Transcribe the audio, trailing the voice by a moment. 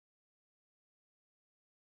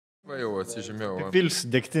Va jau atsižymėjau. Pilsi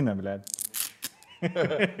degtinę, blėd.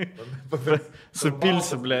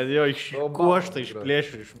 Supilsi, blėd, jo iš koštą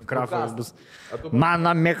išplėšiu iš mikrofonas bus.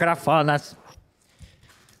 Mano mikrofonas.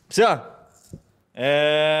 Psio.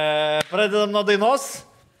 Pradedam nuo dainos.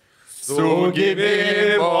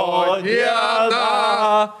 Sugimimo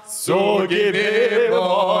diena, sugimimo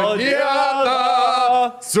diena,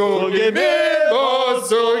 sugimimo,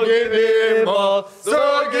 sugimimo,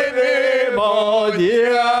 sugimimo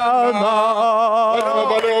diena.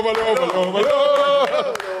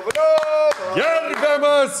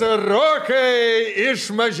 Gerbiamas Rokai iš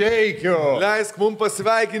Mažeikių. Leisk mums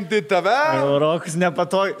pasveikinti tave. Rokas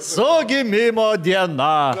nepatoj. Sugimimo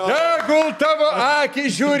diena. Tegul tavo akį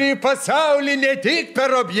žiūri į pasaulį ne tik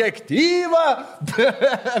per objektyvą,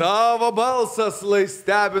 Tavo balsas lai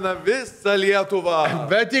stebina visą Lietuvą.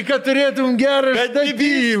 bet tik, kad turėtum gerą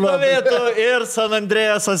štabylą. Stovėtų ir San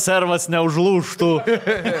Andrėjaso servas neužlūštų.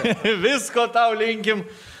 Visko tau linkim.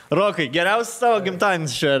 Rokai, geriausias tavo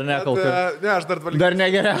gimtadienis čia, ar ne, kol kas? Ne, aš dar Dar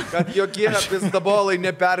negeriau. Kad jokie pistabolai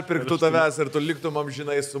neperpirktų tavęs ir tu liktum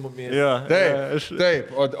amžinai su mumis.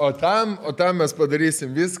 Taip, o tam mes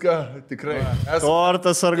padarysim viską, tikrai.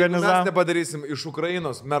 Tortas Mes organizavom. nepadarysim, iš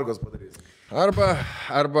Ukrainos mergos padarysim.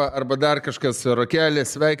 Arba dar kažkas, Rokelė,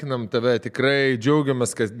 sveikinam tave, tikrai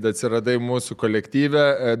džiaugiamės, kad atsiradai mūsų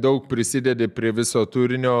kolektyve, daug prisidedi prie viso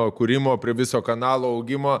turinio kūrimo, prie viso kanalo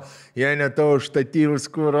augimo, jei ne tavo štatyvus,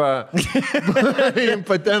 kur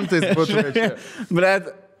impotentais būtume čia.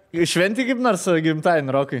 Blet, šventi kaip nors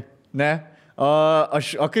gimtadienį, Rokai? Ne?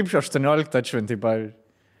 O kaip 18 atšventi, pavyzdžiui?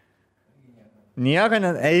 Nieko,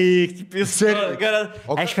 ne? Eik,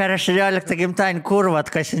 aš per 18 gimtadienį kurvą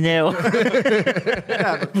atkasinėjau.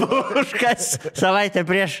 Užkas savaitę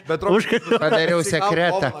prieš. Padariau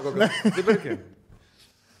sekretą.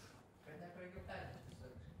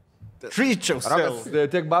 Švyčiaus.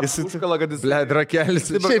 Tiek babų užkala, kad jis... Bled, Rakelis,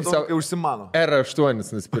 šiaip savo savo užsimano. R8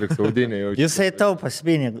 nusipirks audinį jau. Jisai taupas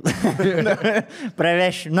pinigus.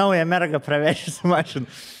 Praveši, naują mergą praveši su mašinu.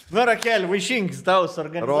 Nu, Rakel, vaišinkis tau,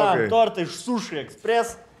 suorganizavom Rokai. tortą iš Sushi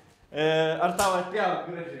Express. Ar tau atpjaut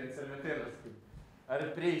gražiai servetėlės? Ar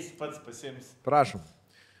prieisi pats pasiims? Prašom.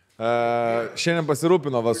 Šiandien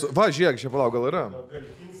pasirūpino vas. Va, žiūrėk, čia palauk, gal yra.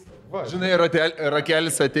 Žinai,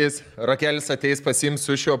 Rakelis ateis pasiims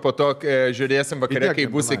suši, o po to žiūrėsim vakarė, kai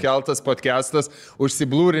bus įkeltas podcastas,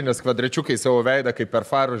 užsiblūrinės kvadračiukai savo veidą, kaip per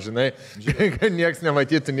farų, žinai, kad nieks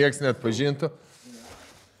nematytų, nieks net pažintų.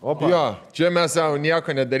 Opa. Jo, čia mes savo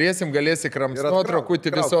nieko nedarysim, galėsi kramsno trokutį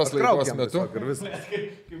visos laidos metu.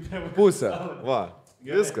 Pusę. Va,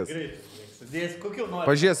 viskas. Sudės, kokiu nori?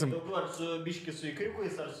 Pažiūrėsim. Ar su biški su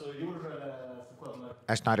įkrikais, ar su jūržalė, su kuo nori?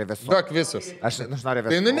 Aš noriu visus. Duok visus. Aš noriu Tai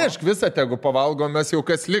visus. nunešk visą, tegu pavalgom, mes jau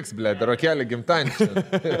kas liks, blėd, Rokelį gimtadienį.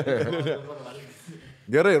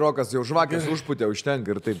 Gerai, Rokas jau žvakės užputė, užtenka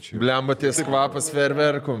ir taip čia. Blemba ties kvapas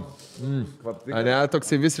ferverkum. A ne,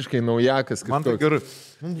 toksai visiškai naujakas. Man tai gerai.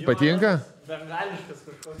 Patinka? Bengališkas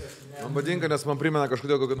kažkokias. Man patinka, nes man primena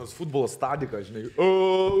kažkodėl kokią nors futbolo stadiką, žinai.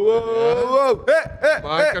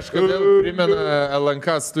 Man kažkodėl primena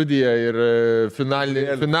LNK studiją ir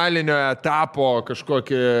finalinio etapo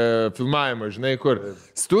kažkokį filmavimą, žinai, kur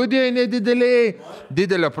studijoje nedideliai,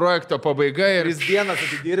 didelio projekto pabaiga ir... 3 dienas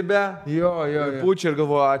atidirbę. Jo. Pučia ir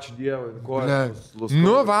galvoju, ačiū Dievui.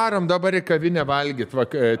 Nu, varom dabar į kavinę valgyti,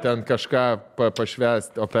 ten kažką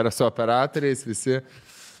pašvest, su operatoriais visi.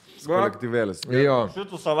 Kolektyvėlis. Jo.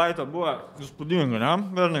 Šitų savaitę buvo įspūdinga, ne,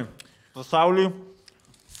 Bernai? Pasauliui.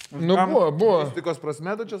 Nu, buvo. Stikos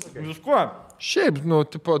prasme, tu čia sakai? Viskuo. Šiaip, nu,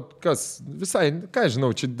 tipo, kas, visai, ką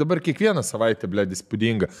žinau, čia dabar kiekvieną savaitę, blėd,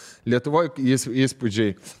 įspūdinga. Lietuvoje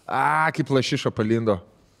įspūdžiai. Kaip lašišo palindo.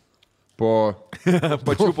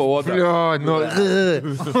 Pačių pavodą. Nu.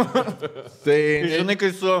 Tai, Žinai,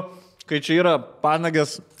 kai čia yra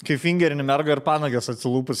panagės, kai fingerinė merga ir panagės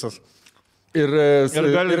atsilūpusios. ir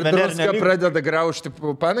gali druska venerinę lygą. pradeda graužti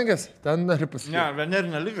panagas, ten nori pasakyti. Ne,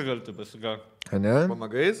 venerinę lygą galite pasigauti. Ne?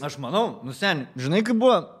 Panagais? Aš manau, nusen, žinai, kaip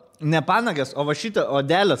buvo ne panagės, o va šitą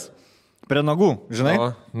odelės prie nagų, žinai?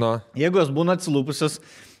 No. Jeigu jos būna atsilūpusios,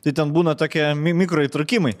 tai ten būna tokie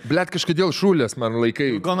mikroįtrukimai. Blėt, kažkodėl šūlės man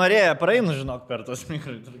laikai. Gonorėja praeina, žinok, per tos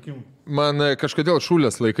mikroįtrukimus. Man kažkodėl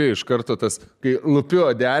šūlės laikai iš karto tas, kai lupiu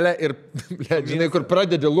odelę ir, blėt, žinai, kur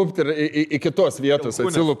pradedi lupti ir į kitos vietos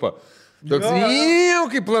atsilupa. Toks, jau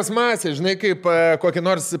kaip plasmasė, žinai, kaip kokį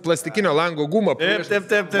nors plastikinio lango gumą. Taip.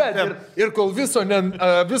 Ir kol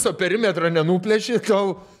viso perimetro nenuplėši,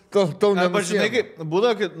 tol Tol Arba žinai, nenusiema. kaip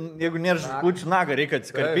būdavo, kad jeigu nėra žirgučių nagą, reikia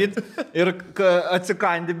atsikarpyti ir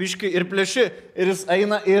atsikandi biški ir plėši ir jis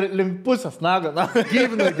eina ir link pusės nago.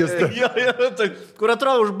 Gyvnagis. Jo, tai, kur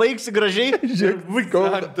atrodo užbaigsi gražiai. Taip,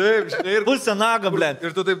 žinai, ir Pusę nago, ble.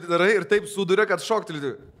 Ir tu taip darai ir taip suduria, kad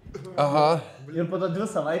šoktelį. Aha. Ir po to 2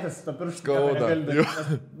 savaitės to pirštų Skauda.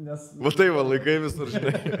 nes... Va tai va, laikai visur,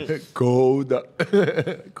 žinai. Kauda.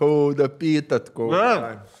 Kauda pytat,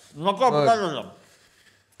 kauda. Nuo ko pradedam?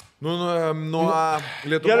 Nuo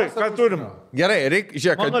Lietuvos. Gerai, ką turim? Gerai,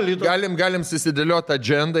 žiūrėk, Monolito. galim susidėlioti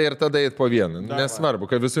agendą ir tada eiti po vieną. Nesvarbu,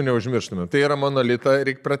 kad visų neužmirštume. Tai yra monolitą,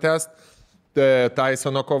 reikia pratest.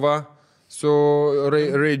 Tysono kova su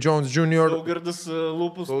Ray Jones Jr. Daugirdis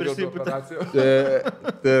lūpus prisipūtė.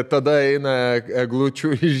 Tada eina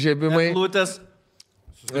eglučių įžiebimai. Lūtės.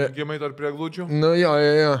 Susitikimai tarp prie glūčių. Nu jo.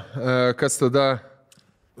 Kas tada?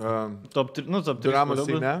 Top 3. Dramos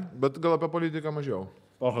Seime, bet gal apie politiką mažiau.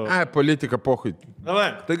 Politika pohui.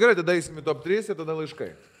 Davai, Tai gerai, tada eisime top 3 ir tada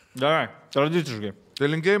laiškai. davai, tradiciškai. Tai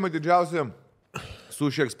linkėjimai didžiausi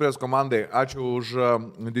Sushi Express komandai. Ačiū už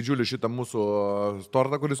didžiulį šitą mūsų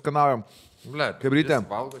tortą, kurį skanaujam. Kaip ryte.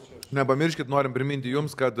 Nepamirškit, norim priminti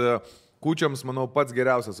jums, kad kūčiams, manau, pats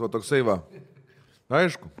geriausias, va toksai va.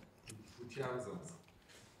 Aišku.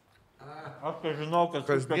 Aš tai žinau, kad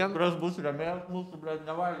Kasdien? Express bus remėjas mūsų, blėt,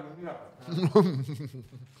 nevalgym nieko.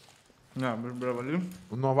 Ne, ble valim.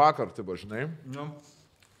 Nuo vakar, tai žinai. Nu.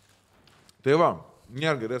 Tai va,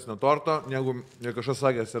 nėra geresnio torto, negu kažkas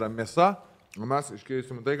sakęs yra mėsa, o mes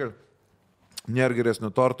iškeisim tai, kad nėra geresnio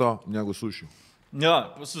torto negu sushi. Jo,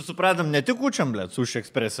 supratom, ne tik kūčiam, blėt, Sushi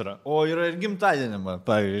Express yra, o yra ir gimtadienim,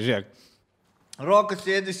 pavyzdžiui, žiūrėk. Rokas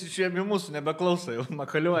sėdis išėmė mūsų, nebeklausai, jau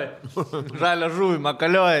makaliuoja. Žalia žuvį,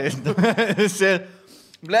 makaliuoja.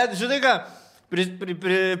 Blėt, žinai ką,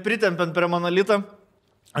 pritempiant prie monolitą,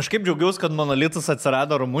 aš kaip džiaugiausi, kad monolitas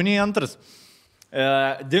atsirado Rumunijai antras.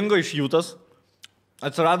 Dingo iš Jūtos,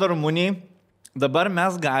 atsirado Rumunijai, dabar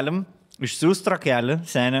mes galim išsiųsti trakelį,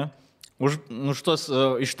 senę, už tos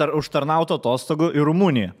užtarnauto atostogų į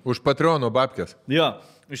Rumuniją. Už Patreono babkės. Jo,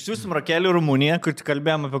 išsiųsim rakelį į Rumuniją, kur tik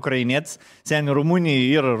kalbėjome apie ukrainietis, seniai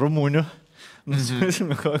Rumunijai yra rumunių.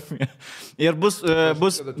 Ir bus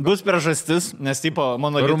priežastis, nes tipo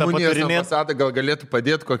monolitą Rumunijos patarinėt. ambasada gal galėtų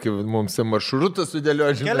padėti kokį mums maršrutą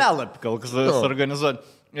sudėlioti. Kelialapį, gal kas suorganizuoti.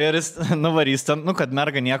 Ir jis nuvarys ten, kad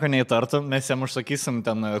merga nieko neįtartų, mes jam užsakysim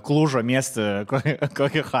ten Klužo miestį,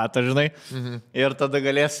 kokį chatą, žinai. Ir tada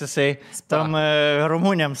galės jisai tam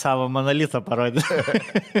rumunėm savo monolitą parodyti.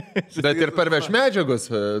 Bet ir parveš medžiagos,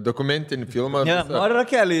 dokumentinį filmą. Ne, nori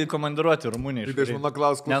rakelį komandiruoti Rumuniją. Tai aš mano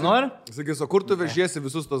klausiu. Nenori? Sakys, o kur tu vežiesi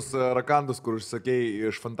visus tos rakandus, kur užsakėjai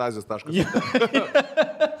iš fantazijos taškas?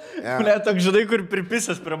 Ne, toks žinai, kur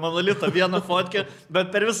pripisęs prie monolito vieną fotkę,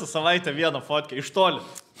 bet per visą savaitę vieną fotkę iš toli.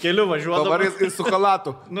 Keliu važiuodavo. Dabar ir su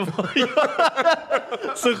halatu.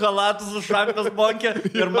 Su halatu, su šampės bonkė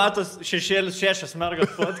ir matos šešėlis 6 mergas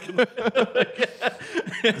fotkina.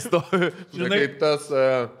 Žinai, kaip tas,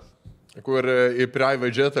 kur į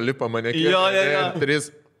private jetą lipa manekė. Jo. 3,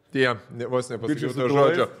 vos nepasakiau to Bičių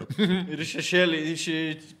žodžio. Ir šešėlį iš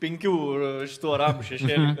 5 šitų arabų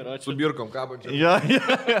šešėlį. Su birkom kabančiam. Jo.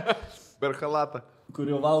 Per halatą.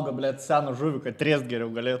 Kuriuo valgo, blėt, seną žuvį, kad triest geriau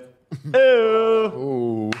galėtų.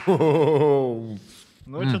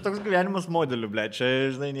 Nu, čia toks gyvenimas modelių, blėt. Čia,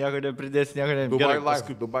 žinai, nieko nepridės, nieko nepridės. Dubai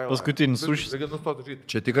life, Dubai life. Paskutinis sušis. Reikia nustoti žyti.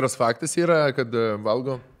 Čia tikras faktas yra, kad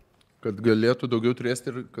valgo, kad galėtų daugiau turėsti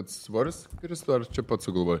ir kad svoris kristų, ar čia pats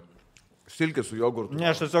sugalvoji? Silkė su jogurtu. Ne,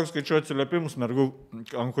 aš tiesiog skaičiu atsiliepimus mergų,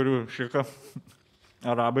 ant kurių šika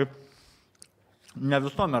arabai. Ne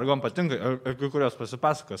visom mergom patinka, ir kai kurios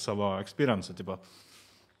pasipasako savo experience, tipo.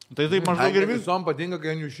 Tai taip maždaug ir vis. Visom patinka,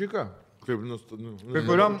 kai jų šika. Kaip Kai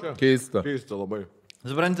kuriom Keista. Keista labai.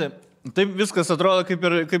 Supranti, taip viskas atrodo kaip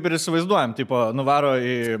ir įsivaizduojam, tipo, nuvaro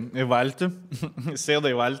į valtį, sėda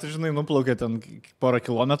į valtį, žinai, nuplaukia ten porą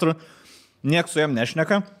kilometrų, nieks su jam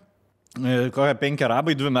nešneka, kokia 5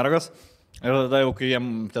 arabai, 2 mergos, ir tada jau, kai jam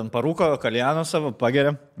ten parūko kaljaną savo,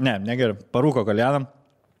 pageria, negeria, parūko kaljaną,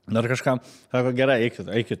 dar kažkam, sako, gerai, eikit.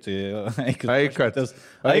 Gerai,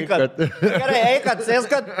 eikit,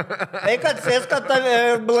 sėskat, ta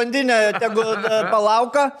blandinė tegu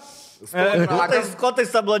palauka. Kotais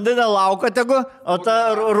ta blondinė lauko tegu, o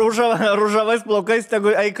ta rūžavais plaukais tegu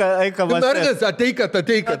eika va. Nardas, ateikat.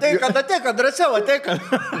 Ateikat, drąsiau, ateikat.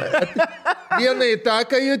 Vieną į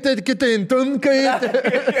taką jutė, kitą į tunką jutė.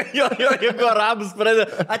 Jo, jeigu arabus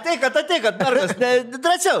pradeda. Ateikat, nardas,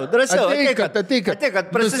 drąsiau. Ateikat,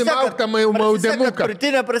 Nusimauk tą maudemuką.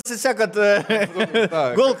 Krūtinę prasisekat.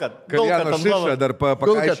 Gulkat. Kaljano šišą dar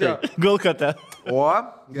pakaišė. Gulkate. O?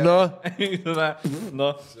 Nu.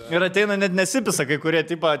 Ir ateina net nesipisa, kai kurie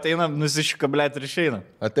tipo ateina, nusišikablėt ir išeina.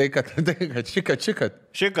 Ateikat, čikat.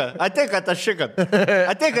 Šika, ateikat,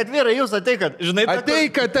 Ateikat, vyrai, jūs ateikat. Žinai,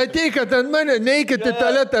 Ateikat ant mane, neikit į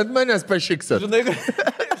tualetą, ant manęs pašiksat. Žinai,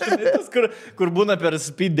 tas, kur būna per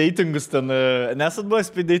speed datingus ten, nesat buvo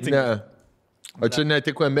speed dating? Ne. O čia ne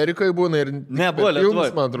tik Amerikoje būna ir... Ne, buvo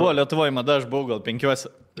Lietuvoje, mada, aš buvau gal 5.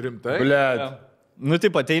 Rimtai? Blet. Nu,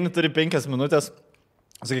 taip, ateini, turi 5 minutės,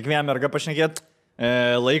 su kiekviena merga pašnekėt,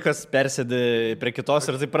 laikas persėdi prie kitos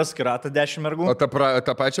ir taip praskiratą 10 mergų. O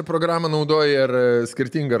tą pačią programą naudoji ir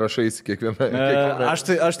skirtingą rašaisi kiekvieną?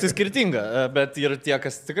 Aš tai skirtingą, bet ir tie,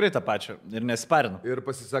 kas tikrai tą pačią ir nesiparino. Ir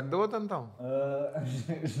pasisekdavo ten tau?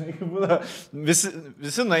 Žinai, būna,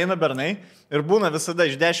 visi nueina bernai ir būna visada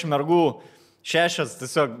iš 10 mergų 6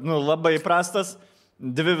 tiesiog, labai prastas.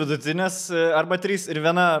 2 vidutinės arba 3 ir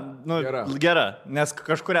viena gera, nes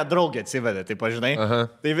kažkuria draugė atsivedė, taip pažinai.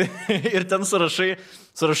 Tai, ir ten surašai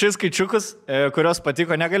skaičiukus, kurios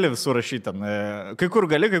patiko, negali visų rašyti ten. Kai kur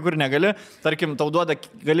gali, kai kur negali. Tarkim, tau duoda,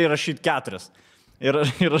 gali rašyti 4. Ir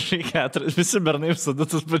rašai 4. Visi bernai visada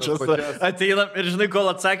tas pačios ateinam ir žinai, kol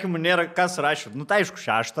atsakymų nėra, kas rašė. Nu, tai aišku,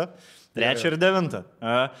 6. 3 ir 9.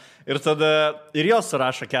 Ir tada ir jos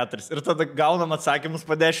surašo 4. Ir tada gaunam atsakymus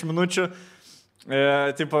po 10 minučių.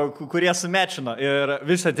 Tipo, kurie sumečino ir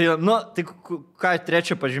visą tai, tai ką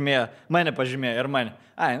 3 pažymėjo, mane pažymėjo ir mane.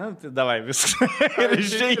 Ai, tai davai viskas. Ir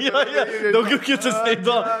išėjo, daugiau kitus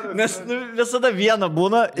neįdomu, nes visada viena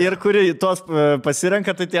būna ir kuri tos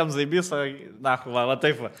pasirenka, tai tiems zaibys, va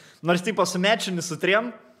taip va. Nors tipo sumečini su 3.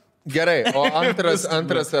 Gerai, o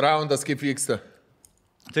antras raundas kaip vyksta?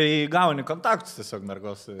 Tai gauni kontaktus tiesiog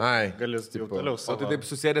mergos. Ai, gali jau toliau savo. O tai taip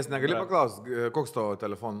susėdęs negali paklausti, koks tavo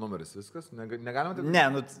telefono numeris, viskas? Negalima taip?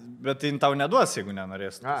 Ne, bet tai tau neduos, jeigu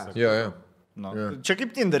nenorės. Jo. Čia kaip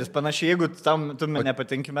Tinderis, panašiai, jeigu tu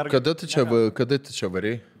nepatinki mergai. Kada tu čia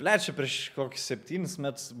variai? Ble, čia prieš kokį 7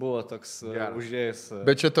 metus buvo toks užėjęs.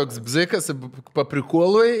 Bet čia toks bzikas,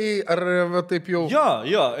 paprikoluai, ar va, taip jau?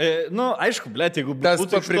 Jo, aišku, ble, jeigu būtų tas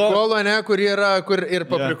paprikolo, ne, kur yra, kur ir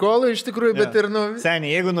paprikolo iš tikrųjų, bet ir,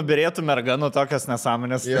 Seniai, jeigu nubirėtų merga, tokias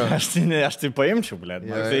nesąmonės, aš tai paimčiau, ble.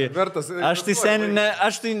 Aš tai seniai,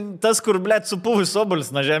 aš tai tas, kur, ble, supuvus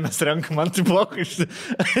obulis nuo žemės renka, man tai blokai iš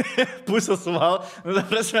pusės suval.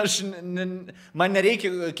 Man nereikia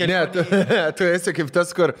keliauti. Ne, tu esi kaip tas,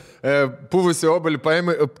 kur puvusi obalį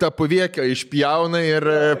paima, tą puviekę išpjauna ir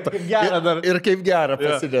kaip gera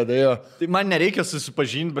pasideda, jo. Tai man nereikia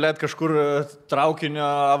susipažinti, blėt, kažkur traukinio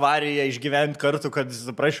avariją išgyventi kartu, kad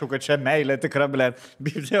suprasčiau, kad čia meilė tikra, blėt.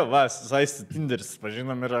 Bibdėjau, saisti Tinderis,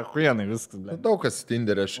 pažinom, yra huienai viskas, blėt. Daug kas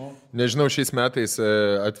Tinderį, aš nežinau, šiais metais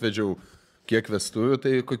atvedžiau kiek vestuvių,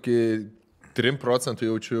 tai kokį 3%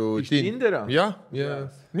 jaučiu... Iš Tinderio? Ja,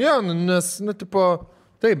 nes, tipo,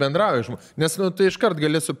 tai bendrauju žmonės. Nes, tai iškart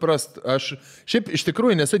gali suprast, aš šiaip iš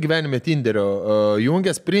tikrųjų nesu gyvenime Tinderio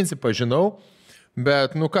jungęs, principą žinau,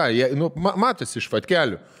 bet, matosi iš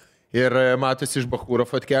fatkelių. Ir matosi iš Bachūro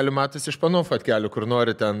fatkelių, matosi iš Panų fatkelių, kur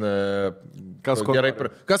nori ten... Kas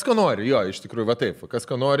ko nori, jo, iš tikrųjų, va taip, kas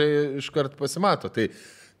ko nori, iškart pasimato.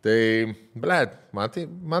 Tai, blėt,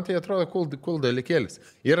 man tai atrodo cool dalykėlis.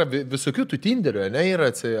 Yra visokių tų Tinderio, ne, yra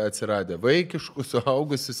atsiradę. Vaikiškų,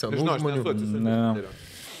 suaugusių, senų žmonių.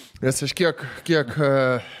 Nes aš kiek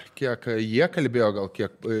jie kalbėjo, gal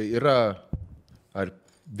kiek yra, ar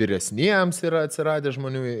vyresniems yra atsiradę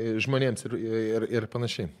žmonėms ir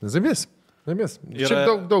panašiai. Zabis.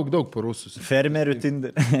 Čia daug parūsus. Fermerių Tinder.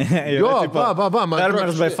 Jo, man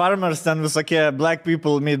Farmers by Farmers, ten visokie black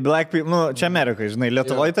people meet black people. Čia Amerikai, žinai,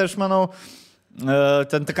 Lietuvoje tai aš manau,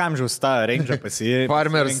 ten tik amžiaus tą rangą pasijai.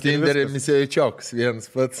 Farmers Tinderį Misėjočioks, vienas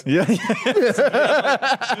pats.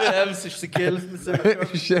 Vėms išsikėlis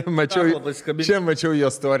Misėjočioks. Čia mačiau jo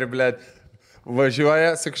story, blėt.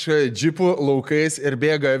 Važiuoja, sakšai, džipų laukais ir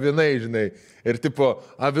bėga avinai, žinai. Ir tipo,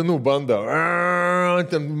 avinų banda.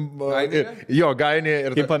 Jo,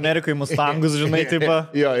 gainė. Kaip Amerikai Mustangus, žinai, tipo.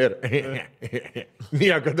 Jo, ir.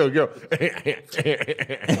 Nieko daugiau.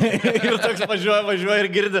 Ir toks važiuoja ir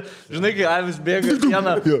girdi. Žinai, kai avis bėga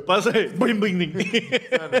vieną, pasai, baim.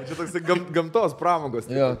 Čia toks gamtos pramogos.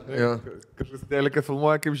 Jo. Kažkas teliką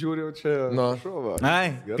filmuoja, kaip žiūriu, čia. No. Šova.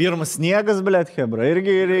 Ai, pirmas sniegas, blėt, hebra,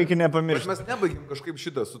 irgi reikia nepamiršti. Mes nebaigim kažkaip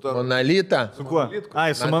šitą su to. Monolitą. Su kuo?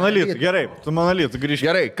 Ai, su monolitu, gerai, su monolitu grįžti.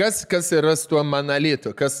 Gerai, kas yra su tuo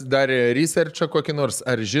monolitu? Kas darė researchą kokį nors?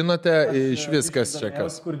 Ar žinote iš viskas čia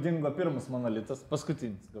kas? Kur dingo pirmas monolitas,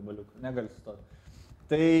 paskutinis gabaliukas, negaliu sustoti.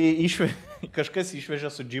 Tai kažkas išvežė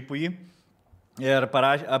su džipu jį. Ir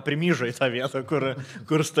primyžo į tą vietą,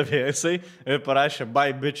 kur stovėjo jisai ir parašė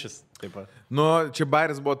bye bitches. Taip pat. Nu, čia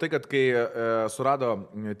bairis buvo tai, kad kai surado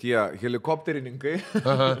tie helikopterininkai,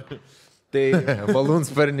 tai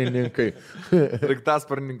Balūnsparnininkai.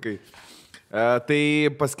 Riktasparnininkai, tai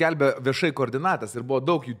paskelbė viešai koordinatas ir buvo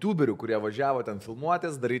daug youtuberių, kurie važiavo ten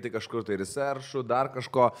filmuotis, daryti kažkur tai researchų, dar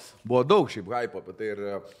kažko. Buvo daug šiaip hypo apie tai ir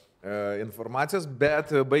informacijos,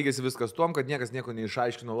 bet baigėsi viskas tuom, kad niekas nieko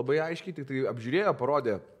neišaiškino labai aiškiai, tik tai apžiūrėjo,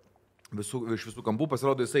 parodė iš visų kampų,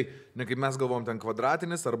 pasirodo jisai, ne kaip mes galvom, ten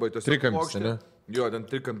kvadratinis arba tiesiog trikampis, ne? Jo, ten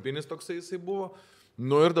trikampinis toksai jisai buvo.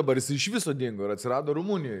 Nu ir dabar jisai iš viso dingo ir atsirado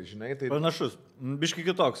Rumunijoje, žinai. Tai... Panašus, biški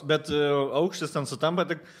kitoks, bet aukštis ten sutampa,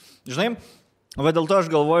 tik, žinai, va dėl to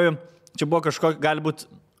aš galvoju, čia buvo kažkokia, galbūt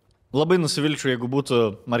labai nusivilčiau, jeigu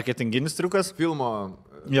būtų marketinginis triukas. Filmo.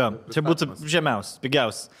 Jo, čia būtų žemiausias,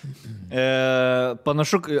 pigiausias.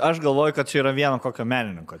 Panašu, aš galvoju, kad čia yra vieno kokio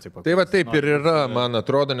menininko. Tipo, Tai va taip ir yra, man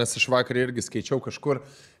atrodo, nes aš vakar irgi skaičiau kažkur,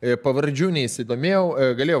 pavardžių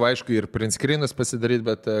neįsidomėjau, galėjau aišku ir print screenus pasidaryti,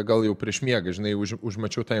 bet gal jau prieš miegą, žinai,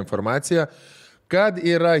 užmačiau tą informaciją, kad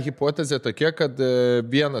yra hipotezė tokia, kad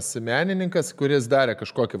vienas menininkas, kuris darė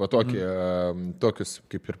kažkokį va tokį, tokius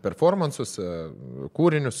kaip ir performansus,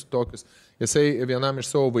 kūrinius tokius, jisai vienam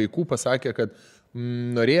iš savo vaikų pasakė, kad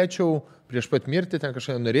norėčiau, prieš pat mirtį ten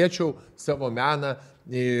kažką norėčiau savo meną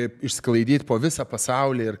išsklaidyti po visą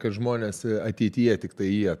pasaulį ir kad žmonės ateityje tik tai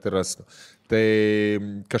jį atrastų. Tai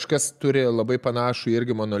kažkas turi labai panašų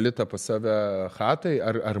irgi monolitą pas save hatai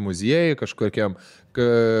ar muziejai kažkokiam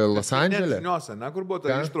Los Andžele. Žiniuose, ne, kur buvo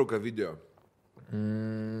ta ištrauka video?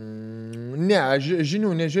 Ne,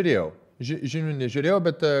 žinių nežiūrėjau. Žinių nežiūrėjau,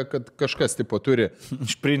 bet kad kažkas tipo turi...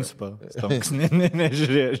 Iš principo,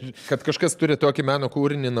 nežiūrėjau. Kad kažkas turi tokį meno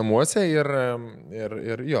kūrinį namuose ir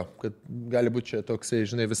jo, kad gali būti čia toksai,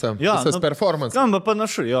 žinai, visas performance. Skamba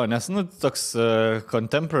panašu, jo, nes, toks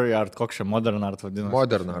contemporary art, koks čia modern art vadinasi.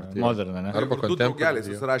 Modern art. Modern, ne? Arba contemporary.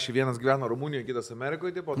 Tu susirašė, vienas gyvena Rumunijoje, kitas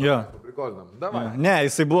Amerikoje, tipo, prikolinam. Davai. Ne,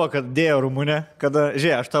 jisai buvo, kad dėjo Rumunė, kada,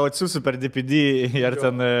 žiūrėk, aš tau atsiųsiu per DPD ir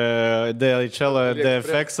ten DLHL,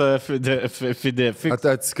 DFX,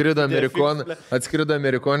 Atskrido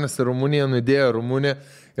amerikonas ir Rumunija nudėjo Rumunė.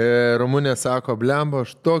 Rumunė sako, blemba,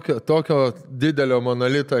 aš tokio didelio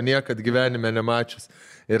monolito niekad gyvenime nemačius.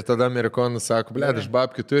 Ir tada amerikonas sako, blėd, aš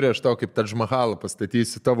babkių turiu, aš tau kaip Tadž Mahalą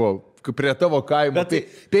pastatysiu prie tavo kaimo. Tai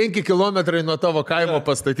 5 kilometrai nuo tavo kaimo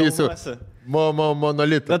pastatysiu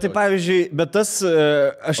monolitą. Bet tai pavyzdžiui, bet tas...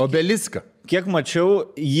 Obeliską. Kiek mačiau,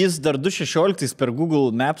 jis dar 2016 per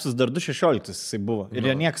Google Mapsus dar 2016 jisai buvo. Ir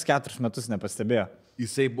jie nieks 4 metus nepastebėjo.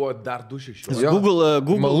 Jisai buvo dar 2016. Google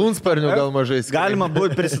Malūnsparnių gal mažai skaičiau. Galima buvo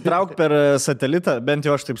prisitraukti per satelitą, bent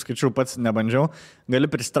jau aš taip skaičiau, pats nebandžiau. Gali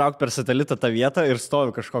prisitraukti per satelitą tą vietą ir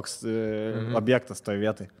stovi kažkoks objektas toje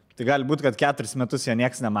vietoje. Tai gali būti, kad 4 metus jo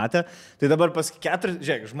nieks nematė. Tai dabar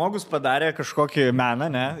žiūrėk, žmogus padarė kažkokį meną,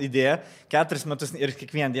 ne, idėją, 4 metus ir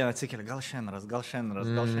kiekvieną dieną atsikėlė, gal šiandien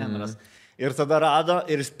ras. Ir tada rado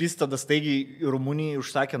ir jis tada staigiai Rumunijai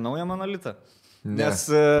užsakė naują monolitą. Nes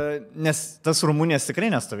tas Rumunijas tikrai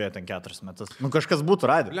nestovėjo ten 4 metus. Kažkas būtų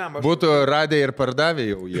radę. Būtų radę ir pardavę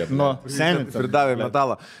jau jie. Pridavė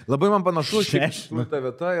metalą. Labai man panašu, ta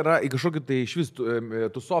vieta yra į kažkokį tai iš vis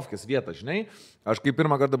tusovkės vietą, žinai. Aš kai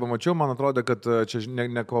pirmą kartą pamačiau, man atrodo, kad čia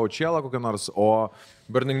ne Coachella kokia nors, o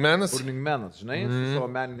Burning Manas, žinai, su savo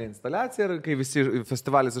meninė instaliacija ir kai visi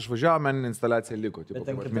festivalis išvažiavo, meninė instaliacija liko.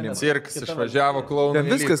 Cirkas išvažiavo, klaunai. Ten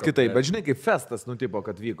viskas kitaip, bet žinai, kaip festas nutipo,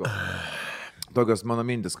 kad vyko. Tokios mano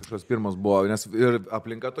mintis kažkokios pirmos buvo, nes ir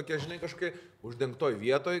aplinka tokia, žinai, kažkaip uždengtoj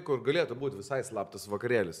vietoj, kur galėtų būti visai slaptas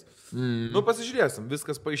vakarėlis. Nu, pasižiūrėsim,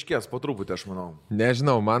 viskas paaiškės po truputį, aš manau.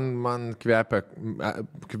 Nežinau, man kvepia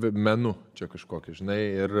menu čia kažkokį, žinai,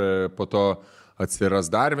 ir po to atsiras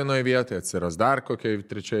dar vienoje vietoje, atsiras dar kokioje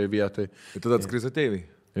trečioje vietoje. Ir tada atskris ateiviai.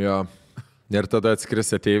 Jo, ir tada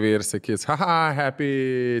atskris ateiviai ir sakys, haha, happy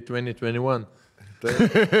 2021.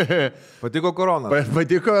 Patiko korona.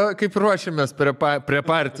 Patiko, kaip ruošiamės prie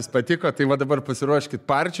partijos, patiko, tai va dabar pasiruoškit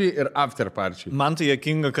parčiai ir after parčiai. Man tai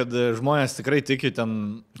juokinga, kad žmonės tikrai tiki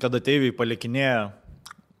ten, kad ateiviai palikinėja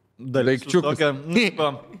daikčiukus.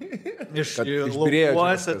 Iš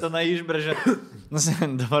laukuose tenai išbrėžė.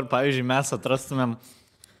 Dabar, pavyzdžiui, mes atrastumėm,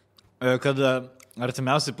 kad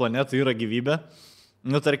artimiausiai planetai yra gyvybė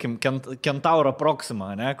nu, tarkim, Kentauro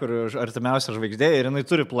Proxima, ne, kur artimiausia žvaigždė ir jinai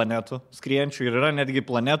turi planetų skriejančių ir yra netgi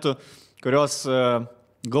planetų, kurios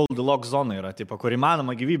Goldilocks zona yra, tipo, kur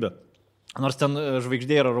įmanoma gyvybė. Nors ten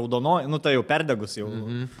žvaigždė yra raudonoji, nu tai jau perdegus jau.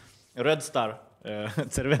 Red Star.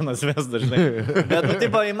 Cervenas ves dažnai. Bet, nu,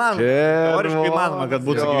 taip įmanoma. Teoriškai įmanoma, kad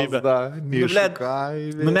būtų gyvybė.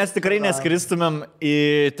 Nu, mes tikrai neskristumėm į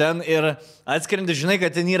ten ir atskrendi, žinai,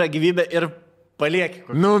 kad ten yra gyvybė ir palieki.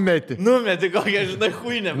 Numeti. Numeti kokią, žinai,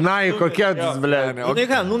 huinę. Na, kokia tas, ble. Nu,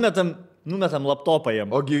 ką, numetam laptopą jiem.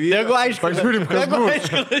 O gyvybė. Jeigu aišku. Pažiūrim, kas bus.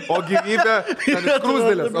 O gyvybė. Ten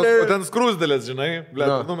skrusdėlės. O ten skrusdėlės, žinai. Ble,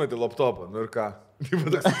 numeti laptopą. Nu ir ką?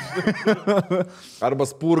 Arba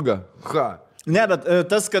spurga. Ha. Ne, bet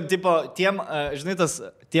tas, kad, tipo, tiem, žinai,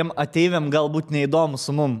 tiem ateiviam galbūt neįdomu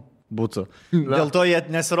su mum būtų. Dėl to jie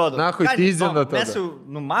nesirodo. Na, hui, tyzina tada. Mes jau,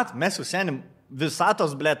 nu, mes jau senim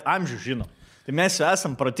visatos, blėt, amžių žinom. Tai mes jau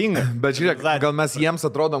esam protingi. Bet žiūrėk, gal mes jiems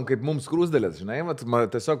atrodom kaip mums skrusdėlės, žinai,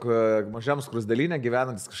 tiesiog mažiam skrusdėlynė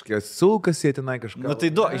gyvenantis kažkiek sulkas jie tenai kažką. Nu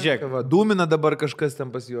tai duok, žiūrėk. Dūmina dabar kažkas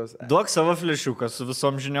ten pas juos. Duok savo flešiuką su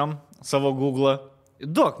visom žiniom, savo Google.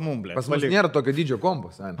 Duok mum, blėt. Pas mus nėra tokio dydžio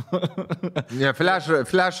kompas, Ne,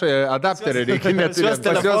 flash adapterį reikia neturėti.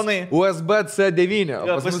 Telefonai. USB-C 9.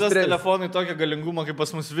 Pas juos telefonai tokio galingumo, kaip pas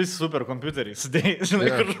mus visi superkompiuteriai. Žinai,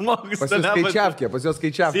 kur žmogus. Pas juos skaičiavkė, pas juos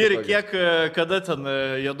skaičiavkė. Ir kiek, kada ten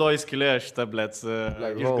juodoji skylė šitą, blėt,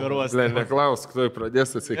 išgaruos. Blėt, neklausk, tu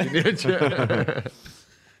pradės atsakinėti.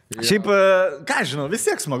 Šiaip, ką žinau, vis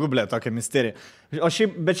tiek smagu, blė, tokia misterija.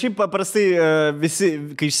 Bet šiaip paprastai visi,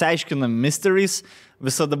 kai išsiaiškinam mysteries,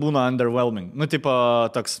 visada būna underwhelming. Nu, tipo,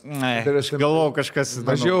 toks, galvojau kažkas.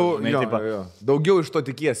 Mažiau, jo. Daugiau iš to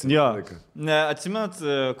tikiesi. Jo. Atsimenat,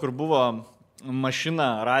 kur buvo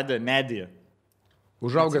mašina radę medyje.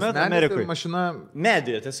 Užaugęs Amerikoje mašina.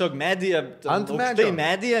 Medija, tiesiog medija. Ant medžio. Tai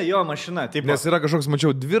medija, jo mašina. Taip, nes yra kažkoks, mačiau,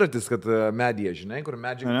 dviratis, kad medija, žinai, kur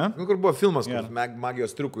medžiai. Nu, kur buvo filmas, kur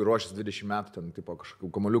magijos triukui ruošęs 20 metų, ten tipo kažkokį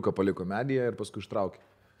kamaliuką paliko mediją ir paskui ištraukė.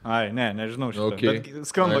 Ai, nežinau šitą. Okay.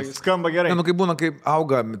 Bet skamba gerai. Ne, nu, kai būna, kai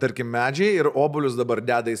auga, tarkim, medžiai ir obuolius dabar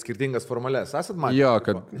deda į skirtingas formales. Esat matę? Jo,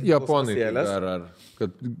 kad japonai ar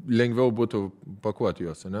kad lengviau būtų pakuoti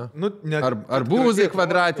juos, ne? Nu, ne arbūzai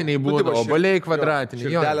kvadratiniai būna, obuoliai kvadratiniai.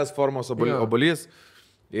 Širdelės formos obuolys.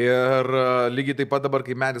 Ir lygiai taip pat dabar,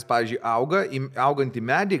 kai medis, pavyzdžiui, auga, augantį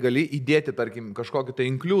medį gali įdėti, tarkim, kažkokį tai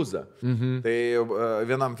inkliuzą. Tai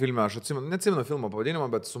vienam filme, aš neatsimenu filmo pavadinimą,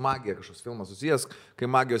 bet su magija kažkoks filmas susijęs, kai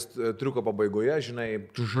magijos triuko pabaigoje, žinai,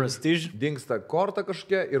 dingsta korta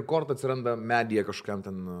kažkokia ir korta atsiranda medyje kažkokiam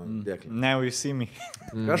ten dėklį. Neuįsimi.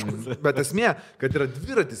 Bet esmė, kad yra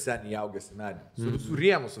dviratis seniai augęs į medį. Su visų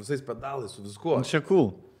rėmų, su visais pedalais, su viskuo. Čia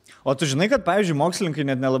cool. O tu žinai, kad, pavyzdžiui, mokslininkai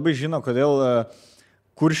net nelabai žino, kodėl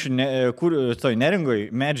toj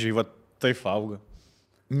Neringoj medžiai va taip auga.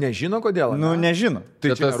 Nežino kodėl? Nu, nežino.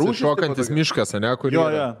 Tai čia rūšis šokantis miškas, ne, kur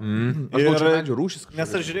yra. Aš manau, čia medžių rūšis.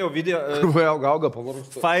 Nes aš žiūrėjau video. Auga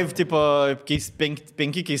pavarūstų.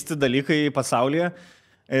 5 keisti dalykai pasaulyje.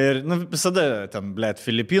 Ir, nu, visada ten, blėt,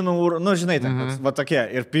 Filipinų, nu, žinai, ten, va tokie.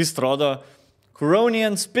 Ir pys rodo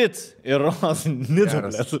Curonian Spit ir Nidą,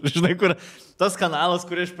 blėt. Žinai, kur tas kanalas,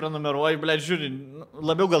 kurį aš prenumeruoju, blėt, žiūri,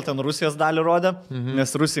 labiau gal ten Rusijos dalį rodė,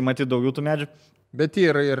 nes Rusijai matyti daugiau tų medžių. Bet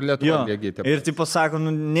yra ir Lietuva gėgyti. Ir tipo sako,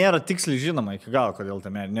 nu, nėra tiksliai žinoma iki galo, kodėl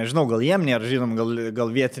ta medžiai. Nežinau, gal jiem nėra žinoma,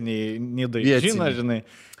 gal vietiniai Nidai žino, žinai.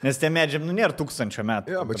 Nes tie medžiai, nu, nėra 1000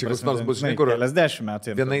 metų. Jo, bet čia koks nors bus, žinai, kur keliasdešimt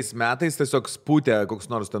metų. Vienais metais tiesiog spūtė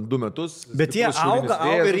koks nors ten 2 metus. Bet jie auga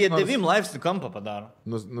ir jie 9 laipsnių kampą padaro.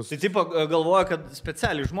 Tai tipo galvoja, kad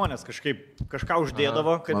specialiai žmonės kažką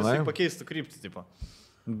uždėdavo, kad jisai pakeistų kryptį, tipo.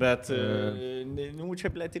 Bet, čia,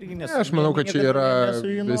 blėt, irgi nesu. Aš manau, kad čia yra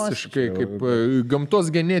visiškai kaip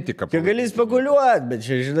gamtos genetika. Čia gali spekuliuoti, bet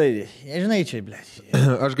čia, žinai, čia, blėt.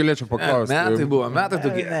 Aš galėčiau paklausti. Metai buvo, metai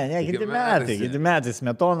tokie. Ne, kiti metai,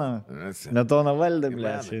 Smetona valdė,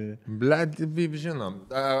 blėt. Blėt, žinom.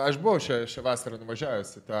 Aš buvau šią vasarą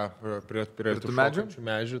nuvažiavęs prie tų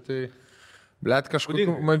medžių, tai... Blet, kažkur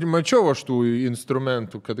mačiau aš tų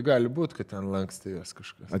instrumentų, kad gali būti, kad ten lankstė jas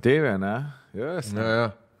kažkas. Ateivė, ne? Yes.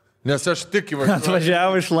 Ne. Nes aš tik įvažiavau.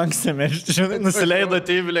 Atvažiavo iš lankstė medžių, žinai, nusileido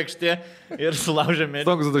ateivį lėkštė ir sulaužė medžių.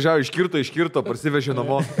 Stonkas atvažiavo iškirto, parsivežė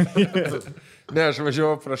namo. Ne, aš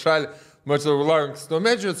važiavau pro šalį, mačiau lanksto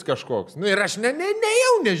medžius kažkoks. Nu ir aš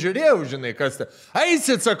jau nežiūrėjau, žinai, kas tai.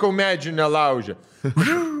 Aisit, sakau, medžių nelaužė.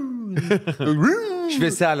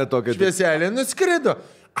 Švieselė tokia. Švieselė nuskrido.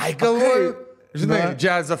 Ai, galvoju. Žinai,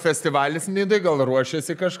 džiazo festivalis Nidai, gal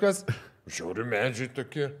ruošiasi kažkas. Žiūriu, medžiai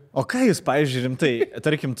tokie. O ką jūs, pavyzdžiui, rimtai,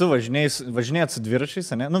 tarkim, tu važinėjat su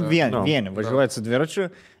dviračiais, ne? Nu, vieni važiuojat su dviračiu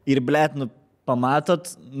ir, blėt, nu,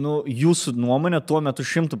 pamatot, jūsų nuomonė tuo metu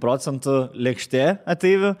 100% lėkštė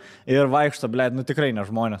ateivių ir vaikšto, blėt, tikrai ne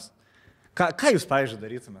žmonės. Ką jūs, pavyzdžiui,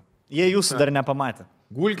 darytumėte? Jie jūsų dar nepamatė.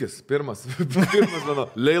 Gulkis, pirmas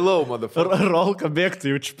mano, leilau, motherfucker. Rolka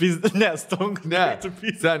bėgtų, jaučiu pizdą, nestung. Ne,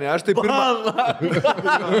 seniai, aš tai pirmą.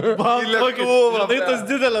 Į lėktuvą. Tai tas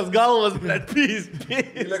didelės galvas, blėt,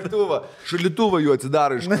 Į lėktuvą. Šalituvą jų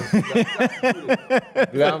atsidaro iš karto.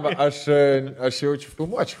 Lemba, aš jaučiu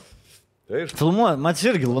filmuočiau. Filmuot, mat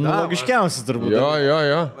irgi, logiškiausias turbūt.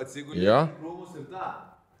 Jo. Atsigulė.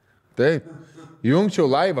 Taip. Jungčiau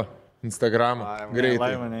laivą Instagramą. Greitai.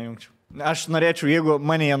 Laivą nejungčiau. Aš norėčiau, jeigu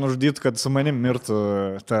mane jie nužudytų, kad su manim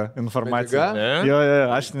mirtų ta informacija. Jo,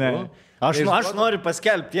 aš ne. Aš noriu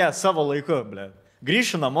paskelbti ją savo laiku, ble.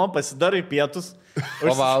 Grįšiu namo, pasidarai pietus,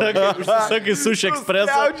 užsisakai sushi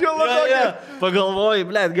ekspresą. Pagalvoji,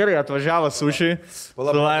 ble, gerai, atvažiavo sushi.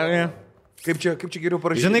 Kaip čia geriau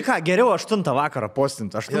parašyti? Žinai ką, geriau 8 vakarą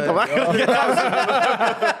postinti. 8 vakarą.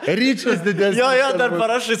 Ryčias didesnis. Jo, dar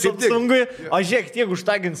parašai Samsungui. O žiūrėk, tiek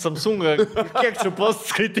užtagint Samsungą, kiek čia postų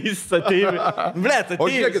skaitys ateivi. Blet,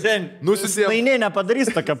 ateivi, sen. Nainė nepadarys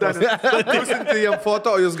tokią postą. Nusinti jam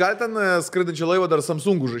foto, o jūs galite ten skraidančią laivą dar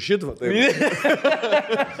Samsung užrašyt, va taip.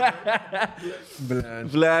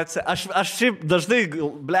 Blet, aš šiaip dažnai,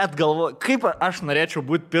 blet, galvoju, kaip aš norėčiau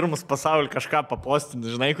būti pirmas pasaulyje kažką papostinti,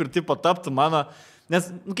 žinai, kur tipo taptų mano, nes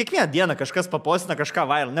kiekvieną dieną kažkas papostina kažką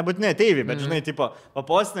viral, nebūtinai ateiviai, bet žinai, tipo,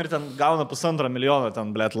 papostina ir ten gauna 1,5 milijono,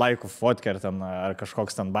 ten, blėt, laikų fotkę, ar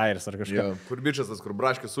kažkoks ten bairis, ar kažką. Yeah. Kur bičias tas, kur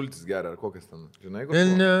braškės sultis geria, ar kokias ten, žinai,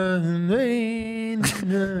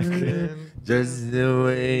 Just the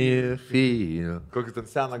way you feel. Kokį ten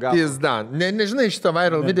seną galą. Pizda. Nežinai šitą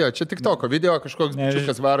viral video, čia TikToko video, kažkoks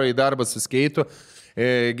bičiukas varo į darbą su skeitu,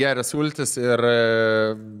 geria sultis ir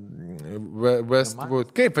Westwood,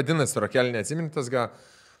 kaip vadinasi rokelį, neatsimintas gal,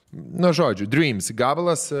 žodžiu, Dreams,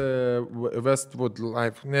 gabalas, Westwood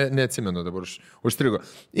Life, neatsimenu dabar, užstrigo.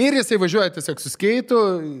 Ir jisai važiuoja tiesiog su skeitu,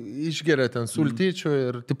 išgeria ten sultyčių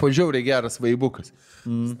ir tipo žiauriai geras vaibukas.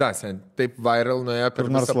 Dasen, taip viral nuėjo per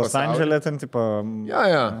visą pasaulį. Los Andželė ten tipo...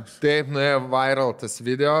 Ja, taip nuėjo viral tas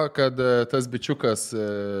video, kad tas bičiukas...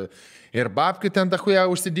 Ir babkių ten dahuja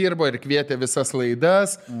užsidirbo ir kvietė visas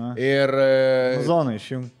laidas. Ir... Muzoną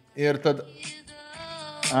išjung. Ir tada...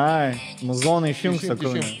 Ai, muzoną išjung,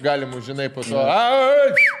 sakau. Galim, žinai, po to...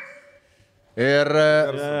 Ir...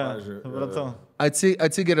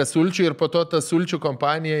 Atsigeria sulčių ir po to ta sulčių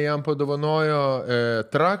kompanija jam padovanojo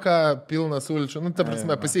traką pilną sulčių. Ta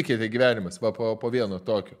prasme, pasikeitė gyvenimas po vieno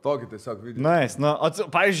tokio. Tokį tiesiog video. Nice.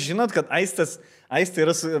 Pavyzdžiui, žinot, kad Aistė yra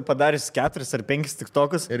padaręs 4 ar 5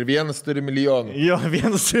 tiktokus. Ir vienas turi milijonų. Jo,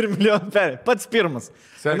 vienas turi milijonų per. Pats pirmas.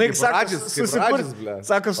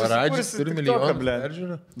 Sako, Paradžis turi milijonų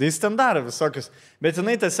peržiūrą. Jis ten daro visokius. Bet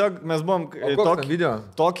jinai tiesiog, mes buvom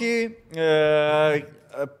tokį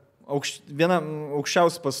vieną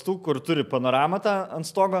aukščiausių pastų, kur turi panoramą ant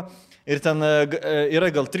stogo. Ir ten yra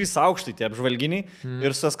gal 3 aukštai tie apžvalginiai.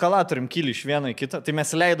 Ir su eskalatorium kyli iš vieno į kitą. Tai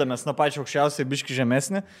mes leidomės nuo pačio aukščiausiai biški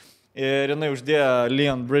žemesnį. Ir jinai uždėjo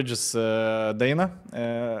Leon Bridges dainą,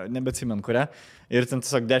 nebeatsimenu kurią. Ir ten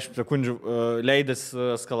tiesiog 10 sekundžių leidės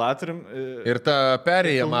eskalatorium. Ir ta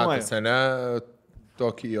perėja matosi, ne?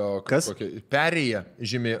 Tokį jo... Kas? Perėja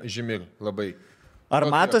žymi labai. Ar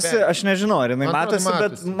matosi, aš nežinau, ar jinai matosi,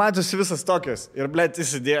 bet matosi visas tokios. Ir, blėt,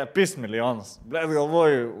 įsidėjo 5 milijonus. Blėt,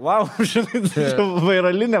 galvoju, wow, žinai,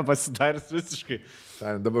 vairalinė pasidarys visiškai.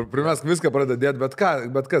 Dabar primesk viską pradedėti, bet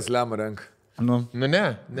kas lemą renka.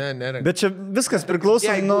 Ne. Bet čia viskas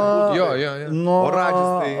priklauso nuo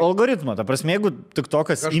algoritmo. Ta prasme, jeigu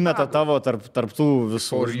TikTokas įmeta tavo tarp tų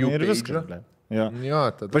visų ir viskas.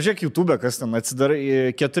 Pažiūrėk YouTube, kas ten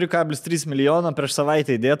atsidarai 4,3 milijono prieš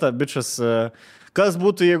savaitę įdėta, bičias. Kas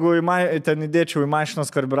būtų, jeigu ten įdėčiau į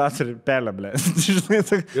mašinos karburatorių pelę, blė.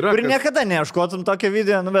 Ir niekada neieškotum tokią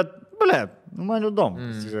video, bet, blė, man įdomu.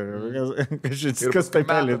 Kas tai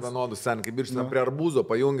pelė? Ir vienodus sen, kaip ir prie arbūzo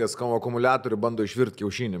pajungęs akumuliatorių bando išvirti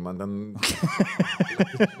kiaušinį. Man ten...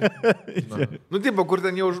 Tipo, kur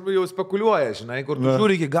ten jau spekuliuoja, žinai, kur tu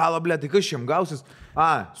žiūri iki galo, blė, tai kas šiem gausis?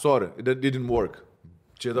 Sorry, it didn't work.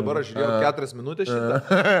 Čia dabar aš žiūrėjau 4 minutės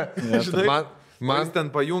šitą. Man ten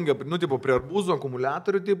pajungia, tipo, prie arbūzo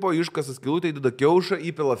akumuliatorių, tipo, iškasas skylutę, įdeda kiaušą,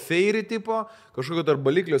 įpila feirį, tipo, kažkokio dar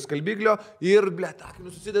baliklio, skalbiklio ir, blė,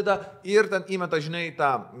 takinus susideda ir ten įmeta, žinai,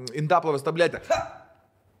 tą indaplovės tabletę.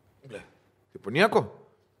 Blė, tipo, nieko,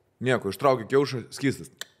 ištraukia kiaušą, skystas.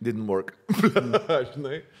 Didn't work.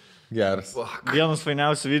 Žinai. Geras. Vienas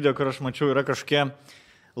fainiausių video, kur aš mačiau, yra kažkokie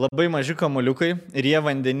labai maži kamuoliukai ir jie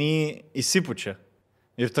vandenį įsipučia.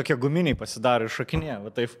 Ir tokie guminiai pasidaro ir šakinė.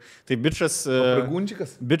 Va taip. Tai bičias...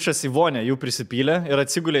 Pragunčikas. Bičias į vonę jų prisipylė ir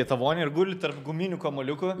atsigulė į tą vonę ir guli tarp guminių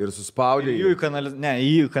kamoliukų. Ir suspaudė. Jų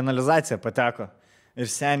į kanalizaciją pateko. Ir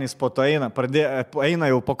senis po to eina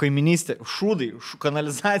jau po kaiminystę. Šūdai,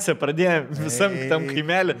 kanalizacija pradėjo visam tam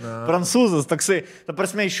kaimelį. Prancūzas toksai. Ta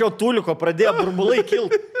prasme, iš jo tūliko pradėjo burbulai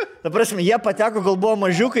kilti. Ta prasme, jie pateko, gal buvo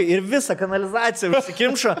mažiukai ir visą kanalizaciją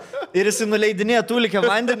užsikimšo ir jisai nuleidinėjo tūlikę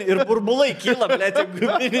vandenį ir burbulai kyla, blėt,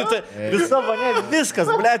 visa vonė, viskas,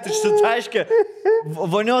 blėt, išsitaškė.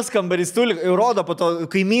 Vonios kambarys tūliką, ir rodo po to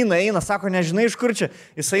kaimyną eina, sako, nežinai iš kur čia.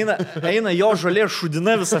 Jis eina jo žolė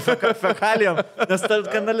šudina visą fekalijom, nes ta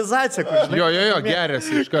kanalizacija, kur žinai. Jo,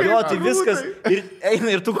 gerėsi iš karto. Jo, tai viskas, ir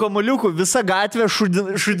eina ir tų kamuoliukų, visa gatvė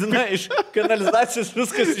šudina iš kanalizacijos,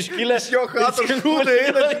 viskas iškilė. Iš jo chatos šūdai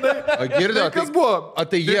eina, žinai. O girdėjau, kas buvo? O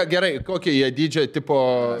tai jie, gerai, kokie jie dydžio, tipo...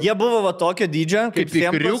 Jie buvo va tokio dydžio, kaip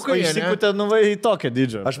ikriukai, išsikutė į tokio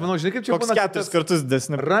dydžio. Aš manau, žinai, kaip čia būna 4 kartus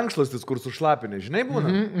didesnė. Rankšluostis, kur sušlapinė, žinai,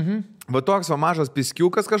 būna. Va toks va mažas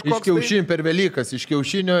piskiukas kažkoks. Iš kiaušinio per Velykas, iš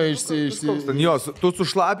kiaušinio Jo, tu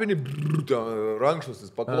sušlapini,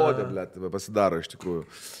 rankšluostis paklodė, blėt, pasidaro iš tikrųjų.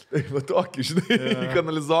 Tai va tokį, žinai,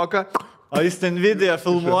 kanalizoką. O jis ten video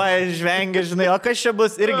filmuoja, žvengia, žinai, o kas čia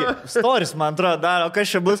bus, irgi stories, man atrodo, daro, o kas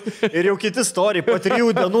čia bus, ir jau kiti story, po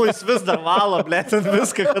 3 dienų jis vis dar valo, blėt,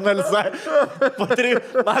 viską kanalizuoja, po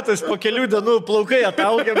 3, matos, po kelių dienų plaukai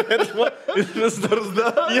ataugia, bet jis vis dar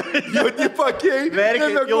jau nepakei,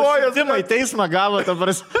 nemegojas. Sintimą į teismą gavo,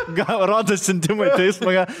 rodo sintimą į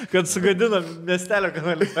teismą, kad sugadino miestelio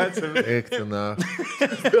kanalizaciją. Eiktina.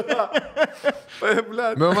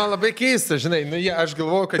 Man labai keista, žinai, aš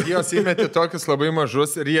galvoju, kad jos įmetė tokius labai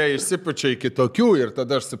mažus ir jie išsipučia iki tokių ir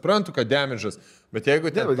tada aš suprantu, kad damage'as. Bet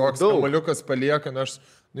jeigu ten toks kamaliukas palieka,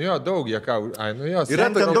 daug jie ką, jos. Ir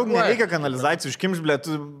ten daug nereikia kanalizacijų, užkimš,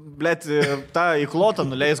 blėt, tą įklotą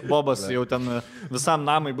nuleisk bobas, jau ten visam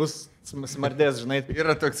namai bus smardės, žinai.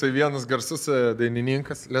 Yra toksai vienas garsus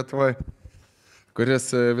dainininkas Lietuvoje,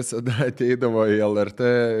 kuris visada ateidavo į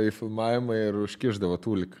LRT į filmavimą ir užkišdavo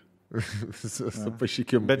tūliką. Su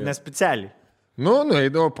pašikimu. Bet nespecialiai.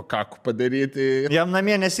 Nueidavo pakakų padaryti. Jam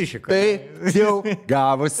namie nesišika. Tai jau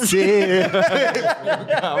gavosi.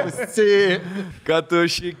 Kad tu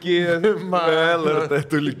šiki, LRT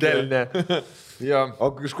tūlikelne. O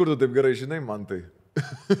iš kur tu taip gerai žinai, man tai?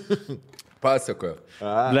 Pasakoju.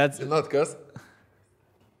 Žinot kas?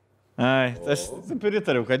 Ai, aš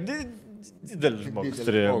pritariu, kad didelis žmogus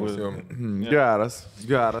turėjo būti. Geras.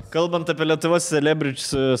 Kalbant apie Lietuvos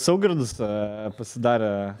celebričius, Saugirdus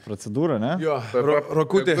pasidarė procedūrą, ne? Jo,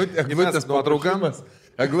 Rokutė. Eglutės nuotraukamas.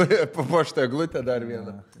 Papuoštą eglutę dar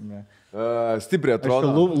vieną. Stipriai atrodo.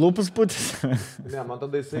 Lūpus putis. Ne, man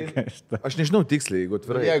tada jisai... Aš nežinau tiksliai, jeigu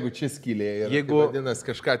atvirai. Jeigu čia skylė yra, tai vadinas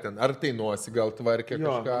kažką ten, ar tai nosi, gal tvarkė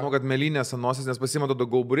kažką. Manau, kad melinės nosis, nes pasimato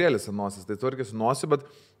daug gauburėlis nosis, tai tvarkė su nosi, bet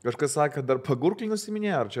kažkas sakė, kad dar pagurklį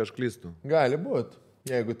nusiminėjo, ar čia aš klystu? Gali būti,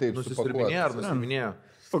 jeigu taip nusiminėjo ar nusiminėjo.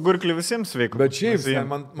 Pagurklį visiems sveikų. Bet šiaip,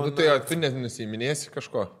 man... Tai tu nenusiminėsi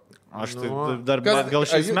kažko? Aš tai dar gal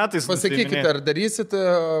šiais metais... Pasakykite, ar darysit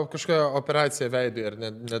kažkokią operaciją veidui, ar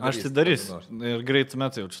nedarysit? Aš tai darysiu. Ir greitų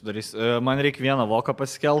metų jau čia darysiu. Man reikia vieną voką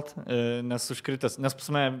pasikelt, nes užkritęs, nes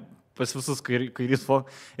pas visus kairys voką.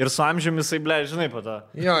 Ir su amžiumi jisai, ble, žinai, po to.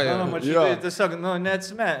 Jo. Tiesiog,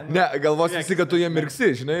 neatsime. Ne, galvos visi, kad tu jie mirksi,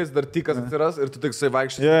 žinai, jis dar tikas atsiras ir tu tik sai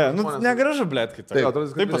vaikščiai. Negražu, ble, kitą.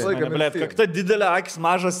 Taip pasakė, ble, kakta didelė, akis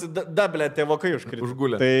mažas, ble, tie vokai užkritę.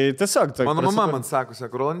 Užgulė. Tai tiesiog. Mano mama man sako,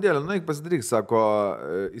 Rolandėlė, eik pasidaryk, sako,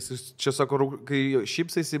 jis čia sako, kai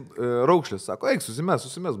šypsaisi raukšlės, sako, eik,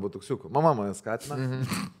 susimės buvo toksiukų. Mama mane skatina.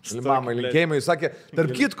 Mamai linkėjimai, jis sakė,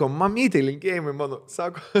 tarp kitko, mamytei linkėjimai mano,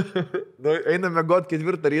 sako, einame god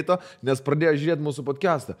 4 ryto, nes pradėjo žiūrėti mūsų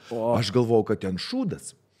podcastą. Aš galvojau, kad ten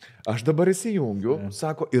šūdas. Aš dabar įsijungiu,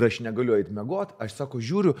 sako, ir aš negaliu eiti miegot, aš sako,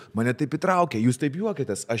 žiūriu, mane taip įtraukia, jūs taip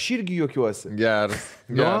juokitės, aš irgi juokiuosi. Geras.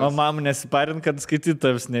 Mama nesiparint, kad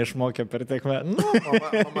skaitytavs neišmokė per tiekmę.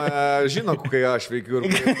 Mama žino, kai aš veikiu.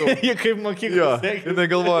 Jie kaip mokyklos. Jinai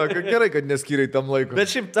galvoja, kad gerai, kad neskyrai tam laiko.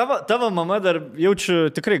 Bet šiaip tavo mama dar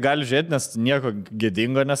jaučiu tikrai gali žiūrėti, nes nieko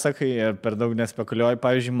gėdingo nesakai ir per daug nespekuliuoji.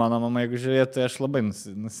 Pavyzdžiui, mano mama, jeigu žiūrėtų, tai aš labai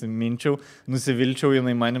nusivilčiau,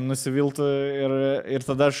 jinai manim nusiviltų ir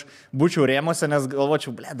tada aš būčiau rėmose, nes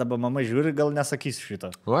galvočiau, ble, dabar mama žiūri, gal nesakysiu šitą.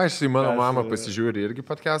 Aš į mano mamą pasižiūri irgi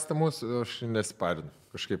podcastą mūsų, aš nesiparinu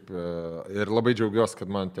kažkaip ir labai džiaugiuosi,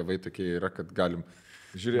 kad man tėvai tokie yra, kad galim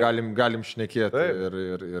šnekėti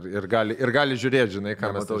ir gali žiūrėti, žinai,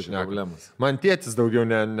 ką mes šnekame. Man tėtis daugiau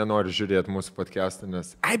nenori žiūrėti mūsų podcastą,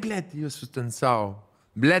 nes ai, blėt, jūs ten savo.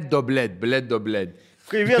 Blėd do blėd.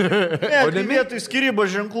 Kai vietoj skirybos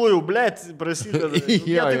ženklų jau, blėt, prasideda.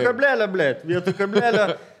 Vietoj kablelio, blėt. Vietoj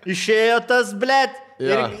kablelio išėjo tas, blėt,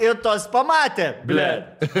 ir tos pamatė, blėt.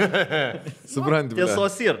 Supranti, blėt.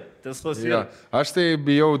 Tiesos ir. Aš tai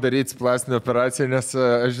bijau daryti plastinę operaciją, nes,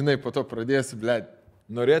 žinai, po to pradėsiu, blėt,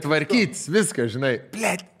 tvarkytis, viską, žinai,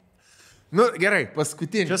 blėt. Nu, gerai,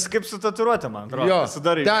 paskutinį. Čia kaip su tatuiruotė, man atrodo. Jo,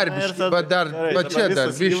 dar biškį, bet čia dar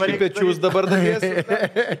biškį. Pečius dabar dadėsi.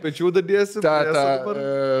 Pečių dadėsi.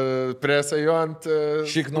 Presą jo ant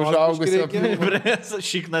šiknų užaugusio.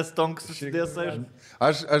 Šiknas tonks susidės.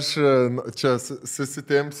 Aš čia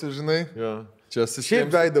susitempsiu, žinai. Jo. Čia Šiaip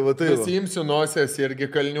gaidavo tai. Pasiimsiu nosės irgi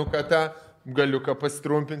kalniuką tą. Galiuką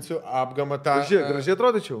pasitrumpinsiu, apgamą tą. Gražiai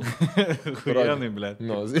atrodyčiau. Kurienai, blėt.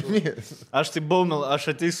 Nu, aš tai aš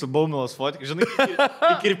ateisiu Baumilos fotkę, žinai,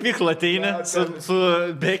 į kirpiklą ateinę su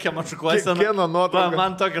Bekiam šukuosena. Kiekvieno nuotrauka.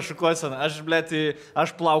 Man tokia šukuosena. Aš, blėt, aš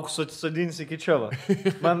plaukus sodinsiu iki čia, va.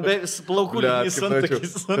 Man plaukų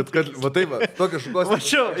neįsantakys. Va taip, va, tokia šukuosena.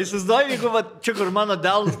 Mačiau, įsivaizduoju, jeigu va, čia kur mano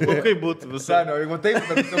delnas plaukai būtų visai. Senio, jeigu taip,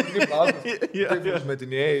 tai tiesiog plaukus. Taip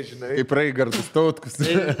užmetinėjai, žinai. Kaip Raigardus Tautkus.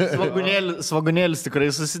 Svagonėlis tikrai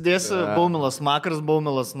susidėsiu, Baumilas makaras,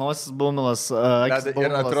 Baumilas nosis, Baumilas akis. Ir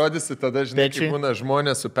atrodysi tada, žinai, kaip būna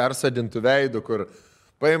žmonės su persodintų veidu, kur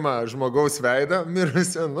paima žmogaus veidą,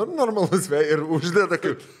 mirusio, normalus veidą ir uždeda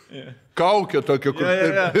kaip kaukio tokio, kur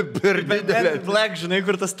per didelė. Black, žinai,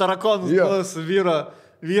 kur tas tarakonas su vyro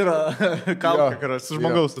kaukio, su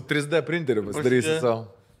žmogaus. Tu 3D printerį pasidarysi savo.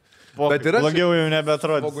 Bet yra blogiau jau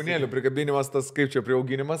nebeatrodys. Svogūnėlių prikabinimas, tas kaip čia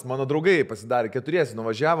prieauginimas. Mano draugai pasidarė 4,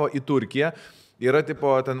 nuvažiavo į Turkiją. Yra tipo,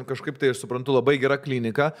 ten kažkaip tai, aš suprantu, labai gera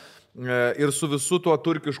klinika. Ir su visu tuo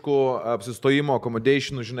turkišku apsistojimo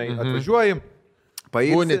accommodationu, žinai, atvažiuoji.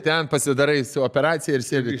 Būni ten, pasidarai su operacija ir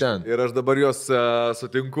sėdi ten. Ir aš dabar jos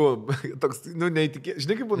sutinku, toks, neįtikė.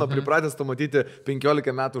 Žinai, kaip būna pripratęs to matyti 15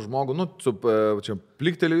 metų žmogų, su čia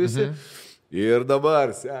plikteliu visi. Ir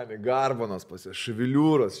dabar, seniai, garbanos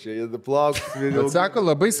šviliūros, čia jie plauks. Bet sako,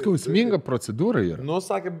 labai skausminga procedūra yra.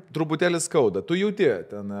 Sakė, truputėlį skauda. Tu jauti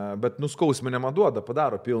ten, bet skausminimą duoda,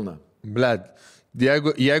 padaro pilną. Bled.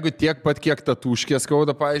 Jeigu tiek pat, kiek tatuškė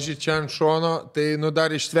skauda, pavyzdžiui, čia ant šono, tai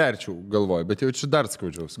dar ištverčiau, galvoju, bet jau čia dar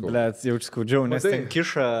skaudžiau skauda. Blet, jau skaudžiau, nes ten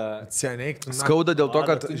kiša... Skauda dėl to,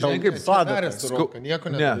 kad... Žinai, kaip padaręs,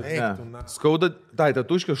 nieko nedaryk. Skauda, tai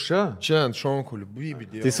tatuškės čia? Čia ant šonkų,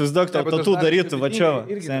 bybidė. Tai susidok, tau tatu darytų, va čia.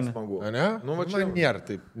 Irgi smagu. Ne? Nu, va čia nėra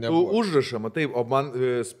taip. Užrašą, matai, o man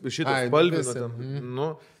šitas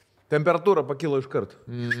spalvina. Temperatūra pakilo iš karto.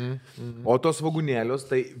 O tos svogūnėlius,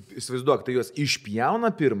 tai įsivaizduok, tai juos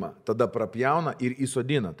išpjauna pirmą, tada prapjauna ir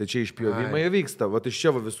įsodina. Tai čia išpjovimai vyksta. Va iš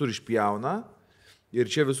čia visur išpjauna ir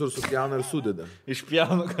čia visur supjauna ir sudeda.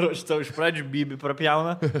 Išpjauna, karoči, tau iš pradžių bybį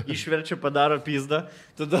prapjauna, išverčia, padaro pizdą,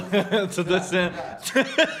 tada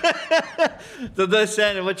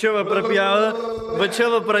seniai, va čia va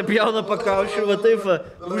prapjauna pakaušį, va taip va,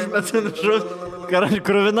 užmeta nušaus.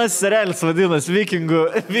 Kruvinas serelis vadinas,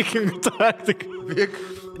 vikingų taktika.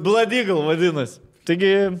 Blood Eagle vadinas.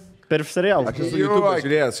 Taigi, per serialą. Aš esu YouTube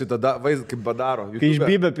žiūrėjęs šitą vaizdą, kaip padaro. Kai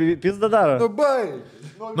išbybė pizdą daro.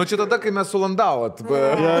 Nu čia tada, kai mes su Landau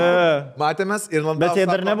matėmės ir Landau... Bet jie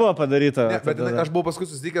dar nebuvo padaryta. Ne, bet aš buvau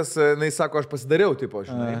paskui susitikęs, jis sako, aš pasidariau, tipo,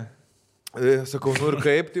 žinai. Sakau, nu ir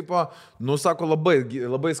kaip, tipo, sako,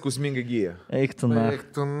 labai skausmingai gyja. Eik tu na,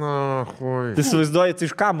 hui. Tai suvaizduoji, tai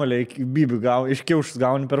iš kamulio bybį gauni, iš kiaušus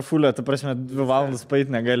gauni per fulę, ta prasme, 2 valandas paeit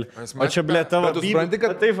negali. O čia, blė, tavo bybį,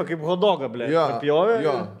 kad taip, kaip hodoga, blė. Jo,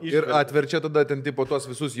 ir atverčia tada ten, tipo, tos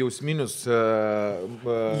visus jausminius...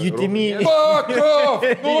 Jutimi.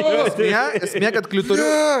 Esmė, kad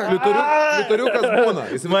klitoriukas būna.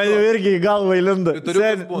 Man jau irgi į galvą įlinda.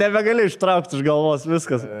 Nebegali ištraukti iš galvos,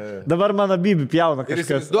 viskas. Dabar mano bybį pjauna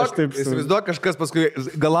kažkas. Įsivaizduok, kažkas paskui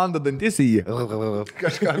galanda dantis į jį.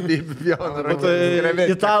 Kažką bybį pjauna.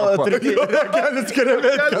 Kelis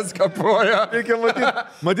krevetės kapoja. Reikia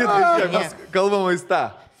matyti, mes kalbam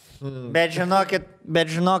maistą. Bet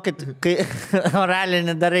žinokit, kai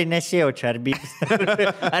oralinį darai nesijaučia, ar bybis.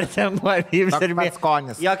 Ar ten buvo bybis ar bybis.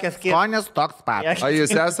 Skonis. Jokias kiek. Skonis toks pats. A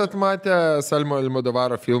jūs esat matę Salmo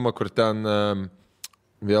Almodovaro filmą, kur ten...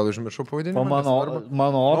 Vėl užmiršau pavadinimą. Po mano oda.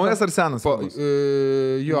 Naujas ar senas?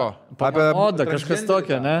 Jo. Apie odą, kažkas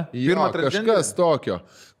tokio, ne? Jo, kažkas tokio.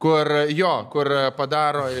 Kur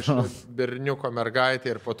padaro iš berniuko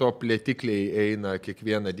mergaitę ir po to plėtikliai eina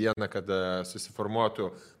kiekvieną dieną, kad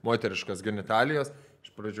susiformuotų moteriškas genitalijos.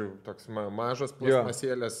 Iš pradžių toks mažas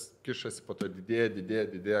plasmasėlės kišasi, po to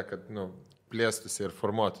didėja, kad plėstųsi ir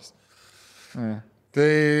formuotųsi.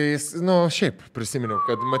 Tai, šiaip prisiminiau,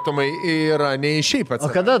 kad matomai yra ne šiaip atsakyti.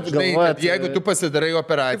 O kada galvojat? Jeigu tu pasidarai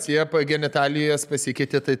operaciją, genitalijos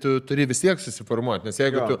pasikeitė, tai tu turi vis tiek susiformuoti. Nes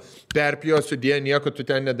jeigu tu perpjosiu dieną, nieko tu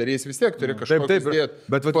ten nedarysi, vis tiek turi kažkokią dėti.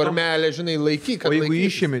 Bet formelę, žinai, laikyk. O jeigu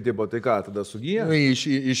išimi, tai ką, tada sugyja?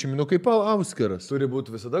 Išiminu kaip auskaras. Turi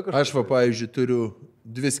būti visada kažkas. Aš, pavyzdžiui, turiu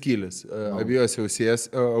 2 skylės abiejose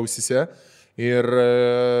ausise. Ir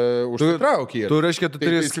užsitraukė. Tu reiškia, tu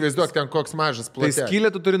turi... Įsivaizduok, ten koks mažas platelis. Tai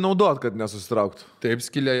skylę tu turi naudot, kad nesusitrauktų. Taip,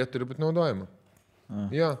 skylė turi būti naudojama.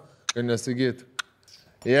 Jo, kad nesigytų.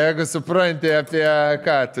 Jeigu supranti apie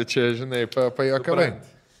ką, tu čia, žinai, pajokavai.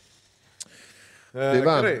 Tai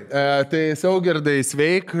va, tai Saugirdai,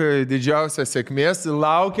 sveik, didžiausios sėkmės.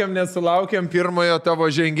 Laukiam, nesulaukiam pirmojo tavo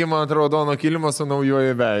žengimo ant raudono kilimo su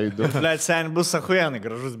naujoju veidu. Blet, sen bus ahuienai,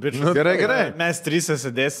 gražus bičias. Gerai. Mes 3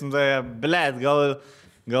 sėdėsim, tai blet,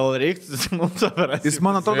 gal reiktų mums operacijos. Jis,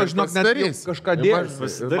 man atrodo, žinok, net kažką dės.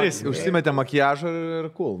 Pasidarysim. Užsimetė makiažą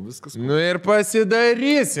ir cool, viskas. Nu ir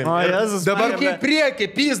pasidarysim. O, Jėzus, dabar kaip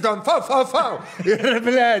prieki, pyzdom, fau. Ir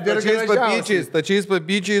blet, ir tačiais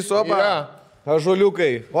papyčiais, opa. Ja.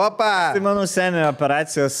 Ažuoliukai. Opa! Tai mano senė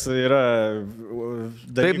operacijos yra dalykas,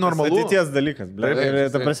 taip normalu. Ateities dalykas.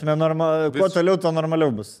 Ir ta prasme, kuo toliau, tuo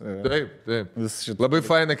normaliau bus. Taip. Labai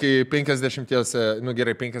faina, kai 50,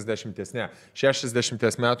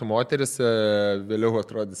 60 metų moteris vėliau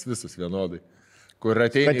atrodys visus vienodai. Kur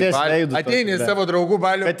ateini į savo draugų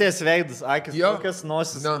balių. Katės veidus, akis, tokias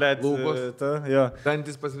nosis, lūpos.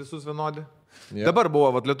 Dantis pas visus vienodi. Yeah. Dabar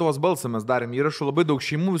buvo, Lietuvos balsą mes darėm įrašų, labai daug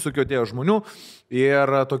šeimų, visokių atėjo žmonių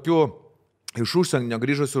ir tokių iš užsienio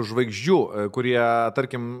grįžusių žvaigždžių, kurie,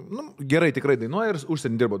 tarkim, gerai tikrai dainuoja ir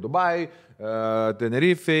užsienio dirbo Dubai,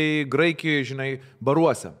 Tenerifei, Graikijoje, žinai,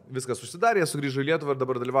 baruose. Viskas užsidarė, sugrįžo į Lietuvą ir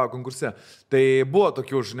dabar dalyvavo konkurse. Tai buvo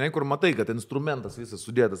tokių, žinai, kur matai, kad instrumentas visas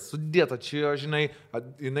sudėta čia, žinai,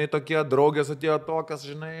 jinai tokie draugės atėjo tokias,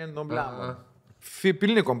 žinai, nublema.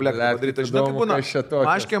 Pilni komplektai padaryti, žinai, kaip būna.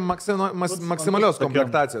 Aiškiai, maksimalios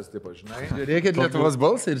komplektacijos, tipo, žinai. Reikia Lietuvos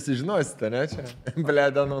balsą ir sužinosite, ne, čia?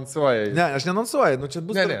 Bleda anonsuoja. Ne, aš nenonsuoju, čia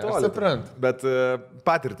bus aš suprantu. Bet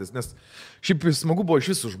patirtis, nes šiaip smagu buvo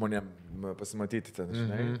iš visų žmonėm pasimatyti ten,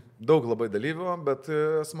 žinai. Daug labai dalyvių, bet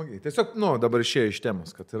smagiai. Tiesiog, dabar išėjo iš temos,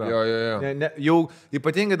 kad yra. Jo. Jau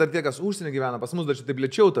ypatingai dar tie, kas užsienį gyvena, pas mus dar čia taip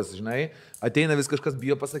lėčiau tas, žinai, ateina vis kažkas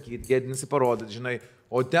bijo pasakyti, gėdinasi parodyti, žinai.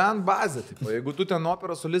 O ten bazė, tipo, jeigu tu ten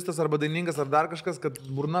operos solistas arba dainingas ar dar kažkas, kad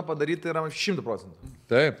burna padaryti yra 100%.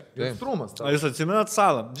 Taip. Instrumas. O jūs atsimenat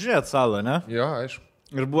salą? Žiūrėt salą, ne? Jo, aišku.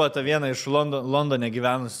 Ir buvo ta viena iš Londone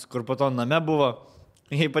gyvenus, kur po to name buvo.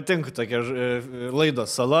 Jai patinka tokia laido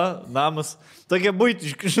sala, namas, tokia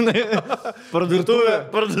buitiška, žinai,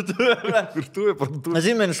 parduotuvė.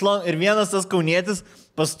 Atsimeni, ir vienas tas kaunietis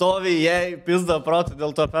pastoviai jai pizda protą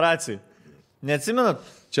dėl to operacijų. Neatsimenat?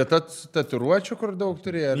 Čia tatuiruočių, kur daug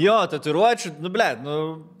turėjo? Jo, tatuiruočių,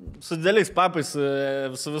 su dideliais papais,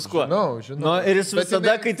 su viskuo. Žinau. Ir jis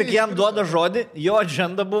visada, kai tik jam duoda žodį, jo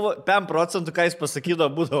agenda buvo 5%, ką jis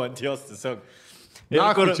pasakydavo, būdavo ant jos tiesiog.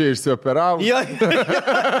 Kur čia išsioperavo. Jo.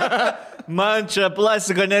 Man čia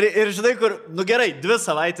plasiko nereikia. Ir žinai, kur, gerai, 2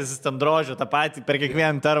 savaitės jis tam drožė tą patį per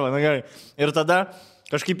kiekvieną tervą, gerai. Ir tada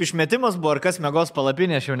kažkaip išmetimas buvo, ar kas mėgos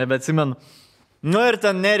palapinė, aš jau nebeatsimenu. Ir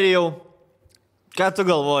ten nerijau. Ką tu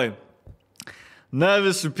galvoji? Na,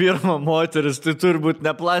 visų pirma, moteris, tai turi būti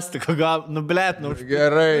ne plastiko,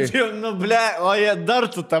 Gerai. O jie dar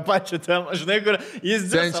tu tą pačią temą, žinai, kur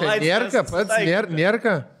jis 2 savaitės. Nėrka pats,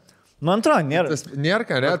 nėrka? Man atrodo, nėra.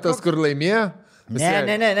 Nėrka, ne? Tas, kur laimėjo?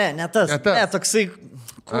 Ne tas. Ne, toksai,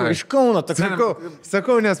 iš Kauno.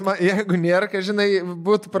 Sakau, nes jeigu nėrka, žinai,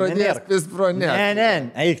 būtų pradėjęs pis pro nėrka. Ne,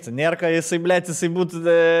 eik, tu nėrka, jisai būtų,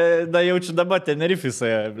 da jaučiu dabar Tenerifėse,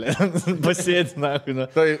 pasėdina.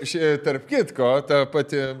 Tai tarp kitko, ta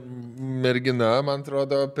pati mergina, man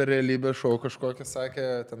atrodo, per realybę šou kažkokią sakė,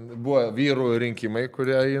 ten buvo vyrų rinkimai,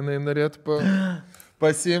 kurie jinai norėtų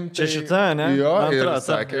pasiimti. Čia šita, ne? Jo, ir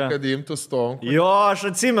sakė, kad imtų stonku. Jo, aš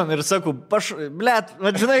atsimenu ir sakau, blet,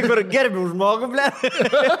 žinai, kur gerbiu žmogų, blet.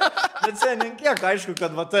 Bet seniai kiek, aišku, kad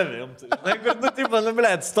va tave imtų. Žinai, kur,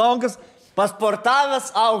 blet, stonkas, pasportavęs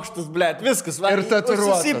aukštas, blet, viskas. Va, ir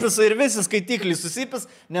tatuiruotas. Susipis ir visi skaitikliai susipis,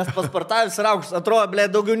 nes pasportavęs ir aukštas, atrodo, blet,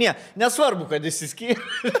 daugiau nie. Nesvarbu, kad jis įskyr.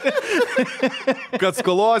 Kad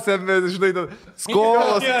skolose, žinai,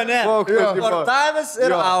 skolos. Ne, pasportavęs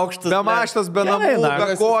ir aukštas. Be maštas, be namų,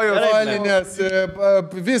 be kojos. Nes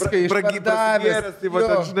viską išpardavęs.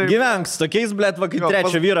 Gyvenk su tokiais, blet, va, kai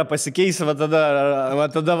trečią vyrą pasikeisi, va tada,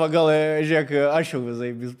 va, gal, žiūrėk, aš jau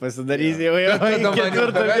visai pasidarysiu.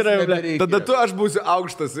 Tada tu aš būsiu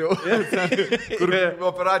aukštas jau. Kur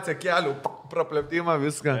operacija kelių. praplėtimą,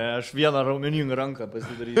 viską. Aš vieną raumeningą ranką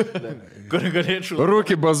pasidarysiu, kur galėčiau.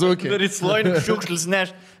 Rūkį, bazūkį. Daryti slojinių šiukšlis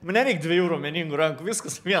neš. Man nereik 2 raumeningų rankų,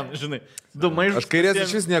 viskas vien, žinai. 2 maišus. Aš kairės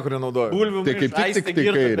iš vis niekur nenaudoju. Bulvių Tai kaip maišą, tik tai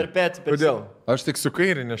kairę. per petį. Kodėl? Aš tik su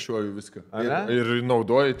kairė nešuoju viską. ne? Ir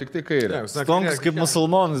naudoju tik tai kairę. Stonkas kaip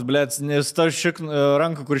musulmonas, blėt, nes ta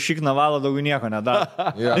ranka, kur šikna valo, daugiau nieko nedaro.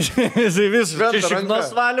 Ja. Jisai vis Šventa šiknos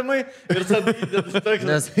ranka. valymai ir tada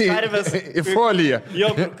Nes karvės. į foliją.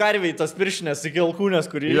 Jo, kur karviai tas piršinės iki alkūnės,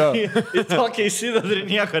 kurį Jo. į tokią įsideda ir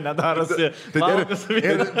nieko nedarosi.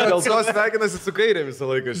 Ir dėl to sveikinasi su kairė visą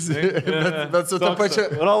laiką. Bet su ta pačia,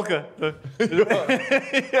 Rolka.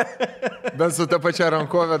 bet su ta pačia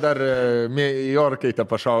rankovė dar į orkaitę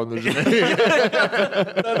pašaunu, žinai.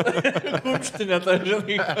 Kumštinė, ta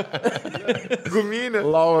žinai. Guminė.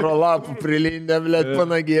 Lauro lapų prilindę, blėt,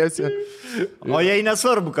 panagėsi. O jai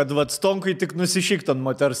nesvarbu, kad vat, Stonkui tik nusišykt ant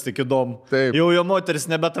moters tik įdomu. Taip. Jau jo moteris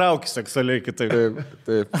nebetraukia seksualiai kitaip. Taip,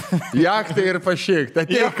 taip. Jaktai ir pašyk,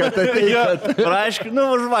 ateik, kad ateik. Braškį, nu,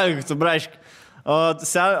 užvalgyk tu braškį. O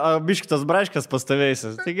biškitas braškas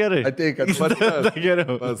pastovėjusias. Tai gerai. Ateik, kad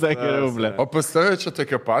Tai geriau, ble. O pas tave čia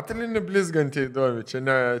tokia patalinė blizganti įdomi.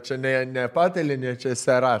 Čia ne patalinė, čia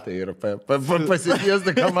seratai. Ir pasikviesti,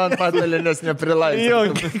 kad man patalinės neprilaikė. Jo,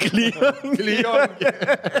 klijonki. Klijonki.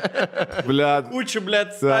 Blet. Kučių,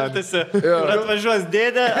 blėt, staltėse. Ir atvažiuos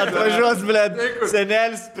dėdė, atvažiuos, blėt,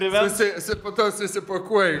 senelis, prives. Po to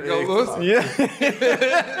susipakuoji galus.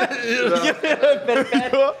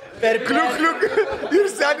 Per Kliuk, kliuk. Ir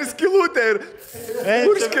senis kilutė. Ir...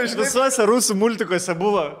 Visuose rusų multikuose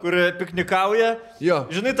buvo, kur piknikauja. Jo.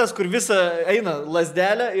 Žinai, tas, kur visa eina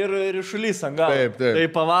lasdelė ir ryšulys ant galo. Taip, taip. Tai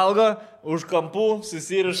pavalgo, už kampų,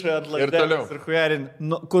 susiriša ant Ir toliau. lasdelės ir hujarin,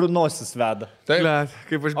 kur nosis veda. Taip. Blet,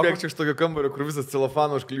 kaip aš bėgčiau iš tokio kambario, kur visas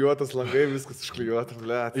celofano užklijuotas, langai, viskas užklijuota,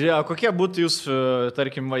 blet. Žiūrėjau, kokie būtų jūsų,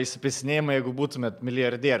 tarkim, įsipisinėjimai, jeigu būtumėt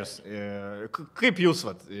milijardierius? Kaip jūs,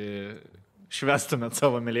 vat, švestumėt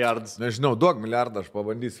savo milijardus? Nežinau, duok milijardą, aš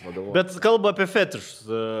pabandysiu vadovauti. Bet kalba apie fetišus.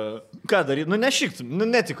 Ką daryti? Nu, nešiktum. Nu,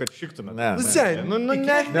 netiku, kad šiktumėt. Ne. Nu, seniai. Nu,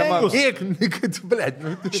 ne jūs. Eik, kad, blėt,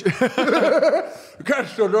 nu, ką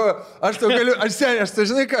aš turiu, aš tau galiu, aš seniai, aš tu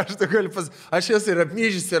žinai, ką aš tau galiu pasakyti. Aš esu ir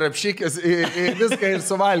apmyžys, ir apšykęs, viską ir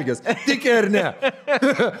suvalgęs. Tikė ar ne?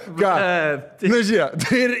 Ką? Nu, žiūrėk,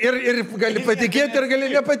 ir gali patikėti, ir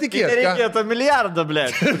gali nepatikėti. Nereikėjo to milijardo, ble.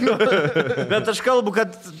 Bet aš kalbu,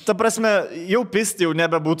 kad, ta prasme, jau pisti jau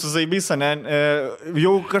nebebūtų zaibysa, ne?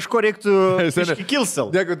 Jau kažko reiktų kilsel.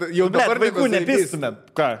 Dėkui, jau dabar vaikų nebe zaibys. nepistumėt.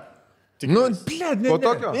 Ką? Nu, blėt, Po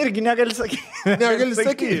tokio? Irgi negali sakyti. Negali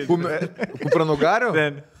sakyti. Kupranugario?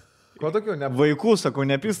 Ko tokio? Ne. Vaikų, sakau,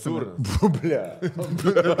 nepistumėt. Bublė.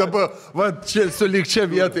 Dabar, va, čia sulik čia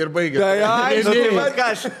vietą ir baigė.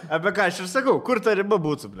 Apie ką aš ir sakau, kur ta riba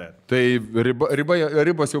būtų, ble? Tai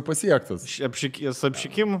ribos jau pasiektas. Su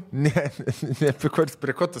apšikimu? Ne,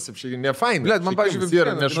 prie ko tas apšykimas, ne fain. Blet, man, pavyzdžiui,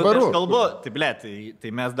 yra Nu, nešvaru. tai aš kalbu, tai ble,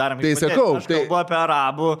 tai mes darom. Tai sakau, aš kalbu apie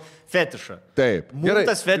arabų fetišą. Taip. Mums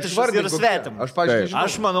tas fetišas išvardink yra kokią. svetimas. Aš, pavyzdžiui, Taip. nežinau.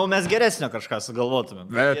 Aš manau, mes geresnio kažką sugalvotumėm.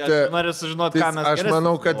 Bet, Aš noriu sužinoti, ką mes Aš geresnio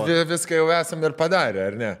manau, kad sugalvotumėm. viską jau esam ir padarę,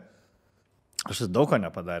 ar ne? Aš daug ko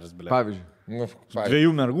nepadaręs, ble. Pavyzdžiui. Nu,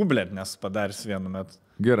 2 mergų, ble, nesu padaręs vienu metu.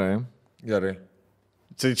 Gerai. gerai.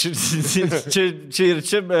 Tai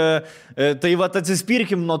tai va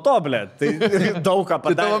atsispirkim nuo to, ble. Tai daug ką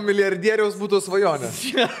Tai tavo padarė. milijardieriaus būtų svajonė.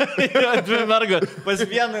 Yra 2 merga.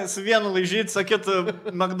 Su vienu laižyti, sakytų,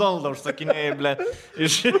 McDonald's užsakinėjai, ble.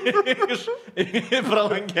 Iš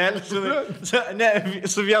pralankelį, žinai. Ne,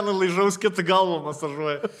 su vienu laižaus kitą galvą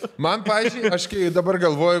masažuoja. Man, pažiūrėjau, aš kai dabar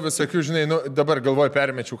galvoju visokių, žinai, nu, dabar galvoju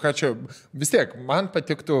permečiau, ką čia, vis tiek, man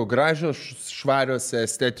patiktų gražios, švarios,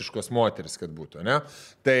 estetiškos moteris, kad būtų, ne?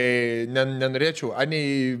 Tai nenorėčiau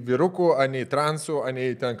anei vyrukų, anei transų,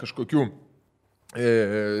 anei ten kažkokių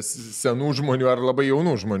senų žmonių ar labai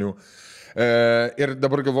jaunų žmonių. Ir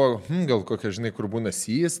dabar galvoju, gal kokia, žinai, kur būna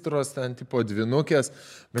systros, ten tipo dvinukės,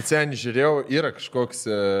 bet seniai žiūrėjau, yra kažkoks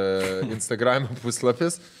Instagram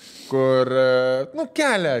puslapis, kur, nu,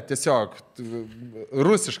 kelia tiesiog,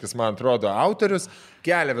 rusiškas, man atrodo, autorius,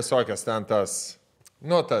 kelia visokias ten tas,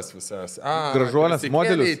 nu, tas visas. Gražuolės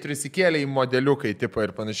modelius. Trisikėliai modeliukai, tipo,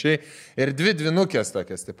 ir panašiai. Ir 2 dvinukės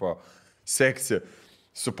tokias, tipo, seksi.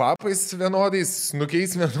 Su papais vienodais,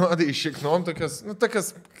 snukiais vienodais, šiknom tokias, nu, tokias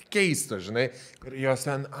keistos, žinai. Ir jos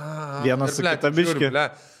ten, Vienas su kita biški.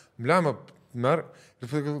 Bliama, ir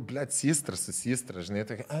pagalvoju, blėt, sistras, žinai,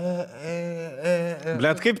 tokia.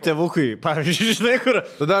 Blet, kaip tėvukai, pavyzdžiui, žinai, kur.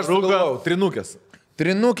 Tada aš galvojau, trinukės.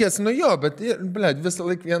 Trinukės, nu jo, bet, blėt, visą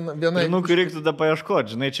laiką viena. Trinukų reiktų tada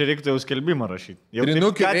paieškoti, žinai, čia reiktų jau skelbimą rašyti.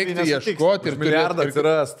 Trinukį reiktų ieškoti ir Milijardą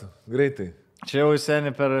atsirastų. Greitai. Čia jau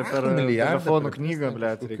seniai per milijardą telefonų per knygą, visą,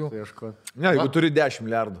 blėt, kokių? reiktų ieškoti. Ne, jeigu turi 10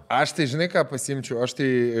 milijardų. Aš tai žinai, ką pasimčiau, aš tai,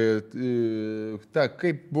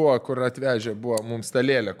 kaip buvo, kur atvežė, buvo mums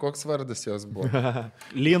talėlė, koks vardas jos buvo?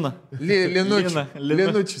 Lina.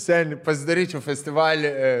 Linučių seniai, pasidaryčiau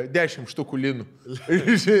festivalį 10 štukų linų.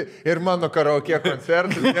 Ir mano karaokė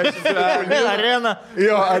koncertas. Arena.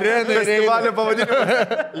 Jo, arena. Festivalio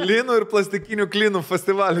pavadinimas. Linų ir plastikinių klinų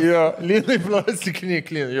festivalis. Jo, linai plastikiniai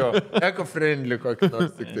klinai, jo. Eco-friendly kokį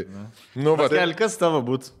nors tik tai. Nu, va. Gal kas tavo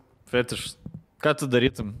būtų fetišas? Ką tu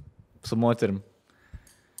darytum su moterim?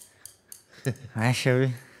 Aš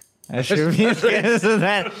jau viską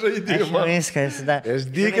dar. Aš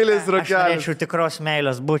dykelis Aš rokelis. norėčiau tikros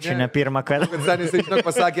meilės būčiau ne pirmą kartą. Senis, žinok,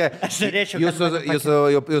 pasakė, Aš norėčiau,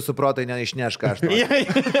 kad jūsų protai neišneš kažką.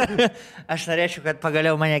 Aš norėčiau, kad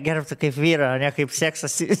pagaliau mane gerbtų kaip vyrą, o ne kaip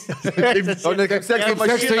seksas. O ne kaip sekso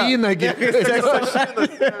Sekso įnagi.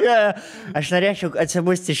 Aš norėčiau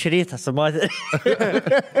atsibusti iš ryto su moteriu.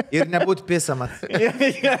 Ir nebūt pisamas.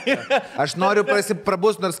 Aš noriu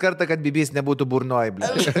prabus nors kartą, kad bibys nebūtų burnoj, ble.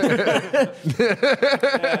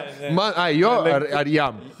 Man, jo, ar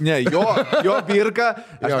jam? Ne, jo birka.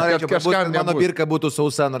 Aš Jo, norėčiau, kad kažkam kad mano nebūtų. birka būtų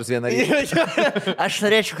sausa nors vieną rytą. Aš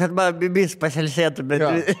norėčiau, kad mano bibis pasilsėtų, bet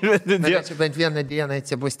Norėčiau bent vieną dieną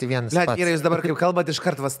atsibusti vienas Net, pats. vyrai, jūs dabar kaip kalbat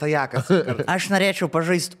iškart vastajakas. aš norėčiau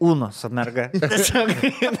pažaisti Uno su merga.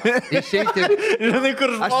 Išeiti. Žinai,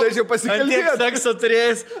 kur Aš norėčiau pasikalbėti. sekso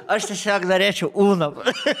turėjęs. Aš tiesiog norėčiau Uno.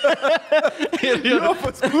 Jo,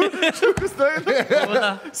 paskui, šukus tai.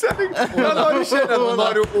 Noriu šiandien,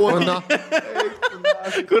 noriu uoną.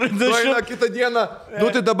 Kur Nueina kitą dieną. Nu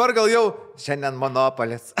tai dabar gal jau šiandien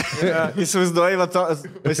monopolis. Įsivaizduoji, va,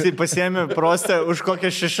 pasiemi prostę už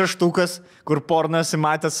kokias 6 štukas, kur pornas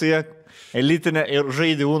įmatė su jie elitinė ir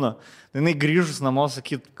žaidė Uno. Jis grįžus namo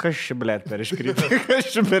sakyt, kas čia, blėt, per iškrypėlis. Kas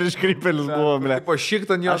čia per iškrypėlis buvo, blėt. Po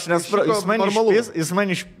šiktan jo. Aš nesupratau, jis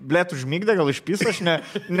man blėt užmygdė, gal išpys, aš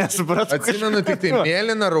nesupratau. Atsimenu tik tai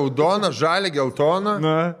mėlyną, raudoną, žalį, geltoną.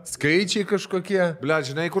 Na. Skaičiai kažkokie. Ble,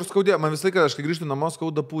 žinai, kur skaudėjo. Man visą laiką, aš kai grįžtu namo,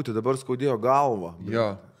 skauda pūti, dabar skaudėjo galvą. Jo.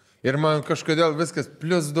 Ir man kažkodėl viskas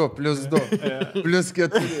 +2,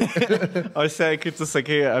 +4. O sei, kai tu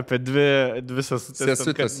sakei apie dvi sesutės.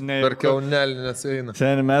 Sesutės per kelnelį nesueina.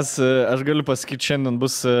 Šiandien aš galiu pasakyti, šiandien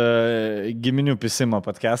bus giminių pisimo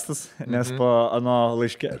podcastas, nes po ano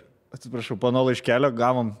laiškelio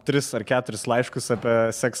gavom 3 ar 4 laiškus apie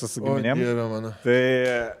seksą su O, giminėm. Dieve mano. Tai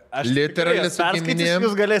aš Literally su giminėm.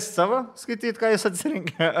 Jūs galėsite savo skaityti, ką jūs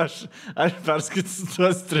atsirinkė. Aš perskaitysiu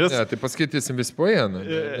tuos 3. Ne, tai paskaitysim vis po vieną.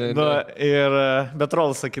 Bet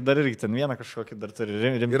Rolas sakė, dar irgi ten vieną kažkokį dar turi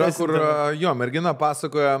rimtesnį. Yra, kur jo, mergina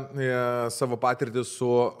pasakoja savo patirtį su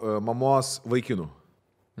mamos vaikinu.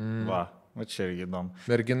 Va čia irgi įdomu.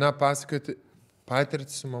 Mergina pasakoti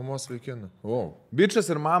patirtį su mamos vaikinu. Wow. Bičias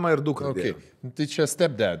ir mama ir dukra. Okay. Tai čia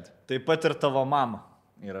stepdad. Taip pat ir tavo mama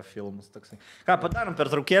yra filmas toksai. Ką padarom per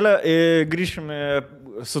traukėlę, grįšime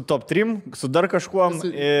su top 3, su dar kažkuom.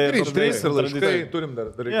 Top 3 ir laiškai turim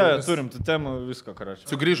dar. Turim, tų temų, visko, karačiu.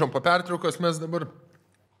 Sugrįžom po pertraukos, mes dabar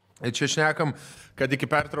čia šnekam, kad iki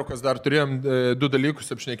pertraukos dar turėjom 2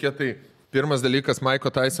 dalykus apšnekėti. Tai pirmas dalykas -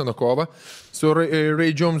 Mike'o Tysono kova su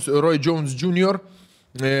Roy Jones Jr.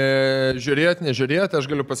 Žiūrėt, nežiūrėt, aš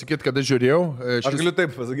galiu pasakyti, kad aš žiūrėjau. Aš galiu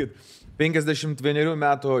taip pasakyti. 51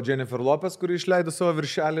 metų Jennifer Lopez, kuri išleido savo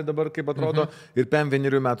viršelį dabar, kaip atrodo, ir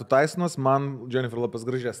 51 metų Tysonas, man Jennifer Lopez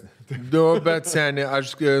gražesnė. Bet seniai,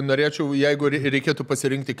 aš norėčiau, jeigu reikėtų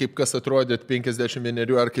pasirinkti, kaip kas atrodėt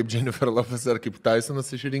 51 ar kaip Jennifer Lopez ar kaip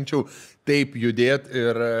Tysonas, aš rinkčiau taip judėti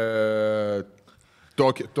ir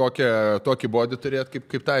tokį bodį turėti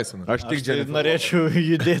kaip Tysonas. Aš tik Jennifer norėčiau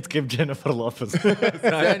judėti kaip Jennifer Lopez.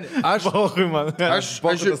 Aš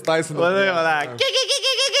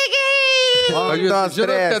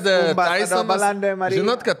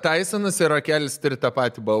Žinot, kad Tysonas ir Rokelis turi tą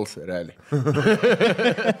patį balsą, realiai.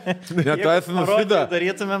 Ne, Tysonas vida.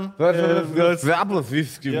 Darytumėm. Veblas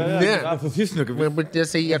viskai. Ne, bet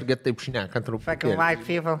tiesiai irgi taip šneka truputį.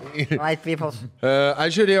 White people.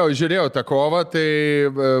 Aš žiūrėjau tą kovą, tai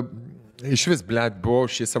iš vis, blėt,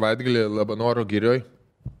 buvau šį savaitgalį Labanoro girioj.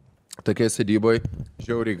 Tokiai sėdyboje,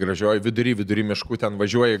 žiauriai gražioj, vidury miškų, ten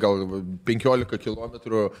važiuoja gal 15 km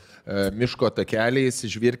miško takeliais,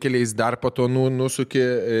 žvirkeliais, dar po to nusukė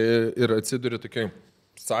ir atsiduri tokiai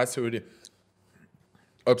sąsiaurį,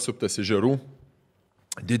 apsuptas ežerų,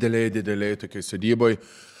 dideliai tokiai sėdyboje,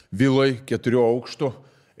 viloj 4 aukštų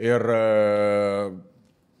ir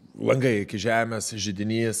langai iki žemės,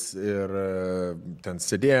 židinys ir ten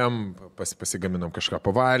sėdėjom, pasigaminom kažką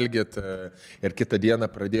pavalgyti ir kitą dieną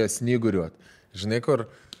pradėjo snyguriuoti. Žinai, kur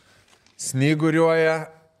snyguriuoja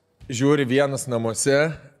žiūri vienas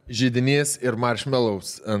namuose, žydinys ir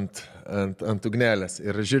marshmallows ant ugnelės.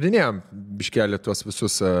 Ir žiūrinėjom biškelį tuos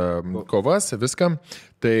visus kovas, viskam.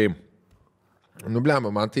 Tai,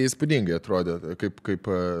 blemba, man tai įspūdingai atrodė, kaip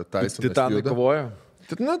Tysonas Titanai kovoja?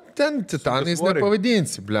 Ten Titanais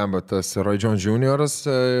nepavadinsi, blemba, tas Roy Jones Junioras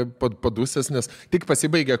padusęs, nes tik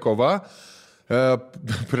pasibaigė kova,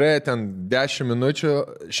 praėjo ten 10 minučių,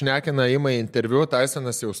 šnekina įmai interviu,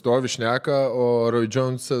 Tysonas jau stovi šneka, o Roy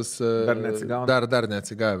Jonesas dar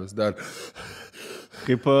neatsigavęs.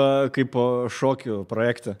 Kaip šokių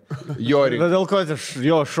projekte. Dėl ko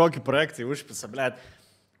jo šokių projektai užpisa, blėt.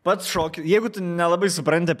 Pats šokis, jeigu tu nelabai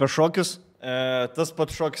supranti apie šokius, tas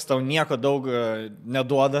pats šokis tau nieko daug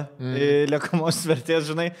neduoda liekamos vertės,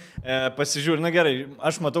 žinai, pasižiūri, gerai,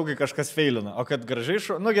 aš matau, kai kažkas feilina, o kad gražiai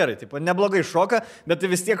šoka, gerai, taip, neblogai šoka, bet tai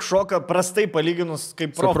vis tiek šoka prastai palyginus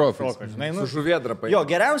kaip profas šoka, žinai. Su žuvėdra paėmė. Jo,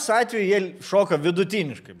 geriausiu atveju jie šoka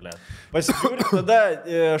vidutiniškai, blėt. Pasižiūri, tada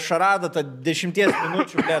šarada tą 10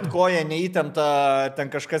 minučių, blėt, koja neįtempta, ten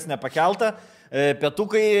kažkas nepakelta,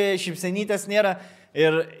 pietukai, šypsenytės nėra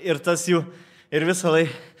ir tas jų, ir visą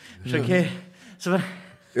laiką. Šokiai.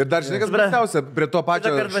 Ir dar žinai, kas baisiausia, prie to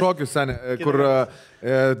pačio šokių, senė, kur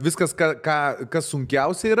viskas, kas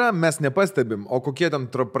sunkiausia yra, mes nepastebim, o kokie ten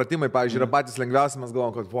pratimai, pavyzdžiui, yra patys lengviausi, mes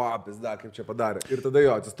galvom, kad, pizda, kaip čia padarė. Ir tada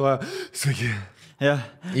jo, atsistoja, sakai. Yeah.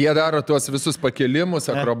 Jie daro tuos visus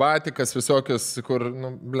pakelimus, akrobatikas, visokius, kur,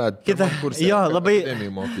 blėt, kursai. Jo,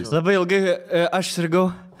 labai ilgai aš sirgau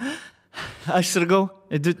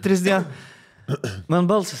 3 dienas. Man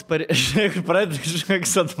balsas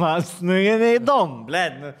pradėškas atmas, jie neįdomu,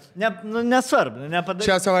 blėd, nesvarbu, nepadarysiu.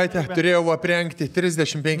 Šią savaitę turėjau aprengti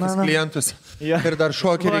 35 klientus ir dar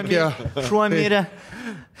šokį reikėjo. Šuo mirė.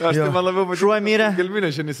 Aš tai man labiau pačiu. Šuo mirė.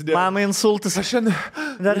 Gelminė šiandien įsidėjau. Mama insultas. Aš šiandien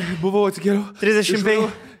buvau atsikėliau. 35.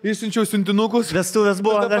 Išsiunčiau siuntinukus. Vestuvės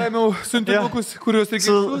buvo. Tada paėmiau siuntinukus, kuriuos reikia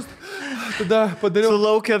išsiųsti. Tada padariau. Su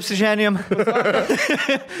laukia apsiženijom.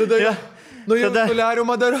 Tada nuėjau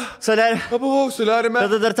soliariumą dar. Pabuvau soliariume.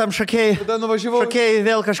 Tada dar tam šokėjai. Tada nuvažiavau. Šokėjai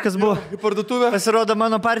vėl kažkas buvo. Į parduotuvę. Pasirodo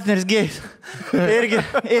mano partneris gėjus.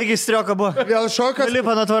 Irgi strioka buvo. Vėl šokas.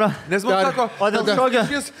 Lipa nuo tvaro. Nes man sako, o dėl šokio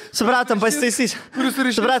supratom pasitaisys. Kuris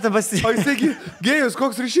ryšys? Supratom pasitaisys. O jisai gėjus,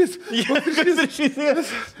 koks ryšys?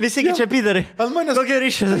 Visi čia pidarai. Ant manęs. Kokie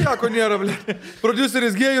ryšys? Nieko nėra, ble.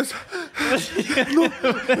 Produceris gėjus.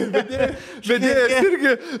 Vedėjas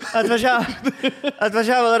irgi.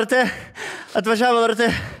 Atvažiavo LRT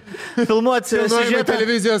filmuoti siužetą.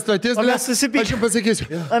 Televizijos stotis, o mes susipykėm. Aš jums pasakysiu.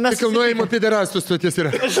 Tai kilnojimo piderastų stotis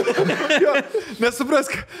yra. Mes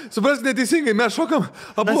suprask neteisingai, mes šokam,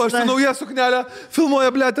 abu aš su nauja suknelė,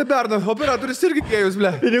 filmuoja, ble, Berną, operatorius irgi gėjus,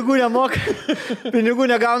 ble. Pinigų nemoka, pinigų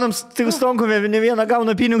negaunam, tik stonkume, ne vieną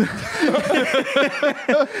gauna pinigų.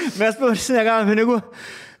 Mes pavarsi negaunam pinigų.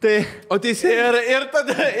 Tai, o teisėjai. Ir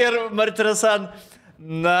tada, ir Martirasan,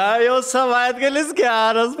 na, jau savaitgalis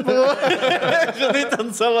geras buvo. Žinai, ten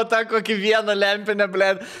savo tą kokį vieną lempinę,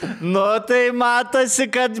 blėd. Nu, tai matosi,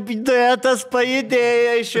 kad duetas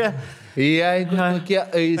pajudėjo iš čia. Jeigu kokia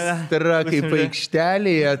aistra kaip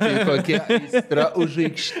aikštelėje, tai kokia aistra už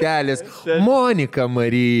aikštelės. Monika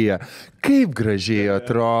Marija, kaip gražiai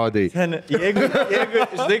atrodai. Jeigu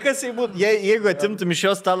žinai, kas jei būtų, jeigu atimtum iš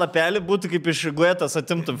jos tą lapelį, būtų kaip iš Guetos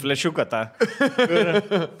atimtum flešiuką tą.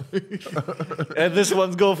 And this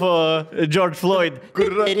one's go for George Floyd.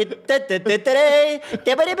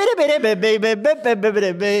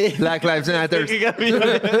 Black Lives Matter.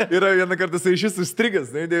 Yra vieną kartą jisai šis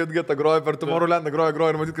užstrigęs, David Guetta groja per Tomorrowlandą, groja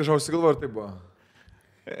ir matyt, kažką užsigalvoja, ir taip buvo.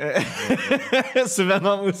 Su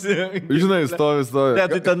vienom užsigalvoja. Žinai, stovi. Ne,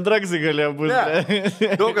 tai ten draksai galėjo būti.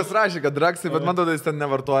 Daug kas rašė, kad draksai, bet man tada jis ten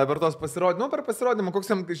nevartoja per tos pasirodymą. Per pasirodymą, koks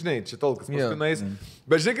jam, žinai, čia tolkas paskui.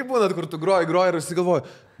 Bet žinai, kaip būna, kur tu groji ir užsigalvoji,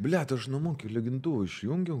 blėt, aš namokį lygintuvą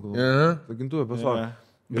išjungiau, lygintuvą pasaulį.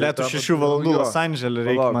 Blėt, 6 valandų Los Andželė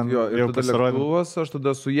reikia man jau pasirodyti. Aš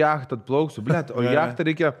tada su jachta atplauksiu, blėt, o jachtą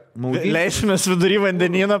reikia maudyti. Leisimės vidury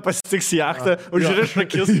vandenyną, pasitiks jachtą, užriš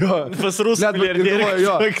akis, pas rusų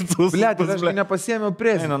milijardierių. Blėt, aš nepasiėmiau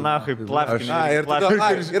presį. Eina, nahui, plafkinė.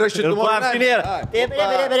 Ir aš čia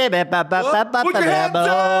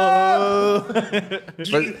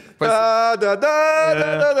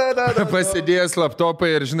pasidėjęs laptopą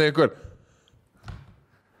ir žinai kur.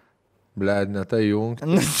 Bled, ne tai jungti.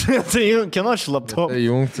 Tai kieno šlaptop? Tai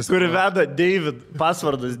jungtis. Kuri veda David,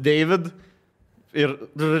 pasvardas David ir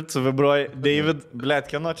suvibruoja David, bled,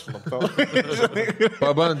 kieno šlaptop?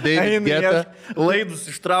 Paband, David Guetta. Laidus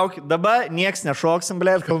ištraukė. Dabar nieks nešoksim,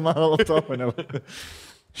 bled, kol mano laptopą.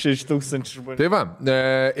 6,000 žmonių. Tai va,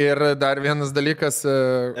 ir dar vienas dalykas,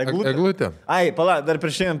 eglutė. Ai, pala, dar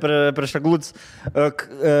prieš eglutės.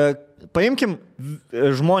 Paimkim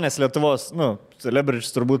žmonės Lietuvos, celebrities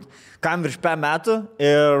turbūt, kam virš 5 metų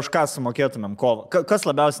ir už ką sumokėtumėm kovą. Kas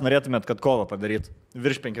labiausiai norėtumėt, kad kovą padaryt?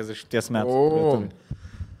 Virš 50 metų.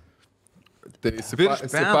 Tai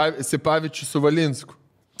Sipavičius su Valinsku.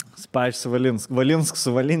 Spač su Valinsku. Valinsk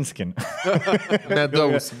su Valinskin.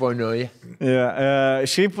 Medaus vonioje.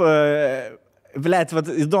 Šiaip, blėt,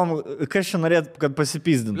 įdomu, kas čia norėt, kad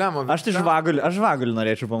pasipizdintų. Aš tai žvagulį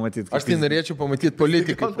norėčiau pamatyti. Aš tai norėčiau pamatyti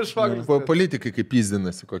politikai, kaip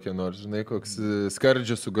pizdinasi kokie nors, žinai, koks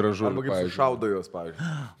skardžia su gražuliu. Arba kaip šaudo jos,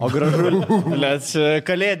 pavyzdžiui. O gražuliu, blėt,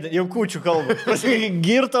 kalėdė, jau kūčių kalbos.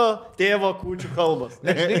 Girto tėvo kūčių kalbos.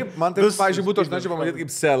 Man tai, pavyzdžiui, būtų, aš norėčiau pamatyti,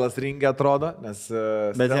 kaip Selas ringe atrodo, nes...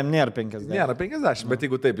 Bet jam nėra 50. Nėra 50, bet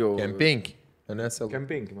jeigu taip jau... Kem 5.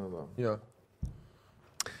 Kem 5, manau. Jo.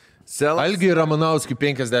 Selas... Algiui Ramanauskui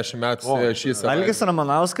 50 metų šį savaitę. Algis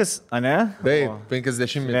Ramanauskas, ne? Taip,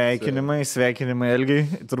 50 metų. Sveikinimai Algiui.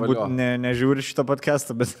 Turbūt nežiūri šitą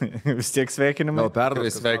podcastą, bet vis tiek sveikinimai.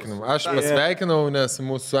 Sveikinimai. Aš pasveikinau, nes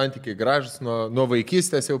mūsų santykiai gražus nuo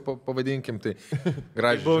vaikystės jau pavadinkim, tai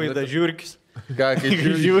gražus. Buvai da žiūrkis. Ką, kaip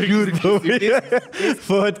žiūrkis?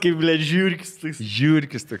 Vat kaip, ble, žiūrkis.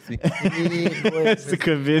 Žiūrkis toks.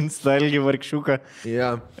 Sikabins, Algį varkšiuką. Ja.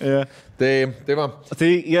 Tai va.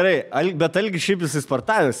 Tai gerai, bet Algis šiaip jisai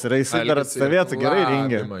sportavęs yra, jisai dar atstovėtų gerai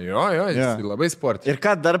ringė. Jo, jis labai sportinis. Ir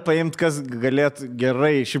ką dar paimt, kas galėtų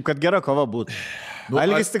gerai, šiaip kad gera kova būtų.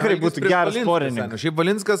 Algis tikrai būtų geras sporininkas. Šiaip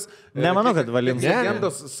Valinskas... Nemanau, kad Valinskas.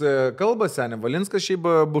 Legendos kalba, senė. Valinskas šiaip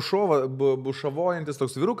bušavojantis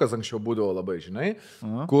toks vyrukas anksčiau būdavo labai, žinai,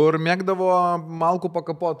 kur mėgdavo malkų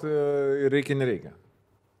pakapot ir nereikia.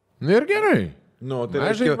 Nu ir gerai. Tai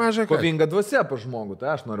mažai kovinga dvasia pa žmogų,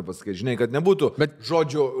 tai aš noriu pasakyti, žinai, kad nebūtų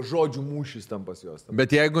žodžių mūšis tam pas juos.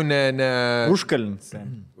 Bet jeigu ne... Užkalins.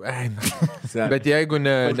 Bet jeigu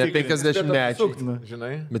ne 50-mečių.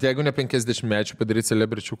 Žinai. Bet jeigu ne 50-mečių padaryti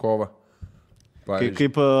celebričių kovą.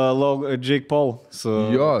 Kaip Jake Paul su...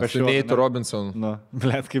 Jo, su Nate Robinson.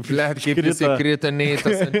 Blet, kaip jisai krito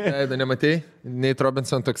Nate'as ant veido, nematei? Nate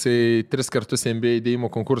Robinson toksai 3 kartus NBA įdėjimo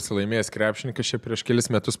konkursą laimėjęs krepšininkas, čia prieš kelis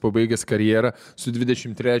metus pabaigęs karjerą su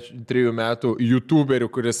 23 metų YouTuberiu,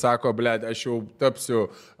 kuris sako, blet, aš jau tapsiu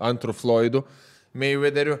antru Floydu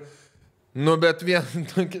Mayweatheriu. Bet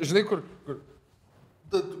žinai, kur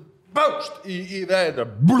baukšt į veidą,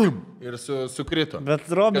 blum, ir sukrito. Bet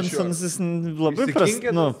Robinsonas jis labai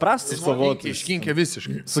prastas kovotojas. Iškinkė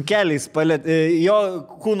visiškai. Su keliais palėtė, jo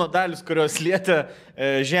kūno dalis, kurios lietė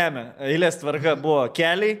žemę, eilės tvarka buvo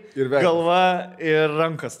keliai, galva ir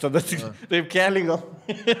rankas. Tada taip keliai gal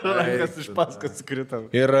ir rankas iš paskos sukrito.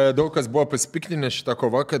 Ir daug kas buvo pasipiktinę šitą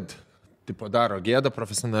kovą, kad daro gėdą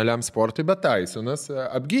profesionaliam sportui, bet Tysonas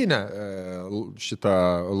apgynė šitą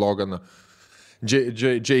Loganą.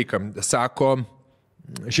 Jake'ą. Sako,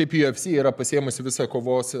 šiaip UFC yra pasiemusi visą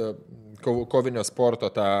kovinio sporto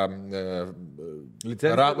tą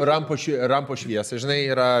rampo šviesą, žinai,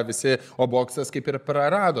 yra visi, o boksas kaip ir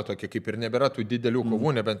prarado tokie, kaip ir nebėra tų didelių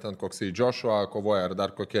kovų, nebent ten koksai Joshua kovoja ar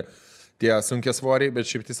dar kokie tie sunkia svoriai, bet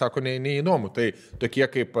šiaip tai sako neįdomu. Tai tokie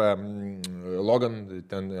kaip Logan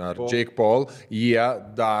ten, ar Jake Paul, jie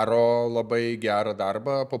daro labai gerą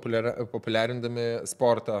darbą, populiarindami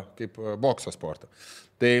sportą kaip bokso sportą.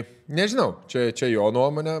 Tai nežinau, čia jo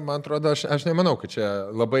nuomonė, man atrodo, aš nemanau, kad čia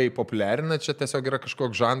labai populiarina, čia tiesiog yra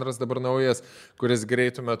kažkoks žanras dabar naujas, kuris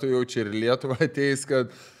greitų metu jau čia ir Lietuvą ateis,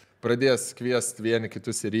 kad pradės kviesti vieni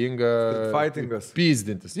kitus į ringą. Fightingas.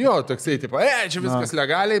 Pyzdintis. Jo, toksai, tipo, čia viskas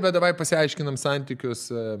legaliai, bet davai pasiaiškinam santykius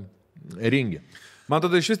ringi. Man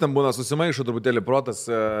tada iš vis ten būna susimaišo truputėlį protas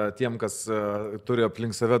tiem, kas turi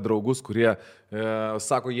aplink save draugus, kurie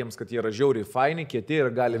sako jiems, kad jie yra žiauriai faini, kieti ir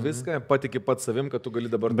gali viską, patiki pat savim, kad tu gali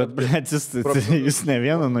dabar... Bet, jis ne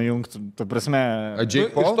vieną nujungtų, ta prasme...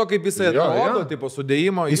 Iš to, kaip jisai atrodo, tipo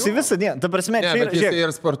sudėjimo... Jis visą dieną, ta prasme... Ne, bet jisai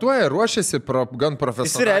ir sportuoja, ruošiasi gan profesionaliai.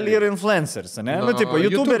 Jis realiai yra influenceris, ne? Tipo,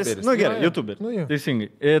 YouTuberis. Gerai, YouTuberis.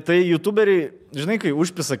 Teisingai. Tai YouTuberiai, žinai, kai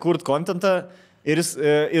užpisa kurt kontentą,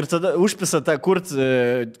 ir tada užpisa tą kurt,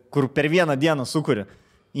 kur per vieną dieną sukuria.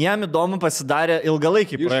 Jam įdomu pasidarė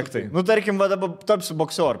ilgalaikiai projektai. Tarkim, dabar tapsiu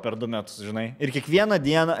boksor per 2 metus, žinai. Ir kiekvieną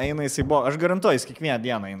dieną eina jisai buvo. Aš garantuoju, jis kiekvieną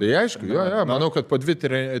dieną eina. Tai aišku, manau, kad po 2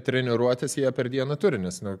 treniruotės jie per dieną turi,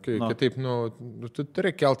 nes kitaip, tu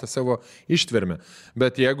turi keltą savo ištvermę.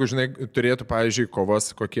 Bet jeigu, žinai, turėtų, pavyzdžiui,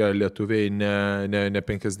 kovas kokie lietuviai ne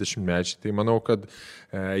 50-mečiai, tai manau, kad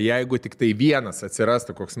jeigu tik tai vienas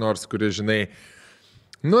atsirastų koks nors, kuris, žinai,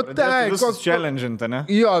 Nu tai, Visus challenge'inti, ne?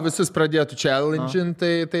 Jo, visus pradėtų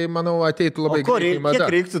challenge'inti, tai manau ateitų labai greitai mada.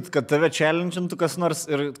 Kiek reiktų, kad tave challenge'intų kas nors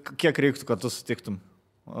ir kiek reiktų, kad tu sutiktum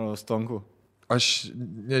Stonku? Aš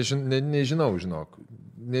nežinau, žinok.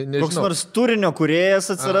 Nežinau. Koks nors turinio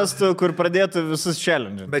kūrėjas atsirastų, kur pradėtų visus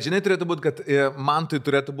challenge. Bet žinai, turėtų būti, kad man tai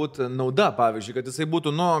turėtų būti nauda, pavyzdžiui, kad jisai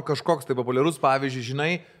būtų, kažkoks tai populiarus, pavyzdžiui,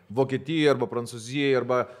 žinai, Vokietijoje arba Prancūzijoje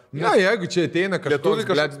arba... Na, jeigu čia ateina kažkoks...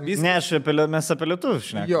 Ne, mes apie lietuvius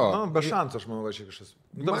šnekame. Jo. Be šansų, aš manau, kad čia kažkas.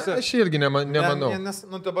 Aš irgi nemanau. Nes,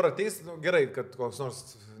 dabar ateis, gerai, kad koks nors,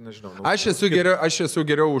 nežinau. Aš esu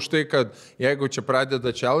geriau už tai, kad jeigu čia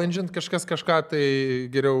pradeda challenge'int kažkas kažką, tai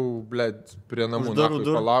geriau, blėt, prie namų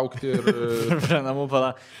palaukti ir... Prie namų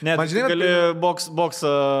palaukti. Ne, man žinai, gali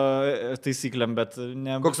boksą taisyklėm, bet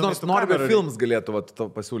ne... Koks nors Norvegijos films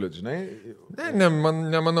galėtų pasiūlyti, žinai?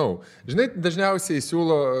 Nemanau. Žinai, dažniausiai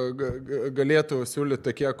galėtų siūlyti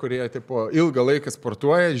tokie, kurie tipo, ilgą laiką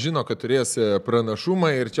sportuoja, žino, kad turės pranašumą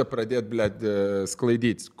ir čia pradėt, blėt,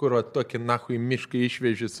 sklaidyti. Kur tokį nahui mišką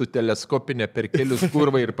išveži su teleskopinė per kelius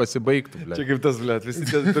kurvą ir pasibaigtų, blėt. Čia kaip tas, blėt, visi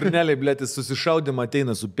tie turneliai, blėt, susišaudimą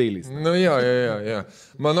ateina su peiliais. Nu jo.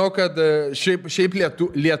 Manau, kad šiaip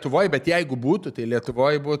Lietuvoje, bet jeigu būtų, tai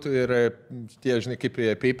Lietuvoje būtų ir tie, žinai, kaip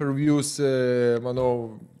pay-per-views, manau,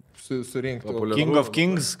 surinktų. King of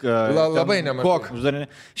Kings. Labai nemažai.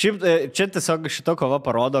 Šiaip čia tiesiog šita kova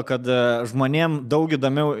parodo, kad žmonėm daug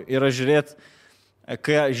įdomiau yra žiūrėti,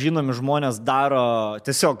 kai žinomi žmonės daro,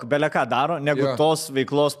 tiesiog beleką daro, negu tos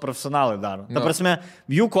veiklos profesionalai daro. Ta prasme,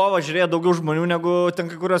 jų kovą žiūrėjo daugiau žmonių negu ten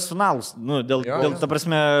kai kurios finalus. Dėl ta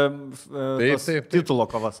prasme, titulo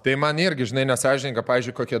kovas. Tai man irgi, žinai, nesažininka,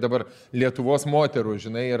 pavyzdžiui, kokie dabar Lietuvos moterų,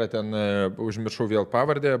 žinai, yra ten, užmiršau vėl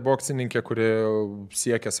pavardę, boksininkė, kuri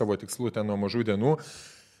siekia savo tikslų ten nuo mažų dienų.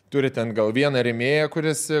 Turi ten gal vieną rėmėją,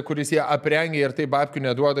 kuris jie aprengia ir tai babkių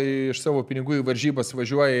neduoda iš savo pinigų į varžybas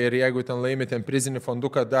važiuoja ir jeigu ten laimi ten prizinį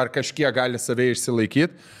fonduką, dar kažkiek gali save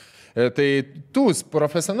išsilaikyti. Tai tų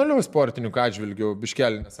profesionalių sportininkų atžvilgių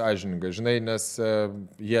biškelį nesąžininga, žinai, nes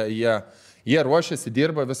jie ruošiasi,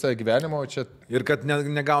 dirba visą gyvenimą, o čia... Ir kad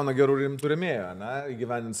negauna gerų rimtų rėmėjų,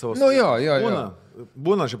 įgyvendinti savo... Nu jo.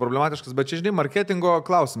 Būna čia problematiškas, bet čia, žinai, marketingo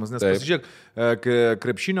klausimas, nes pasižiūrėk,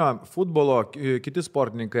 krepšinio, futbolo, kiti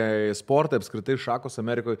sportininkai, sportai, apskritai šakos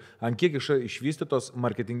Amerikoje, ant kiek išvystytos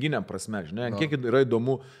marketinginiam prasme, žinai, ant kiek yra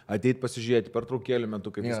įdomu ateiti pasižiūrėti per traukėlių metu,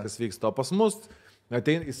 kaip viskas vyksta, o pas mus...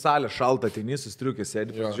 Atein į salę šaltą, ateini, sustriukė,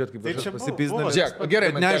 sėdi, pasižiūrėt, kaip kažkas pasipizna.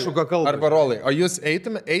 Gerai, neaišku, ką kalba. Arba rolai, o jūs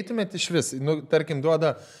eitumėt iš vis, tarkim,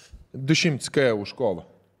 duoda 200 K už kovą.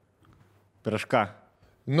 Prieš ką?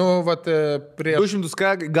 Prieš... 200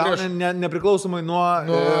 K gauna nepriklausomai nuo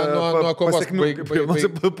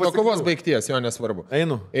kovos baigties, jo nesvarbu.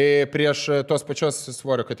 Einu. Prieš tos pačios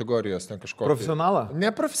svorio kategorijos ten kažko. Profesionalą?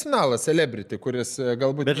 Ne profesionalą, celebrity, kuris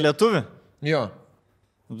galbūt... Bet lietuvi? Jo.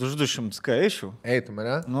 Už 200 K eičiau. Eitum,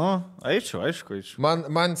 ne? Eičiau.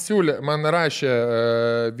 Man siūlė, man rašė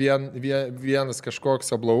vienas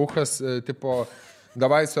kažkoks ablaukas, tipo,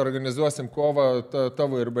 davai suorganizuosim kovą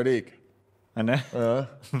tavo ir bareikia. A ne?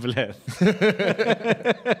 Ble.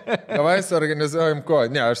 Davai suorganizuojam ko?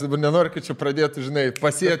 Ne, aš dabar nenoriu, kad čia pradėtų, žinai,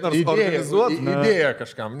 pasėti idėją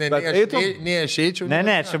kažkam. Ne, aš eičiau.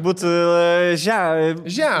 Ne, čia būtų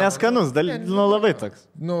neskanus, labai toks.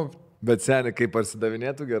 Bet seniai, kaip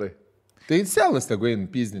parsidavinėtų gerai. Tai selas tegu eina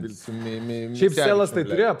pizdinti. Šiaip selas tai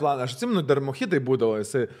turėjo planą. Aš atsimenu, dar mochitai būdavo.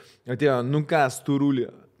 Jisai atėjo, kas turulė.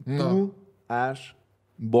 Tu, aš,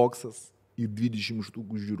 boksas į 20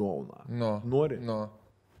 štukų žiūrovą. Nori?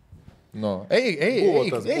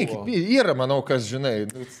 Eik, yra, manau, kas žinai.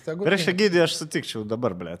 Prieš gydį aš sutikčiau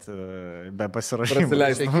dabar, blėt, be pasirašymų.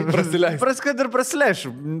 Prasileis. Kad ir prasileišiu,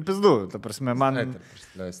 pizdu, ta prasme, man...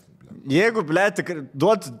 Jeigu, blėt,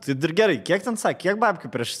 duotų, tai ir gerai, kiek ten sakė, kiek babkių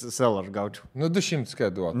prieš selą aš gaučiau? 200 ką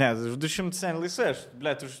duotų. Ne, už 200 sen laisvai, aš,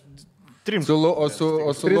 blėt, už 3.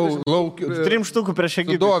 Laukiu. 3 štukų prieš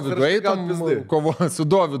gydį. Su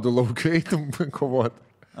Dovydu laukiu eitum kovoti.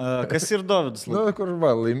 Kas ir Dovydas? Kur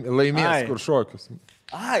laimės, kur šokius.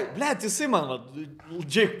 Ai, blėt, jisai man,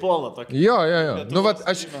 Jake Paulą tokį. Jo.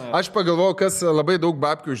 Aš pagalvojau, kas labai daug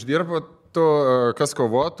babkių uždirba, kas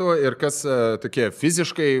kovotų ir kas tokie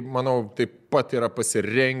fiziškai, manau, taip pat yra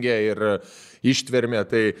pasirengę ir ištvermė.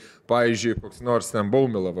 Tai, pavyzdžiui, koks nors ten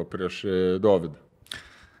Baumilava prieš Dovydą.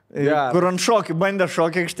 Geras. Kur ant šokių, bandė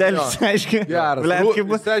šokį aikštelį, aiškiai. Geras.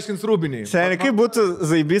 Išsiaiškins rūbiniai. Seniai, kaip būtų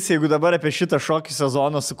zaibys, jeigu dabar apie šitą šokį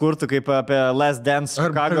sezoną sukurtų, kaip apie Last Dance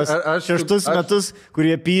Čikagos 6 metus,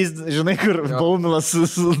 kurie pizd, žinai, kur Baumilas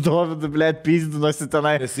su Dovydu, blėt, pizdinosi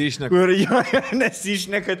tenai. Nesišneka. Kur jo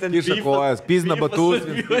nesišneka ten. Kiša kojas, pizna batus.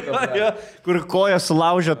 Kur koja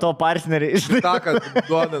sulaužė to partnerį. Taką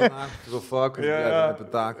duoda, na, fuck,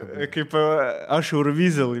 apie taką. Kaip aš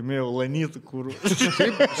Euroviziją laimėjau, Lanytų kūrų.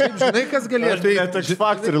 Šiaip žinai, kas galėtų Toks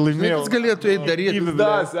faktorių laimėjau. Kas galėtų daryti?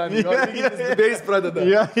 Beis pradeda.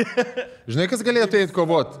 Žinai, kas galėtų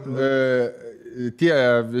kovot? Tie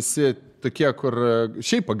visi tokie, kur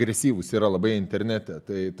šiaip agresyvūs yra labai internete.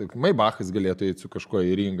 Tai Maybachas galėtų eiti su kažkuo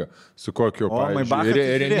į ringą. Su kokiu,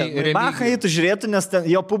 pavyzdžiui, Maybachą eitų žiūrėtų, nes ten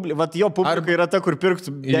jo publika yra ta, kur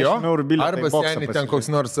pirktų 10 eurų bilietą. Arba seniai ten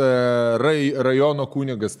koks nors rajono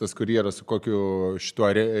kunigas, tas, kur yra su kokiu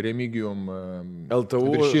šituo Remigijum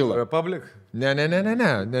LTU Republic? Ne,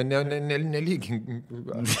 nelygink.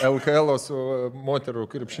 LKL su moterų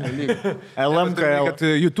krepšinio lygiai. LMKL. Kad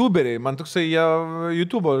youtuberiai, man toksai jie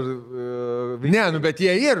YouTube'o... Ne, bet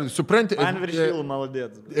jie ir, supranti... Man viršilų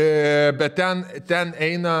maladėt. Bet ten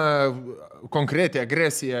eina konkrečiai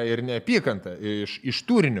agresija ir neapykanta iš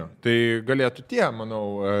turinio. Tai galėtų tie,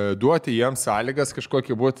 manau, duoti jiems sąlygas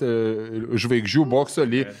kažkokį būti žvaigždžių bokso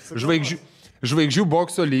žvaigždžių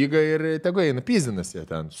bokso lyga ir tegu eina pizinas jie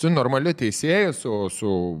ten. Su normaliu teisėju, su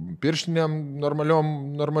pirštinėm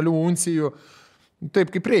normalių uncijų.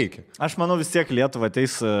 Taip kaip reikia. Aš manau vis tiek Lietuva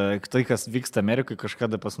ateis, tai kas vyksta Amerikai,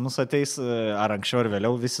 kažkada pas mus ateis, ar anksčiau ar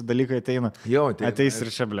vėliau visi dalykai ateina. Jo, ateis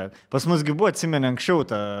ir čia, blė. Pas mus buvo, atsimeni, anksčiau,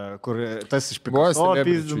 kur tas iš Picasso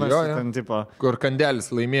pizdinas, ten tipo. Kur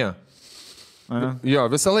Kandelis laimėjo. Jo,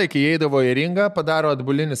 visą laiką įeidavo į ringą, padaro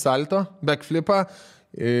atbulinį salto, backflipą,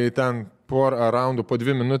 ten porą raundų po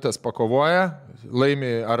 2 minutės pakovoja,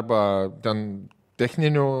 laimi arba ten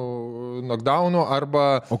techninių knockdownų, arba...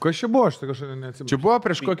 O kas čia buvo, aš tai kažkaip neatsimenu. Čia buvo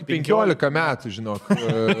prieš kokį 15 metų, žinok.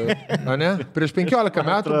 Ne? Prieš 15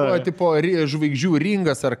 metų buvo tipo žvaigždžių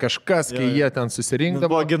ringas ar kažkas, kai jie ten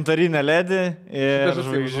susirinkdavo. Buvo gintarinė ledė ir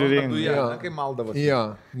žvaigždžių ringas. Kai maldavo. Jo.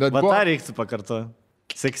 Bet tą reiktų pakartoti.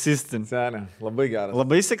 Seksistin. Senė, labai geras.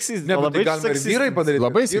 Labai seksistin. Ne, labai seksistin. Vyrai padaryti.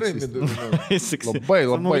 Labai seksistin. Labai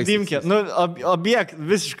seksistin. Nu,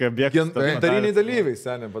 visiškai objektas. Gintariniai dalyviai,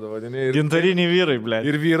 senė, padavadinė. Gintariniai vyrai, ble.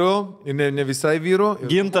 Ir vyrų, ir ne visai vyrų.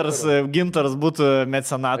 Gintaras būtų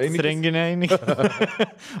mecenatas renginė.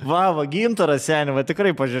 Va, Gintaras, senė, va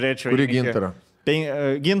tikrai pažiūrėčiau. Kuri Gintarą?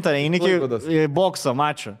 Gintarą, Einikį bokso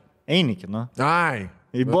mačą. Einikį, nu. Ai.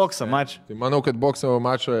 Į boksą mačą. Tai manau, kad bokso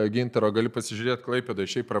mačą Gintaro gali pasižiūrėti Klaipėdą,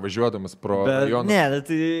 šiaip pravažiuodamas pro rajoną. Ne,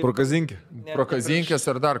 tai... Pro Kazinkį. Pro Kazinkės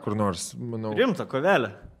ar dar kur nors, manau. Rimta,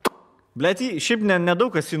 kovelė. Blet, šiaip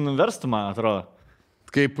nedaug kas jį nuverstų, man atrodo.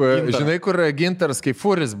 Kaip, žinai, kur Gintaras kaip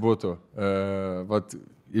furis būtų. Vat,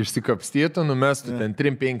 išsikapstytų, numestų ten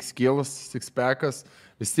 3-5 kilus, sixpackas.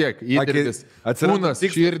 Vis tiek, įdirbis, kūnas,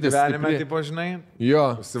 širdis. Gyvenime, tipo, žinai? Jo,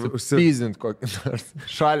 užsipyzint kokį nors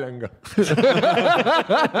šalengą.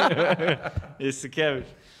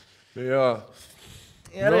 Įsikeviš. Jo.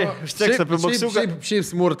 Gerai, užteks apie boksiuką. Šiaip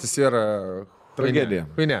smurtas yra tragedija.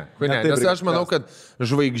 Huine. Nes aš manau, kad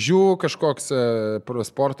žvaigždžių kažkoks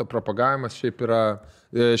sporto propagavimas šiaip yra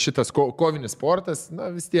šitas kovinis sportas,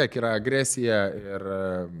 na vis tiek yra agresija ir...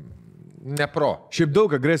 Nepro. Šiaip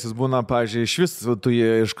daug agresijos būna, pažiūrėjau, iš vis tu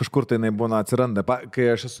iš kažkur tai jinai būna atsiranda.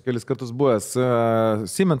 Kai aš esu kelis kartus buvęs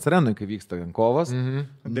Siemens arenui, kai vyksta kovos.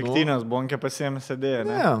 Degtinės bonkė pasiėmė sėdėję,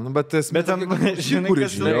 ne? Ne, bet ten, žinai,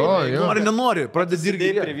 kas nori, nenori, pradedi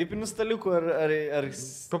irgi. Prie vypinių staliukų ar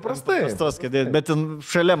paprastai. Pastos kėdėti, bet ten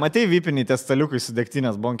šalia, matei vypinį tie staliukai su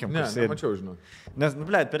degtinės bonkėm. Ne, nemačiau, žinau. Nes,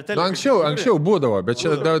 blėt, per televiziją. Anksčiau būdavo, bet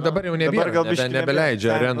čia dabar jau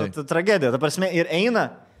nebeleidžia arenai. Tragedija, ta prasme, ir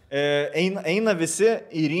eina visi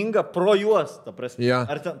į ringą pro juos, ta prasme. Ja.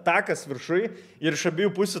 Ar ten takas viršui ir iš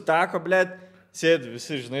abiejų pusių tako, blėt, sėdi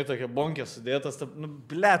visi, žinai, tokia bonkė sudėtas,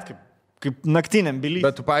 blėt, kaip naktiniam bilį.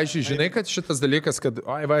 Bet tu, pavyzdžiui, žinai, kad šitas dalykas, kad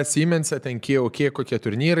Siemens'e ten kokie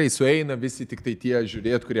turnyrai sueina, visi tik tai tie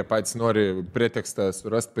žiūrėt, kurie patys nori pretekstą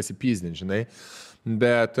surasti, pasipyzdinti, žinai.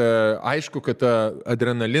 Bet aišku, kad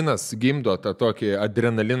adrenalinas gimdo tą tokį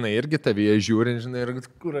adrenaliną irgi tavyje žiūrint, žinai, ir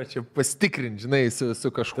kur čia pasitikrinti, žinai,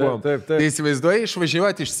 su kažkuo. Taip. Tai įsivaizduoji,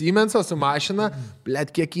 išvažiuoti iš Siemens'o su mašina,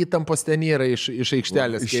 blėt, kiek įtampos ten yra iš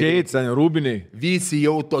aikštelės. Išeit, sen, rūbiniai. Visi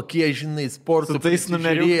jau tokie, žinai, sporto. Su tais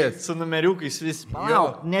numeriukais numeriukais vis.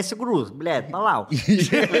 Palauk, nesigrūs, blėt, palauk.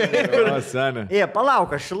 Senė.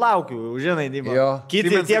 Palauk, aš laukiu, žinai, Dima. Jo.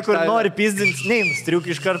 Kiti Siemens tie, kur aikštelė. nori pizdinti, neim, striuk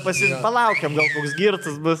iškart pasim, palaukiam, gal koks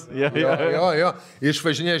girtas bus. Jo.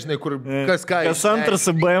 Išvažinė, žinai, kur kas ką. Kas antras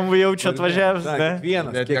su BMW jau čia atvažiavęs, ne?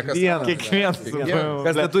 Kiekvienas. Kiekvienas.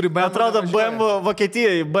 Kas neturi BMW. Atrodo, BMW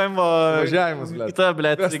Vokietijoje, BMW Važiavimas, blet. Kita,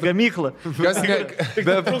 blėt, gamykla. Kas, ne,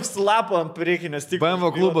 Trūks lapo ant priekinės tik.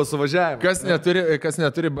 BMW klubo suvažiavimas. kas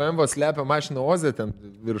neturi BMW slepia mašiną Ozę ten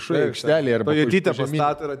viršuje aikštelėje arba Tojotytę žemyn.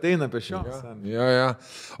 pastato ir ateina pešio. Jo.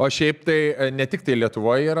 O šiaip tai ne tik tai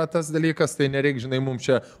Lietuvoje yra tas dalykas, tai nereikia, žinai, mums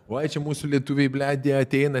čia, čia mūsų lietuviai blėdė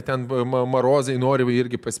ateina, ten marozai nori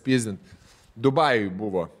irgi paspyzdinti. Dubajui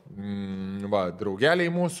buvo,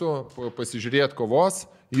 draugeliai mūsų, pasižiūrėti kovos,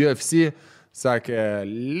 UFC, sakė,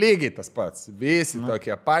 lygiai tas pats, visi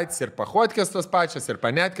tokie patys, ir pahotkės tos pačios, ir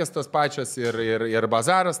panetkės tos pačios, ir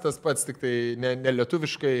bazaras tas pats, tik tai ne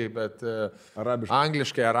lietuviškai, bet Arabiškai.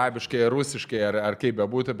 Angliškai, arabiškai, rusiškai, ar kaip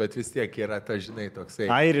bebūtų, bet vis tiek yra ta, žinai,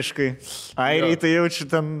 toksai. Airiškai. Airiai tai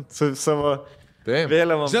jaučiu ten su savo Taip.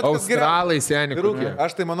 vėliavom. Žinot, kas Australai seni. Vyrukai,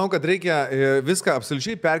 aš tai manau, kad reikia viską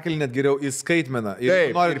absoliučiai perkelinėti geriau į skaitmeną.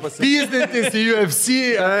 Taip, ir pyzdintis į UFC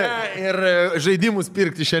ir žaidimus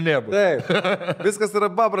pirkti šiandien. Taip, viskas yra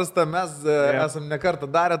paprasta, mes esam nekartą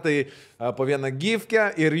darę tai po vieną gifkę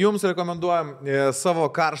ir jums rekomenduojam savo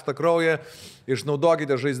karštą kraują.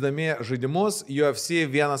 Išnaudokite žaisdami žaidimus, UFC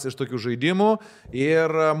vienas iš tokių žaidimų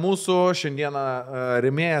ir mūsų šiandieną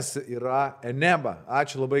rėmėjas yra Eneba.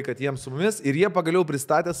 Ačiū labai, kad jiems su mumis ir jie pagaliau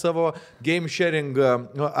pristatė savo game sharing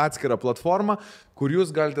atskirą platformą, kur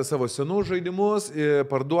jūs galite savo senų žaidimus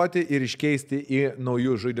parduoti ir iškeisti į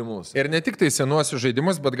naujus žaidimus. Ir ne tik tai senuosius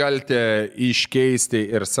žaidimus, bet galite iškeisti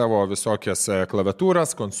ir savo visokias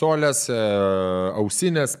klaviatūras, konsolės,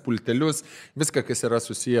 ausinės, pultelius, viską, kas yra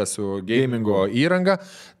susijęs su gamingo įranga.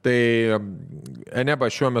 Tai Eneba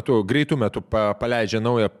šiuo metu, greitų metų paleidžia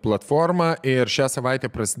naują platformą ir šią savaitę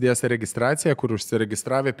prasidės registracija, kur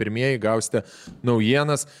užsiregistravę pirmieji gausite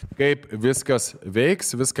naujienas, kaip viskas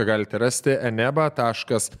veiks. Viską galite rasti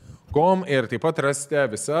eneba.com ir taip pat rasite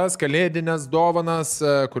visas kalėdinės dovanas,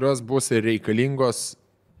 kurios bus reikalingos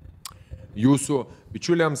jūsų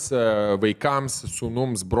bičiuliams, vaikams,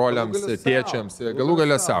 sūnums, broliams, tėčiams, galų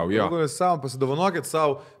galę savo. Galų galę savo, pasidovanokit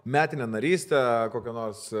savo metinę narystę, kokią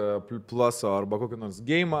nors plusą arba kokią nors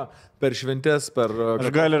geimą per šventės, per... Aš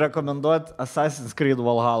galiu rekomenduoti Assassin's Creed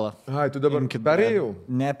Valhalla. Ai, tu dabar perėjau?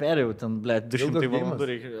 Ne, perėjau, ten, blėt, 200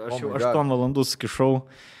 valandų reikia. Aš jau 8 valandų skišau.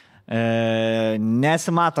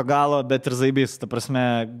 Nesimato galo, bet ir zaibys, ta prasme,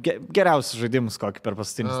 geriausias žaidimus, kokį per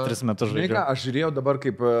paskutinius 3 metus žaidžiu. Aš žiūrėjau dabar,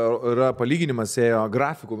 kaip yra palyginimas ėjo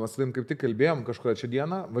grafikų, mes taip kaip tik kalbėjom kažkokią čia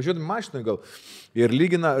dieną, važiuodami mašinai gal, ir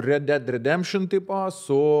lygina Red Dead Redemption tipo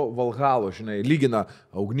su Valhalla, žinai, lygina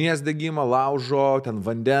ugnies degimą, laužo, ten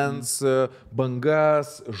vandens,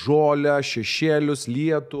 bangas, žolę, šešėlius,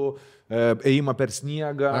 lietų, ėjimą per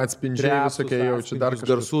sniegą, atspindžiai visokie jaučiu, dar kažkas.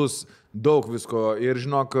 Garsus, daug visko ir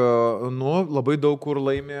žinok, labai daug kur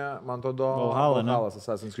laimė, man atrodo, Valhallas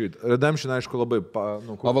Assassin's Creed. Redemption, aišku, labai...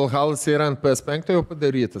 O Valhallas yra ant PS5 jau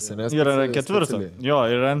padarytas, nes... Yra 4. Jo,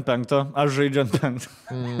 yra ant 5. Aš žaidžiu ant 5.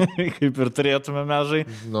 Kaip ir turėtume mes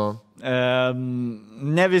žaisti. No.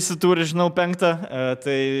 Ne visi turi, žinau, 5.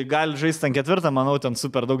 Tai gali žaisti ant 4. Manau, ten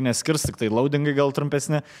super daug neskirs, tik tai loadingai gal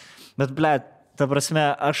trumpesni. Bet, blėt, ta prasme,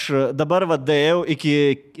 aš dabar vadėjau iki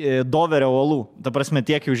Doverio olų. Ta prasme,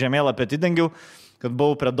 tiek jau žemėlapį atidengiau, kad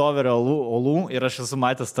buvau prie Doverio olų ir aš esu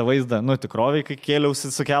matęs tą vaizdą, tikroviai, kai kėliausi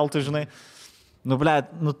su keltu, žinai.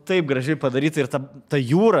 Taip gražiai padaryti ir ta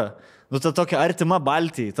jūra, ta tokia artima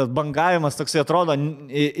Baltijai, tas bangavimas toksai atrodo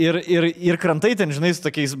ir krantai ten, žinai, su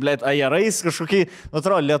tokiais, ajerais kažkokiai,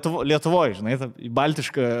 atrodo, Lietuvoje, žinai,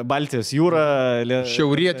 Baltijos jūra.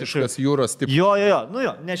 Šiaurietiškas jūros tipas. Jo,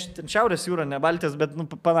 ne šiaurės jūra, ne Baltijos, bet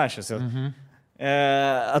panašios jau.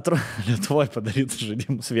 Atrodo, Lietuvoje padarytas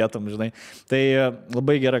žaidimus vietom, žinai. Tai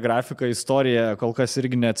labai gera grafika, istorija, kol kas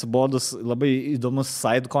irgi neatsibodus, labai įdomus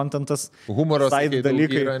side contentas. Humoras, side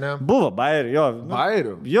dalykai. Yra, ne? Buvo, bairių, jo.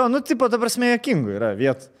 Bairių? Jo, tipo, ta prasme, jokingų yra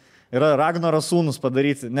vietų. Yra Ragnaro sūnus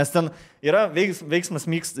padaryti, nes ten yra veiksmas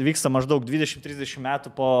vyksta maždaug 20-30 metų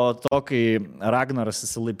po to, kai Ragnaras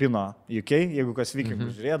įsilaipino UK, jeigu kas vikingų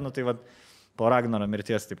žiūrėt, tai va, po Ragnaro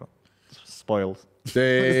mirties, tipo. Spoil.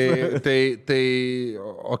 Tai,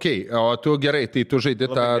 okei, o tu gerai, tai tu žaidži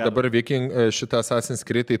tą dabar Viking, šitą Assassin's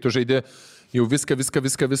Creed, tai tu žaidži jau viską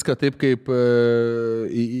taip, kaip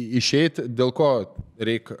išeit, dėl ko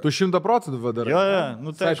reikia. Tu 100% vadarai.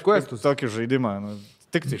 Jo, tai aišku, tokį žaidimą.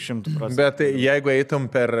 Tik tai 100%. Bet tai jeigu eitum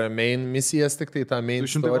per main misijas, tik tai tą main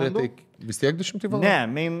 200 story, valandų? tai vis tiek 200 valandų? Ne,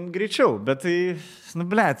 main greičiau, bet tai,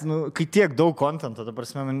 kai tiek daug kontento, ta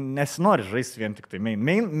prasme, man nesinori žaisti vien tik tai main.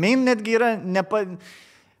 Main netgi yra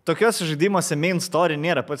tokiuose žaidimuose main story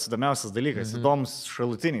nėra pats įdomiausias dalykas, įdomus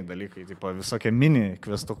šalutiniai dalykai, tipo visokie mini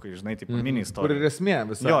kvestukai, žinai, tipo mini Kur story. ir esmė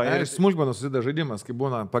visą. Jo, Ir iš smulkmenų susideda žaidimas, kai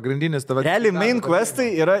būna pagrindinis tavo... Realiai main questai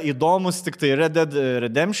yra įdomus tik tai Red Dead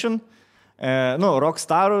Redemption,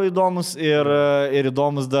 Rockstar'ų įdomus ir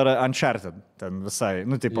įdomus dar Uncharted, ten visai,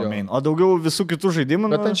 tipo Jo. main. O daugiau visų kitų žaidimų,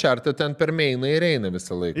 Bet Uncharted ten per mainą ir eina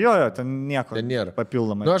visą laiką. jo, ten nieko Ten nėra.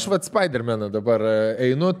 papildomai. Nu, aš Spider-Man'ą dabar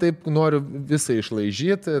einu, taip noriu visą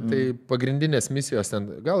išlaižyti, tai pagrindinės misijos ten,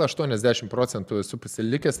 gal 80% esu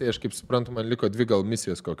pasilikęs, tai aš kaip suprantu, man liko 2 gal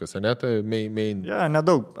misijos kokios, ne, tai main. Ja,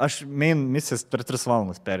 nedaug. Aš main misijas per 3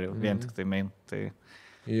 valandas perėjau, vien tik tai main. Tai...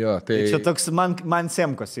 Jo, tai... Čia toks man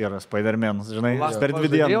semkos yra Spider-Man'as, žinai, per 2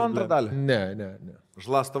 Žaidėjau dienas. antrą dalį. Ne.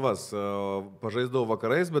 Žlastovas pažaisdavau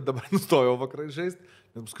vakarais, bet dabar nustojau vakarais žaisti,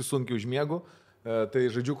 nes paskui sunkiai užmiegu. Tai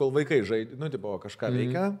žaidžiu, kol vaikai žaidžia, tipo, kažką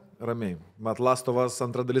veikia, ramiai. Mat, Lastovas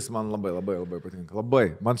antra dalis man labai patinka.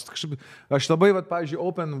 Labai. Man kažkaip, aš labai, pavyzdžiui,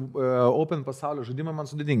 open pasaulio žaidimai man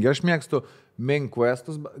sudėtingi. Aš mėgstu main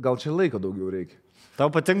questus, gal čia laiko daugiau reikia. Tau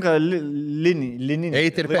patinka linija.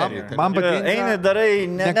 Eiti ir perėti. Man patinka... Eini, darai,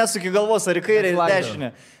 nesuki galvos, ar į kairę, ar į dešinę.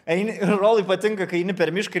 Rolai patinka, kai eini per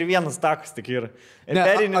mišką ir vienas takas tik yra. Ir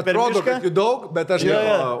pereini per atrodo, mišką. kad jų daug, bet aš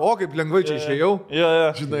kaip lengvai čia išėjau.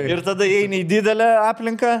 Žinai. Ir tada eini į didelę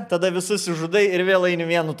aplinką, tada visus žudai ir vėl eini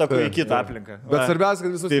vienu taku į kitą aplinką. Bet svarbiausia,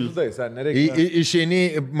 kad visus žudai, nereikia. Išeini,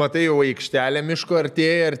 matai jau aikštelę miško,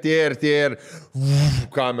 artėja ir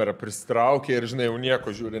kamera pristraukia ir, žinai, jau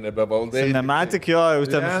nieko žiūri, nebevaldai. Cinematic, jo, jau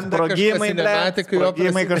ten sprogimai,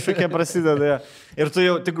 sprogimai kažkokie prasideda. Ir tu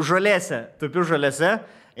jau tik žolėse, tupiu žolėse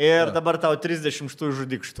ir dabar tau 30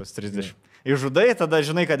 žudyk šitos 30. Išžudai, tada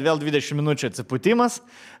žinai, kad vėl 20 minučių atsipūtimas,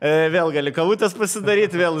 vėl gali kavutės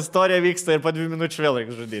pasidaryti, vėl istorija vyksta ir po 2 minučių vėl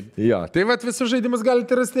reikia žudyti. Jo, tai visus žaidimus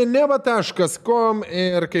galite rasti neva.com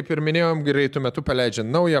ir kaip ir minėjom, greitų metų paleidžiant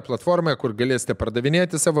naują platformą, kur galėsite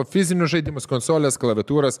pardavinėti savo fizinius žaidimus, konsolės,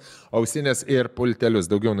 klaviatūras, ausinės ir pultelius.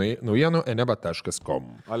 Daugiau naujienų neva.com.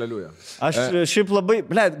 Aleliuja. Aš šiaip labai,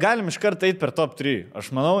 galim iš karto eiti per top 3, aš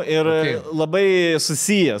manau, ir labai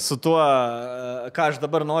susiję su tuo, ką aš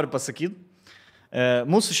dabar noriu pasakyti.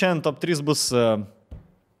 Mūsų šiandien top 3 bus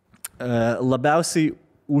labiausiai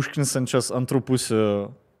užknisančios antrų pusių,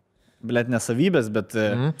 nesavybės, bet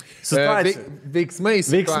situacijos.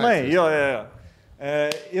 Veiksmai, jo.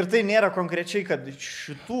 Ir tai nėra konkrečiai, kad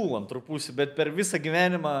šitų antrų pusių, bet per visą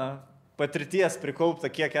gyvenimą patirties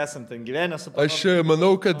prikaupta, kiek esam ten gyvenę su panom. Aš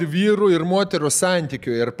manau, kad vyrų ir moterų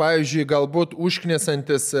santykių ir, pavyzdžiui, galbūt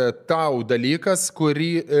užknesantis tau dalykas,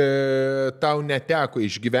 kurį tau neteko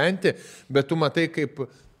išgyventi, bet tu matai kaip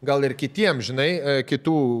gal ir kitiems, žinai,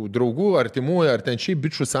 kitų draugų, artimųjų, ar ten šiaip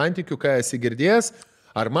bičių santykių, ką esi girdėjęs,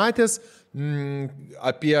 ar matęs,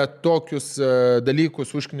 apie tokius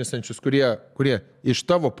dalykus užknisančius, kurie iš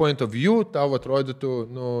tavo point of view tau atrodytų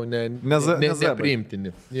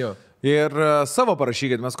nepriimtini. Jo. Ir savo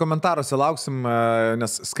parašykit, mes komentaruose lauksim,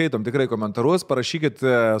 nes skaitom tikrai komentarus, parašykit,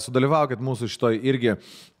 sudalyvaukit mūsų šitoj irgi,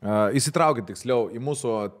 įsitraukit tiksliau į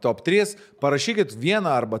mūsų top 3, parašykit 1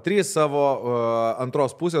 arba 3 savo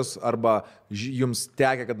antros pusės, arba jums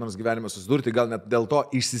tekia, kad nors gyvenime susidurti, gal net dėl to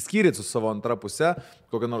išsiskyrit su savo antra pusė,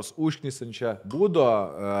 kokią nors užknisančią būdo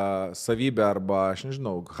savybę, arba, aš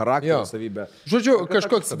nežinau, charakterio savybę. Žodžiu,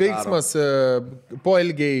 kažkoks veiksmas,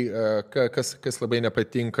 poelgiai, kas labai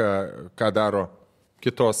nepatinka, ką daro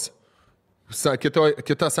kita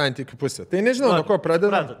santykių pusė. Tai nežinau, nuo ko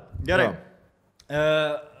pradedam. Gerai.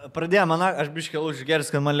 Pradėjo man, aš biškėlau užgeris,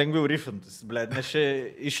 kad man lengviau rifintis, nes čia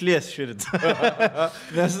išlies širit.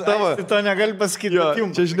 Nes to negali pasakyti.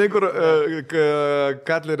 Čia žinai, kur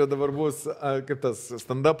Katlerio dabar bus, kaip tas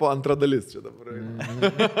stand-upo antra dalis čia dabar.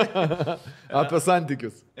 Apie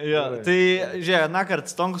santykius. Jo, tai, žiūrėk, nakart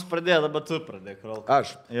Stonkus pradėjo, dabar tu pradėk.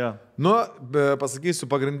 Aš. Jo. Nu, pasakysiu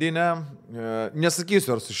pagrindinę,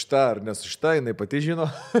 nesakysiu ar su šita, ar ne su šita, jinai pati žino.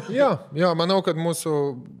 Jo, manau, kad mūsų...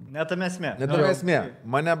 Netame esmė. Netame esmė.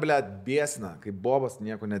 Mane, blėt, bėsina, kaip Bobas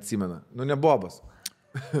nieko neatsimena. Nu, ne Bobas.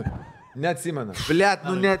 Neatsimena. Blėt,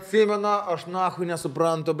 neatsimena, aš nahui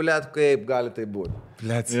nesuprantu, blėt, kaip gali tai būti.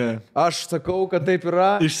 Blėt. Aš sakau, kad taip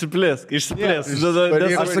yra. Išsiplėsk.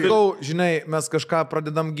 Aš sakau, žinai, mes kažką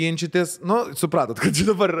pradedam ginčytis. Nu, supratot, kad čia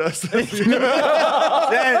dabar yra.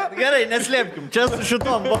 Gerai, neslėpkim. Čia su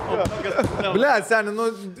šitom bobom. Blėt, seniai,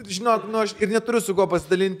 nu, žinok, nu, aš ir neturiu su kuo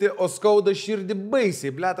pasidalinti, o skauda širdį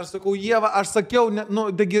baisiai. Blėt, aš sakau, Ieva, aš sakiau,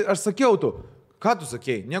 aš sakiau tu. Ką tu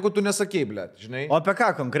sakei? Nieko tu nesakei, blėt, žinai. O apie ką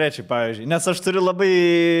konkrečiai, pavyzdžiui? Nes aš turiu labai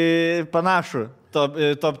panašų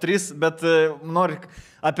top 3, bet noriu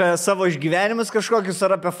apie savo išgyvenimus kažkokius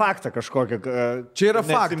ar apie faktą kažkokią. Čia yra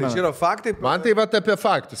faktai, Man tai va apie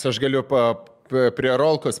faktus, aš galiu prie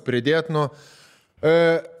Rolkos pridėti,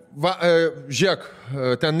 žiūrėk,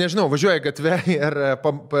 ten nežinau, važiuoja gatvė ir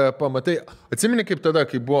pamatai, atsimeni kaip tada,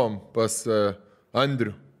 kai buvom pas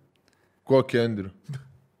Andrių. Kokį Andrių?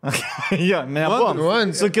 Jo, nebuvom.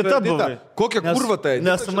 Su kita buvai. Kokia kurva tai?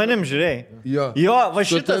 Nes su manim žiūrėjai. Jo, va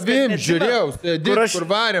šitas. Su tavim žiūrėjau, kur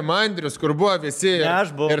varėm Andrius, kur buvo visi. Ne, aš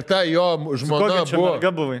buvau. Ir ta jo žmona buvo. Su kokia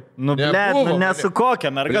merga buvai? Nu, blėt, ne su kokia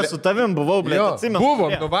merga, su tavim buvau, blėt, atsimenu.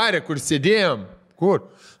 Buvom, nuvarė, kur sėdėjom. Kur?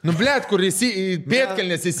 Nu, blėt, kur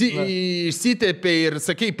pėtkelnės išsitėpė ir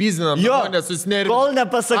sakai, pizinam, žmonės susinervino. Kol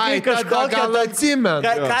nepasakai kažkokią... Gal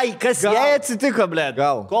atsimenu. Kas jai atsitiko, blėt?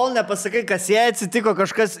 Gal. Kol nepasakai, kas jai atsitiko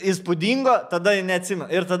kažkas įspūdingo, tada jai neatsimenu.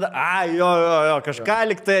 Ir tada, jo, kažką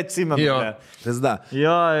liktai atsimenu, blėt. Visda.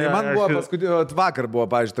 Jo. Tai man buvo paskutinį, vakar buvo,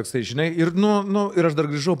 pavyzdžiui, toksai, žinai, ir, ir aš dar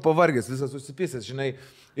grįžau pavargęs, visas susipysęs, žinai.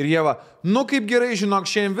 Ir Ieva, kaip gerai, žinok,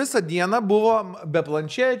 šiandien visą dieną buvo be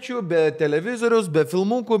planšečių, be televizorius, be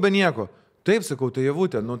filmukų, be nieko. Taip, sakau, tai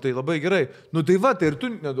Ievutė, tai labai gerai. Tai va, tai ir tu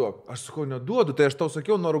neduok. Aš sakau, neduodu, tai aš tau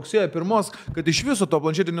sakiau nuo rugsėjo 1, kad iš viso to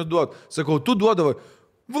planšetį neduok. Sakau, tu duodavai.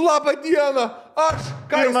 Labą dieną, aš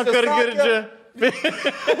pirmą kartą girdžiu.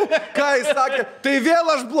 Ką jis sakė? Tai vėl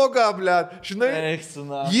aš bloga, blėt. Žinai,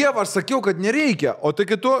 Ieva, aš sakiau, kad nereikia. O tai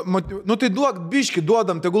kitu, tai duok biški,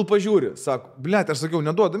 duodam, tegul pažiūri. Sako, blėt, aš sakiau,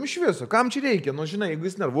 neduodam iš viso. Kam čia reikia? Žinai, jeigu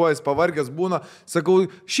jis nervuojas, pavargęs būna, sakau,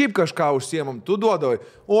 šiaip kažką užsiemam, tu duodavai.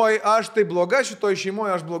 Oi, aš tai bloga, šitoj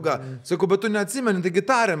šeimoje aš bloga. Sakau, bet tu neatsimeni, taigi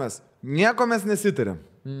tarėmės. Nieko mes nesitarėm.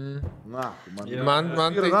 Man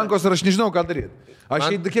tai rankos ir aš nežinau, ką daryti. Aš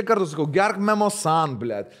kiek kartų sakau, gerk memosan,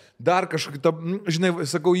 blėt. Dar kažkokį, žinai,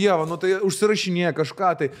 sakau, Ieva, tai užsirašinėja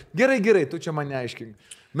kažką, tai gerai, tu čia mane aiškink.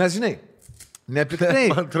 Mes, žinai, nepiktai.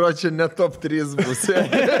 Man atrodo, čia ne top 3 bus.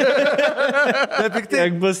 Nepiktai,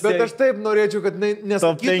 bet aš taip norėčiau, kad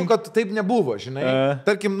nesakytų, kad taip nebuvo, žinai.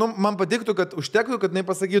 Tarkim, man patiktų, kad užtektų, kad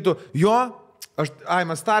nepasakytų, jo,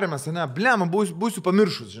 mes tarėmės, ne, blema, būsiu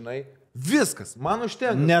pamiršus, žinai. Viskas, man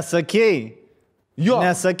užtenka. Nesakei. Jo.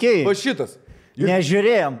 Nesakei. Va šitas.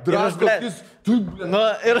 Nežiūrėjom. Draskos,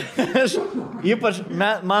 ir ypač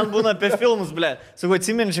man būna apie filmus, ble. Sakau,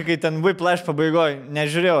 atsiminčiau, kai ten Whiplash pabaigoje,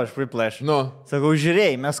 nežiūrėjau aš Whiplash. Sakau,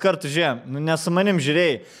 žiūrėjai, mes kartu žiūrėjom, ne su manim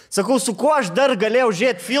žiūrėjai. Sakau, su kuo aš dar galėjau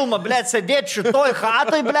žiūrėti filmą, ble, sėdėti šitoj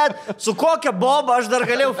hatai, ble, su kokia boba aš dar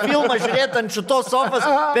galėjau filmą žiūrėti ant šitos sofas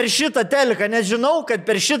per šitą teliką, nes žinau, kad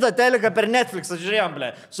per šitą teliką per Netflixą žiūrėjom,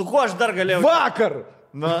 ble. Su kuo aš dar galėjau... Vakar!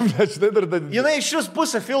 Jinai iš jūs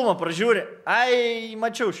pusę filmo pražiūrė. Ai,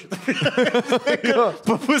 mačiau šitą.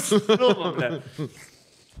 Papusę filmą, ble.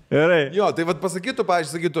 Gerai. Jo, tai vad pasakytų,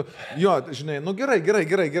 pavyzdžiui, sakytų, jo, žinai,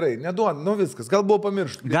 gerai, neduod, viskas, gal buvo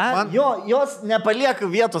pamiršta. Jos nepalieka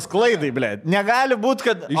vietos klaidai, ble. Negali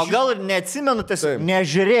būti, kad, o gal ir neatsimenu, tiesiog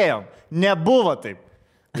nežiūrėjom, nebuvo taip.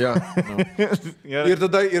 Ja. Ir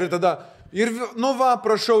tada,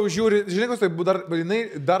 prašau, žiūri, žinai, kas tai jinai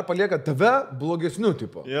dar palieka tave blogesnių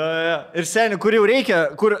tipo. Jo. Ir seniai, kur jau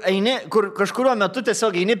reikia, kur kažkurio metu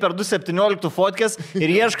tiesiog eini per 2.17 fotkės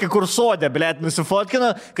ir ieškai, kur sodė, blėt,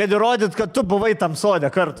 nusifotkina, kad įrodyt, kad tu buvai tam sodė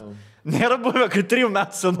kartu. Nėra buvę, kad 3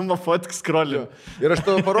 metų senumo fotk scrollinu. Ir aš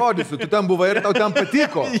tau parodysiu, tu ten buvai ir tau ten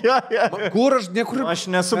patiko. Kur aš niekur... Aš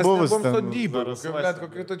nesu buvus ten. Sodybą.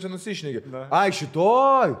 Kokia tu čia nusišnegi? Ai,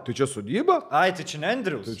 šitoj, tu čia sodyba? Ai, tai čia ne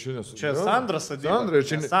Andrius. Čia Sandras sodyba. Ir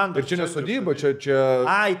čia ne sodyba, čia...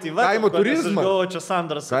 Ai, tai va, kaimo turizmas. Čia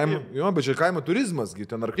Sandras sodyba. Jo, bet čia kaimo turizmas,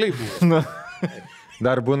 ten arkliai buvo.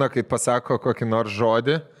 Dar būna, kai pasako kokį nors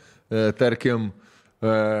žodį, tarkim,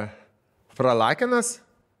 Fralakinas.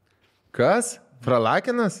 Kas?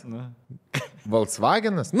 Fralakinas?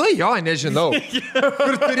 Volkswagenas? Jo, nežinau.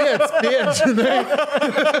 Kur turėt spėt, žinai?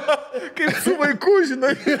 Kaip su vaiku,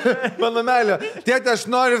 žinai. Mano meilė, tėtė, aš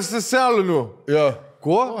noriu suselinių. Jo.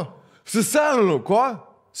 Ko? Suselinių, ko?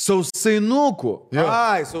 Sausainukų.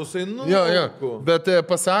 Ai, sausainukų. Jo. Bet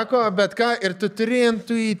pasako, bet ką, ir tu turi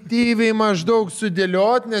intuityviai maždaug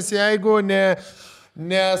sudėliot, nes jeigu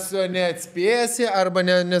neatspėsi arba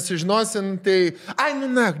nesužinosi, tai... Ai,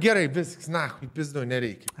 gerai, viskas, pizdu,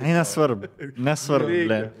 nereikia. Ai, nesvarbu,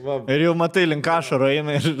 ble. Ir jau matai, link ašaro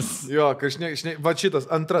eina ir... Jo, va šitas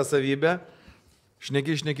antra savybė.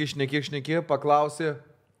 Šneki, paklausi,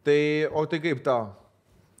 tai, o tai kaip tau?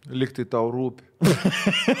 Liktai tau rūpi.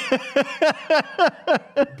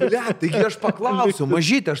 Ble, taigi aš paklausiu,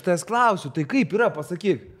 mažytė, aš tavęs klausiu, tai kaip yra,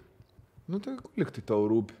 pasakyk. Nu tai liktai tau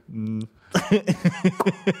rūpi.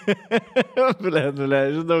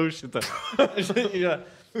 Žinau šitą.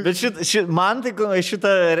 Bet man tai šitą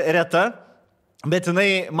reta, bet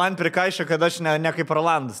jinai man prikaišė, kad aš ne kaip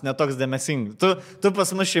Rolandas, netoks dėmesingas. Tu pas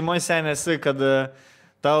mus šeimoje senėsi, kad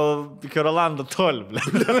tau iki Rolando toli.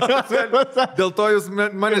 Dėl to jūs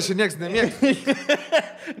mane šiandien nieks nemėgti.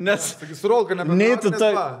 Nes... Sakys, Rolka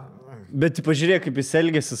nebendrauja. Bet, pažiūrėk, kaip jis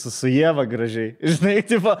elgėsi su Ieva gražiai. Žinai,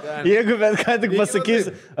 jeigu bet ką tik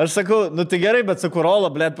pasakys, aš sakau, nu tai gerai, bet sakau,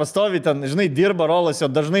 Rola, blėt, pastovi ten, žinai, dirba Rolas,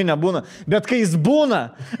 jo dažnai nebūna. Bet kai jis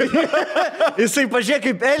būna, jisai pažiūrėk,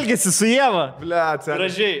 kaip elgėsi su Ieva. Blėt,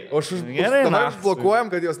 gražiai. O gerai, mes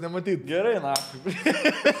blokuojam, kad jos nematyt. Gerai, na.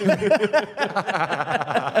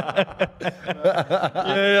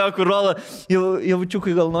 Kur Rola,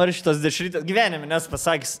 jaučiukai gal nori šitos dešrytės. Gyvenime, nes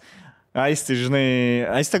pasakys. Aistė, žinai,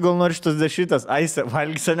 Aistė gal nori šitos dešrytas, Aistė,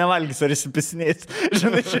 valgys ar nevalgys, ar įsipisinės.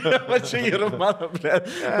 Žinai, čia yra mano,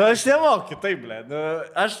 blėt. Nu, aš nemoku, taip, blėt.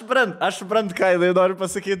 Aš suprant, ką jinai nori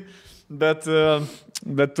pasakyti, bet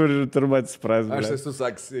turi turbūt supras, blėt. Aš esu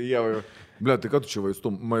sakęs, Ievai, blėt, tai ką tu čia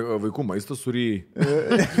vaikų maistą suryjai?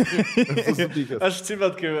 Aš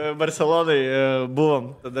atsimenu, kai Barcelonai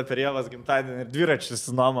buvom, tada per Ievas gimtadienį ir dviračius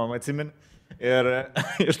nuomam, atsimenu. Ir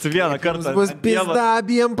tu vieną kartą... Bus pizda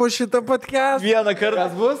abiem po šitą podcast. Vieną kartą...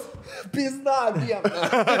 Kas bus? Pizda abiem.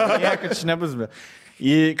 Nieko čia nebus, bet.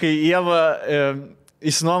 Kai Ieva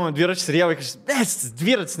įsinuomam dviračius ir Ieva,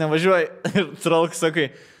 dviratis nevažiuoja. Ir Trolk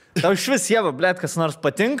sakai, tau švis Ieva, blėt, kas nors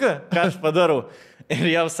patinka, ką aš padarau. Ir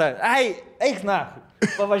Ieva sakė, ai, eik na.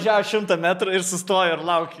 Pavažiavo 100 metrų ir sustojo ir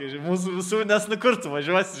laukė. Mūsų visų, nes kur tu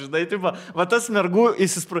važiuosi, žinai, tipo, va tas mergų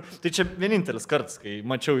Tai čia vienintelis kartas, kai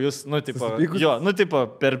mačiau jūs, per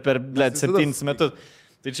 7 metus.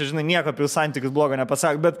 Tai čia, žinai, nieko apie jų santykius blogo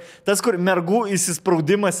nepasako, bet tas, kur mergų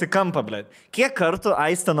įsispraudimas į kampą, blėt. Kiek kartų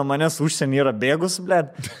Aistė nuo manęs užsienį yra bėgus,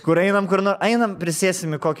 blėt, kur einam, einam,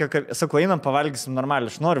 prisėsim į kokią, sakau, einam, pavalgysim normaliai,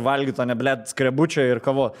 aš noriu valgyti, o ne, blėt, skrebučio ir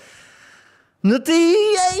kavo. Nu tai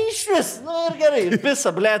iš vis, nu ir gerai,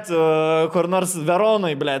 pisa, blėt, kur nors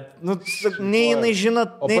Veronoj, blėt. Nu, nei jinai žino...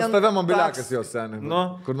 O pas tave mobiliakas jos seniai,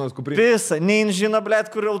 nu, kur nors kuprinė. Pisa, nei jinai žino,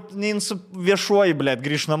 blėt, kur nei su viešuoji, blėt,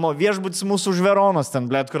 grįž namo. Viešbutis mūsų už Veronos ten,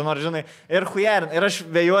 blėt, kur nors, žinai. Ir hujarin, ir aš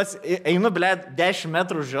vėjuosi, einu, blėt, 10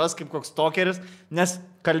 metrų už jos, kaip koks tokeris, nes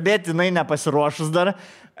kalbėti jinai nepasiruošus dar.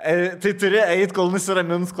 Tai turi eiti, kol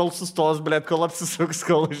nusiramins, kol sustos, blėt, kol apsisuks,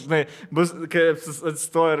 kol, žinai, bus, kai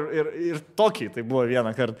atsistoja ir tokį, tai buvo vieną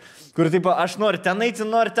kartą, kur, tipo, aš noriu ten eiti.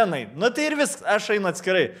 Nu, tai ir vis, aš einu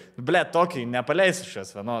atskirai, blėt, tokį, nepaleisiu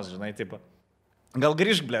šios vienos, žinai, tipo. Gal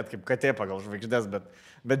grįžk, blėt, kaip katė pagal žvaigždės,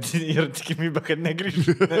 bet ir tikimybė, kad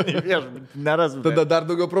negrįžk, neras. Tada dar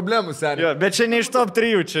daugiau problemų, seniai. Jo, bet čia ne iš top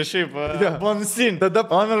 3, čia šiaip bonsin. Tada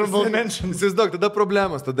honorable mention. Įsivaizduok, tada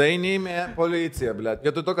problemos, tada eini į policiją, blėt.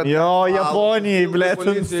 Vietoj to, kad... Jo, Japonijai, blėt.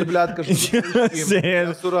 Policijai, blėt,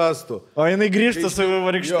 kažkaip surastų. O jinai grįžta su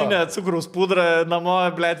varikštinė cukraus pudra namo,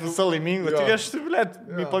 blėt, visą laimingą. Tik aš, blėt,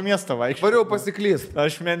 po miestą vaikščiu. Variau pasiklyst.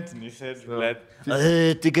 Aš mentinį sėdžiu, blėt.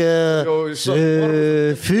 Tik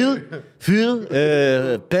Phil,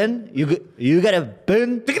 pen, you got a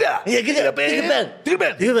pen? Take a pen.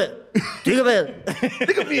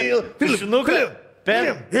 Šinuką.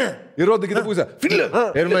 Pen. Ir rodo kitą pusę.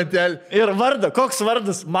 Ir mantel. Ir vardą. Koks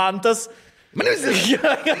vardas? Mantas.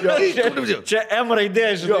 Čia M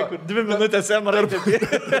raidė, žinai, kur 2 minutės M raidė.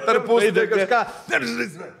 Tarpusai kažką.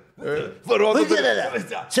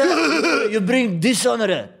 You bring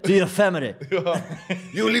dishonor to your family.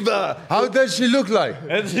 You live How does she look like?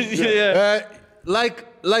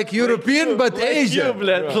 Like European but Asian.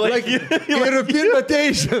 Like European but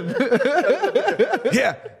Asian.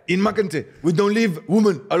 Here, in Makante, we don't leave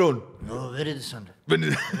women alone. No, very dishonor.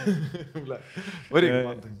 Varyk,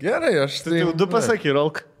 man. Gerai, aš tai... Tu pasaky,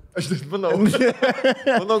 Rolk. Aš taip manau.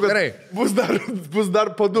 Manau, kad Gerai. Bus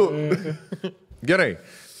dar po 2. Gerai.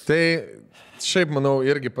 Tai šiaip, manau,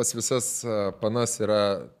 irgi pas visas panas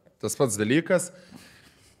yra tas pats dalykas.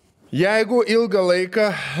 Jeigu ilgą laiką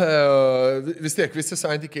vis tiek visi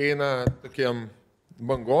santykiai eina tokiem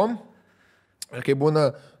bangom, kai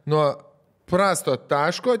būna nuo prasto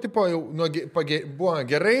taško, tipo, jau buvo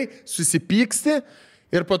gerai, susipyksti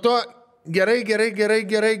ir po to gerai ir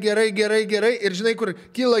žinai, kur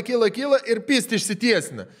kyla ir pysti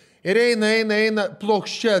išsitiesina. Ir eina,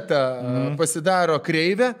 plokščiata pasidaro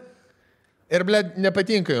kreivę ir, blėt,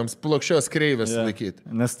 nepatinka joms plokščios kreivės laikyti.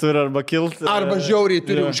 Nes turi arba kilti. Arba žiauriai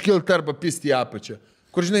turi užkilti, arba pisti į apačią.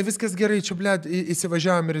 Kur, žinai, viskas gerai, čia, blėt,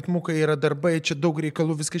 įsivažiavome ritmukai, yra darbai, čia daug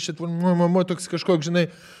reikalų, viskas čia, toks kažkoks, žinai.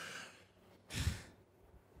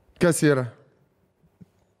 Kas yra?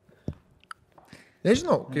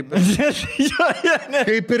 Nežinau, kaip Ne.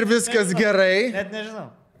 kaip ir viskas gerai. Net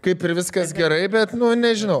nežinau. Kaip ir viskas gerai, bet, nu,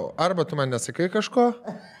 nežinau. Arba tu man nesakai kažko,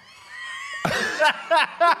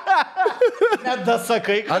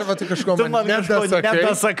 Nedasakai. arba tu kažko Tu man kažko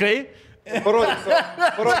nedasakai.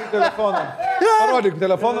 Parodyk telefoną. Parodyk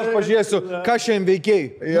telefoną, aš pažiūrėsiu, ką šiandien veikiai.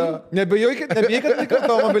 Nebijokit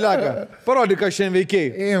tavo mobiliaką. Parodyk, ką šiandien veikiai.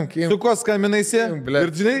 Imk. Su kuo skambinaisi? blet.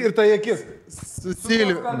 Ir žinai, ir tai akis.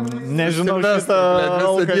 Susilvi. Nežinau, Visą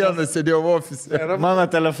šitą dieną sėdėjau ofise. Mano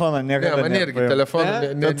telefoną Ne, niekada. man irgi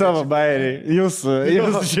telefoną. Ne tavo bairiai. Jūsų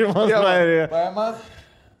šeimos bairiai. Paėmas.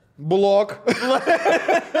 Blok.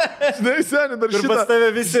 Žinai, seniai, dar Ir pas šitą. tave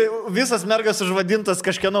visas mergas užvadintas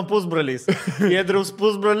kažkieno pusbroliais. Jėdraus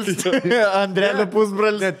pusbrolis, Andrelio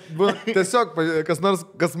pusbrolis. Tiesiog kas nors,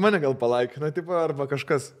 kas mane gal palaikina, tipo, arba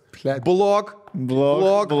kažkas. Blet. Blok.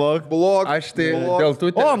 Blok. Aš tai blok. dėl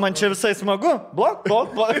tų... O, man čia visai smagu. Blok.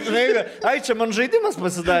 Žinai, ai, čia man žaidimas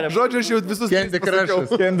pasidarė. Žodžiu, aš jau visus Candy tris pasakiau.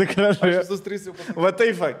 Crush'as. Candy Crush. Visus tris jau pasakiau. Va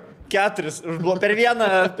taip, va. 4. Per vieną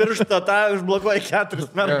pirštą tą užblokuoja 4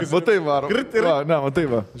 mergus. Va tai varo. Va, ne, va tai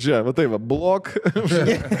va. Žiūrėk, va tai va. Blok.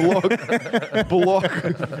 Blok.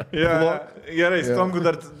 Gerai, Stongu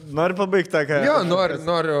dar nori pabaigti tą, ką... Jo,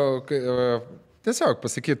 noriu tiesiog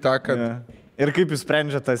pasakyti tą, kad... Ir kaip jūs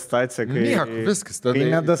sprendžiate tą situaciją, kai... Nieko, viskas. Tada, kai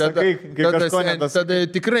nedasakai, kai kažko nedasakai.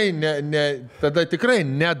 Tada tikrai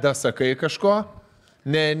nedasakai kažko.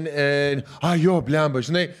 Jo, blemba,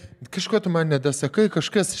 žinai, kažko tu man nedasakai,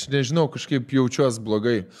 kažkas, aš nežinau, kažkaip jaučiuos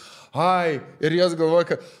blogai. Ir jos galvoja,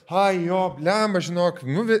 kad, jo, blemba,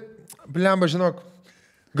 žinok,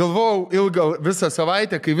 galvojau visą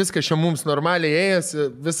savaitę, kai viskas čia mums normaliai ėjasi,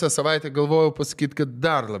 visą savaitę galvojau pasakyti, kad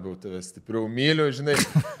dar labiau tave stipriau myliu, žinai,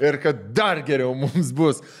 ir kad dar geriau mums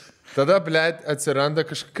bus. Tada, blėt, atsiranda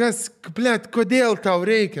kažkas, blėt, kodėl tau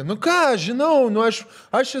reikia? Nu ką, žinau,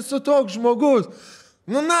 aš esu toks žmogus.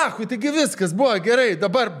 Nu, nahui, taigi viskas buvo gerai,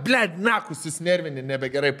 dabar, blėt, nahui, susnervinį,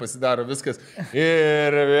 nebegerai pasidaro viskas.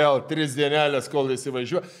 Ir vėl 3 dienelės, kol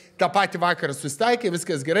įsivažiuoju. Ta pati vakarą susitaikė,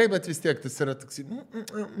 viskas gerai, bet vis tiek tas yra toks,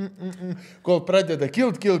 kol pradeda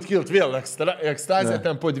kilt, vėl ekstazė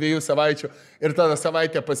ten po 2 savaičių ir tada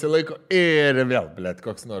savaitę pasilaiko ir vėl, blėt,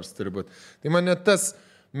 koks nors turi būti. Tai mane tas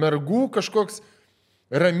mergų kažkoks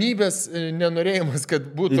ramybės nenorėjimas, kad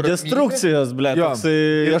būtų Destrukcijos, blė, toksai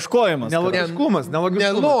ieškojimas. Nelogiškumas.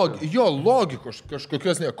 Logikos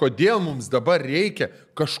kažkokios, kodėl mums dabar reikia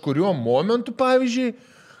kažkurio momentu, pavyzdžiui,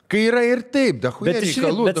 kai yra ir taip, dahuja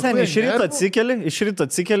reikalų. Bet sen, iš ryto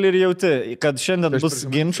atsikeli ir jauti, kad šiandien bus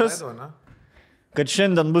ginčas. Kad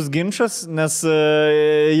šiandien bus ginčas, nes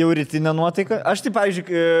jau rytinė nuotaika. Aš tai,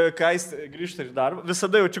 pavyzdžiui, kai jis grįžta iš darbo,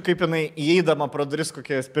 visada jaučiu, kaip jinai įeidama pro duris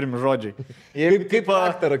kokie pirmi žodžiai. Kaip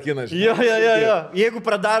aktorą kiną, žinai. Jo. Jeigu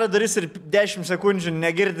pradaro duris ir 10 sekundžių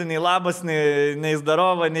negirdi nei labas, nei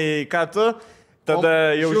zdarova, nei ką tu,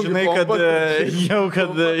 tada jau žinai, kad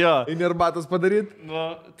jo. Inerbatas padaryti.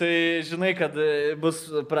 Nu, tai žinai, kad bus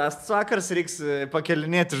prastas vakaras, reiks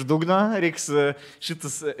pakelinėti iš dugno, reiks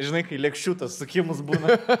šitas, žinai, kai lėkščiutas sukimus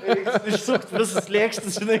būna, reiks išsukti visus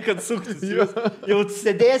lėkštus, žinai, kad suktis. Jau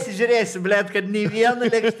sėdėsi, žiūrėsi, blėt, kad nei viena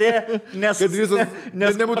lėkštė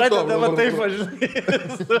nepradeda, va taip, žinai.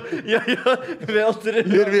 Jo, vėl turi.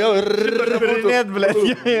 Ir vėl pakelinėti, blėt.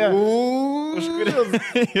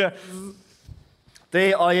 Tai,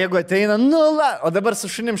 o jeigu ateina, o dabar su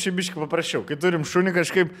šunim šiaip biškai paprašiau, kai turim šunį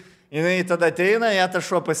kažkaip, jinai tada ateina, ją ta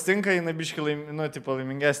šuo pastinka, jinai biškai,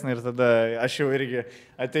 laimingesnė ir tada aš jau irgi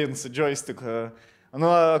ateinu su joysticku. Nu,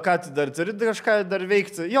 ką tu dar turi kažką dar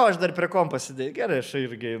veikti? Jo, aš dar prie kompo pasidėjau. Gerai, aš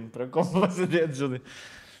irgi prie kompo pasidėjau, žinai.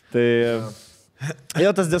 Tai... Jo,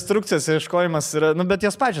 tas destrukcijos ieškojimas yra, bet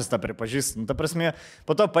jos pačios tą pripažįstam. Ta prasme,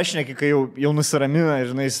 po to pašneki, kai jau nusiramina,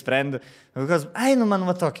 žinai, sprendi. Man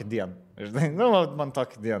va tokį dieną. Žinai, man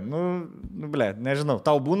tokį dieną. Ble, nežinau,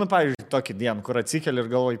 tau būna, pavyzdžiui, tokį dieną, kur atsikeli ir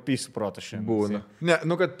galvoji, pysiu proto šiandien. Būna. Ne,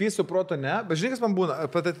 kad pysiu proto ne, bet žinai, kas man būna,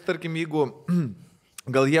 tarkim, jeigu...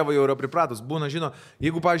 Gal Ieva jau yra pripratus, būna,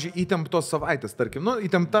 jeigu, pavyzdžiui, įtemptos savaitės, tarkim,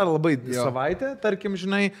 įtempta labai savaitė, tarkim,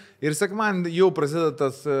 žinai, ir man jau prasideda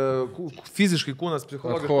tas fiziškai kūnas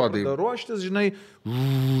psichologiškai ruoštis, žinai,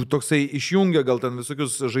 toksai išjungia gal ten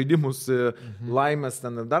visokius žaidimus, laimės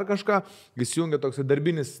ten ir dar kažką, įsijungia toksai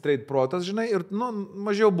darbinis straight protas, žinai, ir,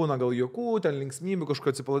 mažiau būna gal juokų, ten linksmybių, kažko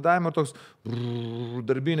atsipalaidavimo ir toks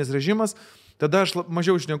darbinis režimas, tada aš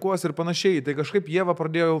mažiau šnekuos ir panašiai, tai kažkaip Ieva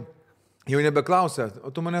pradėjau jau nebeklausia,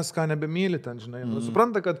 o tu manęs ką nebemyli ten, žinai.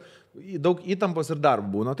 Supranta, kad daug įtampos ir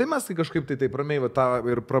darbų būna. Tai mes kažkaip tai ramiai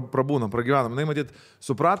ir prabūnam, pragyvenam. Na, matyt,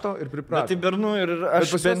 suprato ir priprato. Bet tai bernu ir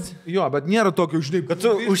aš bent... Jo, bet nėra tokio, žinai... Kad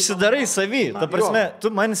tu užsidarai savį. Ta prasme,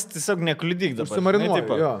 tu manis tiesiog nekliudyk dabar. Užsimarinuoji,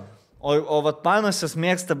 jo. O vat Panusas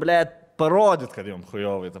mėgsta, blėt, parodyti, kad jom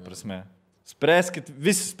hujovai, ta prasme. Spręskit,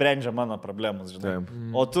 visi sprendžia mano problemas, žinai.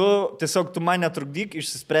 O tu man netrukdyk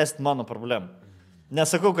išsispręsti mano problemą.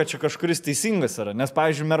 Nesakau, kad čia kažkuris teisingas yra, nes,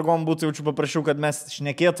 pavyzdžiui, mergom būtų jaučiu paprašiau, kad mes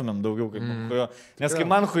šnekėtumėm daugiau kaip hujo. Nes kai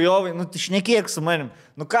man hujovai, nu, tai šnekėk su manim,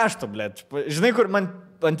 nu ką aš to, blėt. Žinai, kur man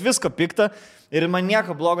ant visko pikta ir man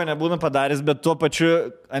nieko blogo nebūna padaręs, bet tuo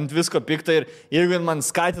pačiu ant visko pikta ir jeigu man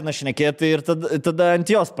skatina šnekėti ir tada ant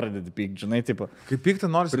jos pradedi pykti, žinai, tipo. Kai pikta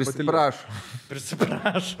nors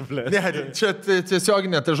Prisiprašau, blėt. Ne, čia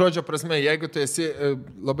tiesioginė ta žodžio prasme, jeigu tu esi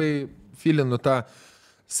labai filinu tą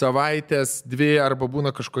savaitės, 2 arba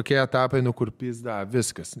būna kažkokie etapai, nu kur pizda,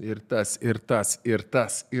 viskas. Ir tas, ir tas, ir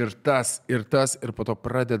tas, ir tas, ir tas, ir po to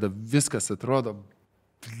pradeda viskas atrodo,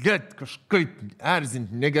 blėt, kažkaip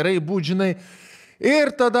erzinti, negerai būt, žinai.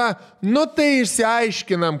 Ir tada, nu tai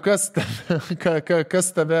išsiaiškinam, kas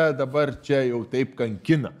tave dabar čia jau taip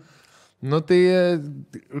kankina. Nu tai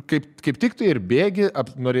kaip tik tu ir bėgi,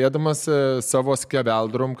 norėdamas savo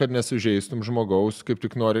skeveldrom, kad nesužeistum žmogaus, kaip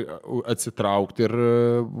tik nori atsitraukti ir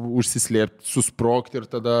užsislėpti, susprogti ir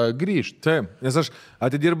tada grįžti. Taip, nes aš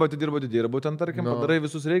atidirbu, ten tarkim, padarai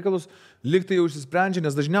visus reikalus, liktai jau išsisprendžia,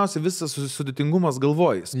 nes dažniausiai visas sudėtingumas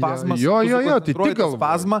galvoj. Spazmas, tai tik galvoj.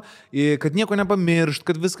 Spazmą, kad nieko nepamiršt,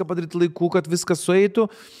 kad viską padaryti laiku, kad viskas sueitų.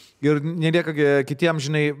 Ir nelieka kitiems,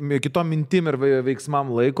 žinai, kitom mintim ir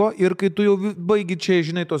veiksmam laiko. Ir kai tu jau baigi čia,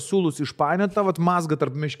 žinai, tos siūlus išpainiot, tą mazgą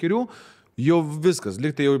tarp meškerių, jau viskas,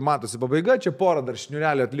 liktai jau matosi pabaiga, čia porą dar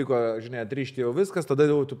šniurelį atliko, žinai, atrišti jau viskas, tada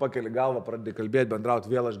jau tu pakeli galvą, pradedi kalbėti,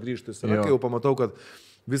 bendrauti, vėl aš grįžtu į save, kai jau pamatau, kad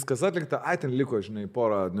viskas atlikta, ten liko, žinai,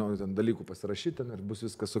 porą ten dalykų pasirašyti ir bus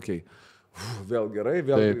viskas ok. Vėl gerai,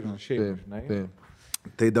 vėl šeima, žinai. Taip.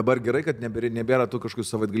 Tai dabar gerai, kad nebėra tų kažkokių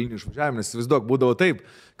savaitgalinių išvažiavimų, nes įsivaizduok, būdavo taip,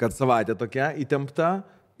 kad savaitė tokia įtempta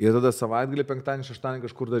ir tada savaitgalį, penktadienį, šeštadienį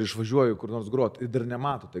kažkur dar išvažiuoju, kur nors grot ir dar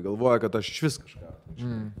nemato, tai galvoja, kad aš iš vis kažką.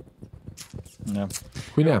 Ne.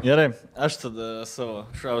 Ne. Gerai, aš tada savo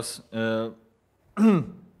šaus.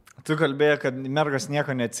 Tu kalbėjai, kad mergas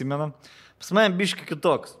nieko neatsimena. Pas mane biški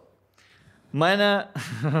kitoks. Mane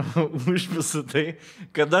užpisa tai,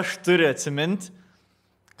 kad aš turiu atsiminti,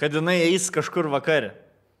 kad jinai eis kažkur vakarė.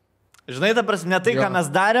 Žinai, ta prasme, ne tai, ką mes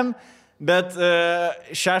darėm, bet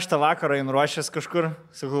 6 vakaro jin ruošės kažkur.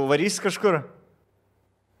 Sakau, varys kažkur.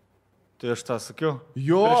 Tai aš tą sakiau.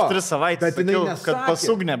 Jo. Prieš 3 savaitės sakiau, kad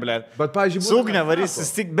pasugnė, blėt. Bet, pavyzdžiui, sugnė varys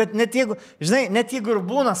sustik. Bet net jeigu, žinai, net jeigu ir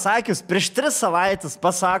būna sakius, prieš 3 savaitės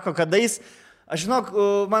pasako, kada jis... Aš žinok,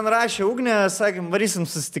 man rašė Ugnė, sakėm, varysim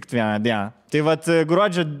susitikti vieną dieną. Tai vat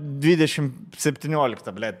gruodžio 2017,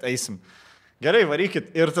 blėt, eisim. Gerai,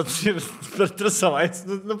 varykit. Ir tada per 3 savaitės,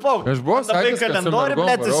 nupauk. Aš buvau sakęs, kad kalendorių,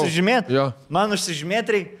 blėt, užsižymėt. Man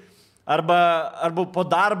užsižymėt reik. Arba po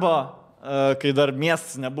darbo, kai dar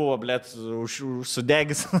miestas nebuvo, blėt,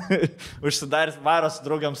 užsudegis, užsidaręs varos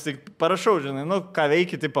draugiams, tai parašau, žinai, nu, ką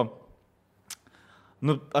veiki, tipo.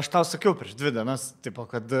 Nu, aš tau sakiau prieš 2 dienas, tipo,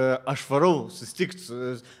 kad aš varau susitikti,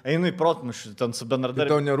 einu į protmušį, ten su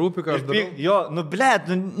bendradarbiu. Tau nerūpi, ką aš darau? Jo, nu,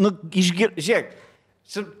 blėt, žiūrėk.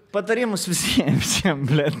 Patarimus visiems,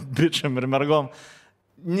 blėt, bičiam ir mergom.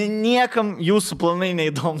 Niekam jūsų planai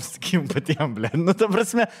neįdomus, tik jums patiems, blėt. Nu, ta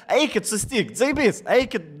prasme, eikit susitikti, zaibys,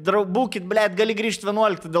 eikit, būkit, blėt, gali grįžti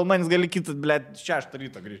 11, dėl manęs gali kitą, blėt, 6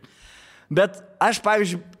 ryto grįžti. Bet aš,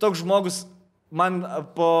 pavyzdžiui, toks žmogus, man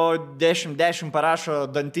po 10 parašo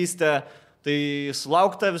dantystę, tai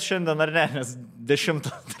sulaukta vis šiandien ar ne, nes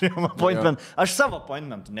 10 turėjom appointment. Aš savo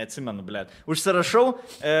appointmentų neatsimenu, blėt. Užsirašau,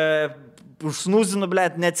 užsnūzinu,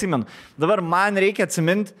 blėt, neatsimenu. Dabar man reikia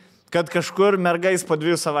atsiminti, kad kažkur mergais po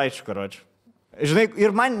 2 savaičių, karočių. Žinai,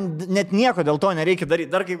 ir man net nieko dėl to nereikia daryti.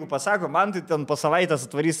 Dar jeigu pasako, man tai ten po savaitės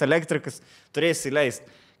atvarys elektrikas, turės įleisti.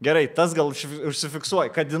 Gerai, tas gal užsifiksuoja,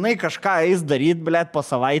 kad jinai kažką eis daryti, blėt, po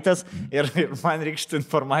savaitės ir man reikia šitą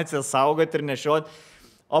informaciją saugoti ir nešioti.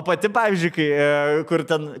 O pati, pavyzdžiui,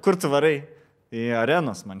 kur tu varai? Į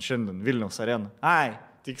arenos, man šiandien, Vilniaus areną. Ai,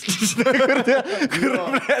 tiksliai, kur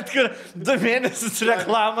 2 mėnesius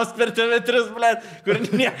reklamas per TV3, blėt, kur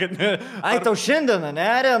niekad ne... Ai, tau šiandien, ne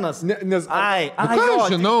arenos? Ką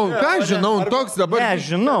žinau, toks dabar... Ne,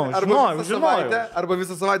 žinau. Arba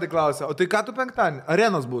visą savaitę klausia, o tai ką tu penktadienį?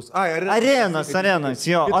 Arenos bus. Arenos,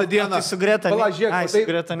 jo. O tai su Greta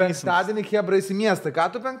penktadienį Hebra į miestą. Ką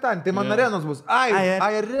tu penktadienį? Tai man arenos bus.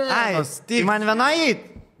 Arenos. Tai man vienai.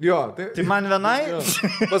 Jo, tai man vienai.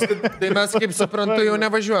 Tai mes, kaip suprantu, jau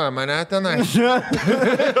nevažiuojame, ne, tenai.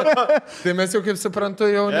 Tai mes jau, kaip suprantu,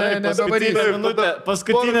 jau nebevarysime.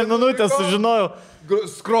 Paskutinę minutę sužinojau.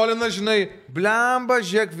 Skrolina, žinai, blemba,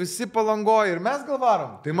 žiūrėk, visi Palangoje ir mes gal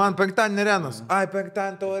varom. Tai man penktadienį Renas. Ai,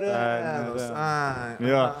 penktadienį tavo Renas.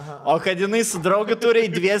 Jo. O kad jinai su draugu turi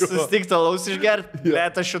dviesi susitikti alaus išgerti,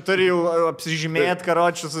 blėt, aš jau turiu jau apsižymėti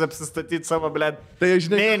karočius, apsistatyti savo, blėt,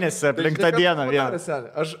 mėnesį, aplink tą dieną.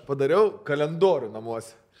 Aš padariau kalendorių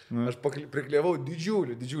namuose. Aš prikliavau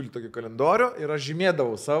didžiulį tokį kalendorių ir aš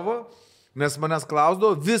žymėdavau savo. Nes manęs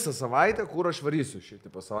klausdavo visą savaitę, kur aš varysiu šį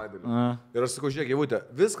tipą savaitę. Ir aš sakau, žiūrėk, Javutė,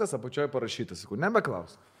 viskas apačioje parašyta. Sakau,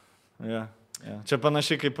 nebeklaus. Čia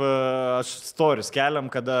panašiai kaip aš stories keliam,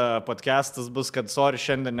 kada podcastas bus, kad sorry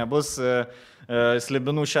šiandien nebus,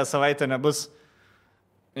 slibinų šią savaitę nebus.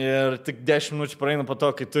 Ir tik 10 minučių praeina po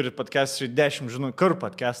to, kai turi podcastas, 10 žinau, kur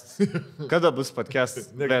podcastas. Kada bus podcastas?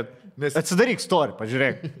 Atsidaryk story,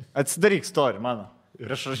 pažiūrėk. Atsidaryk story, mano.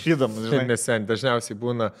 Ir aš rašydamas, žinai. Nesen, dažniausiai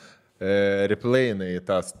būna replayinai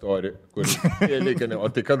tą story, kur jie lygiai, o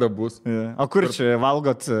tai kada bus? O kur čia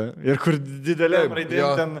valgot ir kur didelėm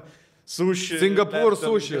raidėm ten sushi. Singapūr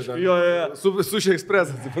sushi. Sushi Express,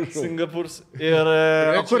 atsiprašau. Singapūrs. Ir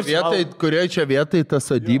kurioje čia vietoj ta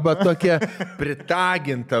sodyba tokia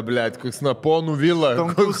pritaginta, blėt, koks naponų vila.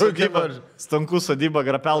 Stankų sodyba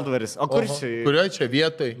Grapeldvaris. O kur čia? Kurioje čia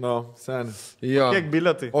vietoj? Senis. Kiek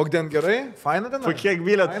bilietai? O ten gerai? Faina ten? Po kiek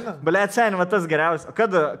bilietai? Blėt, seniai, va tas geriausias. O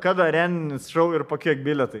kada areninis šou ir po kiek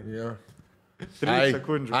bilietai? 3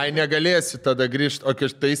 sekundžių. Ai, negalėsiu tada grįžti, o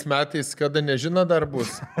kitais metais, kada nežino, dar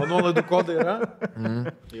bus. O nuolaidų kodai yra?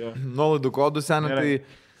 Nuolaidų kodų seniai,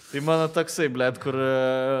 tai mano toksai, blėt, kur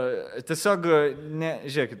tiesiog,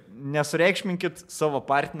 žiūrėkit, nesureikšminkit savo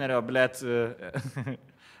partnerio, blėt,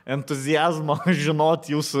 entuzijazmo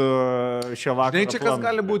žinot jūsų šio vakaro. Žinai, čia kas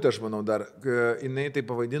gali būti, aš manau dar. Jinai tai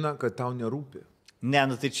pavadina, kad tau nerūpi. Ne,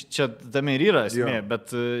 nu tai čia tame ir yra esmė,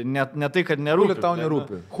 bet ne tai, kad nerūpi.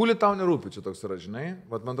 Huli tau nerūpi, čia toks yra, žinai,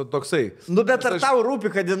 vat man toksai. Nu, bet ar tau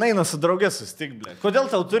rūpi, kad jinai su draugė sustik, blė? Kodėl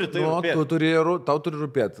tau turi tai rūpėti? Tau turi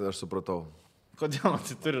rūpėti, aš supratau. Kodėl man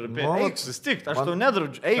tai turi rūpėti? Eik, sustik, aš tau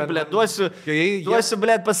nedraudžiu. Eik, blė, duosiu,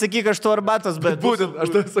 blė, pasakyk, aš tau arbatas, bet... Būtent, aš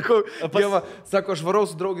tai sakau, Jeva, sako, aš varau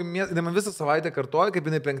su draugim, man visą savaitę kartuoju, kaip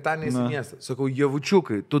jinai penktadienį į miestą. Sakau,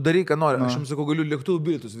 Javučiukai, tu daryk, ką nori. Aš jums sakau, galiu lėktuvų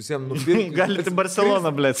bilietus visiems nupirkti. Galite Barceloną,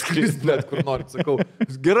 blė, skristi, blė, kur nori. Sakau,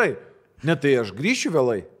 gerai, ne tai aš grįšiu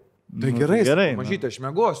vėlai. Tai gerai, mažytė, aš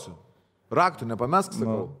mėgosiu. Raktų nepamesk,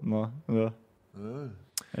 sakau.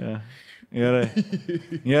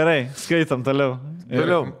 Gerai, skaitam toliau.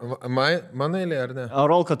 Mano eilė, ar ne? O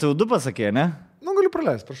Rolka, tu jau 2 pasakė, ne? Nu, galiu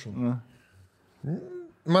praleisti, prašau.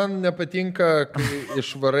 Man nepatinka, kai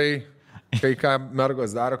išvarai, kai ką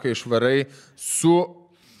mergos daro, kai išvarai su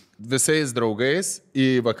visais draugais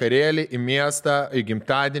į vakarėlį, į miestą, į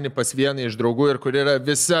gimtadienį pas vieną iš draugų ir kur yra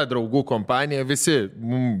visa draugų kompanija, visi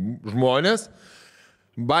žmonės.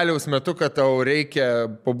 Baliaus metu, kad tau reikia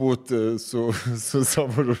pabūti su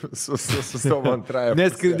savo antrąją.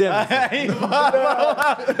 Neskirdėjau.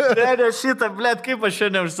 Ne, šitą, blėt, kaip aš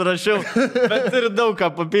šiandien užsirašiau, bet turi daug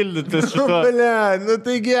ką papildyti šito. Nu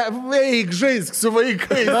taigi, veik, žaisk su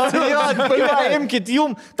vaikais. Imkit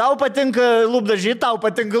jum, tau patinka lūpdažiai, tau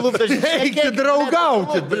patinka lūpdažiai. Eikit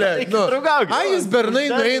draugaukit, blėt. Ai, jis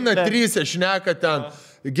bernai nueina 3, šneka ten.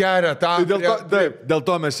 Geria tą. Dėl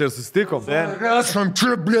to mes čia susitikom. Esam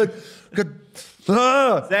čia, blėt, kad...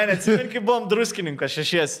 Senė, atsimink, kai buvom druskininkas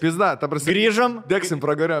 6. Pizda, ta prasme. Grįžom. Degsim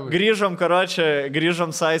pragarėm. Grįžom, karočią,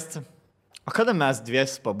 grįžom saisti. O kada mes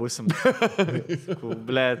 2 pabūsim?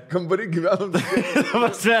 Blėt. Kambarį gyvenam.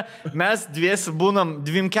 Mes 2 būnam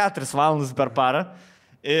 2-4 valandas per parą.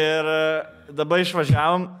 Ir dabar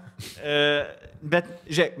išvažiavom. Bet,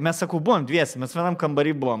 žiūrėk, mes, sakau, buvom 2, mes vienam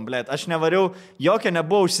kambarį buvom, blėt. Aš nevariau, jokio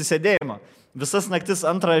nebuvo užsisėdėjimo. Visas naktis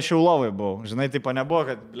 2 aš jau lovai buvau. Žinai, taip nebuvo,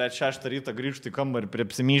 kad, blėt, 6 ryto grįžti į kambarį prie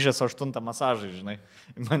apsimyžęs 8 masažai, žinai.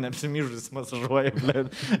 Mane apsimyžęs masažuoja, blėt,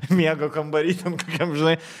 miego kambarį ten kokiam,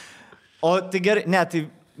 žinai. O tai gerai, ne, tai,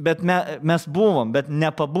 bet mes buvom, bet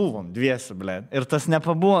nepabuvom 2, blėt. Ir tas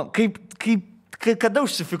nepabuvom, kada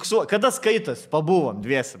užsifiksuoja, kada skaitas, pabuvom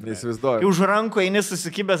 2. Neįsivaizduoju. Už rankų eini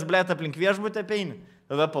susikibęs, blėt, aplink viešbutę peini.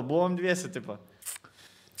 Tada pabuvom 2, tipo.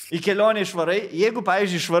 Į kelionę išvarai, jeigu,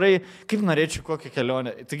 pavyzdžiui, išvarai, kaip norėčiau kokią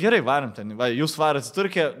kelionę, tai gerai, varam ten, va, jūs varat į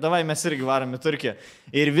Turkiją, davai mes irgi varam į Turkiją.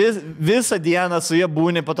 Ir visą dieną su jie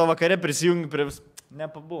būni, po to vakare prisijungi prie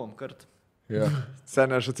nepabuvom kartu. Yeah.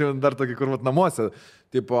 Seniai, aš atsimenu dar tokį, kur vat namuose,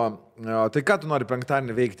 tipo, tai ką tu nori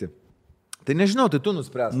penktadienį veikti? Tai nežinau, tai tu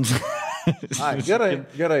nuspręs. Ai,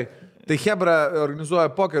 gerai. Tai Hebra organizuoja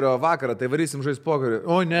pokerio vakarą, tai varysim žaisti pokerį.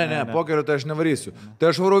 O ne, pokerio tai aš nevarysiu.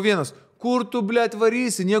 Tai aš varau vienas. Kur tu, blėt,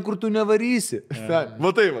 varysi? Niekur tu nevarysi.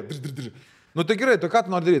 Va tai va. Nu tai gerai, tu ką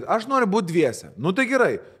tu nori daryti? Aš noriu būti 2. Nu tai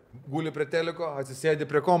gerai. guli prie teliko, atsisėdi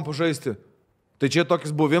prie kompų žaisti. Tai čia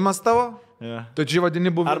tokis buvimas tavo? Yeah. Tai čia vadini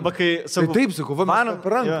buvimas. Arba kai, sakau, tai taip, sakau,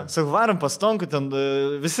 varom pastonku, ten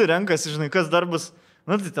visi renkasi, žinai, kas dar bus.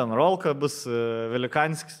 Nu, tai ten Rolka bus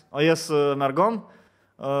Velikanskis, o jie su mergom,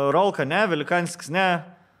 Rolka ne, Velikanskis ne.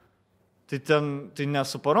 Tai ne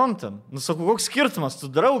su parom ten. Nu, sakau, koks skirtumas, tu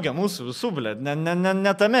draugė mūsų visų, blėt.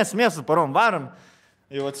 Ne tame esmė su parom varom.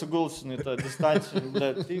 Jau atsigulsinu į tą distanciją,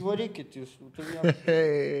 blėt. Tai varykit jūs.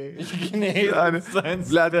 Išginiai.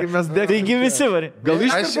 Blėt, kai mes dėkime. Taigi visi varai. Gal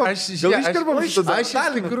iškirpam? Aš iš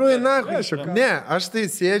tikrųjų, ne, aš tai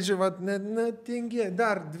sėdžiu, tingi,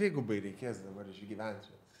 dar dvigubai reikės dabar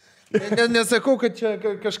išgyventi. Nesakau, kad čia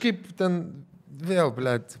kažkaip ten vėl,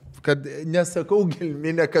 blėt. Kad nesakau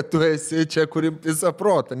gelminę, kad tu esi čia, kuri visą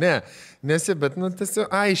protą. Ne, nesi, bet, tiesiog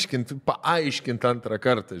paaiškint antrą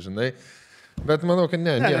kartą, žinai. Bet manau, kad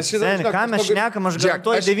ne. Ką mes šnekam, aš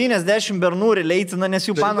garantuoju 90 bernų leitina, nes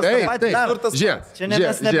jų panas tą patį daro. Čia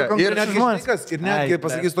mes nebekonkrečia žmonės. Ir netgi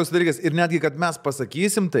pasakys toks dalykas, ir netgi, kad mes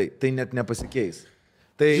pasakysim tai net nepasikeis.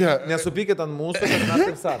 Tai nesupykit ant mūsų, kad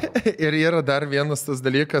mes taip sakom. Ir yra dar vienas tas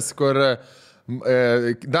dalykas, kur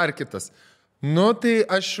dar kitas. Nu, tai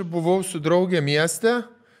aš buvau su draugė mieste,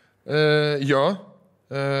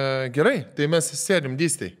 gerai, tai mes sėdim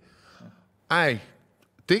dystai. Ai,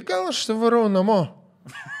 tai gal aš varau namo.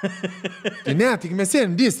 Tai ne, tik mes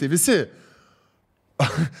sėdim dystai, visi.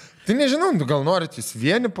 Tai nežinau, gal norit jūs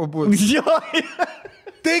vieni pabūti. Jo,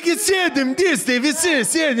 Taigi sėdim dystai, visi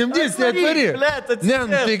sėdim dystai, atvaryk. Ne,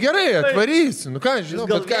 tai gerai, atvarysiu. Nu ką, žinau,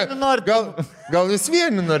 bet gal jūs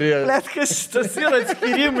vieni norėjo. Blet, kas tas yra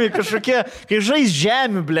atskirimai kažkokie, kai žais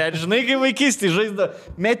žemė, blet, žinai, kai vaikystį žaisda,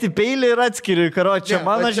 meti peilį ir atskiri, karo, čia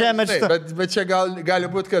mano žemė. Bet čia gali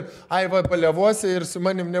būti, kad va paliavosi ir su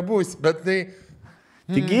manim nebūsi, bet tai...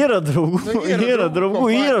 Taigi yra draugų,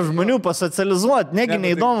 yra žmonių pasocializuoti, negi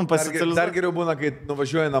neįdomu pasocializuoti. Dar geriau būna, kai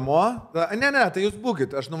nuvažiuoji namo. Ne, tai jūs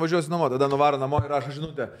būkit, aš nuvažiuosiu namo, tada nuvaro namo ir aš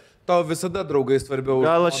žinutę. Tau visada draugai svarbiau.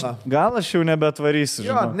 Gal aš jau nebeatvarysiu.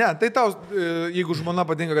 Jo, ne, tai tau, jeigu žmona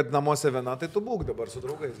patinka, kad namuose viena, tai tu būk dabar su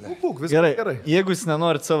draugais. Būk, viskas gerai. Jeigu jūs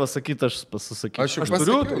nenorit savo sakyti, aš pasisakysiu. Aš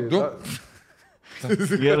turiu du.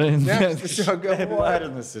 Gerai,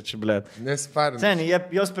 nesiparinusi čia, blėt. Nesiparinusi. Seniai,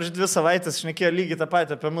 jos prieš 2 savaitės šnekėjo lygiai tą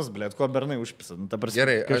patį apie mus, blėt, ko bernai užpisa.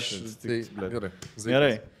 Gerai,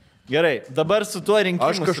 Gerai, dabar su tuo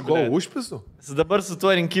rinkimusi. Aš kažko užpisu? Dabar su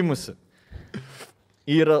tuo rinkimusi.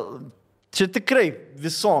 Yra, čia tikrai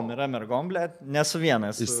visom yra mergom, blėt, nesu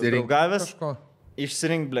vienas. Draugavęs.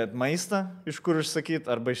 Išsirink, blėt, maistą, iš kur užsakyt,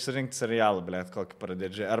 arba išsirink serialą, blėt, kokį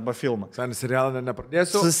pradėdžiai, arba filmą. Seniai, serialą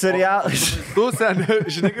nepradėsiu. Su serialą. Tu, seniai,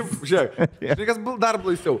 žinai, žinai, kas dar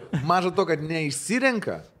blaisiau. Maža to, kad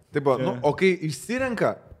neišsirenka, taip, o kai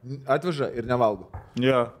išsirenka, atveža ir nevalgo.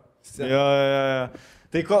 Jo.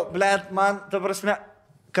 Tai ko, blėt, man, ta prasme,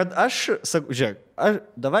 kad aš, sakau, žiūrėk,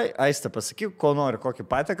 davai, Aiste, pasakyk, ko nori, kokį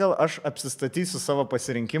patiekalą, aš apsistatysiu savo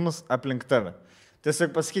pasirinkimus aplink tave.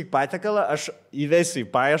 Tiesiog pasakyk patiekalą, aš įvesiu į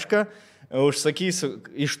paiešką, užsakysiu,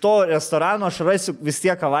 iš to restorano aš rasiu vis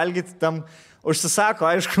tiek ką valgyti, tam užsisako,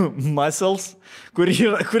 aišku, Muscles, kur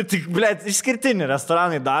tik, blėt, išskirtinį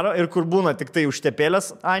restoranai daro ir kur būna tik tai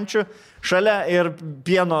užtepėlės ančių šalia ir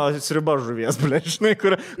pieno sriuba žuvies, blėt, žinai,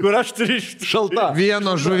 kur aš turiu šalta.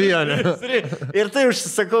 Vieno žuvienė. Ir tai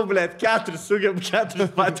užsisakau, blėt,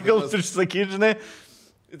 4 patiekalus užsakyti, žinai.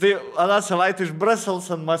 Tai aną savaitę iš Brussels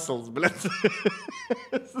and Muscles, blėt.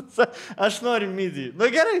 Aš noriu midijų. Nu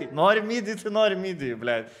gerai, nori midijų, tai nori midijų,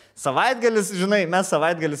 blėt. Savaitgalis, žinai, mes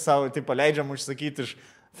savaitgalis savo, tipo, leidžiam užsakyti iš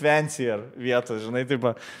fancier vietos, žinai,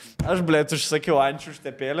 tipo. Aš, blėt, užsakiau ančių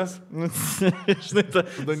užtepėlės. Žinai,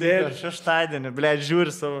 dėl šeštadienį, blėt,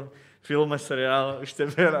 žiūri savo filmą, serialą,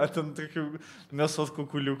 užtepėlę, ten tokių mėsos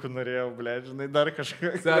kukuliukų norėjau, blėt, žinai, dar kažką.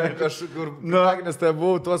 Seniai, kažkur, nes tai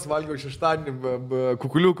buvau, tuos valgiau šeštadienį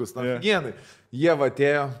kukuliukus, genai. Jie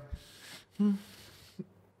atėjo.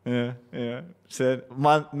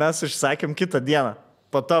 Mes užsakėm kitą dieną,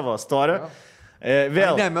 po tavo istoriją.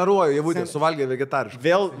 Vėl. Ne, meruoju, jie būtent suvalgė vegetariškai.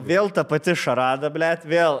 Vėl ta pati šarada, blėt,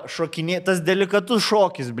 vėl šokinė, tas delikatus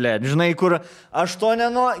šokis, blėt, žinai, kur aš to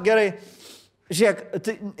gerai. Žiūrėk,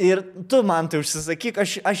 ir tu man tai užsisakyk,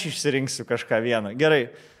 aš išsirinksiu kažką vieną. Gerai,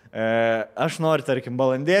 aš noriu, tarkim,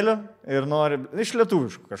 balandėlių ir noriu, iš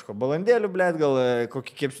lietuviškų kažko, balandėlių, blėt, gal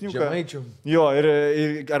kokį kepsniuką. Žemaičių. Jo, ir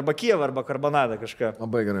arba kievą, arba karbonadą kažką.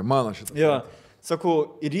 Labai gerai, mano šitą. Jo, sakau,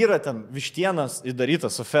 ir yra ten vištienas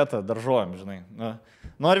įdarytas su feta daržovėm, žinai. Na,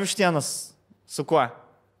 nori vištienas su kuo?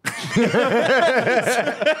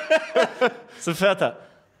 Su feta.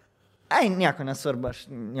 Ai, nieko nesvarbu, aš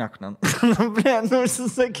nieko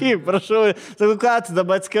užsisakyk, prašau. Sakau, ką tu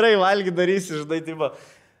dabar atskirai valgy darysi, žinai, tipo.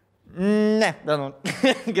 Ne, nu.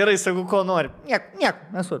 Gerai, sakau, ko nori. Nieko,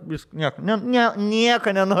 nesu,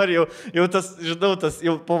 nieko nenoriu. Jau tas, žinau, tas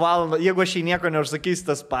jau po valandą, jeigu aš jai nieko neužsakysiu,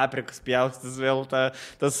 tas paprikas pjaustis vėl,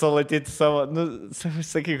 tas salatyti savo,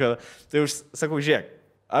 sakyk, kad. Tai sakau, žiūrėk,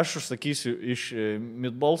 aš užsakysiu iš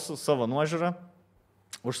meatballsų savo nuožiūrą,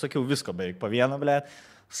 užsakiau visko beveik, po vieną, ble,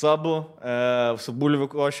 sabu, su bulvių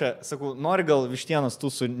košė, sakau, nori gal vištienos tų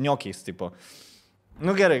su niokiais, tipo.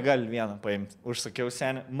 Nu gerai, gali vieną paimti. Užsakiau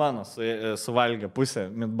senį, mano suvalgė pusę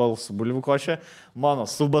meatball su bulvių košė, mano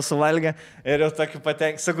suba suvalgė ir jau tokį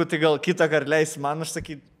patenk, sakau, tai gal kitą kartą leisi man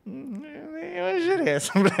užsakyti,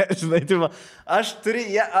 žiūrėsim, žinai, tai va, aš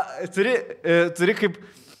turi kaip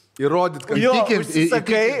įrodyti, kad jo,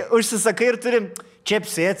 užsisakai ir turi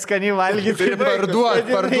čepsėt skaniai valgyti. Turi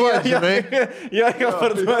parduoti, žinai. Jo,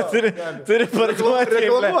 parduoti, turi parduoti.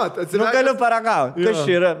 Reklamuoti, Nu, galiu paragauti. Kas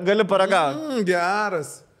čia yra? Galiu paragauti.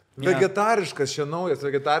 Geras. Vegetariškas, čia naujas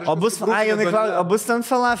vegetariškas. O bus ten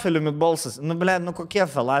falafelių meatballsas. Nu, ble, kokie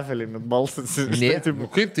falafeliai meatballsas? Ne,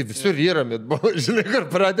 kaip tai visur yra meatballsas, žinai, kur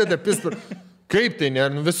pradeda pispar. Kaip tai, ne,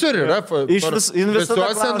 visur yra.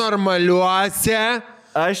 Visuose normaliuose.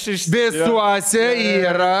 Visuose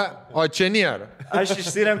yra, o čia nėra. Aš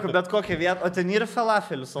išsirenku bet kokią vietą, o ten yra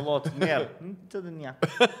falafelių salotų, nėra. Tada nieko.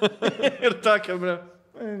 Ir tokia, bre,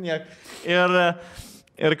 nieko.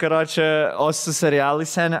 Ir karočią, o su serialai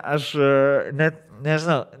senė, aš net,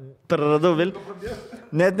 nežinau, praradau viltį.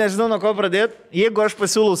 Net nežinau, nuo ko pradėti. Jeigu aš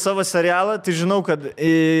pasiūlau savo serialą, tai žinau, kad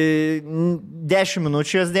 10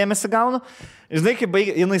 minučių jos dėmesį gaunu. Žinai, kai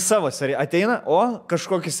jinai savo serialą ateina, o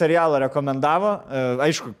kažkokį serialą rekomendavo,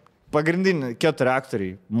 aišku, pagrindinį 4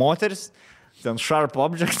 aktoriai, moteris, ten Sharp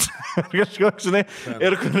Object, kažkoks, žinai,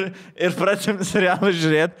 ir pradėjom serialą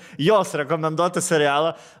žiūrėti, jos rekomenduotą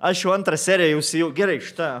serialą, aš jau 2 seriją jau sijau, gerai,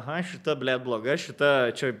 šita, blėt, bloga,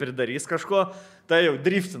 šita čia pridarys kažko, tai jau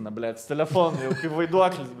driftina, blėt, telefonu, jau kaip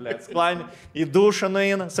vaiduoklis, blėt, sklaini, į dušą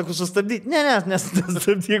nueina, sakau, sustabdyti,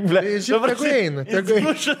 nestabdyk, blėt.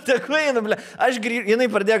 Tegu eina, blėt.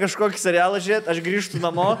 Jinai pradėjo kažkokį serialą žiūrėti, aš grįžtu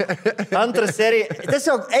namo, 2 serija,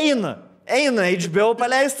 tiesiog eina, HBO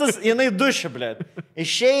paleistas, jinai dušia, blėt.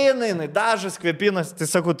 Išeina, jinai dažas, kvepinas, tai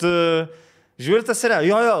sakau, tu žiūri tą serialą,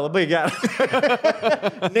 jo, labai gerą.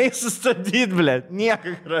 Neįsustabdyt, blėt,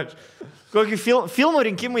 nieko, krač. Kokį filmų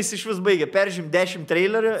rinkimais iš vis baigė, peržym 10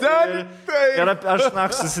 trailerių ir aš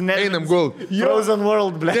naksus Einam gul. Frozen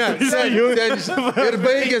World, ble. Ir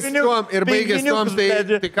baigės tom,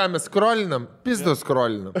 tai ką mes skrolinam? Pizdo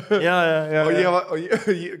skrolinam. O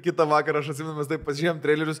kitą vakarą, aš atsimenu, mes taip pasižiūrėjom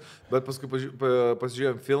trailerius, bet paskui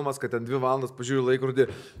pasižiūrėjom filmas, kad ten 2 valandas pažiūrėjau laikrodį,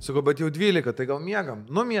 sakau, bet jau 12, tai gal miegam?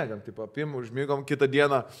 Nu miegam, taip, užmigom, kitą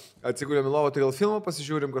dieną atsigulėm į lovą, tai gal filmą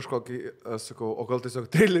pasižiūrim kažkokį, sakau, o gal tiesiog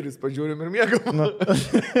traileris pažiūrim ir miegam.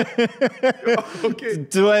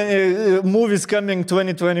 Movies coming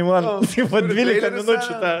 2021. Po 12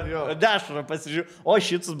 minučių tą dešrą pasižiūrėjau. O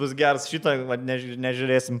šitas bus geras, šitą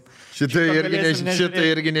nežiūrėsim. Šitą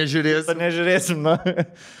irgi nežiūrėsim. Šitą nežiūrėsim, nu.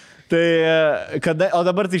 Tai, o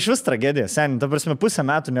dabar tai iš vis tragedija, seniai, ta prasme, 5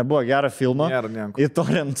 metų nebuvo gero filmo. Į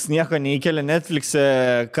torrents nieko neįkelia, Netflix'e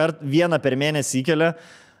vieną per mėnesį įkelia.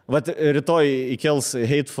 Vat rytoj įkels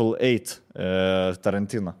Hateful Eight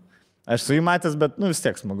Tarantino. Aš su jį matęs, bet vis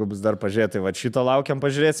tiek smagu bus dar pažiūrėti, va šito laukiam,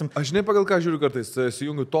 pažiūrėsim. Aš žinai, pagal ką žiūriu kartais,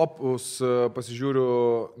 įjungiu topus, pasižiūriu,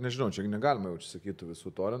 nežinau, čia negalima jau čia sakyti visų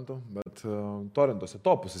torrentų, bet torrentuose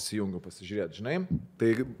topus įsijungiu pasižiūrėti, žinai. Tai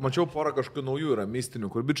mačiau porą kažkokių naujų yra mistinių,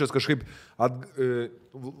 kur bičias kažkaip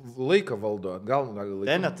laiką valdo, atgal gali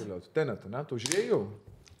laiką. Tenet, ne, tu žiūrėjau?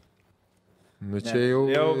 Nu čia jau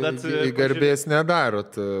į garbės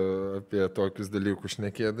nedarot apie tokius dalykus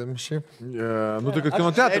šnekėdami šiaip. Nu tai kad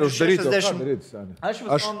kino teatrą uždaryti.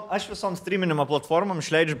 Aš visom streaminimo platformom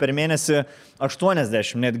išleidžiu per mėnesį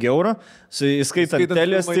 80 netgi eurų, įskaitant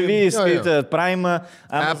Telios TV, įskaitant Prime,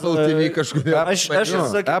 Apple TV kažkodėl.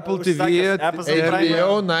 Apple TV,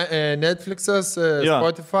 HBO, Netflix'as,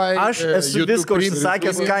 Spotify. Aš esu viską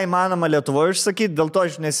užsisakęs, ką įmanoma Lietuvoje užsakyti, dėl to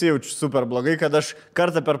aš nesijaučiu super blogai, kad aš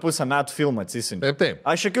kartą per pusę metų filmą atsisinčiu. Taip.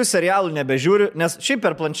 Aš jokių serialų nebežiūriu, nes šiaip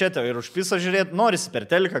per planšetę ir už pisą žiūrėti, norisi per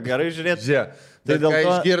teliką gerai žiūrėti. Tai dėl to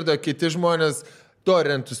išgirdo kiti žmonės,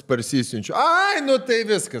 torrentus parsisinčiu. Ai, nu tai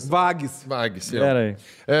viskas. Vagis, jau. Gerai.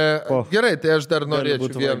 Gerai, tai aš dar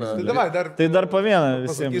norėčiau vieną. Tai dar po vieną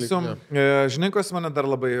visiems. Žinai, kas mane dar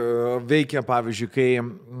labai veikia, pavyzdžiui, kai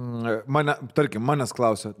manęs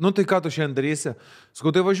klausia, nu tai ką tu šiandien darysi?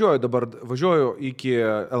 Sakau, tai važiuoju iki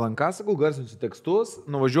LNK, sakau, garsinsiu tekstus,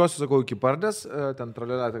 nuvažiuosiu, sakau, iki Pardės, ten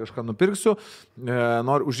traliuotę kažką nupirksiu,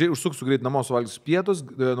 užsuksiu greit namo, suvalgysiu pietus,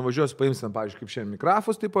 nuvažiuosiu, paimsiu, pavyzdžiui, kaip šiandien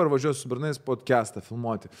mikrofus, taip, ir važiuosiu su bernais podcastą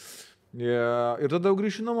filmuoti. Ir tada jau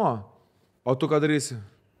grįši namo. O tu ką darysi?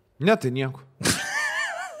 Ne, tai nieko.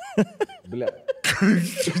 Ble.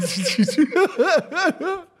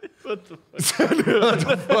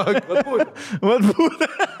 Vat būtų.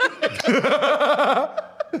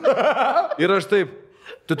 Ir aš taip.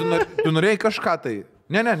 Tu norėjai kažką tai?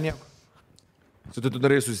 Ne, nieko. Tu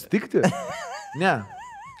norėjai susitikti? Ne.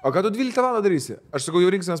 O ką tu 12 val. Darysi? Aš sakau,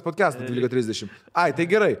 jau rinksimės podcastą 12:30. Ai, tai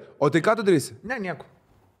gerai. O tai ką tu darysi? Ne, nieko.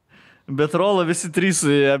 Bet rolo visi trys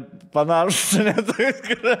panašus,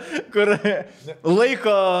 kur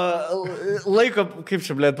laiko, kaip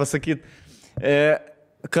čia blėt pasakyti,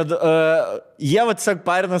 kad jie tiesiog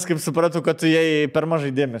parinas, kaip supratau, kad tu jai per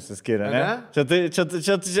mažai dėmesio skiria, ne? Čia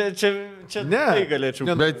Ne. Tai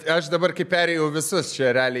galėčiau. Bet aš dabar, kai perėjau visus,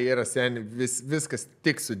 čia realiai yra seniai, viskas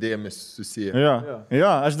tik su dėmesiu susiję.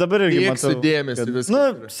 Jo, aš dabar irgi Tik matau. su dėmesiu kad- viskas Nu,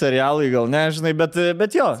 yra. serialai gal, nežinai,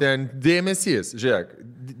 bet jo. Ten dėmesys, žiūrėk.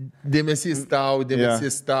 Dėmesys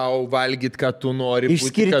tau, valgyt, ką tu nori.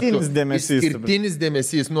 Išskirtinis dėmesys. Išskirtinis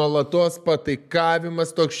dėmesys, nuolatos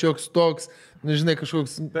pataikavimas toks šioks toks, nu, žinai,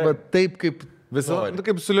 kažkoks, va, taip kaip Nu,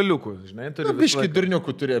 kaip su leliuku, žinai, turi Nu, biški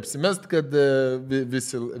durniukų turi apsimest, kad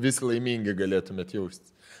visi laimingi galėtumėt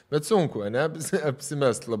jaustis. Bet sunku, ne?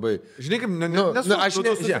 Apsimest labai. Žinai, kaip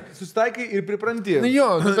žiūrėk. susitaikai ir pripranti. Nu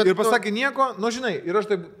jo, bet ir pasakė nieko, nu žinai, ir aš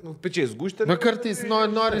taip pečiais gūžtė. Na kartais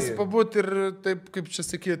norisi pabūti ir taip, kaip čia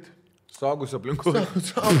sakyti. Suaugusio aplinkų.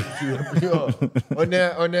 O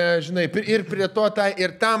ne, žinai, ir prie to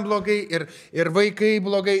ir tam blogai, ir vaikai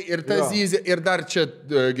blogai, ir ta zyzė, ir dar čia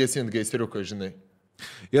gesint gaisriuką, žinai.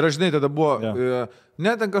 Ir aš, žinai, tada buvo,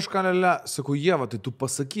 ne ten kažką lėlė, sakau, Ieva, tai tu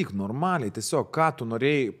pasakyk normaliai, tiesiog, ką tu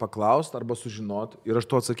norėjai paklausti arba sužinoti ir aš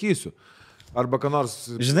to atsakysiu. Arba ką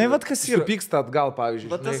nors... Žinai, vat kas yra. Supyksta atgal,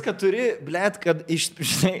 pavyzdžiui. Va tas, kad turi, blėt, kad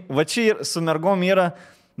žinai, va čia ir su mergom yra,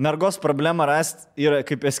 mergos problema rasti yra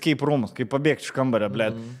kaip escape roomas, kaip pabėgti iš kambario,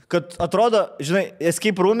 blėt. Kad atrodo, žinai,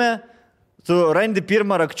 escape room'e, tu randi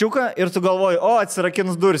pirmą rakčiuką ir tu galvoji, o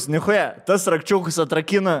atsirakins duris, nihuja, tas rakčiukas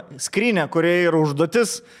atrakina skrynę, kurioje yra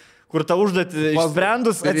užduotis, kur tą užduotį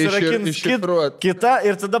išsprendus atsirakins kita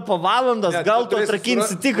ir tada po valandos gal tu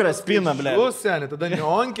atrakinsi tikrą spiną, blėt. Senė, tada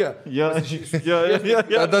neonkė.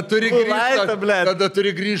 Tada turi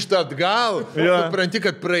grįžti atgal. Supranti,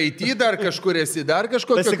 kad praeitį dar kažkur esi, dar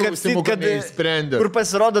kažkokią klausimų, kad neįsprendė. Kur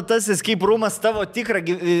pasirodo tas escape roomas tavo tikrą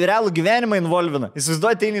realų gyvenimą involvina.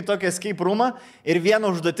 Įsivaizduoji, ateini į tokį escape roomą ir viena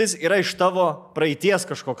užduotis yra iš tavo praeities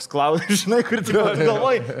kažkoks klausimas. Žinai, kur tu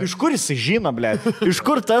galvoji, iš kur jis žino, blėt. Iš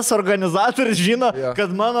kur tas organizatorius žino,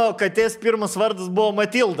 kad mano katės pirmas vardas buvo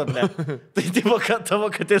Matilda, ble. Tai tipo, kad tavo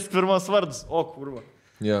katės pirmas vardas. O, kurva.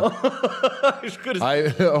 Iš kur jis.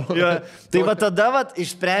 Tai va tada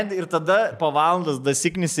išsprendi ir tada po valandas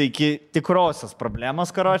dasiknisi iki tikrosios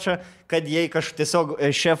problemos, karočią, kad jei kažkaip tiesiog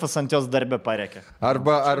šefas ant jos darbę parekė.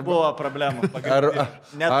 Arba buvo problema.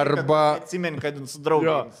 Atsimeni, kad su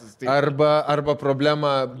draugu. Arba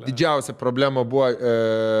problema, didžiausia problema buvo,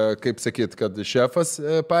 kaip sakyt, kad šefas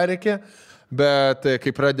parekė. Bet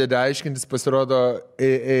kai pradedi aiškintis, pasirodo,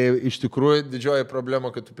 iš tikrųjų didžioji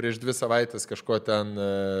problema, kad tu prieš 2 savaitės kažko ten,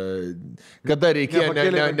 kada reikėjo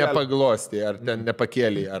nepaglosti, ar ten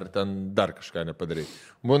nepakėlį, ar ten dar kažką nepadarai.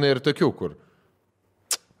 Būna ir tokių, kur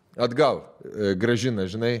atgal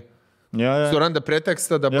gražina, žinai, suranda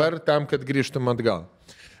pretekstą dabar tam, kad grįžtum atgal.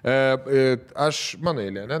 Aš, mano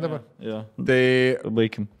eilė, ne dabar? Tai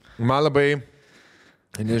baigim. Man labai,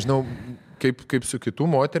 nežinau, kaip su kitų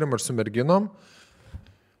moteriam ar su merginom,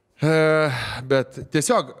 bet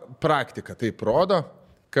tiesiog praktika taip rodo,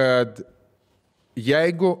 kad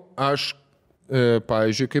jeigu aš,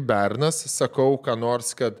 pavyzdžiui, kaip bernas, sakau, ką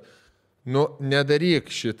nors, kad, nedaryk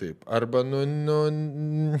šitaip, arba,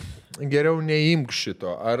 geriau neimk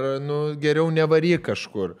šito, ar, geriau nevaryk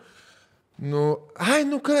kažkur.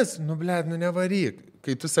 Kas, blėd, nevaryk.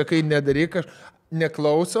 Kai tu sakai, nedaryk kažkur,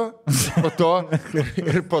 neklauso,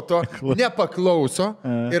 ir po to nepaklauso,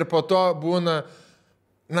 ir po to būna,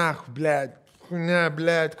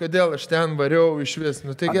 blėd, kodėl aš ten variau iš vis.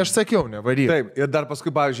 Taigi aš sakiau, nevaryk. Taip, ir dar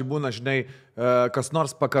paskui, pavyzdžiui, būna, žinai, kas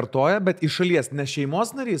nors pakartoja, bet iš šalies ne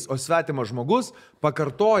šeimos narys, o svetimas žmogus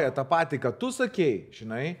pakartoja tą patį, ką tu sakei,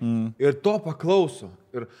 žinai, ir to paklauso.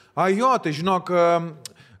 Ir, tai žinok,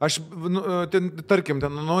 aš, tarkim,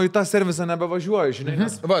 į tą servisą nebevažiuoju, žinai,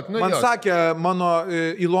 nes man sakė mano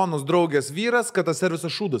Ilonos draugės vyras, kad tas servisas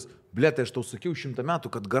šūdas. Blėt, aš tau sakiau 100 metų,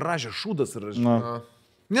 kad garažė šūdas yra.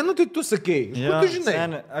 Ne, tai tu sakei, kur tu žinai.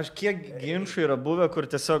 Seni, aš kiek ginčių yra buvę, kur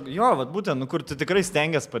tiesiog, būtent, kur tu tikrai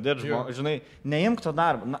stengiasi padėti žinai, neimk to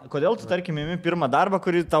darbą. Kodėl tu, tarkim, imi pirmą darbą,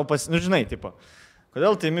 kurį tau žinai, tipo.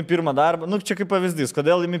 Kodėl tu imi pirmą darbą? Nu, čia kaip pavyzdys.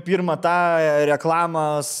 Kodėl imi pirmą tą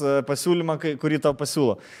reklamos pasiūlymą, kurį tau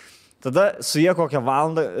pasiūlo? Tada su jie kokią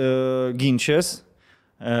valandą ginčias.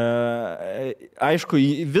 Aišku,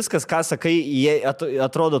 viskas, ką sakai,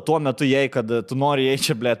 atrodo tuo metu jai, kad tu nori jai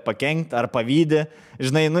čia, blėt, pakenkti ar pavydį.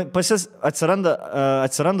 Žinai, nu, pas jas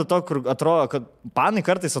atsiranda to, kur atrodo, kad panai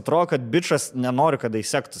kartais atrodo, kad bičas nenori, kad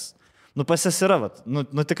jis sektus. Nu, pas jas yra, vat.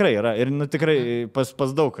 Nu, tikrai yra. Ir nu, tikrai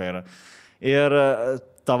pas daug ką yra. Ir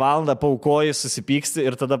tą valandą paukoji, susipyksti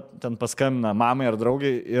ir tada ten paskambina mamai ar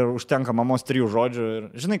draugai ir užtenka mamos 3 žodžių. Ir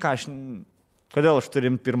žinai ką, kodėl aš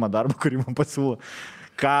turim pirmą darbą, kurį man pasiūlo?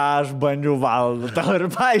 Ką aš bandžiau valandą, tau ir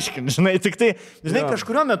paaiškinti, žinai, tik tai, žinai,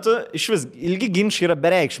 kažkurio metu iš vis ilgi ginčiai yra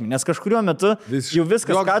bereikšmi, nes kažkurio metu jau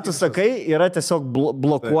viskas, ką tu sakai, yra tiesiog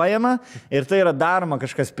blokuojama ir tai yra daroma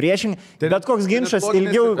kažkas priešingai, bet koks ginčas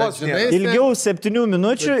ilgiau 7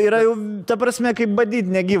 minučių yra jau, ta prasme, kaip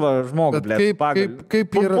badyti negyvą žmogų, kaip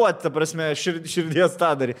pumpuoti, ta prasme, širdies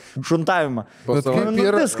tą darį, šuntavimą.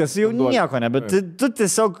 Viskas, jau nieko ne, bet tu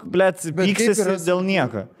tiesiog, blėt, pykstasi dėl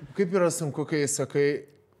nieko. Kaip yra sunku, kai sakai,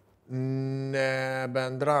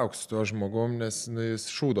 nebendrauk su tuo žmogum, nes jis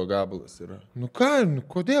šūdo gabalas yra. Nu ką,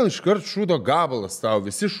 kodėl iškart šūdo gabalas tau,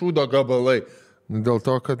 visi šūdo gabalai? Nu dėl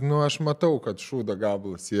to, kad, aš matau, kad šūdo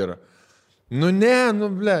gabalas yra. Nu ne,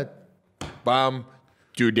 blėt. Bam,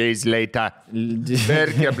 2 days later.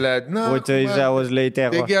 Verkė, blėt.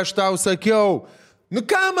 Taigi aš tau sakiau. Nu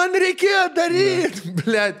ką man reikėjo daryti,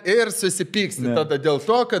 blėt, ir susipyksti tada dėl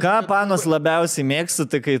to, kad... Ką panos labiausiai mėgstu,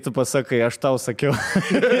 tai kai tu pasakai, aš tau sakiau.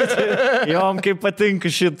 Jom kaip patinka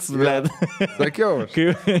šit, blėt. Sakiau aš.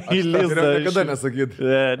 Niekada nesakyt.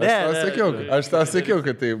 Aš tau sakiau,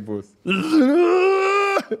 kad tai bus.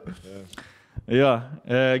 Jo,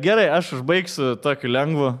 gerai, aš užbaigsiu tokiu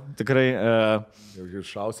lengvu, tikrai... Jau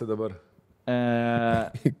šausi dabar.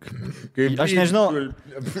 Aš nežinau,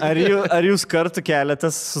 ar jūs kartu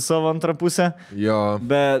keliatės su savo antrą pusę? Jo.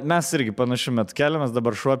 Bet mes irgi panašiu metu keliamės,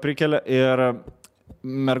 dabar šuo prikelia ir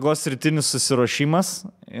mergos rytinis susiruošimas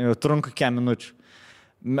trunka 4 minučių.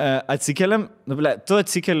 Atsikeliam, tu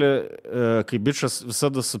atsikeli, kai bičas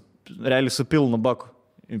visada realiai su pilnu baku.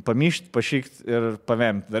 Pamyšti, pašykti ir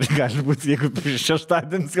pavemti. Dar gali būti, jeigu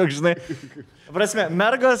šeštadienis, koks, žinai. Prasme,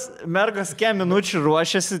 mergos 4 minučių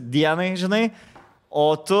ruošiasi dienai, žinai,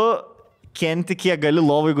 o tu kenti, kiek gali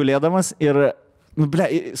lovai gulėdamas ir,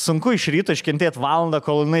 sunku iš ryto iškentėti valandą,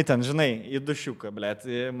 kol jinai ten, žinai, į dušiuką,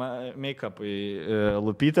 make-up, į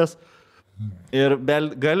lupytės. Ir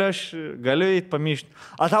galiu įt pamyšti.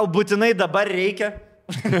 O tau būtinai dabar reikia?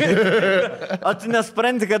 O tu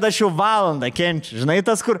nespranti, kad aš jau valandą kenčiu. Žinai,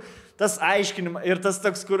 tas aiškinimas ir tas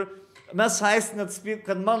toks, kur mes aistinat,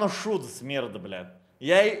 kad mano šūdus mirda, blėt.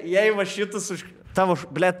 Jei va šitas tavo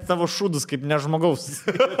šūdus kaip nežmogaus.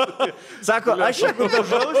 Sako, aš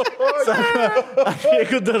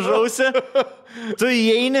jeigu dažausi, tu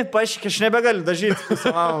įeini, aš nebegaliu dažyti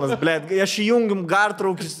pusę valandas, blėt. Aš įjungiam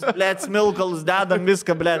gartraukis, blėt, smilkalus, dedam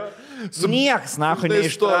viską, blėt. Nieks,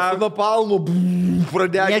 neištraukia. Nuo palmų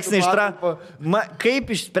pradėjo. Nieks neištraukia. Kaip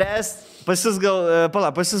išspręsti? Pasis gal,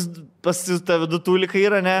 pasis tave 2 tūlikai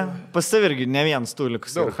yra, ne? Pas tave irgi ne vienas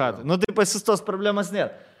tūlikas. Nu tai pasis tos problemas nėra.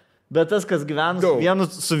 Bet tas, kas gyvena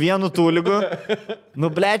su vienu tūligu,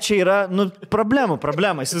 blečia yra, problema.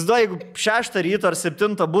 Įsivaizduoju, jeigu 6 ryto ar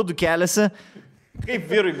 7 būdų keliasi, kaip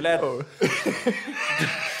vyrui, blėt.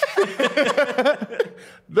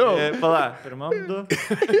 Pala, pirmam 2.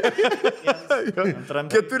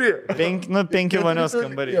 4. 5 vanios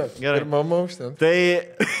kambarį. Gerai. Pirmam aukšte. Tai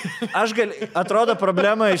atrodo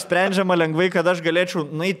problema išsprendžiama lengvai, kad aš galėčiau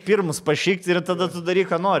nueiti pirmus pašykti ir tada tu daryk,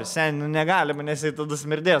 ką nori. Seniai, negalima, nes jis tada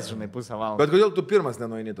smirdės, žinai, pusę valandą. Bet kodėl tu pirmas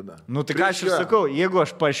nenueini tada? Tai ką aš ir sakau, jeigu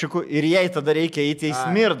aš pašyku ir jai tada reikia eiti į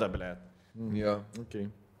smirdą, blėt. Jo, okei.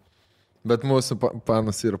 Bet mūsų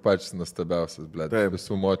panas yra pačias nuostabiausias, blėt,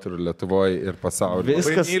 visų moterų Lietuvoje ir pasaulyje.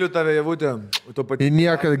 Viskas. Myliu tave, Javutė. Ir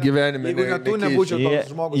niekada gyvenime jeigu tu nebūčiau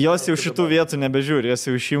toks žmogus. Jos jau šitų vietų nebežiūri, jos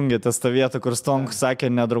jau išjungė tas tą vietą, kur Stonk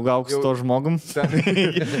sakė, nedraugauk su to žmogum.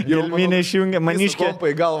 Gelminė išjungė, maniškė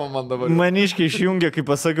išjungė, kai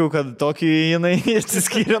pasakiau, kad tokį jinai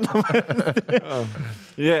atsiskyrė nuo manęs.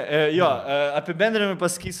 Jo, apibendrinimui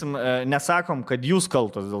pasakysim, nesakom, kad jūs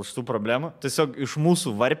kaltos dėl šitų problemų, tiesiog iš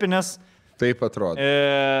mūsų varpinės. Taip atrodo.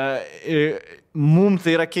 Mums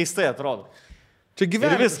tai yra keistai atrodo. Čia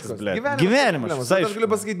gyvenimas. Gyvenimas. Aš galiu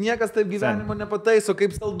pasakyti, niekas taip gyvenimo nepataiso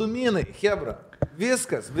kaip saldumynai. Hebra.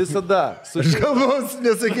 Viskas, visada. Aš galvos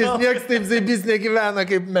nesakys, niekas taip zaibys negyvena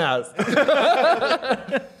kaip mes.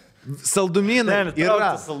 Saldumynai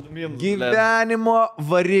yra gyvenimo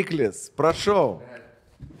variklis. Prašau.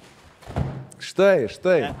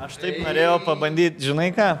 Štai. Aš taip norėjau pabandyti,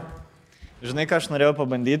 žinai ką aš norėjau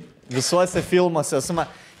pabandyti? Visuose filmuose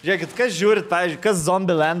Žiūrėkit, kas žiūrit, pavyzdžiui, kas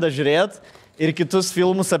Zombielandą žiūrėt ir kitus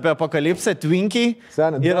filmus apie apokalipsę, Twinkiai,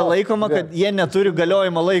 yra laikoma, kad jie neturi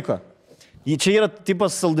galiojimo laiko. Čia yra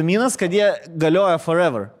tipas saldumynas, kad jie galioja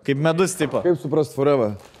forever, kaip medus tipo. Kaip suprast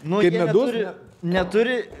forever? Kaip medus?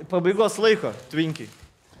 Neturi pabaigos laiko, Twinkiai.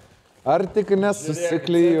 Ar tik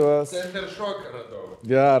nesusiklyjuos? Center Shock radau.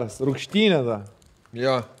 Geras, rūgštynė ta.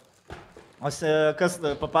 Jo. O kas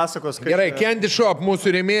papasakos, kaip... Gerai, Candy Shop, mūsų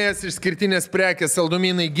rėmėjas, išskirtinės prekės,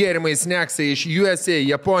 saldumynai, gėrimai, snacksai iš USA,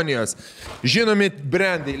 Japonijos. Žinomi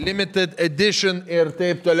brandai, limited edition ir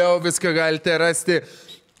taip toliau viską galite rasti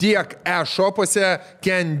tiek e-shopuose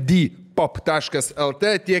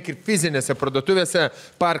candypop.lt, tiek ir fizinėse parduotuvėse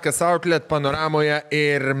Parkas Outlet, Panoramoje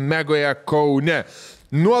ir Megoje Kaune.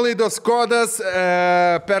 Nuolaidos kodas,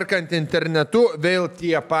 perkant internetu, vėl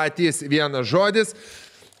tie patys vienas žodis.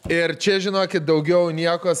 Ir čia, žinokit, daugiau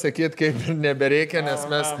nieko sakyti kaip ir nebereikia, nes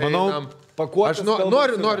mes einam... Pakuotas Aš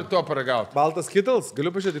noriu to paragauti. Baltas Skittles, galiu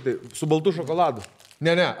pažiūrėti, tai su baltu šokoladu.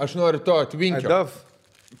 Ne, aš noriu to Twinkio. Daf.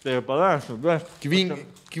 Tai panašu, bet...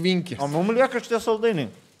 Kvinkis. O mums lieka šitie saldainiai.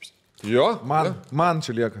 Jo? Man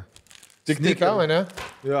čia lieka. Tik tavo, ne?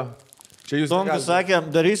 Jo. Čia jūs Tomkas sakė,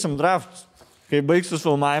 darysim draft. Kai baigsis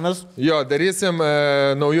filmavimas. Jo, darysim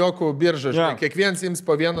naujokų biržą. Ja. Kiekvienas jums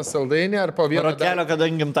po vieną saldainį ar po vieną... Rokelio,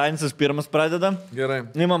 kadangi gimtadienis pirmas pradeda. Gerai.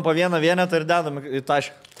 Imam po vieną vienetą ir dedam į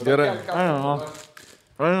tašką. Gerai.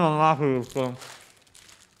 Einam nahui iš to.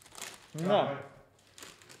 Na.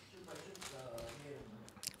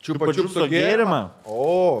 Čiupa gėrimą.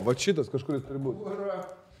 O, va šitas kažkuris turi būti.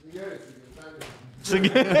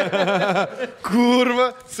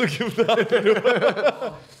 Kurva, su gimtadieniu.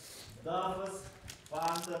 Darbas,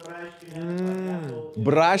 Fanta, braškinė.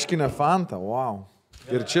 Braškinė Fanta, wow.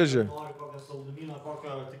 Ir čia žiūrė. Noriu kokią saldumyną,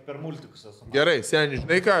 kokią tik per multikus esu. Gerai, seniai,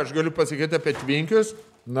 žinai ką, aš galiu pasakyti apie Twinkius,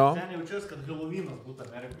 No. Ten jaučiuosi, kad Halloweenas būtų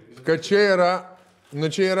Amerikai. kad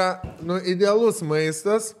čia yra, idealus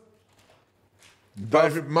maistas.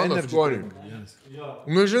 Pavyzdžiui, mano skoniui.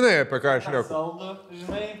 Nu, žinai, apie ką aš šneku. Saldu,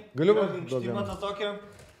 žinai. Galiu Minkštimą tą tokią.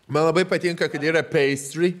 Man labai patinka, kad yra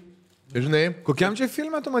pastry. Žinai, Kokiam čia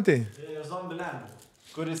filme tu matai? Zombieland.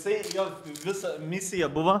 Kur jisai, jo visa misija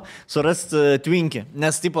buvo surasti Twinkį.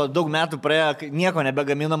 Nes, tipo, daug metų praėjo, kai nieko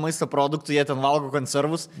nebegamina maisto produktų, jie ten valgo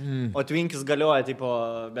konservus, o Twinkis galioja, tipo,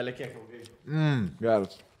 belekiek ilgai.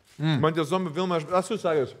 Geras. Man tie zombių filmai, aš esu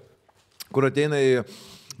sakęs, kur ateina į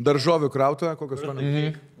daržovių krautuvę, kokios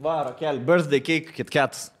skonio. Varo, keli, birthday cake,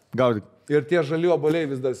 KitKat. Gaudyk. Ir tie žali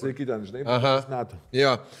oboliai vis dar sveiki ten, žinai, Aha. metų.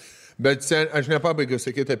 Jo. Bet aš nepabaigiau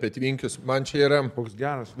sakyti apie Twinkius. Man čia yra Koks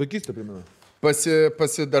geras. Vaikystė primena.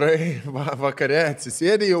 pasidarai vakare,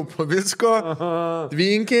 atsisėdi jau po visko,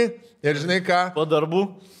 Twinkį ir žinai ką, Po darbų.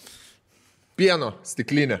 pieno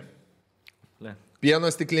stiklinė. Ne.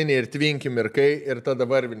 Pieno stiklinė ir Twinkį mirkai ir tada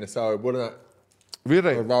varvinį savo į burną.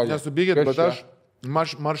 Vyrai, Valgau. nesubėgit, Kas bet čia? aš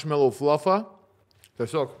marshmallow fluffą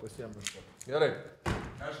tiesiog pasiėmė. Gerai.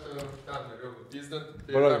 Aš tada ten norėjau nupizdinti.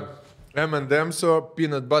 Tai Parodyk. yra M&M's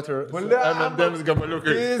peanut butter. M&M's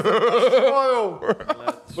gabaliukai.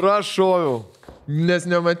 Prašojau. Nes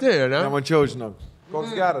nematėjai, ne? Nemačiau, žinok.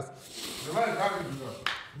 Koks geras.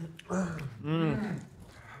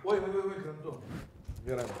 Oi, krentu.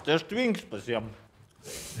 Gerai. Tai aš Twinkis pasiėm.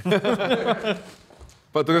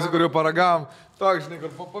 Patogas, kur jau paragavom. Toks, žinai,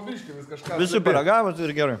 kur pabiškė vis kažką. Visi paragavo, tai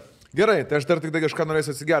ir gerai. Gerai, tai aš dar tik tai kažką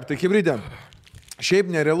norėsiu atsigerti. Tai hibridė.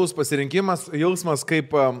 Šiaip nerealus pasirinkimas, jausmas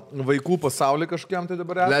kaip vaikų pasaulį kažkiam tai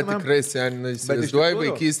dabar Le esame. tikrai seniai, įsivaizduoju,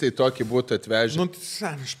 tikrųjų- vaikystėje tokį būtų atvežę. Nu,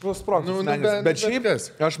 sen, iš prosprogų. Nu, Bet šiaip,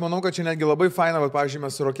 kas? aš manau, kad čia netgi labai faina, bet, pavyzdžiui,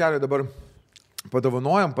 mes su Rokeliu dabar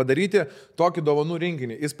padovanojam padaryti tokį dovanų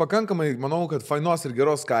rinkinį. Jis pakankamai, manau, kad fainos ir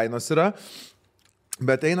geros kainos yra,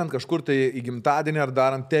 bet einant kažkur tai į gimtadienį ar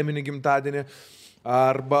darant teminį gimtadienį,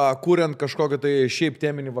 arba kuriant kažkokią tai šiaip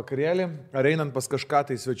teminį vakarėlį, ar einant pas kažką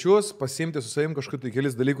tai svečius, pasimti su savim kažkokius tai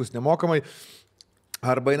kelis dalykus nemokamai,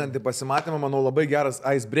 arba einant į pasimatymą, manau, labai geras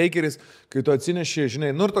icebreakeris, kai tu atsineši,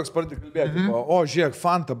 žinai, nu ir toks pradėti kalbėti, o žiūrėk,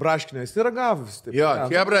 Fanta, braškinė, jis yra gavus. Jo,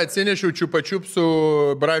 Hebra, atsinešiau čiupačiup su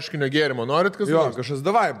braškinio gėrimo. Norit kas Jo, nors? kažkas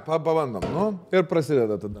davai, pabandom, nu, ir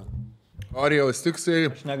prasideda tada. Orijaus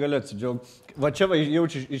tiksai. Aš negaliu atsidžiaugti. Va čia va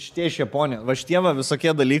jaučiu iš tie iš Japonijos. Va šitie va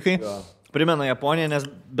visokie dalykai. Primena Japoniją, nes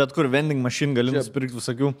bet kur vending machine gali nusipirkti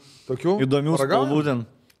visokių Tokių? įdomių Paragavom? spalvų ten.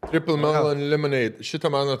 Triple Melon Lemonade. Šitą,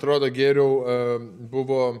 man atrodo, geriau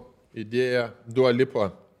buvo idėja Dua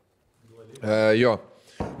Lipa. Jo.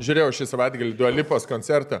 Žiūrėjau šį savaitgalį Dua Lipos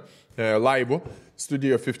koncertą laivų,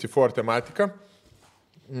 Studio 54 tematika.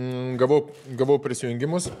 Gavau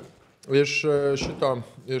prisijungimus. iš šito,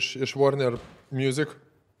 iš Warner Music.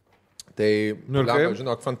 Tai, Nu ir kaip?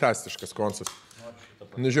 žinok, fantastiškas koncas.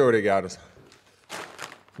 Žiauriai geras.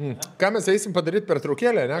 Ką mes eisim padaryti per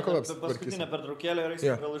traukėlę, ne, Kolaps? Paskutinė pertraukėlė ir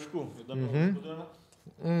eisim prie laiškų.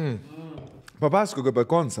 Papasakok apie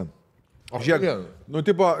koncą. Žiūrėk, vien. nu,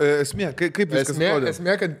 tipo, esmė, kaip viskas atrodė?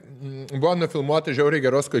 Esmė, kad buvo nufilmuoti žiauriai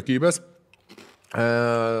geros kokybės.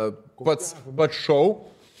 Pats šou,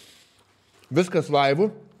 viskas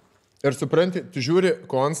laivų. Ir supranti, tu žiūri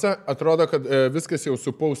koncą, atrodo, kad viskas jau su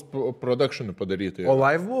post-productionu padaryta. O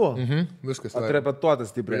live buvo? Viskas Atrepetuotas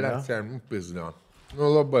stipriai. Ne? Pizdo. Nu,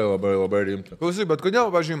 labai rimta. Klausyk, bet kodėl,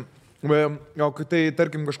 važiuojam, o tai,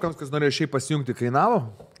 tarkim, kažkams, kas norėjo šiaip pasijungti, kainavo?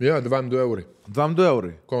 Jo, 2 eurai. 2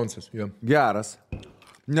 eurai. Koncas, jo. Geras.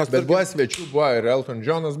 Nes, Bet buvo svečių, buvo ir Elton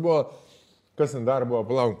Johnas buvo, kas ten dar buvo,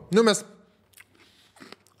 palauk. Nu, mes,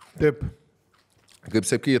 taip, kaip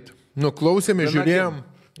sakyt, nu, klausėme, žiūrėjom,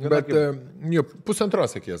 bet jo,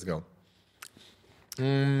 1,5 akies gal.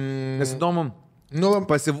 Nes įdomu, Nu,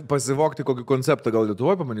 pasivokti kokį konceptą gal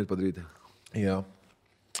Lietuvoje pamanyti padaryti. jo.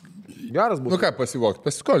 Geras Nu būtų. ką, pasivokti,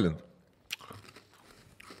 pasiskolinti.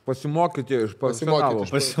 Pasimokyti iš Pasimokyti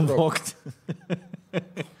iš- Pasimokti.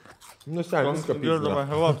 Nu, sen, viską pizdo.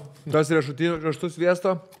 Tas riešutus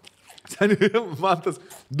sviesto. Seniai, man tas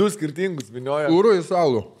 2 skirtingus vinioja. Urų į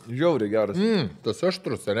salų. Žiauriai geras. Tas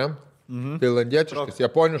aštrus, ne? Tailandietiškas,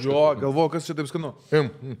 japoniškas. Jo, galvoju, kas čia taip skanu.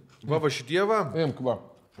 Va šitie va. Imk, va.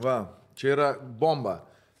 Va, čia yra bomba.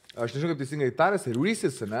 Aš nežinau, kaip teisingai tarėsi.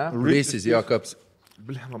 Reese's, ne? Reese's, jo, kaps.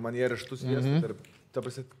 Blema, man jie riešutus sviesto. Ta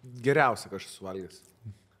prasme, geriausia, ką aš esu valgęs.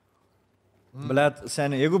 Blet,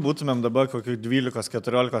 seniai, jeigu būtumėm dabar kokių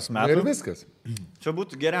 12-14 Ir metų, viskas. čia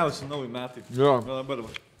būtų geriausi nauji metai. Jo. Gal dabar.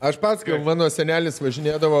 Aš pats, kai mano senelis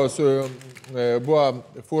važinėdavo su, buvo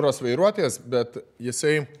fūros vairuotojas, bet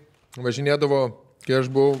jisai važinėdavo, kai aš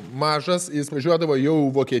buvau mažas, jis važiuodavo jau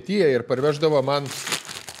į Vokietiją ir parveždavo man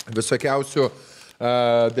visokiausių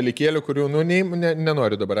dalykėlių, kurių, nu,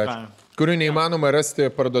 nenoriu dabar, ačiū, kurių neįmanoma rasti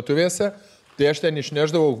parduotuvėse. Tai aš ten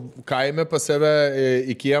išneždavau kaime pas save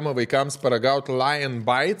į kiemą vaikams paragauti Lion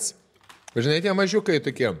Bites. Žinai, tie mažiukai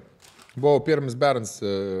tokie. Buvau pirmas berns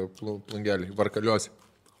plangelį, varkaliuosi.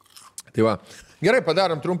 Tai va. Gerai,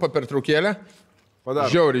 padarom trumpą pertraukėlę.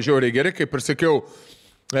 Padarom. Žiauriai gerai, kaip ir sakiau,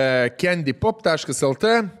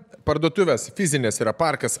 candypop.lt. Parduotuvės fizinės yra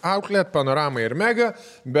Parkas Outlet, Panorama ir Mega,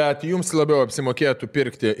 bet jums labiau apsimokėtų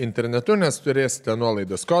pirkti internetu, nes turėsite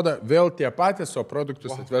nuolaidos kodą. Vėl tie patys, o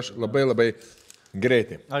produktus atveš labai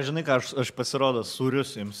greitai. Aš žinai, ką aš pasirodo,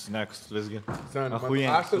 sūrius jums next visgi.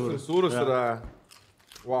 Ahujien, Aštas ir sūrus yra...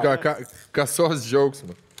 Wow. Kasos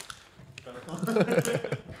džiaugsmas.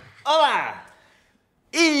 Ola!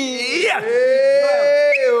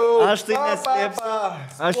 Aš tai neslėpsiu.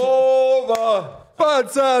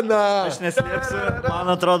 Aš neslėpsiu.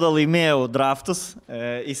 Man atrodo, laimėjau draftus.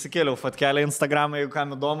 Įsikėliau fotkelę Instagramą, jeigu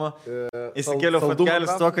kam įdomu. Įsikėliau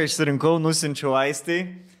fotkelį su to, ką išsirinkau, nusinčiau Aistai.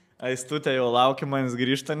 Aistutė jau laukia manęs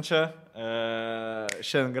grįžtančią.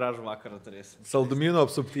 Šiandien gražų vakarą turėsim. Saldumynų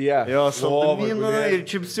apsuptyje. Jo, saldumynų ir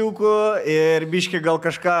čipsiukų ir biški gal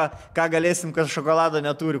kažką, ką galėsim, kas šokolado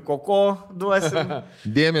neturi, koko duosim.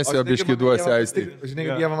 Dėmesio biški duosi, Aistai. Žinai,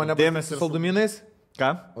 kaip Jėva mane pasitiks su saldumynais?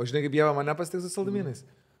 Ką? O žinai, kaip Jėva mane pasitiks su saldumynais?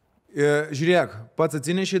 Žiūrėk, pats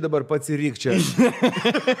atsinešiai, dabar pats įryk čia.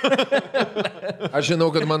 Aš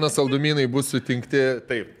žinau, kad mano saldumynai bus sutinkti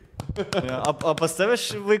taip. O pas tave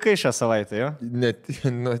vaikai šią savaitę, jo? Net,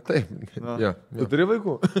 na taip. Ja, Tu turi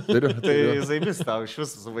vaikų? turiu. Tai zaibis tau iš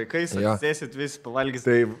visų su vaikais, Jo. atsėsit visi, pavalgysit.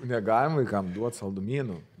 Tai negalim vaikam duoti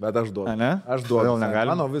saldumynų, bet aš duodu. A, ne? Aš duodu. Kodėl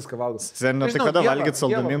negalim? Mano viską valgo. Seniau, tai Nežinau, kada Ieva- valgyt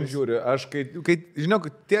saldumynus? Ieva Žiūri, aš kai žinau,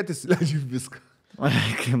 kad tėtis leidžia viską.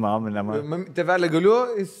 Kai mama, ne man. Tėvelė galiu,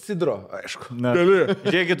 sidro, aišku.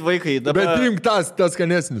 Žiūrėkit vaikai, dabar... Bet imk tas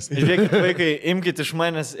skanesnis. Žiūrėkit vaikai, imkit iš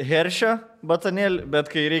manęs heršio batonėlį,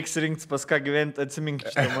 bet kai reiks rinktis pas ką gyventi,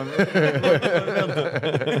 atsiminkit šitą momentą.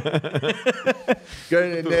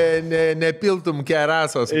 Nepiltum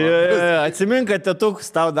kerasos. Atsimink, kad tėtuks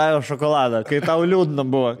tau davė šokoladą, kai tau liūdna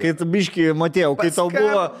buvo, kai tu biški matėjau, kai tau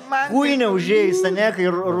buvo kuinė užėjus, ne, kai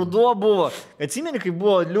ruduo buvo. Atsimink, kai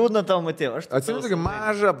buvo liūdna tau matėjau. Atsimenu tokį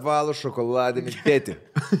mažą apvalų šokoladinį tėtį.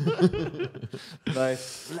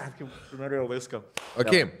 Norėjau viską.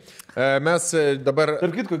 Okay. Mes dabar...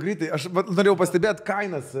 Tarp kitko, greitai, aš norėjau pastebėti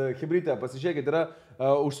kainas hibridė, pasižiūrėkit, yra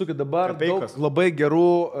užsukit dabar, Kapeikos. daug labai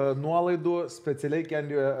gerų nuolaidų, specialiai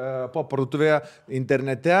Kendijo po parduotuvėje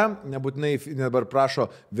internete, nebūtinai dabar prašo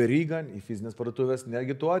verygan į fizinės parduotuvės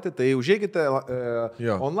neagituoti, tai užėkite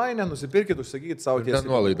online, nusipirkit, užsakykit savo tiesiai. Ten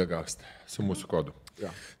nuolaidą gausite su mūsų kodu. Ja.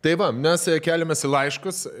 Tai va, mes keliamės į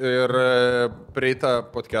laiškus ir prieitą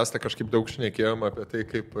podcastą kažkaip daug šnekėjom apie tai,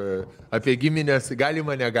 kaip apie giminės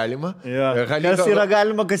galima, negalima. Ja. Kas yra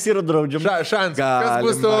galima, kas yra draudžiama. Šansas. Kas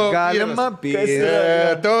bus tavo galima, vyras?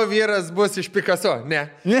 Tavo vyras bus iš Picasso? Ne.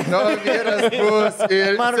 Tavo vyras bus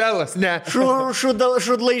iš Celas? Ne.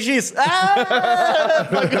 Šudlaižys.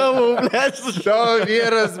 Pagavau, blėt. Tavo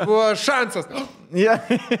vyras buvo Šansas.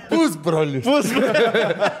 Pusbrolis.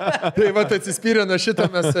 Tai va, atsispyrę nuo šito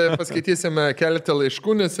mes paskaitysime keletą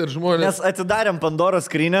laiškų, nes ir žmonės... Mes atidarėm Pandoros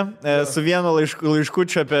skrynę su vienu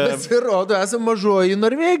laiškučiu apie... Pasirodo, esame mažoji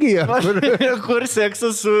Norvegija. Kur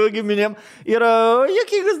seksas su giminėm yra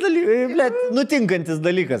jokingas dalykas, nutinkantis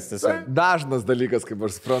dalykas tiesiog. Dažnas dalykas, kaip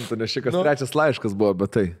aš suprantu, nes šikas trečias laiškas buvo,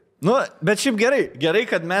 bet tai. Nu, bet šiaip gerai,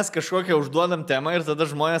 kad mes kažkokią užduodam temą ir tada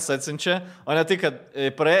žmonės atsiunčia, o ne tai, kad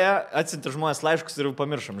praėję atsiuntė žmonės laiškus ir jau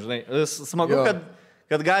pamiršom, žinai. Smagu,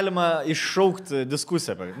 kad galima iššaukti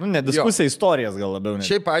diskusiją. Nu, ne diskusiją, istorijas gal labiau. Ne.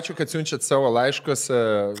 Šiaip ačiū, kad siunčiat savo laiškus,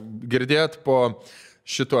 girdėt po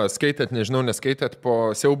šito, skaitėt, nežinau, neskaitėt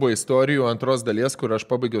po siaubo istorijų antros dalies, kur aš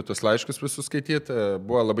pabaigiau tus laiškus visus skaityti,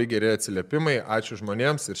 buvo labai geri atsiliepimai, ačiū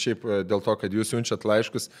žmonėms ir šiaip dėl to, kad jūs siunčiat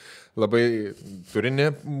laiškus, labai turinį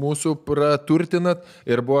mūsų praturtinat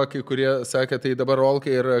ir buvo kai kurie sakė, tai dabar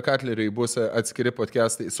Rolkai ir Katleriai bus atskiri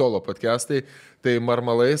podcastai, solo podcastai, tai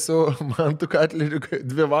Marmalai su Mantu Katleriu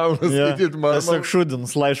 2 valandas skaityti Marmalai. Tiesiog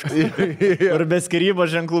šudins laiškus. Ir be skirybos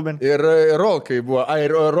ženklų bent. Ir Rolkai buvo,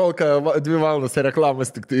 Rolka 2 valandas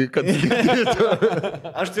reklamas tik tai, kad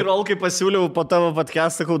Aš tai Rolkai pasiūliau po tavo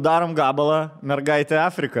podcast, sakau, darom gabalą Mergaitė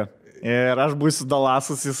Afrika. Ir aš būsiu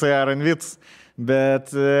Dalasas, jisai Aranvits. Bet,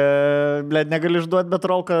 blėd, negali išduoti, bet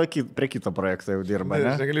Rolka prie kito projekto jau dirba,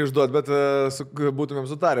 ne? Negali išduoti, bet būtumėm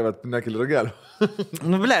sutarę, bet nekeli ragelio.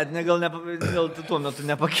 Nu, blėd, gal tuo metu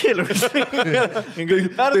nepakėliu.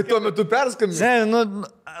 Tai tuo metu perskambinti.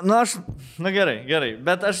 Nu gerai,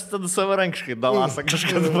 bet aš tada savarankiškai Dalasą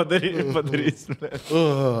kažką padarysiu.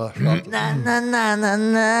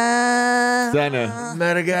 Senė.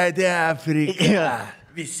 Mergaitė Afrika.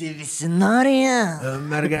 Visi norėjo.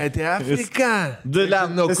 Mergaitė Afrika.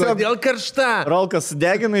 Nu, kodėl karšta? Rolkas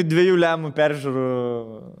sudeginai 2 lemų peržiūrų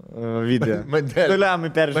video. 2 lemų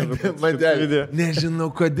peržiūrų video. Nežinau,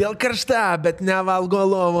 kodėl karšta, bet nevalgo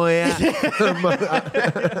lovoje.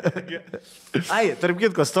 Ai, tarp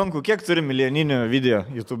kitko, Stonku, kiek turi milijoninių video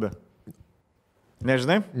YouTube?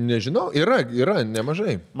 Nežinai? Nežinau, yra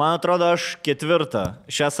nemažai. Man atrodo, aš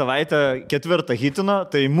šią savaitę 4 hitino,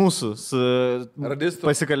 tai mūsų su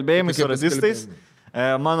pasikalbėjimais su radistais.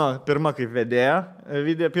 Mano pirma kaip vedėja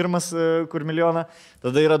video, pirmas kur milijoną.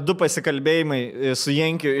 Tada yra 2 pasikalbėjimai su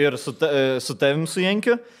Jenkiu ir su tavim su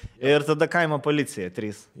Jenkiu. Ir tada kaimo policija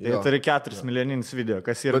 3. Tai turi 4 milijoninius video,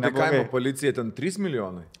 kas yra neblogai. Bet kaimo policija ten 3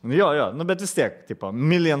 milijonai. Jo, nu bet vis tiek, tipo,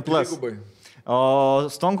 million plus. O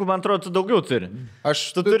Stonku, man atrodo, tu daugiau turi.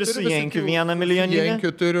 Tu turi su Jenkiu 1 milijoninį.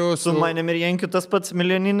 Jenkiu turiu. Su manim ir Jenkiu tas pats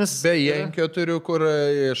milijoninis. Be Jenkio turiu, kur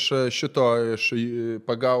iš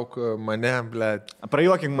pagauk mane, blėt.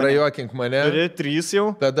 Prajuokink mane. Turi 3 jau.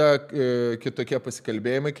 Tada kitokie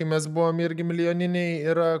pasikalbėjimai, kai mes buvom irgi milijoniniai,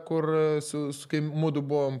 yra, kur kai mūdu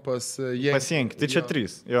buvom pas Jenkį. Pas Jenkį, tai čia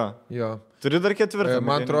 3, jo. Turi dar 4.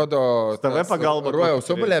 Man atrodo, tave pagalba. Rojaus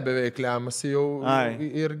Sobulė beveik lemasi jau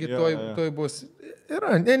irgi toj bus.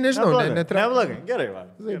 Yra, nežinau, neblogai, gerai, va.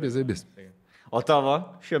 Zaibis. O tavo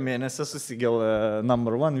šio mėnesio susigėl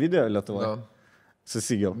number 1 video Lietuvoje.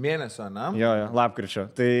 Susigėl. Mėnesio, ne? Jo, lapkričio.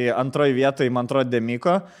 Tai antroji vietoje, man atrodo,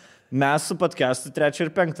 Demiko. Mes su podcastu 3 ir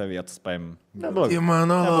 5 vietas paėmėm. Neblogai.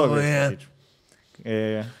 Įmanovoje.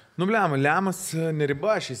 Nu, lemas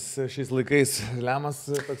neriba šiais laikais. Lemas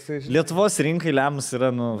toksai... Lietuvos rinkai lemas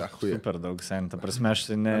yra, super daug sen. Ta prasme,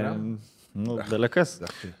 aš ne... dalykas.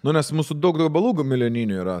 Nes mūsų daug balų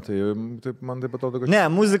milijoninių yra, tai man taip atrodo, kad... Ne,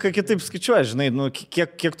 muzika kitaip skaičiuoja, žinai,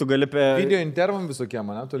 kiek tu gali apie... Video intervam visokie,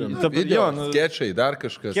 man turim. Video, sketchai, dar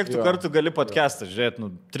kažkas. Kiek tu kartų gali podcastą žiūrėti,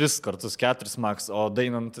 3 kartus, 4 max, o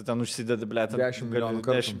dainant ten užsidedi, blėt,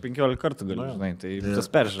 10-15 kartų gali, žinai, tai tas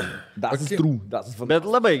peržiūrė. Bet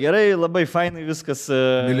labai gerai, labai fainai viskas.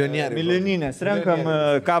 Milijoninės renkam,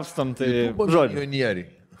 kapstam, tai žodžiu. Milijonieriai.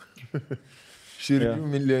 Širdių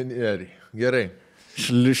milijonieriai. Gerai.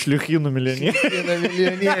 Šliuchinų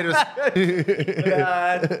Milijonierius.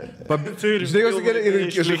 Žinai, koks gerai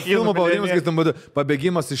ir filmo pavadinimas, kaip tam būtų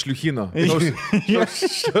pabėgimas iš šliuchino.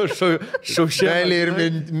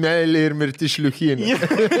 Meilė ir mirti šliuchinė.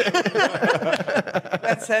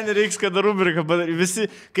 Bet seniai reiks, kad rubriką padaryti. Visi,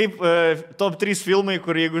 kaip top 3 filmai,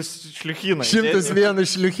 kur jeigu šliuchinai. 101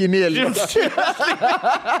 šliuchinėlį.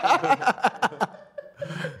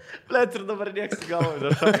 Blet, ir dabar nieks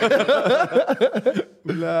galvoja.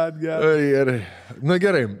 Blet, gerai. Gerai. Na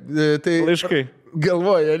gerai. Tai Laiškai.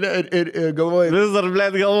 Galvoja, ne? Ir galvoja. Vis dar,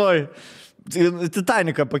 blet, galvoja.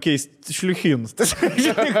 Titaniką pakeisti šliuchinus.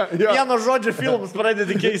 Vieno žodžio filmus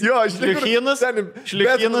pradedi keisti. Jo, šliuchinus.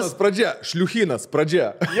 Šliuchinas pradžia. Šliuchinas pradžia.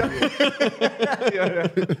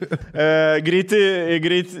 Greiti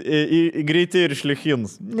ir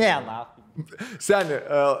šliuchinus. Ne, na. Seni.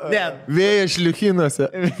 Vėjas šliuchinuose.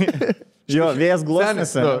 Jo, vėjas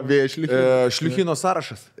glosnėse. Vėjas šliuchinuose. Šliuchino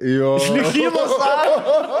sąrašas. Jo. Šliuchino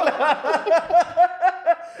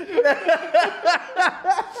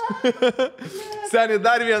Seni,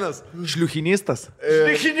 dar vienas. Šliuchinistas.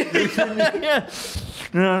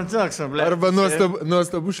 Arba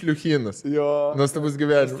nuostabus šliuchinas. Jo. Nuostabus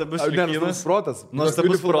gyvenimas. Nuostabus protas.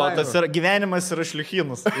 Nuostabus protas. Gyvenimas yra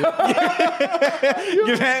šliuchinus.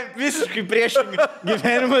 Visiškai priešingai.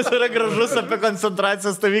 Gyvenimas yra gražus apie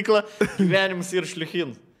koncentracijos stovyklą. Gyvenimas yra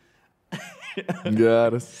šliuchinus.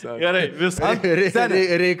 Geras. Gerai, viskas.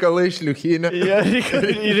 Reikalai šliuchinė.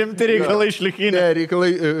 Rimti reikalai šliuchinė. Ne, reikalai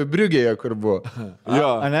Briugėje, kur buvo. Jo.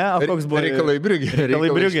 A ne? O koks buvo? Reikalai Briugėje. Reikalai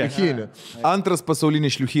Briugėje. Šliuchinė. Antras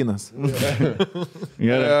pasaulinis šliuchinas.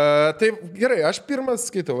 Tai gerai, aš pirmas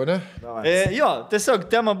skaitau, ne? Jo, tiesiog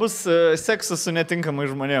tema bus seksas su netinkamai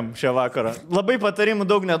žmonėm šią vakarą. Labai patarimų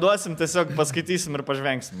daug neduosim, tiesiog paskaitysim ir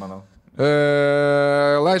pažvengsim, manau.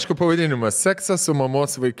 Laiško pavadinimas. Seksas su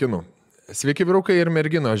mamos vaikinu. Sveiki vyrukai ir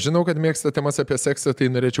merginos. Žinau, kad mėgsta temas apie seksą, tai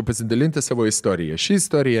norėčiau pasidalinti savo istoriją. Ši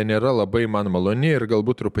istorija nėra labai man maloni ir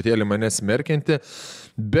galbūt truputėlį mane smerkianti,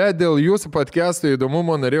 bet dėl jūsų podcast'o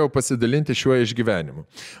įdomumo norėjau pasidalinti šiuo išgyvenimu.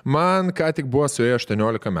 Man ką tik buvo suėję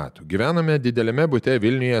 18 metų. Gyvename didelėme bute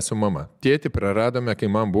Vilniuje su mama. Tėtį praradome, kai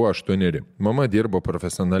man buvo 8. Mama dirbo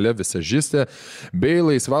profesionale visažiste, bei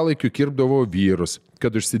laisvalaikiu kirpdavo vyrus,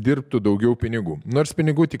 kad užsidirbtų daugiau pinigų. Nors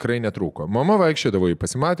pinigų tikrai netrūko. Mama vaikščiodavo į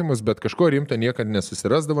pasimatymus, bet kažko rimto niekada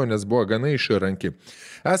nesusirasdavo, nes buvo gana išranki.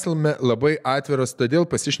 Esame labai atviros, todėl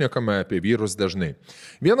pasišnekame apie vyrus dažnai.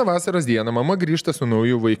 Vieną vasaros dieną mama grįžta su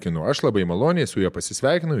nauju vaikinu. Aš labai maloniai su juo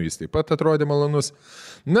pasisveikinau, jis taip pat atrodė malonus.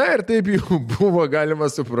 Na ir taip jau buvo galima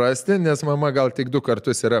suprasti, nes mama gal tik 2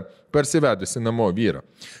 kartus yra parsivedusi namo vyrą.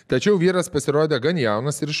 Tačiau vyras pasirodė gan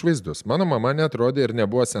jaunas ir išvaizdus. Mano mama netrodė ir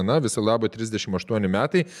nebuvo sena, viso labo 38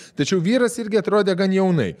 metai, tačiau vyras irgi atrodė gan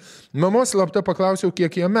jaunai. Mamos slapta paklausiau,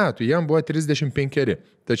 kiek jam metų, jam buvo 35,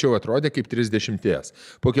 tačiau atrodė kaip 30.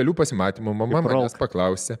 Po kelių pasimatymų mama manęs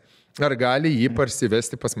paklausė, ar gali jį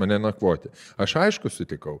parsivesti pas mane nakvoti. Aš aišku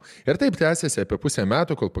sutikau. Ir taip tęsėsi apie pusę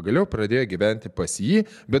metų, kol pagaliau pradėjo gyventi pas jį,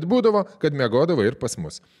 bet būdavo, kad miegodavo ir pas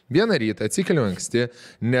mus. Vieną rytą atsikeliu anksti,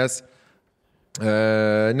 nes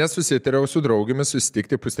susitariau su draugėmis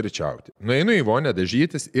susitikti pusryčiauti. Nueinu į vonę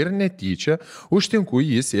dažytis ir netyčia užtinku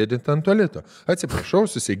jį sėdint ant tualeto. Atsiprašau,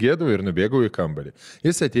 susigėdau ir nubėgau į kambarį.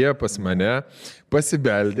 Jis atėjo pas mane,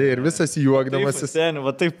 pasibeldė ir visas juokdamasis.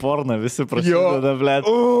 Va taip porno visi prasideda, blėt.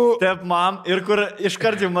 Taip, mam. Ir kur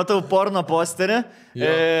iškart jau matau porno posterį,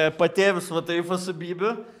 patėvis va taip su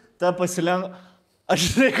Bibiu, ta pasilengo.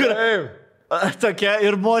 Aš žinai, kur... Tokia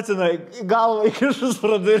ir motina, galva įkišus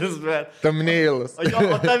praduris, bet. Tamneilas.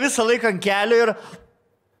 O ta visą laiką ant kelio ir...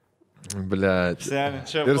 Blet.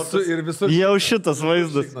 Ir visur. Jau šitas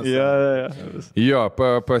vaizdas. Jo,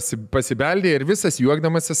 pasibeldė ir visas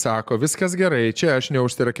juokdamasis sako, viskas gerai, čia aš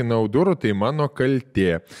neužsirakinau durų, tai mano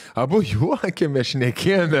kaltė. Abu juokėme,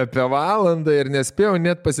 šnekėjome apie valandą ir nespėjau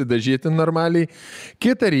net pasidažyti normaliai.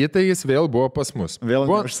 Kitą rytą jis vėl buvo pas mus. Vėl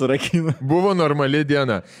neužsirakino. Buvo normali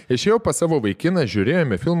diena. Išėjau pas savo vaikiną,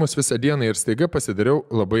 žiūrėjome filmus visą dieną ir staiga pasidariau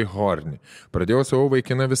labai horny. Pradėjau savo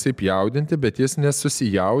vaikiną visai jaudinti, bet jis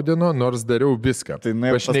nesusijaudino, nors dariau viską. Tai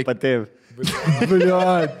patėvi.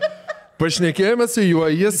 Pašnekėjome su juo,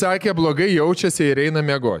 jis sakė, blogai jaučiasi ir eina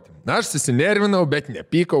miegoti. Aš susinervinau, bet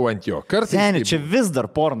nepykau ant jo. Seniai, čia vis dar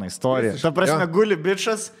porno istorija. Ta prasme, guli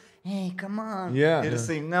bičas. Hey, come on. Yeah. Ir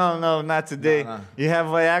jisai, no, not today. You have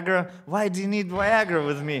Viagra? Why do you need Viagra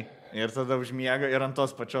with me? Ir tada užmiega ir ant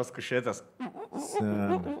tos pačios kušėtės.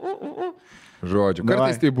 Žodžiu,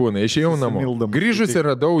 kartais tai būna, išėjau namo. Susimildom. Grįžus ir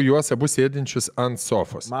radau juos abu sėdinčius ant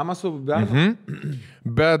sofos. Mama su bernu.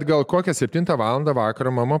 Bet gal kokią 7 valandą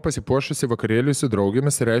vakarą mama pasipuošusi vakarėliui su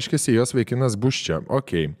draugėmis ir reiškėsi jos vaikinas bus čia.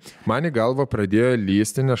 Ok. Man į galvą pradėjo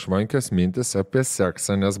lysti nešvankios mintis apie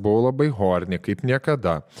seksą, nes buvau labai horni, kaip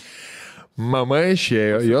niekada. Mama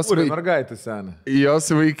išėjo, Mergaitė senė. jos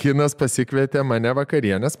vaikinas pasikvietė mane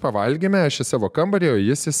vakarienės, pavalgėme, aš į savo kambarį, o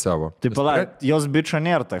jis į savo. Tai palauk, jos bičio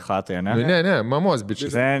nėra tai hatai, ne? Ne, mamos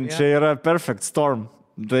bičias. Ten čia yra perfect storm.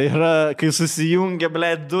 Tai yra, kai susijungia,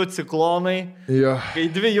 ble, 2 ciklonai, Jo. kai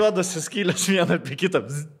 2 juodosios skylės vieną apie kitą.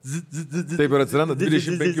 Taip ir atsiranda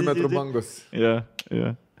 25 metrų bangos.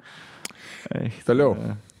 Ja.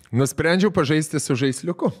 Toliau. Nusprendžiau pažaisti su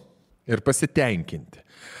žaisliuku ir pasitenkinti.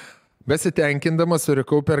 Besitenkindamas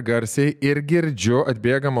surikau per garsiai ir girdžiu,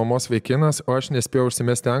 atbėga mamos vaikinas, o aš nespėjau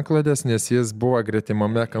užsimesti anklodės, nes jis buvo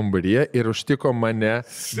gretimame kambaryje ir užtiko mane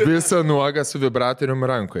visą nuogą su vibratoriumi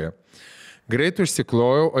rankoje. Greit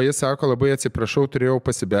užsiklojau, o jis sako, labai atsiprašau, turėjau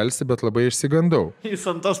pasibelsti, bet labai išsigandau. Jis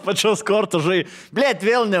ant tos pačios kortos žai. Blėt,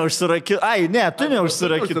 vėl neužsirakė. Ai, ne, tu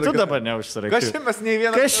neužsirakė, tu dabar neužsirakė. Kas čia mes nei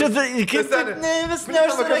vieną... Kas čia, kaip ne, vis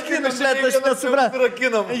neužsirakinam, blėt, aš nesupratau.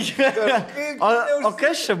 O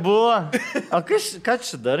kas čia buvo? O ką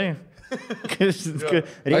čia darai?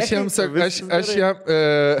 Aš jam sakau,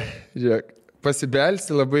 žiūrėk,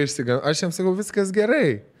 pasibelsti labai išsigandau. Aš jam sakau, viskas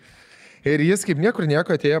gerai. Ir jis kaip niekur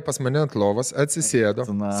nieko atėjo pas mane ant lovos, atsisėdo.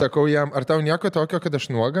 Sakau jam, ar tau nieko tokio, kad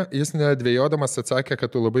aš nuoga? Jis nedvėjodamas atsakė,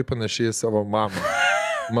 kad tu labai panašiai į savo mamą.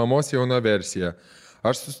 Mamos jauna versija.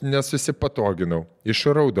 Aš nesusipatoginau,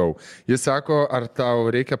 išraudau. Jis sako, ar tau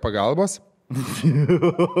reikia pagalbos?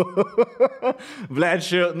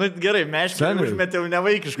 Blečiu, nu gerai, meškinį užmetėjau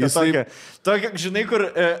nevaikišką tokią, žinai, kur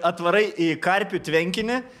atvarai į karpių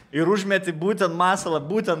tvenkinį ir užmeti būtent masalą,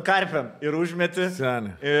 būtent karpiam ir užmeti.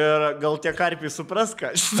 Seni. Ir gal tie karpiai supras,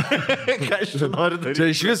 ką aš noriu daryti.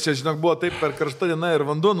 Čia iš vis, čia žinok, buvo taip per karštą dieną ir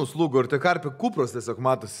vanduo nuslūgo ir tie karpių kupros tiesiog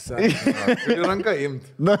matosi. Seni. Ir ranka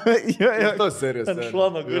imti. Na, jo. Tos serijos. Ant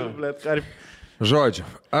šlono guli, blėt, karpių. Žodžiu,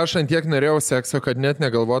 aš antiek norėjau sekso, kad net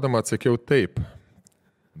negalvodama atsakiau taip.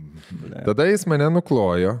 Tada jis mane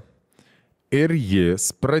nuklojo ir jis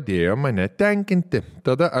pradėjo mane tenkinti.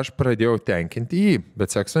 Tada aš pradėjau tenkinti jį, bet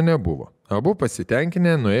sekso nebuvo. Abu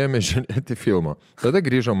pasitenkinę nuėjome žiūrėti filmo. Tada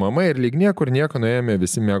grįžo mama ir lyg niekur nieko nuėjome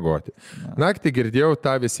visi miegoti. Naktį girdėjau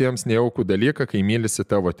tą visiems nejaukų dalyką, kai mylisi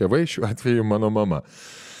tavo tėvai, šiuo atveju mano mama.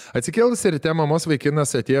 Atsikėlus ryte mamos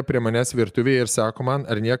vaikinas atėjo prie manęs virtuvėje ir sako man,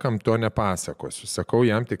 ar niekam to nepasakosiu. Sakau,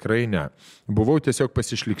 jam tikrai ne. Buvau tiesiog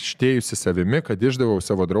pasišlikštėjusi savimi, kad išdavau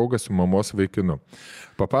savo draugą su mamos vaikinu.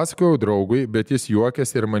 Papasakojau draugui, bet jis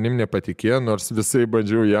juokėsi ir manim nepatikėjo, nors visai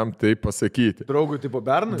bandžiau jam tai pasakyti. Draugui tipo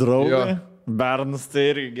Bernas? Draugui? Bernas tai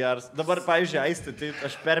irgi geras. Dabar, pavyzdžiui, Aisti, tai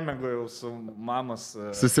aš permėgojau su mamos...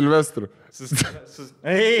 Su Silvestru.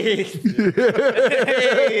 Eik,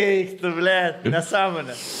 tu, blėt,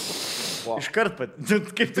 nesąmonė. Iškart pat.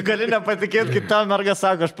 Kaip tu gali nepatikėti, kaip ta merga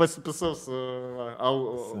sako, aš pasipisau su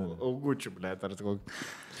Augučiu, blėt.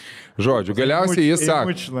 Žodžiu, galiausiai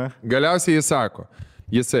jis sako,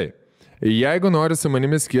 jisai, jeigu nori su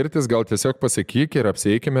manimi skirtis, gal tiesiog pasakyk ir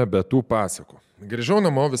apsieikime be tų pasakų. Grįžau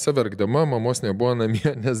namo visą verkdama, mamos nebuvo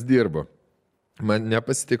namie, nes dirbo. Man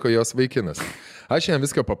nepasitiko jos vaikinas. Aš jam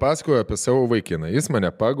viską papasakojau apie savo vaikiną. Jis mane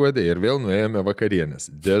paguodė ir vėl nuėjome vakarienės.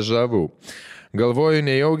 Dežavų. Galvoju,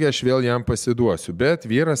 nejaugi aš vėl jam pasiduosiu, bet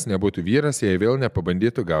vyras nebūtų vyras, jei vėl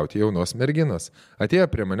nepabandytų gauti jaunos merginos. Atėjo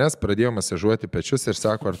prie manęs, pradėjo masažuoti pečius ir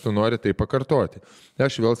sako, ar tu nori tai pakartoti.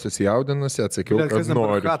 Aš vėl susijaudinusi, atsakiau, kad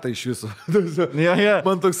noriu. Ką tai iš viso?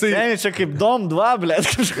 Man toksai... Seniai, čia kaip Dom 2, blėt,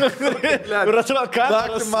 kažkokia. Ir atrodo, ką...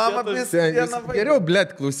 Mama geriau,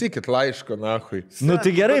 blėt, klausykit laiško, nahui. Nu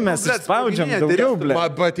tai gerai, mes išspaudžiam daugiau,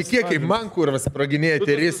 blėt. Patikėk, kaip man kurvas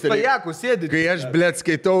spraginėti ristelį. Kai aš, blėt,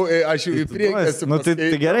 skaitau, aš jau į priekį. Nu tai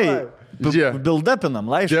gerai, build-upinam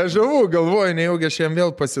laišką. Dežavų, galvoju, nejaugi aš jam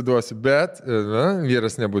vėl pasiduosiu, bet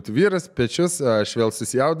vyras nebūtų vyras, pečius, aš vėl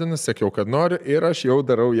susijaudinu, sakiau, kad noriu ir aš jau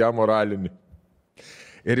darau ją moralinį.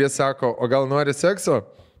 Ir jis sako, o gal nori sekso?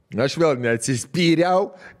 Aš vėl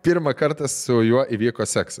neatsispyriau, pirmą kartą su juo įvyko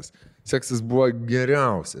seksas. Seksas buvo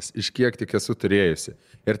geriausias, iš kiek tik esu turėjusi.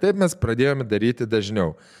 Ir taip mes pradėjome daryti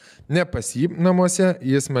dažniau. Ne pas jį namuose,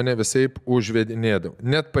 jis mane visaip užvedinėdavo.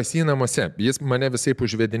 Net pas jį namuose, jis mane visaip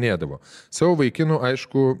užvedinėdavo. Savo vaikinų,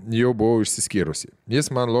 aišku, jau buvau išsiskyrusi. Jis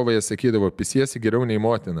man lovoje sakydavo, pisiesi geriau nei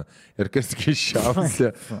motina. Ir kas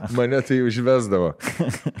keiščiausia, mane tai užvesdavo.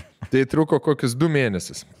 Tai truko kokius 2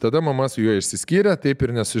 mėnesius. Tada mama su juo išsiskyrė, taip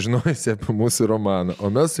ir nesužinojusi apie mūsų romaną, o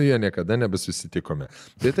mes su juo niekada nebesusitikome.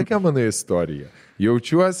 Tai tokia mano istorija.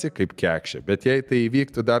 Jaučiuosi kaip kekšė, bet jei tai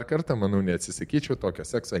įvyktų dar kartą, manau, neatsisakyčiau tokio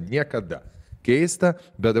sekso niekada. Keista,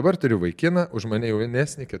 bet dabar turiu vaikiną, už mane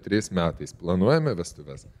jaunesnį 4 metais. Planuojame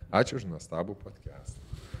vestuves. Ačiū už nuostabų podcastą.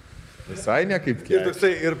 Visai ne kaip kekšė.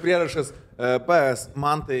 Ir prierašas, PS,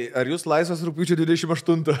 man tai, ar jūs laisvas rugpjūčio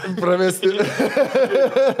 28 Pravesti.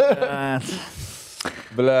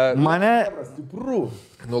 Ble. Mane... Stiprų.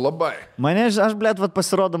 Nu labai. Mane, aš, blėt, vat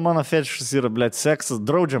pasirodo, mano fetišas yra, blėt, seksas,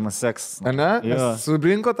 draudžiamas seksas. Ane? Jo.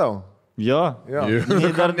 Subrinko tau? Jo.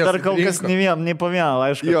 Dar kol kas nei po vieną,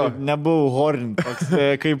 aišku, nebuvau horint.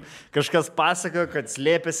 Kaip kažkas pasako, kad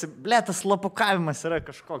slėpėsi, blėt, tas lapukavimas yra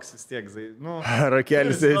kažkoks vis tiek. Nu,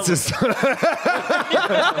 Rakelis atsistų.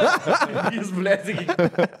 jis, blėt, iki...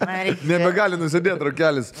 Nebegali nusidėti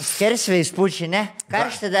Rakelis. Skersvėjai spūčiai, ne?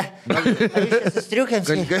 Karštada. Ar iš čia sustriukiams?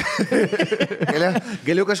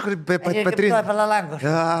 Galiu kažkur Patrinti. Palalango.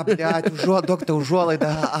 Duok tau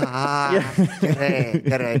užuolaidą.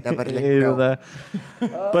 Gerai, dabar lėkiau.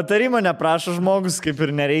 Patarimo neprašo žmogus, kaip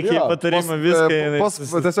ir nereikia patarimo viską.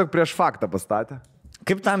 Tiesiog prieš faktą pastatė.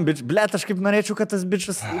 Kaip tam bičias? Blet, aš kaip norėčiau, kad tas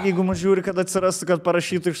bičias, jeigu man žiūri, kad atsirastų, kad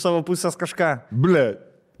parašytų iš savo pusės kažką. Blet.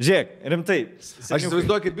 Žiūrėk, rimtai. Aš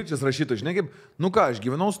įsivaizduoju, kaip bičias rašytų, žinai, kaip, nu ką, aš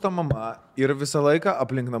gyvenau su ta mama ir visą laiką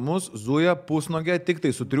aplink namus zuja pusnogė, tik tai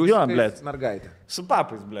su triušiais mergaitė. Su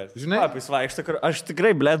papais, blėt. Žinai? Papais vaikšto, aš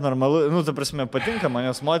tikrai, blėt, normalu, nu, ta prasme, patinka man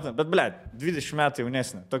jos motina, bet, blėt, 20 metų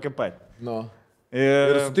jaunesnė, tokia pat. Nu.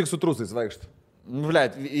 Ir tik su trūsais vaikšto.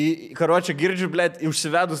 Blėt, karočią girdžiu, blėt,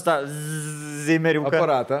 užsivedus tą zeimeriuką.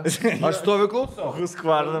 Aparatą. Aš stoviu klausau.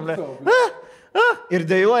 Huskvarną, blėt. Ir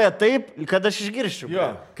dėjoja taip, kad aš išgirščiau. Jo.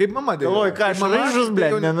 Kaip mama dėjoja. Galvoju, ką aš ryžus,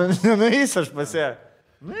 blėt, nenueis aš pas ją.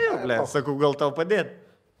 Nu jau, blėt, sakau, gal tau padėti.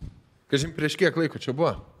 Kažin, prieš kiek laiko čia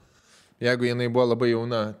buvo? Jeigu jinai buvo labai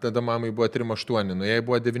jauna, tada mamai buvo 3-8, nu jai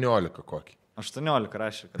buvo 19 kokį. 18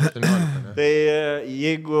 rašė. 18, ne? Tai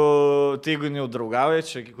jeigu jau draugauja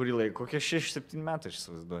čia kurį laiką, kokie 6-7 metai, aš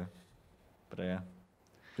įsivaizduoju. Praėjo.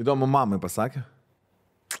 Įdomu, mamai pasakė.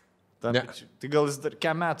 Tai gal jis dar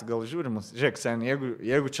kiek metų, gal žiūrimus. Žiūrėk, sen,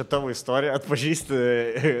 jeigu čia tavo istorija, atpažįsti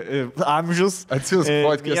amžius. Atsiūsk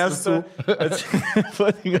podcast'ą.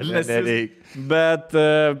 Gal nereik. Bet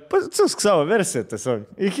atsiūsk savo versiją tiesiog.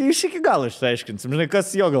 Iki galo išsiaiškinsim. Žinai, kas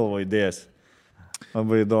jo galvo idėjas.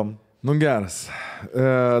 Labai įdomu. Nu geras.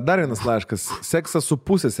 Dar vienas laiškas. Seksas su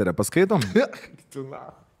pusseserė. Paskaitom?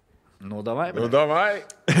 Nu, davai.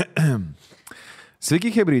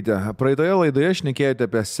 Sveiki, hebrytė. Praeitoje laidoje šnekėjote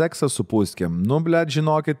apie seksą su puskėm. Nu, blėt,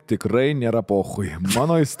 žinokit, tikrai nėra pohui.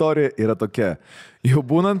 Mano istorija yra tokia. Jau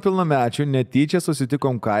būnant pilnamečių, netyčia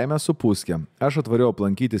susitikom kaime su puskėm. Aš atvariau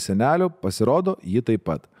aplankyti senelių, pasirodo, ji taip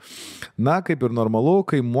pat. Na, kaip ir normalu,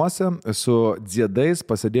 kaimuose su dziedais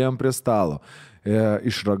pasėdėjom prie stalo.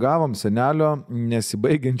 Išragavom senelio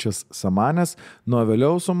nesibaigiančias samanės, nuo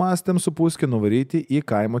vėliau sumastėm su puskė nuvaryti į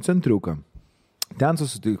kaimo centriuką. Ten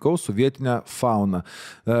susitikau su vietinė fauna.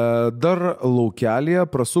 Dar laukelėje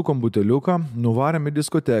prasukom buteliuką, nuvarėm į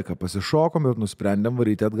diskoteką, pasišokom ir nusprendėm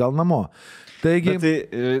varyti atgal namo. Taigi...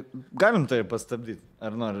 Bet tai galim tai pastabdyti,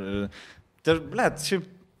 ar nori? Tai, blėt, šiaip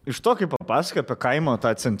iš to, kaip papasakoja apie kaimo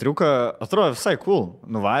tą centriuką, atrodo visai cool.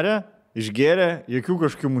 Nuvarė, išgėrė, jokių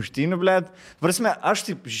kažkokių muštynių, blėt. Prasme, aš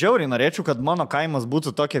taip žiauriai norėčiau, kad mano kaimas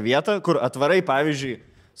būtų tokia vieta, kur atvarai, pavyzdžiui,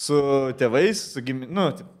 su tėvais,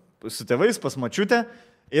 su tėvais pas mačiutę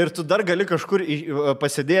ir tu dar gali kažkur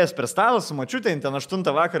pasėdėjęs prie stalo su mačiutė, ten 8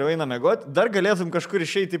 vakarą eina mėgoti, dar galėtum kažkur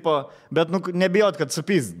išeiti, bet nebijot, kad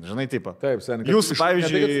supyzdin, žinai, tipo. Taip, seniai. Jūs,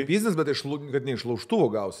 pavyzdžiui... Ne supyzdins, bet kad ne iš laužtuvo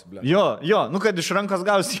gausi, blė. Jo, kad iš rankos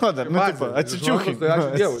gausi jo dar, atsičiūkink.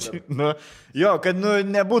 Jo, kad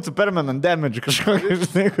nebūtų permanent damage kažkokio,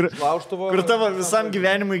 žinai, kur tavo visam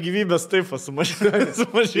gyvenimui gyvybės taip sumažėjo.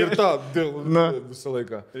 Ir to, visą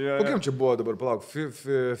laiką. Kokiam čia buvo dabar, palauk,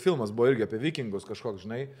 filmas buvo irgi apie vikingus kažkoks,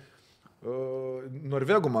 žinai.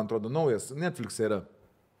 Norvegų, man atrodo, naujas, Netflix'e yra,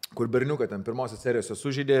 kur berniuką ten pirmosios serijose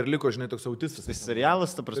sužeidė ir liko, žinai, toks autistas. Tai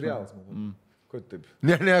serialas, ta prasme? Serialas, man. Ko taip?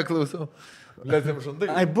 Ne, klausau.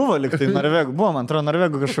 Ai, buvo liktai Norvegų, buvo, man atrodo,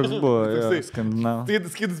 Norvegų kažkoks buvo, skandinavų.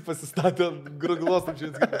 Tai skydus pasistatė graglos, tam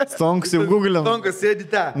čia skydus. Stonks jau googlinu. Stonkas sėdi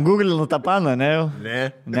ten. Googlinu tą paną, ne jau?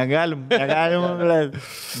 Ne. Negalim,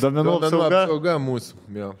 duomenų apsauga mūsų,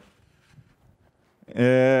 jo.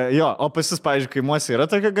 Jo, o pas jūs, pavyzdžiui, kaimuose yra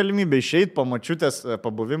tokia galimybė išeiti po močiutės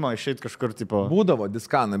pabuvimo, išeiti kažkur, tipo... Būdavo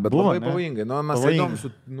diskanai, bet Buvo, labai ne? pavojingai. Nu, mes Pavojingai.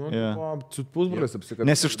 eidom su pusbroliais apsikabinti.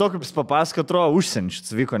 Nes iš to, kaip jis papasako, atrodo,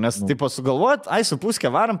 užsienčius vyko, nes, tipo, sugalvojot, su puskė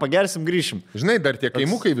varam, pagersim, grįšim. Žinai, dar tie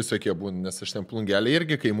kaimukai visokie būna, nes aš ten plungelį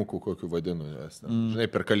irgi kaimukų kokiu vadinu. Nes, žinai,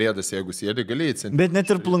 per kalėdas, jeigu sėdi, gali įcinti. Bet net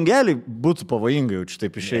ir plungeliai būtų pavojingai jau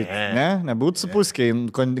šitaip išeiti. Ne? Nebūtų su puskė į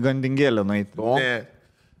gandingėlę nueiti.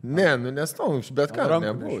 Ne, nu nes to, bet ką,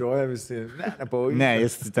 nebuvo. Šioja visi. Ne, nepavojingai. Ne,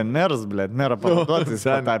 jis ten meras, blėt, merą pavaduotis,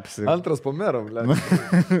 patapsi. Antras po mero, blėt.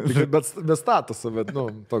 Be statuso, bet, nu,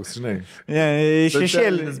 toks, žinai. Ne,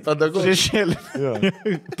 šešėlis. Šešėlis.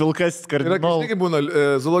 Pilkas Yra kardinolas. kažkaip būna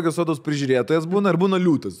zoologijos sodos prižiūrėtojas būna ir būna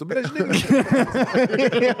liūtas. Tu, blėt, žinai,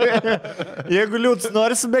 Jeigu liūtas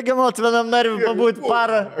nori su begemot vienam narviui pabūti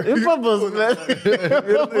parą, ir pabus, blėt.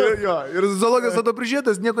 ir zoologijos sodo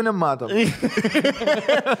prižiūrėtojas nieko nematom.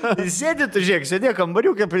 Sėdė, tu žiūrėk, sėdė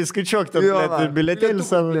kambariukai, priskaičiuok tą bilietėlį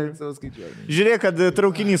savo. Žiūrėk, kad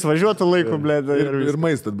traukinys važiuotų laiku, blėt. Ir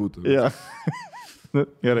maistas būtų. Ja.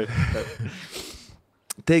 Gerai.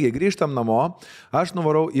 Taigi, grįžtam namo, aš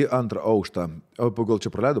nuvarau į antrą aukštą. O gal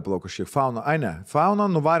čia praleidau palauk kažkiek fauną. Ai ne, fauną,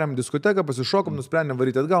 nuvarėm diskoteką, pasišokom, nusprendėm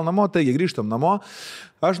varyti atgal namo, taigi grįžtam namo.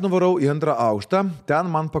 Aš nuvarau į antrą aukštą, ten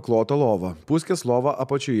man paklota lova, puskės lova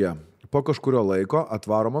apačioje. Po kažkurio laiko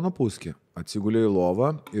atvaro mano puskį, atsigulė į lovą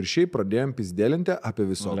ir šiaip pradėjom pizdėlinti apie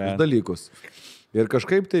visokius dalykus. Ir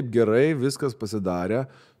kažkaip taip gerai viskas pasidarė,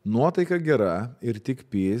 nuotaika gera ir tik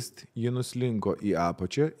pyst, ji nuslinko į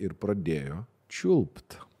apačią ir pradėjo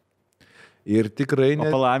čiulpt. Ir tikrai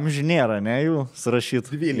O palamžių nėra, ne, jų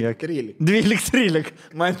surašyt. 12-13. 12-13.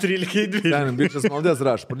 Man 13-12. Ten bičias maldės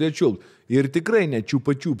raš, pradėjo čiulpt. Ir tikrai ne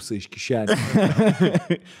čiupa-čiupsa iš kišenės.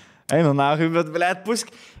 Einu, nahui, bet, blėt, pusk.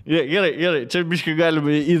 Gerai, čia biškai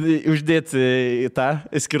galima uždėti į tą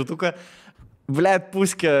skirtuką. Blėt,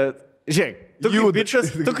 puskė. Žiūrėk,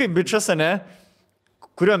 tu kaip bičias, ne?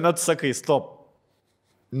 Kuriuo metu sakai stop?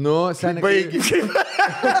 Nu, seniai. Baigi.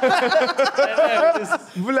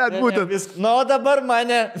 Blet, būtent. Nu, dabar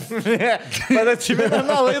mane. Man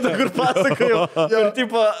atsimena laidą, kur pasakojau. Ir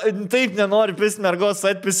tipo, taip nenori pis mergos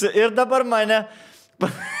atpisi. Ir dabar mane.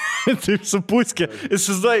 Taip su puskė.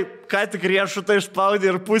 Įsivaizduoji, ką tik riešutą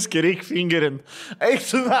išspaudė ir puskė, reik fingerint. Eik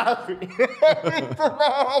tu nakui. Eik tu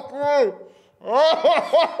nakui.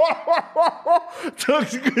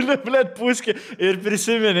 Toks guli, blėt, puskė. Ir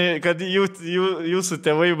prisimeni, kad jūsų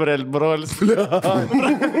tėvai, brolis.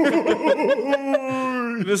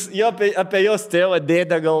 Jo apie jos tėvą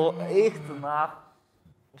dėdę galvo. Eik tu nakui.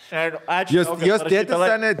 Ačiū.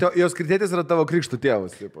 Jos tėtis yra tavo krikštų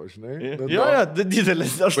tėvas, taip, žinai. Jo,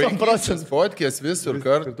 didelis, 8%. Fotkės visur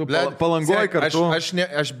kartu. Palangoj kartu.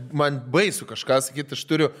 Man baisu kažką sakyti, aš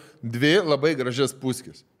turiu 2 labai gražias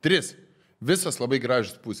puskės. 3. Visas labai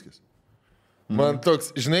gražias puskės. Man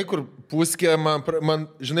toks, žinai, kur puskė, man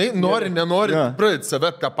žinai, nenori, pradėti save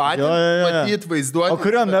tą patį, matyti, vaizduoti. O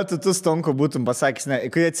kuriuo metu tu Stonko būtum pasakęs, ne,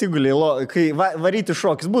 kai atsigulė į lovą, kai varyti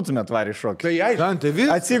šokis, būtumėt varį šokį.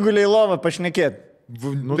 Atsigulė į lovą pašnekėti.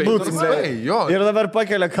 Būtum, ir dabar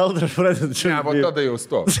pakelia kaldrą ir pradeda čia. Ne, va tada jau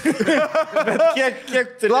sto. Bet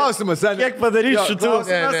kiek Klausimas, seniai. Kiek padaryš šitų?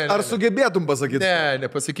 Ar sugebėtum pasakyti? Ne,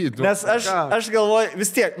 nepasakytum. Nes aš galvoju, vis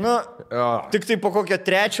tiek, nu, tik tai po kokią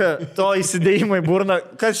trečią to įsidėjimą į burną,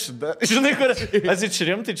 kas šitą? Žinai, kur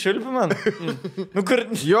atsičirim, tai čiulpi man? Nu, kur...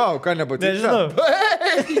 Jo, ką nepatinka? Nežinau.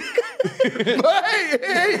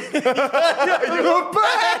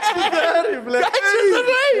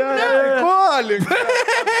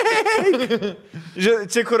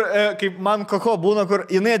 Čia kur, kaip man koko būna, kur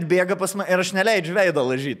jinai atbėga pas mane ir aš neleidžiu veidą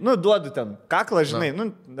lažyti. Nu, duodu ten kaklą, žinai,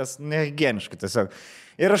 nu, nes nehigieniškai tiesiog.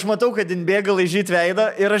 Ir aš matau, kad jin bėga lažyti veidą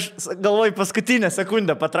ir aš galvoju paskutinę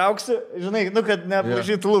sekundę patrauksiu, žinai, nu, kad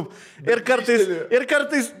neaplažytų lūp. Ir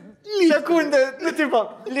kartais sekundę, nu, tipo,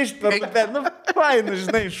 lišt per lūpę, nu, fainu,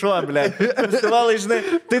 žinai, šuo, blė. Festivalai, žinai,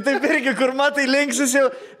 tai taip irgi, kur matai linksis jau.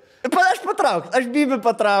 Aš patrauksiu, aš bybį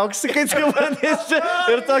patrauksiu, kai tu manęs čia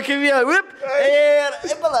ir tokį vieną, vip,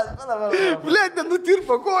 ir pala. Blet,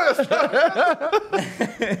 nenutirpo kojas.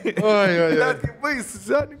 Oi. Blet, kaip baisu,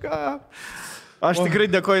 seniai. Aš tikrai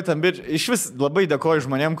dėkoju tam, bet iš vis labai dėkoju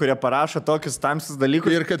žmonėm, kurie parašo tokius tamsius dalykus.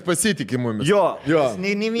 Ir kad pasitikė mumis. Jo.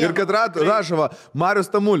 Ir kad rašo, Marius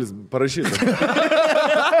Tamulis parašyta.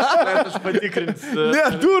 Aš patikrinsiu. Ne,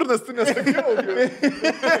 durnas, tu nesakiau.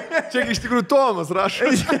 Čia iš tikrųjų Tomas rašo.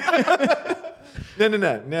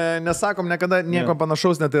 Nesakom niekada nieko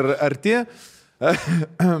panašaus, net ir arti.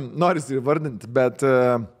 Norisi įvardinti, bet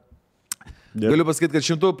Galiu pasakyti, kad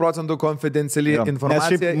 100% konfidenciali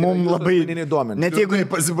informacija mums labai duomenys. Net jeigu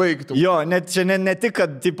pasibaigtų. Jo, net čia ne tik,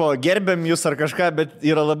 kad tipo, gerbėm jūs ar kažką, bet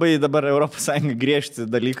yra labai dabar ES griežti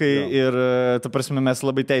dalykai ir, ta prasme, mes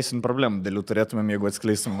labai teisinį problemų dėlių turėtumėm, jeigu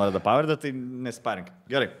atskleistum vardą pavardę, tai nesiparink.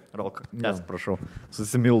 Gerai, Rolka, nes prašau,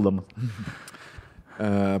 susimildam.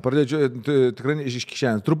 Pradėčiau, tikrai iš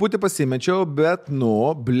kišenės. Truputį pasimečiau, bet,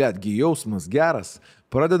 bletgi, jausmas geras.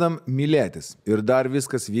 Pradedam mylėtis ir dar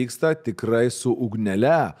viskas vyksta tikrai su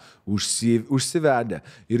ugnele, užsivedę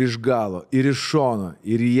ir iš galo, ir iš šono,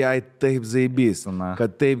 ir jai taip zaibys,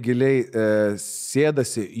 kad taip giliai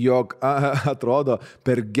sėdasi, jog atrodo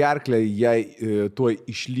per gerklę jai tuoj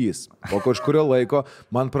išlys. Po kažkurio laiko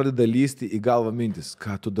man pradeda lysti į galvą mintis,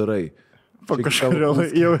 ką tu darai. Po kažkurio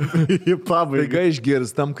jau į pabaigą. Taiga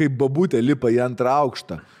išgirstam, kaip babutė lipa į antrą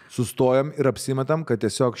aukštą. Sustojam ir apsimetam, kad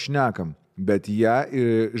tiesiog šnekam. Bet ją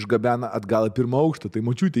išgabena atgal į pirmą aukštą, tai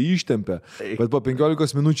močiutė ištempia. Bet po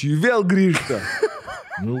 15 minučių jį vėl grįžta.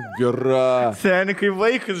 Gera. Seni, kai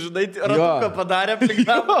vaikas, žinai, ratuką padarė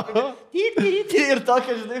plikdamą. Ir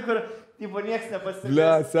tokia, žinai, kur tipo nieks nepastebės. Le,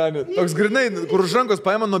 seni, toks grinai, kur už rankos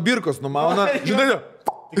paima nuo birkos, numauna. Žinai,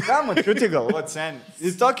 Tai ką mačiuti galvot, seni?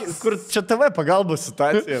 Kur čia TV pagalbos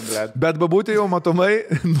situacija, blėt. Bet babutė jau matomai,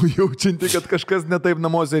 nujaučianti, kad kažkas netaip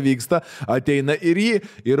namuose vyksta, ateina ir jį,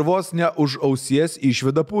 ir vos ne už ausies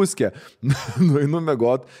išveda puskę. Nueinu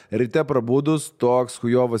miegot, ryte prabudus, toks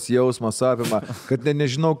hujovas jausmas apima, kad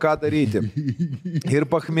nežinau, ką daryti. Ir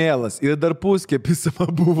pachmėlas, ir dar puskė pisama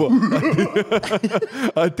buvo.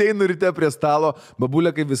 Ateinu ryte prie stalo,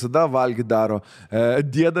 babulė kaip visada valgy daro.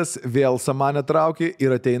 Dėdas vėl samanę traukė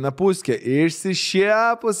ir ateina puskė.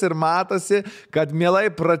 Išsišiepus ir matosi, kad mielai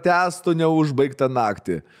pratęstų neužbaigtą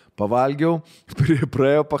naktį. Pavalgiau,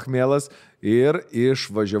 praėjo pachmėlas ir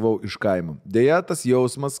išvažiavau iš kaimo. Deja, tas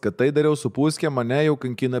jausmas, kad tai dariau su puskė, mane jau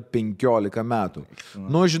kankina 15 metų.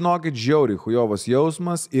 Žinokit, žiauriai hujovas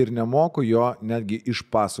jausmas ir nemoku jo netgi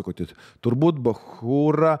išpasakoti. Turbūt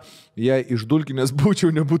bachūra, jei išdulkinės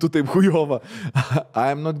būčiau, nebūtų taip hujova.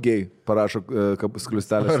 I am not gay, parašo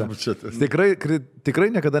skliustelėse. Tikrai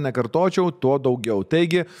niekada nekartočiau, tuo daugiau.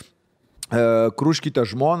 Taigi, kruškite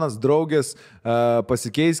žmonas, draugės,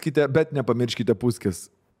 pasikeiskite, bet nepamirškite puskės.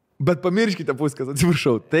 Bet pamirškite puskės,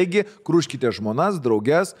 atsiprašau. Taigi, kruškite žmonas,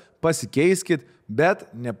 draugės, pasikeiskit, bet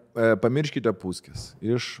nepamirškite puskės.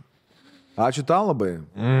 Ačiū tau labai.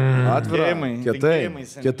 Atvira.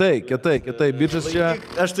 Kietai. Bičas čia.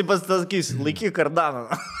 Aš taip pasakysiu, laikyk kardaną.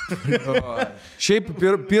 Šiaip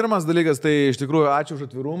pirmas dalykas, tai iš tikrųjų ačiū už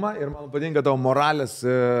atvirumą ir man patinka tavo moralės,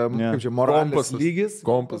 kaip čia, moralės lygis.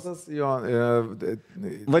 Kompasas. Jo,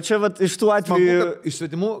 Va čia iš tų atvejų. Iš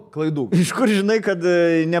svetimų klaidų. Iš kur žinai, kad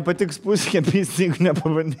nepatiks puskė, jeigu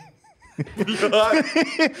nepabandai. Kad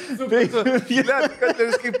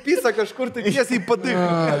kaip pisa kažkur, tai tiesiai patiko.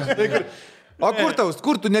 O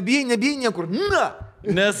kur tu nebijai niekur? Na!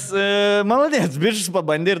 Nes, maladės, bičias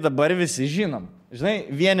pabandė ir dabar visi žinom.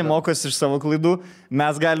 Žinai, vieni mokosi iš savo klaidų,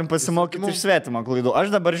 mes galim pasimokyti iš svetimo klaidų.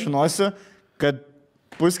 Aš dabar žinosiu, kad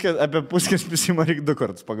apie puskės pisimą reikia 2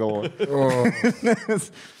 kartus pagalvoti.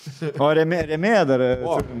 O remėja dar.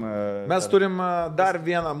 Mes turim dar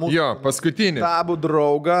vieną mūsų paskutinį tabų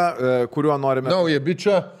draugą, kuriuo norime. Naują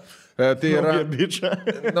bičią. Tai yra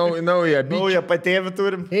naują patėvį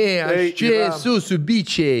turim. Aš čia esu su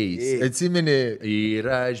bičiais. Atsimeni, ir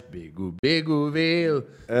aš bėgu vėl.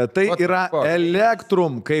 Tai yra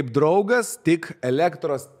Elektrum kaip draugas, tik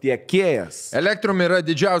elektros tiekėjas. Elektrum yra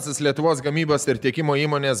didžiausias Lietuvos gamybos ir tiekimo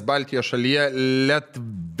įmonės Baltijos šalyje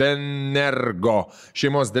Letvenergo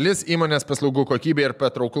šeimos dalis. Įmonės paslaugų kokybė ir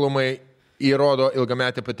patrauklumai įrodo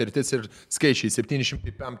ilgametė patirtis ir skaičiai.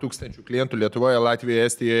 705 tūkstančių klientų Lietuvoje, Latvijoje,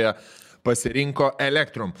 Estijoje pasirinko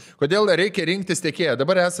Elektrum. Kodėl reikia rinktis tiekėją?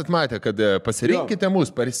 Dabar esat matę, kad pasirinkite mus,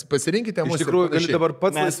 pasirinkite mus. Iš tikrųjų, gali dabar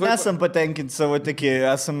pats mes nesam patenkinti savo tiekėjų,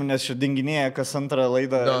 esam nes čia dinginėję kas antrą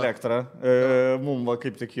laidą Elektrą. Mums va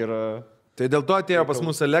kaip tik yra... Tai dėl to atėjo pas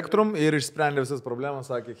mus Elektrum ir išsprendė visas problemas,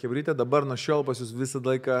 sakė Hebrytė, dabar nuo šiol pas jūs visą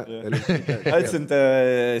laiką atsintė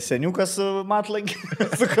seniukas su matlankį,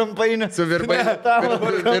 su kampainė. Su virpulė.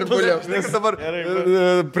 Dabar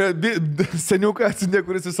seniuką atsintė,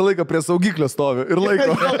 kuris visą laiką prie saugiklio stovi ir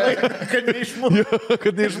laiko. Kad neišmūtų.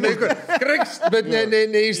 Kad neišmūtų. Krakšt, bet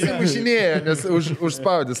neišsimušinėja, nes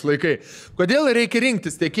užspaudys laikai. Kodėl reikia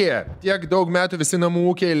rinktis tiekėją? Tiek daug metų visi namų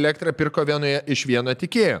ūkiai elektrą pirko iš vieno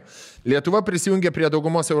tiekėjo. Lietuva prisijungė prie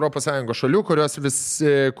daugumos ES šalių, kuriuose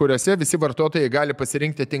visi vartotojai gali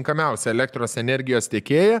pasirinkti tinkamiausią elektros energijos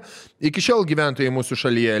tiekėją. Iki šiol gyventojai mūsų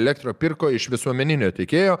šalyje elektrą pirko iš visuomeninio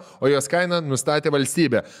tiekėjo, o jos kainą nustatė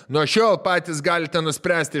valstybė. Nuo šiol patys galite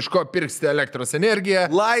nuspręsti, iš ko pirksite elektros energiją.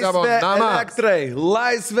 Laisvė elektrai!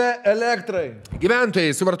 Laisvė elektrai!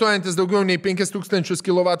 Gyventojai, suvartojantis daugiau nei 5000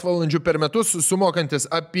 kWh per metus, sumokantis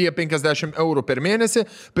apie 50 eurų per mėnesį,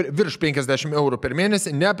 virš 50 eurų per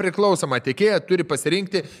mėnesį, nepriklausomą tiekėją turi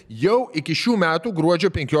pasirinkti jau iki šių metų gruodžio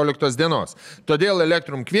 15 dienos. Todėl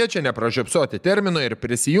Elektrum kviečia nepražiopsoti termino ir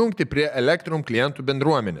prisijungti prie Elektrum klientų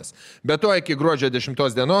bendruomenės. Be to, iki gruodžio 10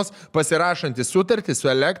 dienos pasirašantis sutartį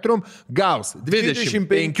su Elektrum gaus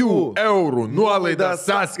 25 eurų nuolaidą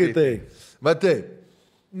sąskaitai. Va taip.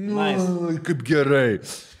 Nice. Kaip gerai.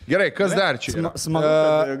 Gerai, kas dar čia yra? Smagu,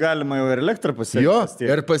 kad galima jau ir elektrą pasiekti. Jo,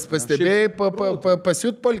 ir pastebėjai,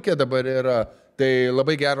 pasiutpolkė dabar yra. Tai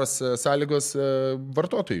labai geros sąlygos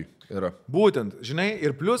vartotojai yra. Būtent, žinai,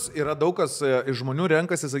 ir plus yra daug kas iš žmonių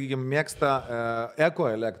renkasi, sakykime, mėgsta eko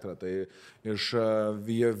elektrą. Tai iš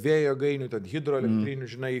vėjo gainių, tad hidroelektrinių,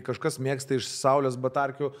 žinai, kažkas mėgsta iš saulės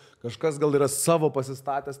batarkių, kažkas gal yra savo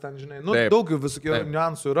pasistatęs ten, žinai. Nu, daug visokių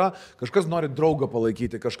niuansų yra. Kažkas nori draugą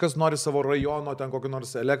palaikyti, kažkas nori savo rajono, ten kokį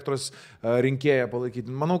nors elektros rinkėją palaikyti.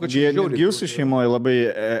 Manau, kad čia žiauriai. Jūsų šeimoje labai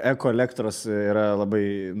eko elektros yra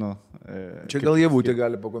labai, nu... Čia gal Jėvutė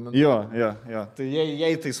gali pakomentuoti. Jo. Tai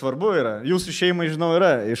jei tai svarbu yra. Jūsų šeimai, žinau, yra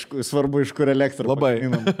svarbu, iš kur elektrą.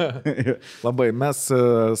 Labai, mes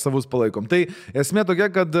savus palaikom. Tai esmė tokia,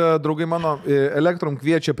 kad draugai mano Elektrum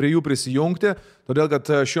kviečia prie jų prisijungti, todėl kad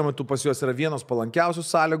šiuo metu pas juos yra vienos palankiausių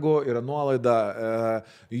sąlygų, yra nuolaida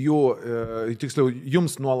tiksliau,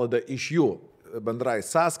 jums nuolaida iš jų bendrai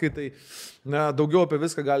sąskaitai. Daugiau apie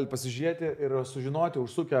viską galite pasižiūrėti ir sužinoti,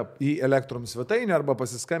 užsukę į Elektrum svetainę arba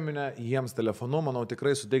pasiskambinę jiems telefonu. Manau,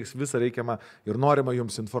 tikrai suteiks visą reikiamą ir norimą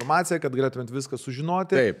jums informaciją, kad galėtumėt viską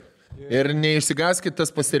sužinoti. Taip. Ir neišsigaskit, tas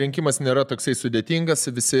pasirinkimas nėra toksai sudėtingas,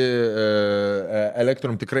 visi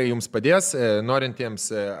Elektrum tikrai jums padės, norintiems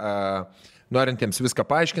viską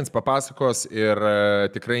paaiškins, papasakos ir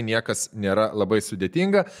tikrai niekas nėra labai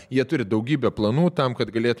sudėtinga. Jie turi daugybę planų tam, kad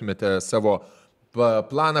galėtumėte savo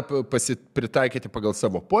planą pritaikyti pagal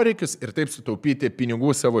savo poreikius ir taip sutaupyti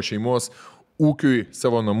pinigų savo šeimos ūkiui,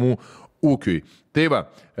 savo namų ūkiui. Tai va,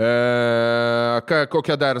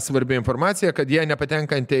 kokia dar svarbi informacija, kad jie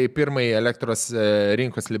nepatenkantį į pirmąjį elektros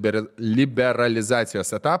rinkos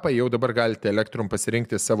liberalizacijos etapą, jau dabar galite Elektrum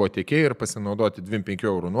pasirinkti savo tiekėją ir pasinaudoti 25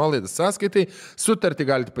 eurų nuolaidą sąskaitai. Sutartį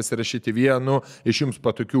galite pasirašyti vienu iš jums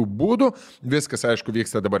patogių būdų. Viskas, aišku,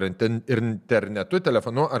 vyksta dabar internetu,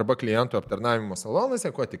 telefonu arba klientų aptarnavimo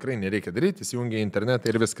salonuose, ko tikrai nereikia daryti, įsijungia į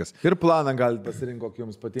internetą ir viskas. Ir planą galite pasirinkti, kokį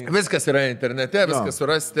jums patinka. Viskas yra internete, viskas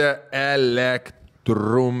surasite Elektrum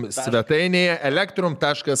svetainėje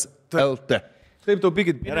elektrum.lt. Taip,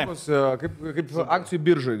 taupykit pinigus, kaip akcijų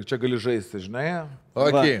biržai čia gali žaisti, žinai.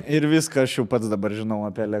 Okay. Ir viską aš jau pats dabar žinau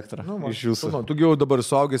apie elektrą. Iš jūsų. Tu jau dabar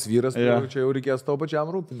suaugęs vyras, tai čia jau reikės tau pačiam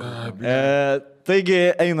rūpinti. Taigi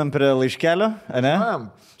einam prie laiškelio, ne?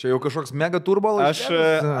 Čia jau kažkoks mega turbo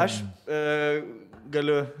laiškelis. Aš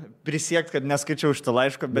galiu prisiekti, kad neskaičiau šitą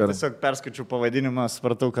laišką, bet tiesiog perskaičiau pavadinimą,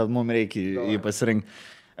 supratau, kad mums reikia jį pasirinkti.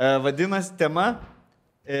 Vadinasi tema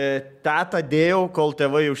Teta dėjau, kol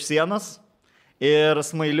tėvai už sienos ir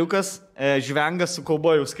smailiukas žvengas su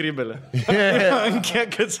kaubojų skrybelė.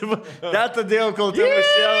 Kiek atsiprašau. Teta dėjau, kol tėvai už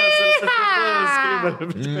sienos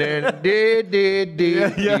ir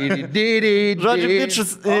žodžiu,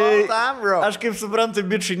 bičius, aš kaip suprantu,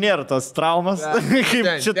 bičiui nėra tos traumas, kaip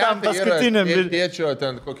šitam paskutiniam. Tėčio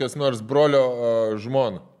ten kokios nors brolio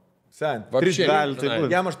žmona. Sen, gali,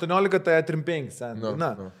 jam 18, tai 35, sen.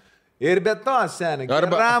 Na. Ir be to, sen,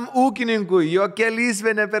 geram ūkininkui, jo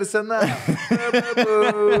kelysvė per sena.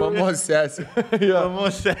 Mamos sesė. Jo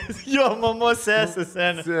mamos sesė,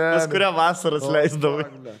 sen. Pas kurią vasaras leisdavai.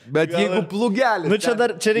 Bet jeigu plugelis. Nu čia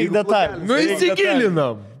reikia detalių. Nu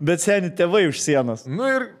įsigilinam. Bet seni, tėvai už sienos. Nu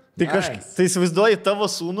ir... Tai įsivaizduoji, tavo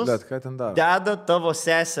sūnus deda tavo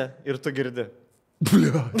sesę ir tu girdi.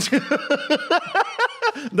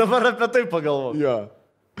 Dabar apie tai pagalvo.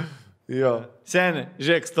 Jo. Seni,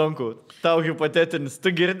 žiūrėk, Stonku, tau hipotetinis,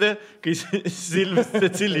 tu girdi, kai Silvis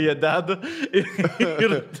Cecilija deda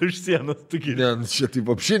ir tu už sienos tu girdi. Ne, čia taip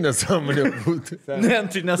apšį nesąmonė būtų. Ne,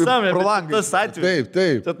 tai nesąmonė, bet tas atvejis.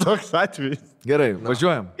 Taip. Tai toks atvejis. Gerai,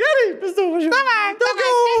 važiuojam. Gerai, važiuojam.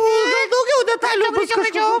 Daugiau detalių bus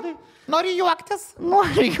kažkaip. Nori juoktis?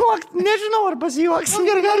 Noriu juoktis. Nežinau, ar pasijuoksim.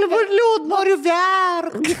 Ir gali būti liūdna. Noriu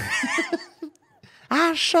verkti.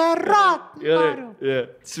 Ašarot. Gerai.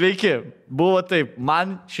 Sveiki, buvo taip,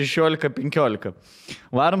 man 16-15.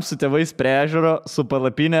 Varom su tėvais prie ežero, su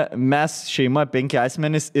palapinė, mes šeima 5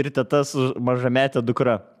 asmenys ir teta su mažametė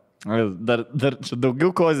dukra. Dar čia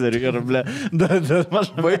daugiau kozerių yra, ble.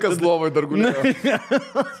 Vaikas lovai dar gulėjo.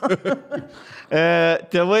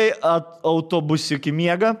 Tėvai autobusiukį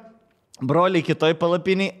miega, broliai kitoj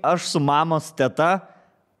palapiniai, aš su mamos teta.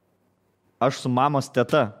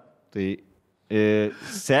 Tai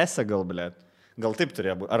sesė gal, ble. Gal taip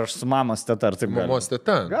turėjo būti. Ar aš su mamos teta, ar taip gali? Mamos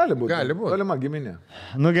teta. Gali būti. Gali būti. Galima giminė.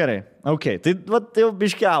 Nu gerai, ok. Tai jau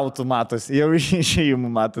biškiautų matos, jau išėjimų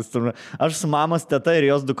matos. Aš su mamos teta ir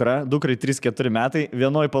jos dukrai 3-4 metai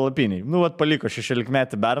vienoj palapiniai. Nu, paliko 16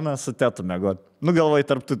 metį berną su tetu mėgot. Nu, galvoj,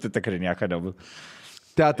 tarp tų tai tikrai nieko nebūtų.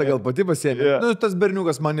 Teta gal pati pasėmė. Yeah. Nu, tas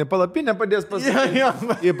berniukas mane palapinę padės pasakyti.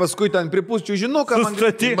 Ir paskui ten pripūsčiau žinuką.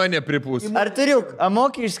 Mane pripūs. Arturiuk,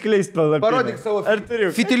 moki išskleisti palapinę. Parodyk savo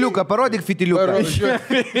Arturiuk. fitiliuką, parodyk fitiliuką.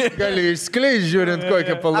 Gali išskleisti, žiūrint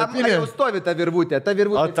kokią palapinę. Jau stovi ta virvutė.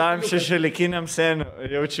 O tam 16-iniam seniu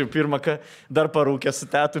jaučiu pirmą kartą, dar parūkė su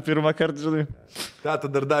tetu pirmą kartą, žinai. Teta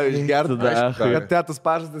dar davė išgerti. Kad tetas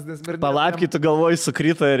pažadas nesmirdė. Palapkį tu galvoji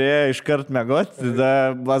sukrito ir ėjo iškart mėgot,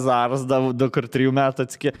 tada bazaras 2-3 metų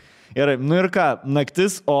atsikė. Gerai, nu ir ką,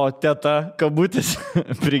 naktis, o teta kabutės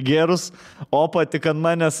prigėrus, opa tik ant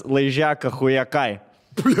manęs laižiaką hujakai.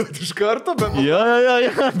 Bliat, iš karto, bet... Jo,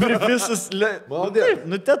 pripisus... Maldė.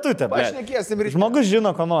 Nu, tetutė, ble. Pašnekėsim ir... Žmogus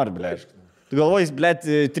žino, ko nori, ble. Tu galvoji, ble,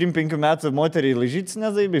 3-5 metų moteriai laižytis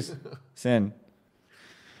nezaibys? Sen.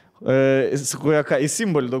 Hujakai, į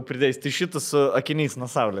simbolį daug pridėjus, tai šitas su akiniais nuo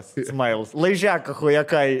saulės. Smiles. Laižiaką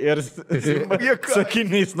hujakai ir su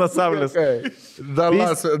akiniais nuo saulės.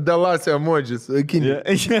 Dalasio emodžis.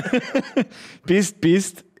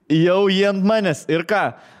 Pist, jau jie ant manęs. Ir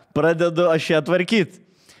ką? Pradedu aš ją tvarkyti.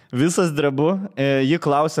 Visas drebu, ji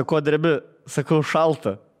klausia, ko drebi. Sakau,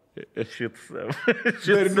 šalta.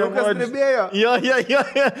 Berniukas drebėjo. Jo.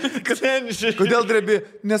 Kodėl drebi?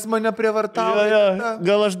 Nes mane prievartavo. Jo.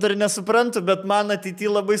 Gal aš dar nesuprantu, bet man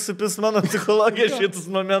ateityje labai supis mano psichologija šitus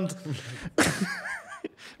momentus.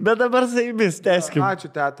 Bet dabar saibis, tęskim.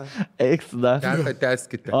 Ačiū, teta. Eik tada. Teta,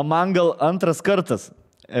 tęskite. O man gal antras kartas.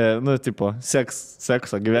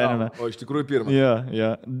 Sekso gyvenime. O iš tikrųjų pirmas.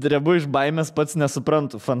 Jo. Drebu iš baimės, pats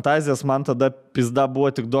nesuprantu. Fantazijas man tada pizda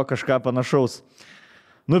buvo tik duo kažką panašaus.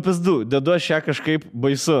 Nu, pizdu, dedu aš ją kažkaip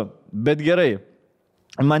baisu. Bet gerai.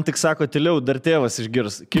 Man tik sako, tyliau, dar tėvas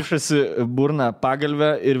išgirs. Kišasi burna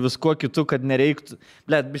pagalvę ir visko kitu, kad nereiktų.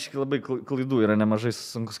 Blet, biškai labai klaidų yra nemažai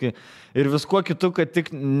sunkus. Ir visko kitu, kad tik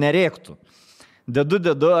nereiktų.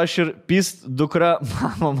 Dedu, aš ir pist dukra,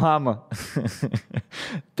 mama.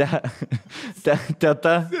 Teta.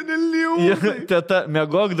 Teta,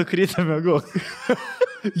 mėgok, dukrytė, mėgok.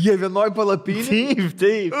 Jie vienoj palapinė?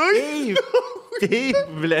 Taip,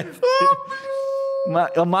 ble.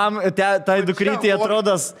 Tai dukrytė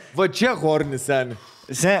atrodas... Va čia hornis, seni.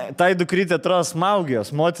 Tai dukrytė atrodas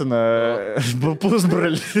Maugijos, motina,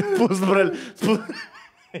 pusbroliuk.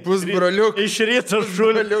 Iš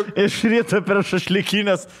ryto per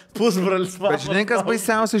šašlikinės pusbrolis. Bet žinai, kas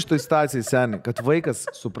baisiausia iš toj situacijai, seni, kad vaikas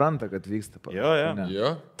supranta, kad vyksta.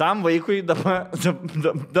 Jo. Tam vaikui dabar,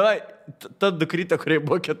 ta dukrytė, kuriai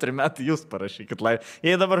buvo 4 metai, jūs parašykit laivę.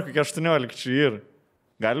 Jei dabar kokia 18 čia ir.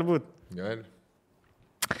 Gali būti? Gali.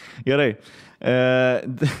 Gerai.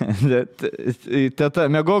 Teta,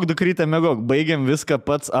 mėgok, dukrytė, mėgok. Baigiam viską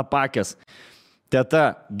pats apakęs.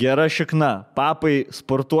 Teta, gera šikna. Papai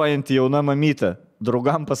sportuojanti jauna mamytė.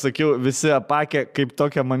 Draugam pasakiau, visi apakę, kaip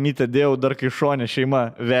tokią mamytę dėjau dar kai šonė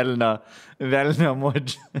šeima. Velnio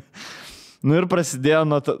modžiai. Nu ir prasidėjo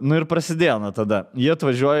nuo tada. Jie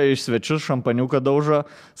atvažiuoja iš svečius, šampaniuką daužo,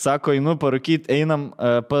 sako, einu parūkyt, einam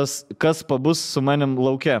kas pabus su manim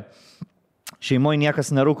lauke. Šeimoje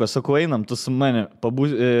niekas nerūko, sako, einam, tu su manim,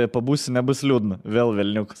 pabūsi, nebus liūdna, vėl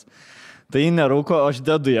velniukas. Tai jį nerūko, o aš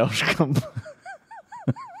dedu ją už kampą.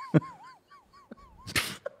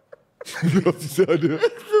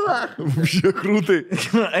 Šie krūtai.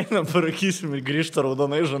 Einam parūkysim ir grįžta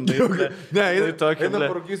raudonai žandai. Ne, einam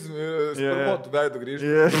parūkysim sparmuotų veidų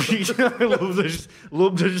grįžta.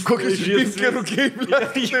 Lūpdažis. Kokius šimkė rūkiai,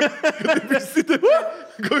 kaip išsidėmė.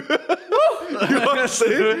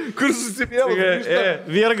 Kur susipėlė.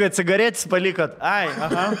 Virga, cigaretės palikot. Ai,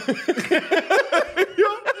 aha.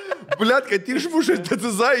 Blet, kad išmušai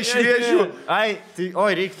tetizą iš vėžių. Ai, tai,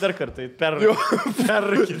 oi, reikia dar kartą.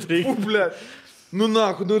 Perrūkit reikia. Blet. Nu,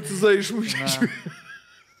 tetizą išmušai iš vėžių.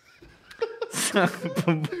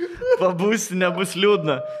 Pabūsi, nebus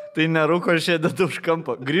liūdna. Tai nerūko, aš dedu už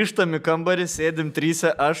kampą. Grįžtam į kambarį, sėdim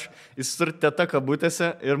 3, aš, įsur teta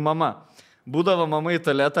kabutėse ir mama. būdavo mama į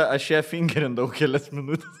tualetą, aš ją fingerindau kelias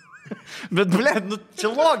minutės. Bet, blėt, nu, čia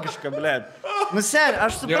logiška, blėt. Nu, seniai,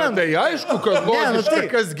 aš suprantu. Tai aišku, kad logiška,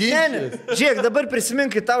 kas ginčys. Žiūrėk, dabar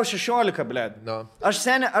prisimink, kai tau 16, blėt. No. Aš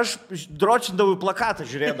dročindavau į plakatą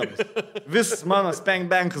žiūrėdamas. Vis mano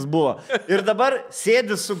spank-bankas buvo. Ir dabar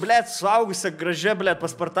sėdi su, blėt, suaugusia gražia, blėt,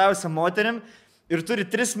 paspartavusia moterim ir turi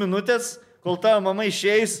 3 minutės, kol tavo mama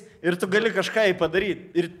išeis ir tu gali kažką jį padaryti.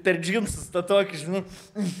 Ir per džinsus tą tokį, žinai...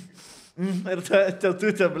 Ir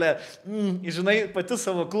tetutė, ble, žinai, pati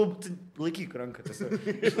savo klubus, laikyk ranką tiesiog.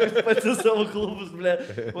 Pati savo klubus, ble,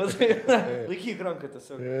 laikyk ranką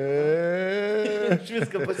tiesiog. Aš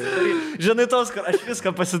viską pasidarysiu. Žinai, Oskar, aš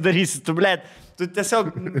viską pasidarysiu, tu, ble, tu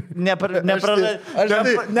tiesiog nepamesk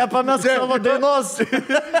savo dainos.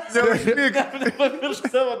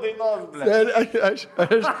 Nepamiršk savo dainos, ble.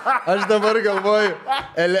 Aš dabar galvoju,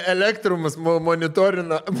 elektrumas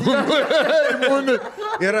monitorina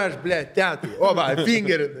ir aš, ble, teatrai. O, va,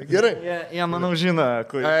 fingerina. Gerai. Jie, manau, žino,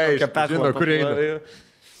 kur eina.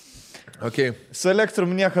 Okay. Su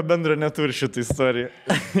elektrum nieko bendro neturi šitą istoriją.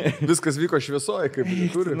 Viskas vyko šviesoje, kaip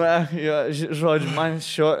turi. Na, jo, žodžiu, man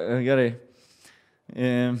gerai.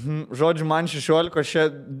 Žodžiu, man 16, aš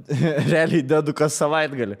realiai dedu kas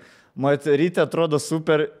savaitgalį. Moterytė atrodo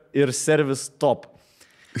super ir servis top.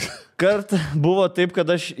 Kart buvo taip, kad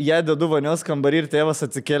aš ją dedu vanios kambarį ir tėvas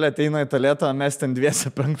atsikėlė, ateina į tualetą, o mes ten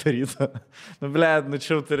 2:05 ryto. Nu, blėd, nu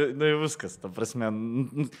čia jau viskas, ta prasme.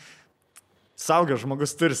 Saugęs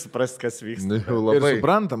žmogus turi suprasti, kas vyksta. Ir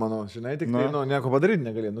supranta, manau, žinai, tik tai, nieko padaryti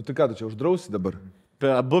negali. Nu, tai ką, tu čia uždrausi dabar?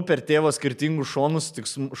 Abu per tėvo skirtingus šonus, tik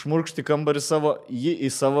šmurkšti kambarį savo, jį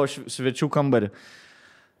į savo svečių kambarį.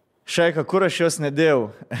 Šaika, kur aš jos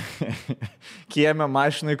nedėjau? Kieme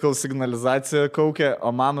mašinai, kol signalizacija kaukia,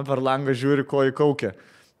 o mama per langą žiūri, ko į kaukia.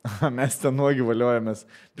 Mes ten nuogi valiojamės.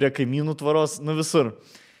 Prie kaimynų tvaros, nu visur.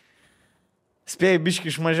 Spėjai biški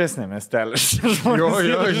iš mažesnė miestelė. Jo.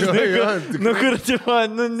 Nu kur, tipo,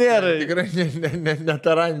 nu nėra. Tikrai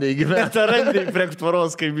netarandai gyvena. Netarandai prie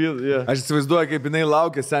tvaros kaimynų. Yeah. Aš įsivaizduoju, kaip jinai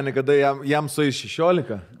laukia, seniai, kada jam sueis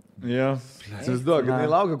 16. Jo. Įsivaizduoju, kad jinai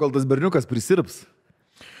laukia, kol tas berniukas prisirps.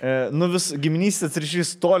 Nu vis giminystės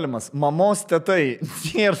ryšys tolimas. Mamos tetai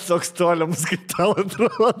nėra toks tolimas, kaip tau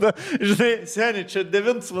atrodo. Žinai, seniai, čia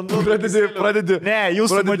 9 vanduo. Pradedi. Ne,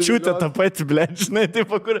 jūsų mačiutė tą patį, ble. Žinai,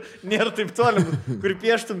 taip, kur nėra taip tolimas. Kur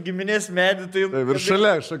pieštum giminės medį, tai... Ir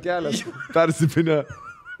šalia šakelės persipinė.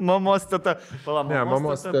 Mamos teta. Pala, ne,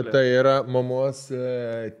 mamos teta yra mamos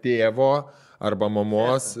tėvo arba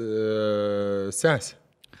mamos sesė.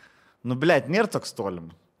 Nu, ble, nėra toks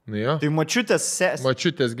tolimas. Nu, jo. Tai mačiutės sesė.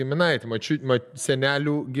 Mačiutės giminaitė,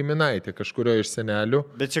 senelių giminaitė, kažkurio iš senelių.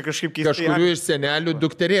 Bet čia kažkaip keistai. Kažkurio iš senelių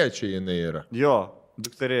dukterėčiai jinai yra. Jo,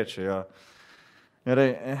 dukterėčiai, jo. Gerai,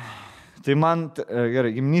 tai man,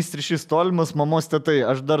 gerai, giminystės ryšys tolimas, mamos tetai,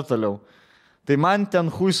 aš dar toliau. Tai man ten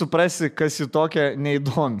hui suprasi, kas jų tokia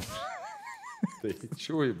neįdomi. Tai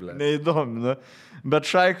čiūj, ble. Neįdomi, nu. Bet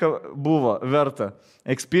šaika buvo verta.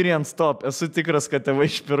 Experience top. Esu tikras, kad tėvai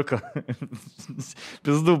išpirko.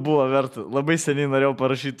 Pizdu buvo verta. Labai seniai norėjau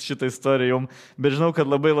parašyti šitą istoriją jums, bet žinau, kad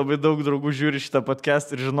labai daug draugų žiūri šitą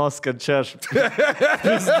podcast ir žinos, kad čia aš.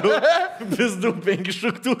 Pizdu 5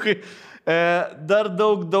 šuktukai. Dar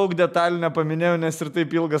daug detalių nepaminėjau, nes ir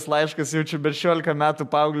taip ilgas laiškas jaučiu, bet 16 metų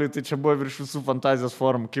paaugliui, tai čia buvo virš visų fantazijos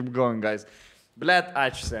formų. Keep going, guys. Blet,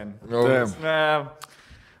 ačiū sen.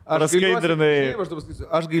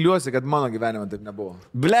 Aš gailiuosi, kad mano gyvenime taip nebuvo.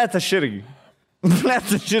 Blet, aš irgi.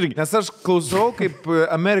 Nes aš klausau, kaip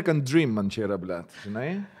American Dream man čia yra, blet. Žinai?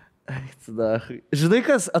 Žinai,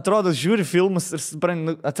 kas atrodo, žiūri filmus ir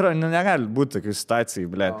atrodo, negali būti tokių situacijų,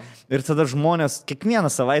 ble. Ir tada žmonės kiekvieną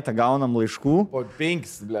savaitę gaunam laiškų. Po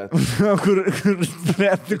 5, ble.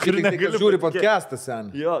 kur negali žiūri podcastą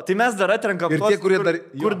sen. Jo, tai mes dar atrenkam tos,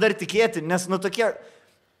 kur dar tikėti, nes nu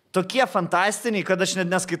tokie fantastiniai, kad aš net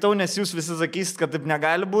neskaitau, nes jūs visi sakysit, kad taip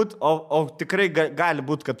negali būti, o tikrai gali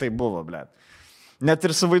būti, kad tai buvo, ble. Net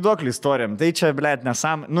ir su vaiduoklių istorijom. Tai čia, ble,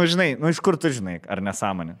 nesąmonė. Nu, žinai, iš kur tu žinai, ar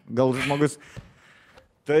nesąmonė? Gal žmogus...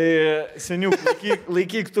 Tai, seniuk,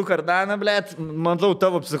 laikyk tu kardaną, ble. Matau,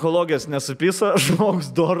 tavo psichologijos nesupiso,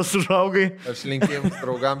 žmogus dorus užaugai. Aš linkėjimus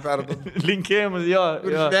draugam perduodu. Linkėjimus, jo.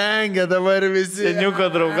 Vengia dabar visi.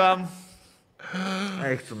 Seniuko draugam.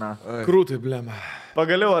 Eik tu, na. Krūtai, blema.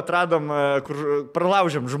 Pagaliau atradom, kur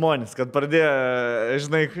pralaužėm žmonės, kad pradėjo,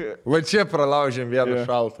 žinai... Va čia pralaužėm vieną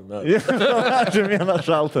šaltą. Pralaužėm vieną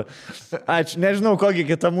šaltą. Ačiū. Nežinau, kokia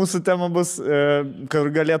kita mūsų tema bus, kur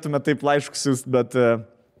galėtume taip laiškus siūsti, bet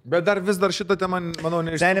Bet vis dar šitą temą, manau,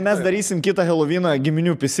 Seniai, mes darysim kitą Helovyną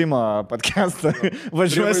giminių pisimo podcastą.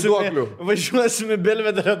 Važiuosime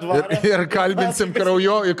Belvederio dvarą. Ir kalbinsim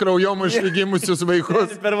kraujomuš gimusius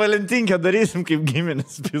vaikus. Per Valentinkę darysim kaip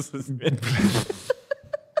giminės pisas.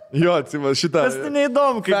 Jo, atsimas šitą. Tas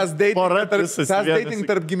neįdomu, kaip pora pisas. Tas dating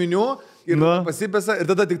tarp giminių ir pasipesa ir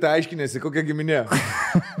tada tik tai aiškinėsi, kokia giminė.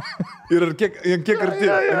 Ir kiek arti.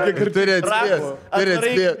 Turi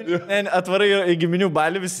atspėti. Atvarai į giminių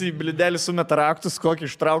balį, visi blidėlį sumeta raktus,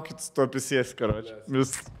 kokį ištraukit, to pisies, karoči.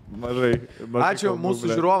 Vis mažai. Ačiū mūsų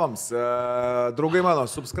žiūrovams. Draugai mano,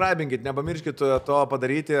 subscribinkit, nepamirškit to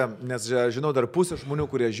padaryti, nes žinau, dar pusė žmonių,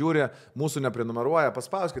 kurie žiūri, mūsų neprenumeruoja,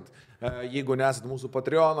 paspauskit, jeigu nesat mūsų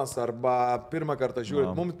Patreonas arba pirmą kartą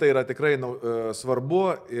žiūrit, mums tai yra tikrai svarbu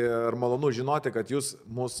ir malonu žinoti, kad jūs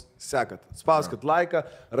mus sekat. Spauskit laiką,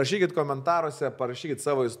 rašykit komentaruose, parašykit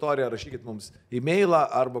savo istoriją, rašykit mums e-mailą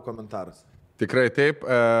arba komentarus. Tikrai taip,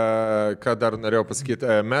 ką dar norėjau pasakyti,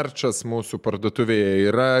 merčas mūsų parduotuvėje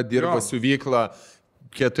yra, dirba siuvykla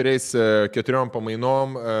 4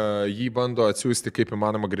 pamainom, jį bando atsiųsti kaip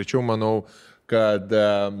įmanoma greičiau, manau, kad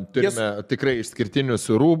turime tikrai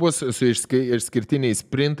išskirtinius rūbus su išskirtiniais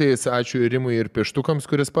printais, ačiū Rimui ir pieštukams,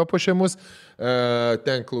 kuris papuošė mus,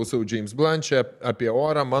 ten klausau James Blunt apie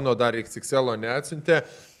orą, mano dar XXL neatsiuntė.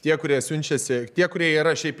 Tie, kurie siunčiasi, tie, kurie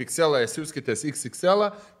yra šiaip XL, siūskite XXL,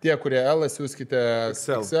 tie, kurie L, siūskite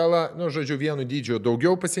XL, nu, žodžiu, vienu dydžiu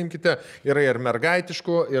daugiau pasimkite, yra ir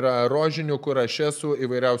mergaitiškų, yra rožinių, kur aš esu,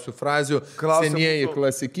 įvairiausių frazių, senieji,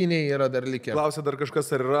 klasikiniai yra dar likę. Klausia dar kažkas,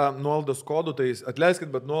 ar yra nuolaidos kodų, tai atleiskit,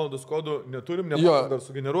 bet nuolaidos kodų neturim, nemokam dar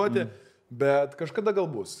sugeneruoti. Bet kažkada gal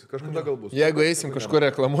bus. Jeigu eisim kažkur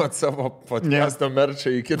reklamuoti savo podcast'o merčą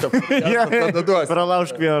į kitą podcast'ą, tada duosim.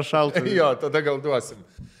 Pralaužk vieną šaltą. Jo, tada gal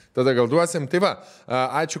duosim. Tai va,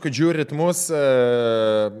 ačiū, kad žiūrit mus,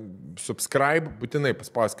 subscribe, būtinai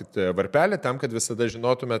paspauskite varpelį tam, kad visada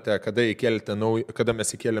žinotumėte, kada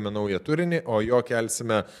mes įkėlėme naują turinį, o jo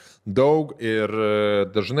kelsime daug ir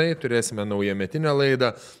dažnai turėsime naują metinę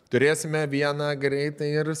laidą, turėsime vieną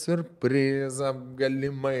greitai ir surprizą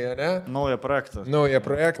galimai, ne? Naują projektą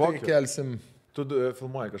kelsim. Tu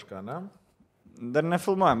filmuoji kažką, ne? Dar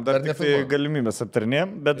nefilmuojam, dar tik tai galimybės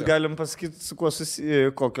aptarnėjom, bet galim pasakyti, su kuo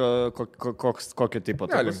kokio tipo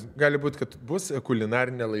tai bus. Gali būti, kad bus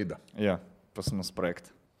kulinarinė laida. Ja, pas mus projektą.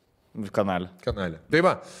 Kanale. Tai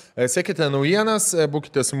va, sekite naujienas,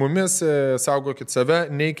 būkite su mumis, saugokit save,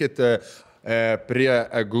 neikite prie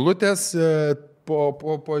eglutės po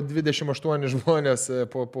 28 žmonės,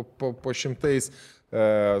 po šimtais.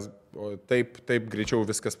 Taip greičiau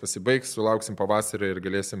viskas pasibaigs, sulauksim pavasario ir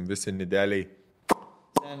galėsim visi nideliai.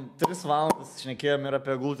 3 valandas šnekėjom ir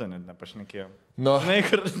apie glutę net nepašnekėjom. No. Žinai,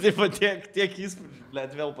 kur tiek įspūdžių,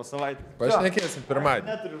 blėt, vėl po savaitę. Pašnekėsim pirmadienį.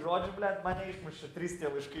 Neturiu žodžių, blėt, mane išmušė 3 tie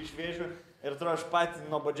laiškai iš Vėžių ir atrodo aš patį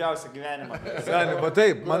nuobodžiausią gyvenimą. Seniai, va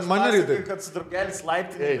taip, man irgi. Kad su draugelis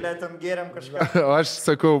laiptinį, blėt, tam geriam kažką. Aš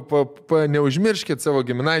sakau, neužmirškit savo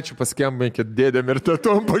giminaičių, paskembinkit dėdėm ir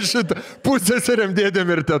tetom po šitą, pusėseriam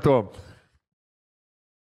dėdėm ir tetom.